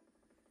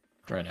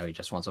right now he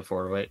just wants a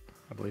 408,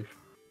 I believe.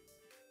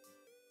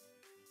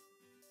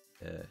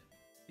 Yeah,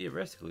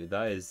 theoretically,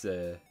 that is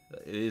it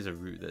is a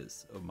route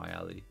that's up my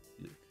alley.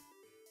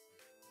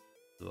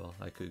 Well,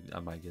 I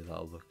might give that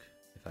a look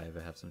if I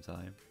ever have some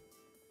time.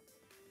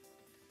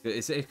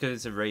 It's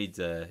a raid.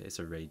 It's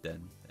a raid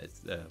den.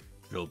 It's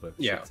Drillbur,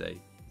 I should say.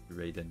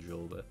 Raid den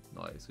Drillbur,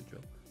 not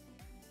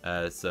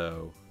Excadrill.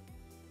 So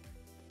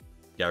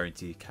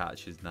guaranteed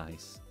catch is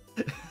nice.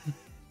 You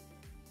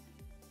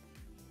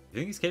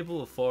think he's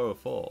capable of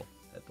 404,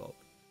 Headbob?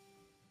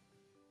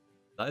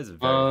 That is a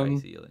very high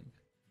ceiling.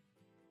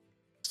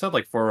 Said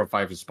like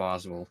 405 is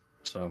possible,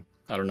 so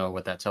I don't know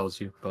what that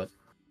tells you, but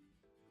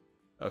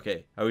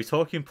okay, are we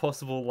talking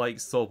possible like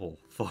Sobble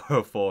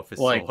 404 for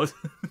like, sword?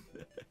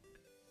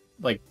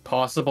 like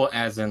possible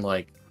as in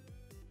like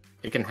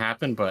it can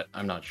happen, but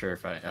I'm not sure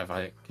if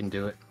I can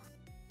do it.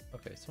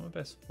 Okay, so my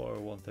best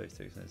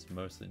 40136 and it's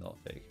mostly not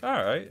fake.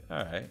 Alright.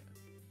 Yeah,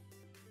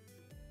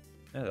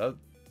 that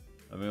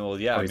I mean well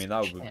yeah, I mean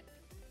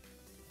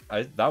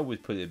that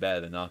would put it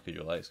better than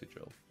Arcadrill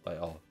Excadrill. Like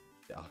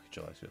the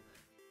Arcadrill Excadrill.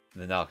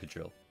 The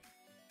Narcadrill.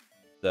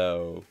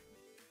 So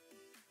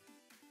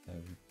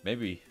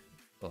maybe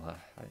well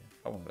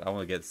I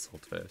want to get the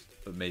sword first,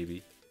 but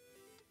maybe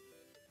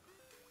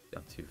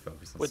I'm too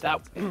focused on Would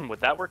sword. would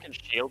that work in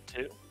Shield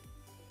too?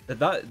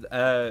 That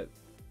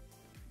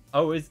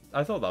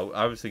I thought that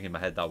I was thinking in my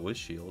head that was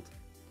Shield.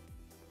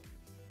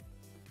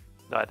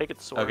 No, I think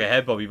it's Sword. Okay,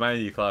 Headbob, you might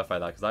need to clarify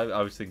that because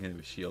I was thinking it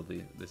was Shield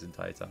this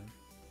entire time.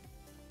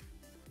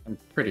 I'm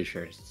pretty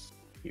sure it's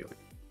Shield.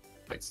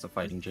 It's the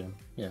fighting gym.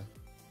 Yeah.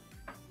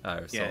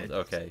 Yeah,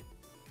 Okay.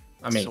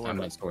 I mean, Sword. I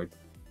meant sword.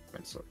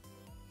 Sword.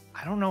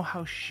 I don't know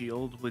how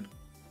Shield would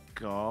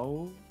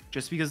go,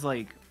 just because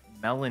like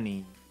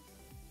Melanie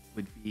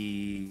would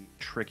be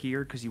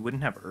trickier because you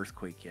wouldn't have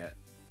Earthquake yet,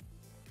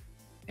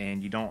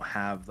 and you don't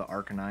have the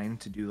Arcanine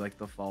to do like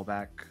the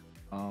fallback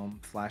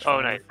flash.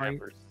 Oh, nice. fight.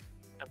 Amber's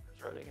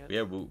routing it.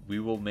 Yeah, we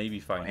will maybe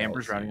find out.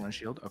 Amber's routing soon. on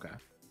Shield. Okay.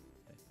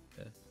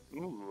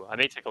 Ooh, I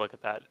may take a look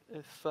at that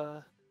if.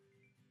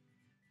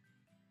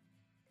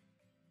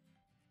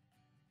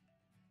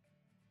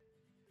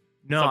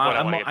 No, Some point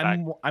I wanna get back.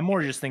 I'm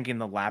more just thinking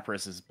the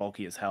Lapras is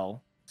bulky as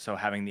hell, so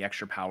having the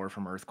extra power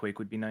from Earthquake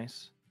would be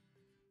nice.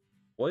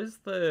 What is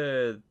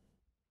the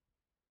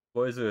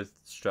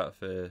strat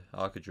for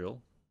Arcadrill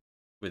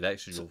with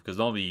Excadrill? Because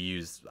normally you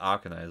use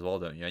Arcanine as well,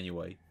 don't you?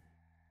 Anyway.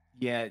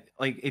 Yeah,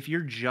 like if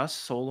you're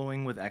just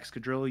soloing with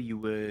Excadrill, you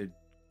would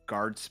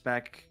guard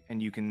spec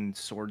and you can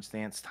sword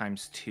stance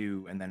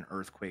 ×2 and then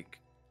Earthquake.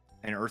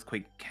 And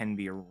Earthquake can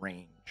be a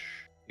range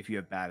if you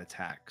have bad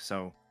attack.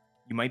 So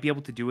you might be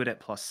able to do it at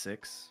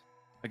 +6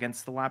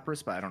 against the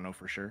Lapras, but I don't know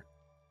for sure.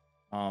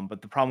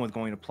 But the problem with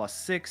going to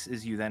 +6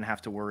 is you then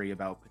have to worry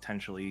about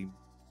potentially,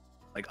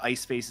 like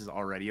Ice Face is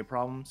already a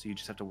problem, so you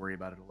just have to worry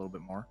about it a little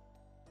bit more.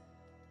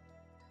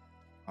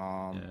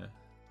 Yeah.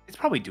 It's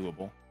probably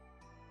doable.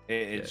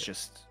 It's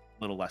just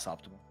a little less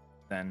optimal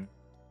than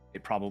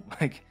it probably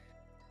like.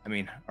 I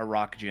mean, a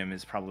rock gym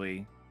is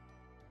probably,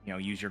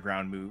 use your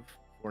ground move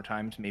 4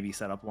 times, maybe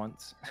set up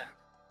once.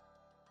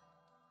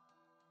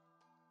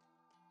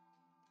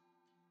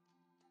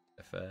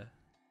 Fair.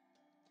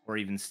 Or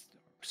even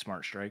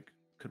Smart Strike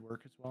could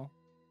work as well.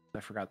 I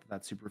forgot that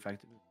that's super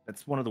effective.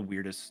 That's one of the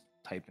weirdest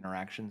type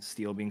interactions.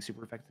 Steel being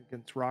super effective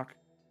against rock.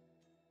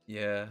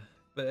 Yeah,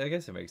 but I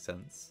guess it makes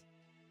sense.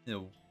 You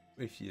know,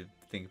 if you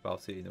think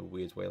about it in a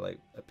weird way, like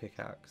a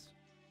pickaxe.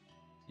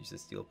 Use a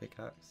steel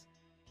pickaxe.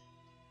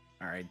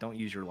 All right, don't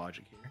use your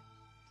logic here.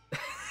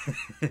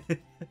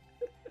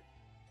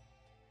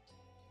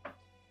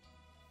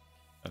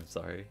 I'm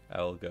sorry.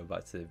 I will go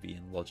back to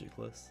being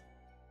logicless.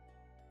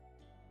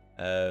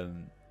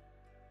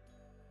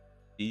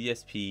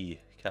 ESP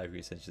category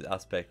extensions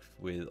aspect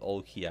with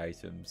all key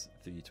items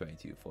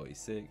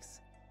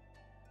 32246.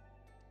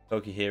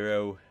 Poke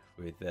Hero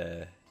with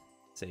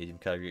Stadium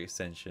category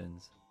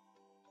extensions.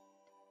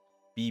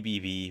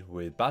 BBB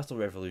with Battle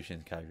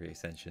Revolution category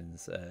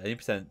extensions.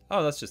 80%.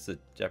 Oh, that's just a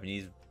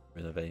Japanese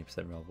run of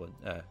 80% round one.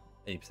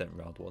 80%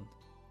 round one.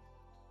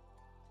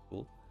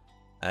 Cool.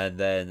 And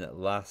then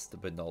last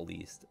but not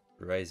least,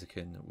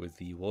 Ryuken with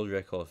the world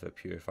record for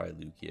Purified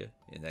Lugia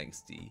in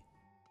XD.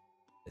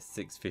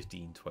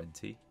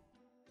 6:15:20.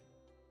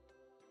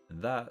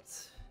 And that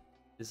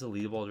is a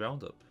leaderboard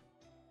roundup.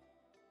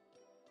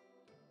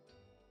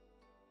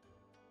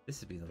 This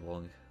has been a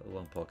long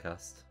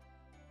podcast.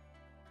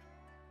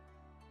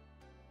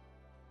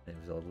 It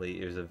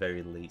was a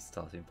very late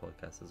starting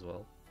podcast as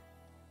well.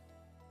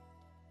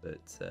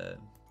 But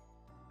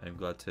I'm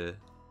glad the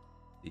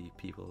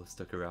people have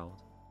stuck around.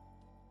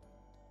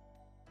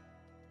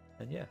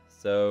 And yeah,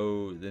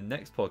 so the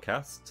next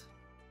podcast,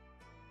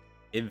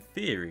 in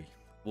theory,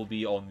 will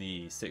be on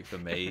the 6th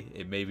of May.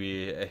 It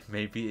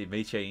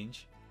may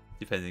change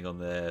depending on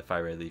the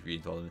Fire Red Leaf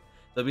Green tournament.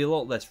 There'll be a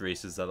lot less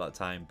races at that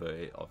time,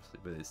 but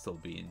it's still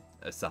being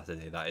a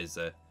Saturday. That is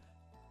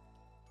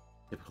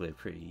typically a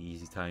pretty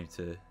easy time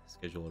to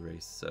schedule a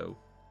race, so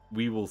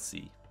we will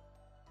see.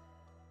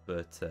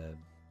 But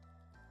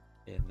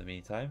in the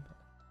meantime,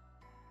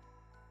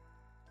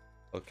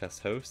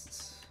 podcast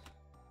hosts,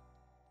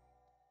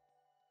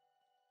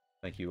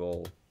 thank you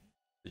all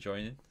for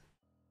joining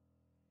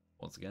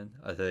once again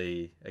at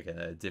a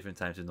different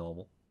time to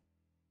normal.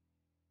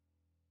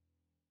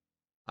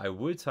 I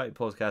would type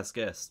podcast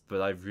guest,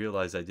 but I've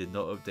realized I did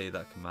not update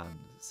that command,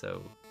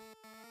 so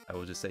I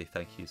will just say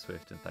thank you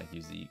Swift and thank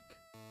you Zeke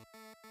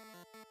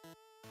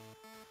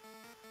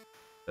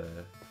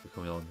for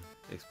coming on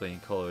explaining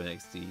Color in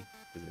XD,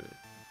 because it was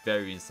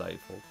very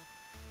insightful.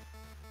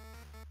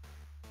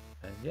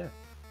 And yeah,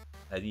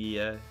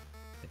 anything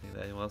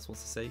that anyone else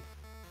wants to say?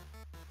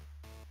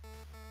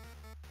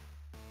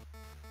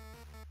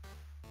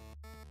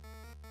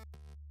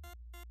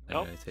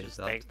 Nope.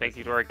 Thank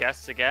you to our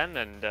guests again,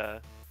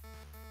 and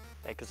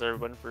thanks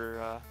everyone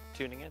for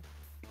tuning in.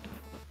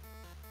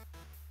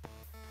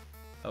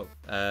 Oh,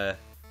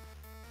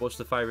 watch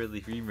the Fire Red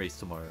Leaf Green race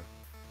tomorrow.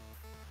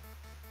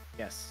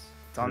 Yes,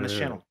 it's on this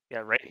channel. Yeah,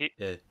 right here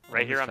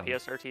on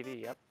PSR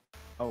TV. Yep.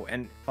 Oh,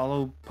 and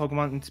follow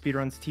Pokemon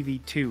Speedruns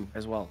TV 2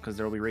 as well, because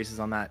there will be races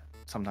on that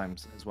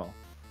sometimes as well.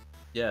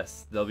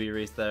 Yes, there'll be a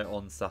race there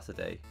on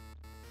Saturday.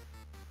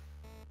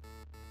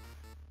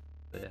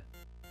 So yeah.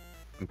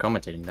 I'm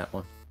commentating that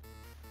one.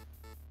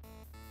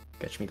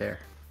 Catch me there.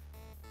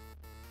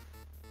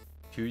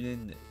 Tune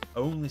in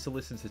only to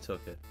listen to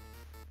Tucker.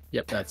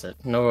 Yep, that's it.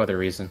 No other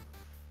reason.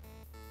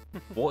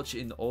 Watch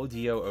in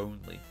audio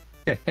only.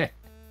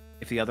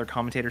 If the other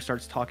commentator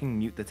starts talking,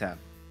 mute the tab.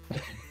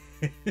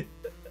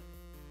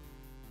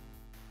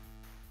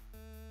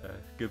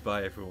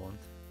 Goodbye, everyone.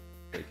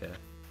 Take care.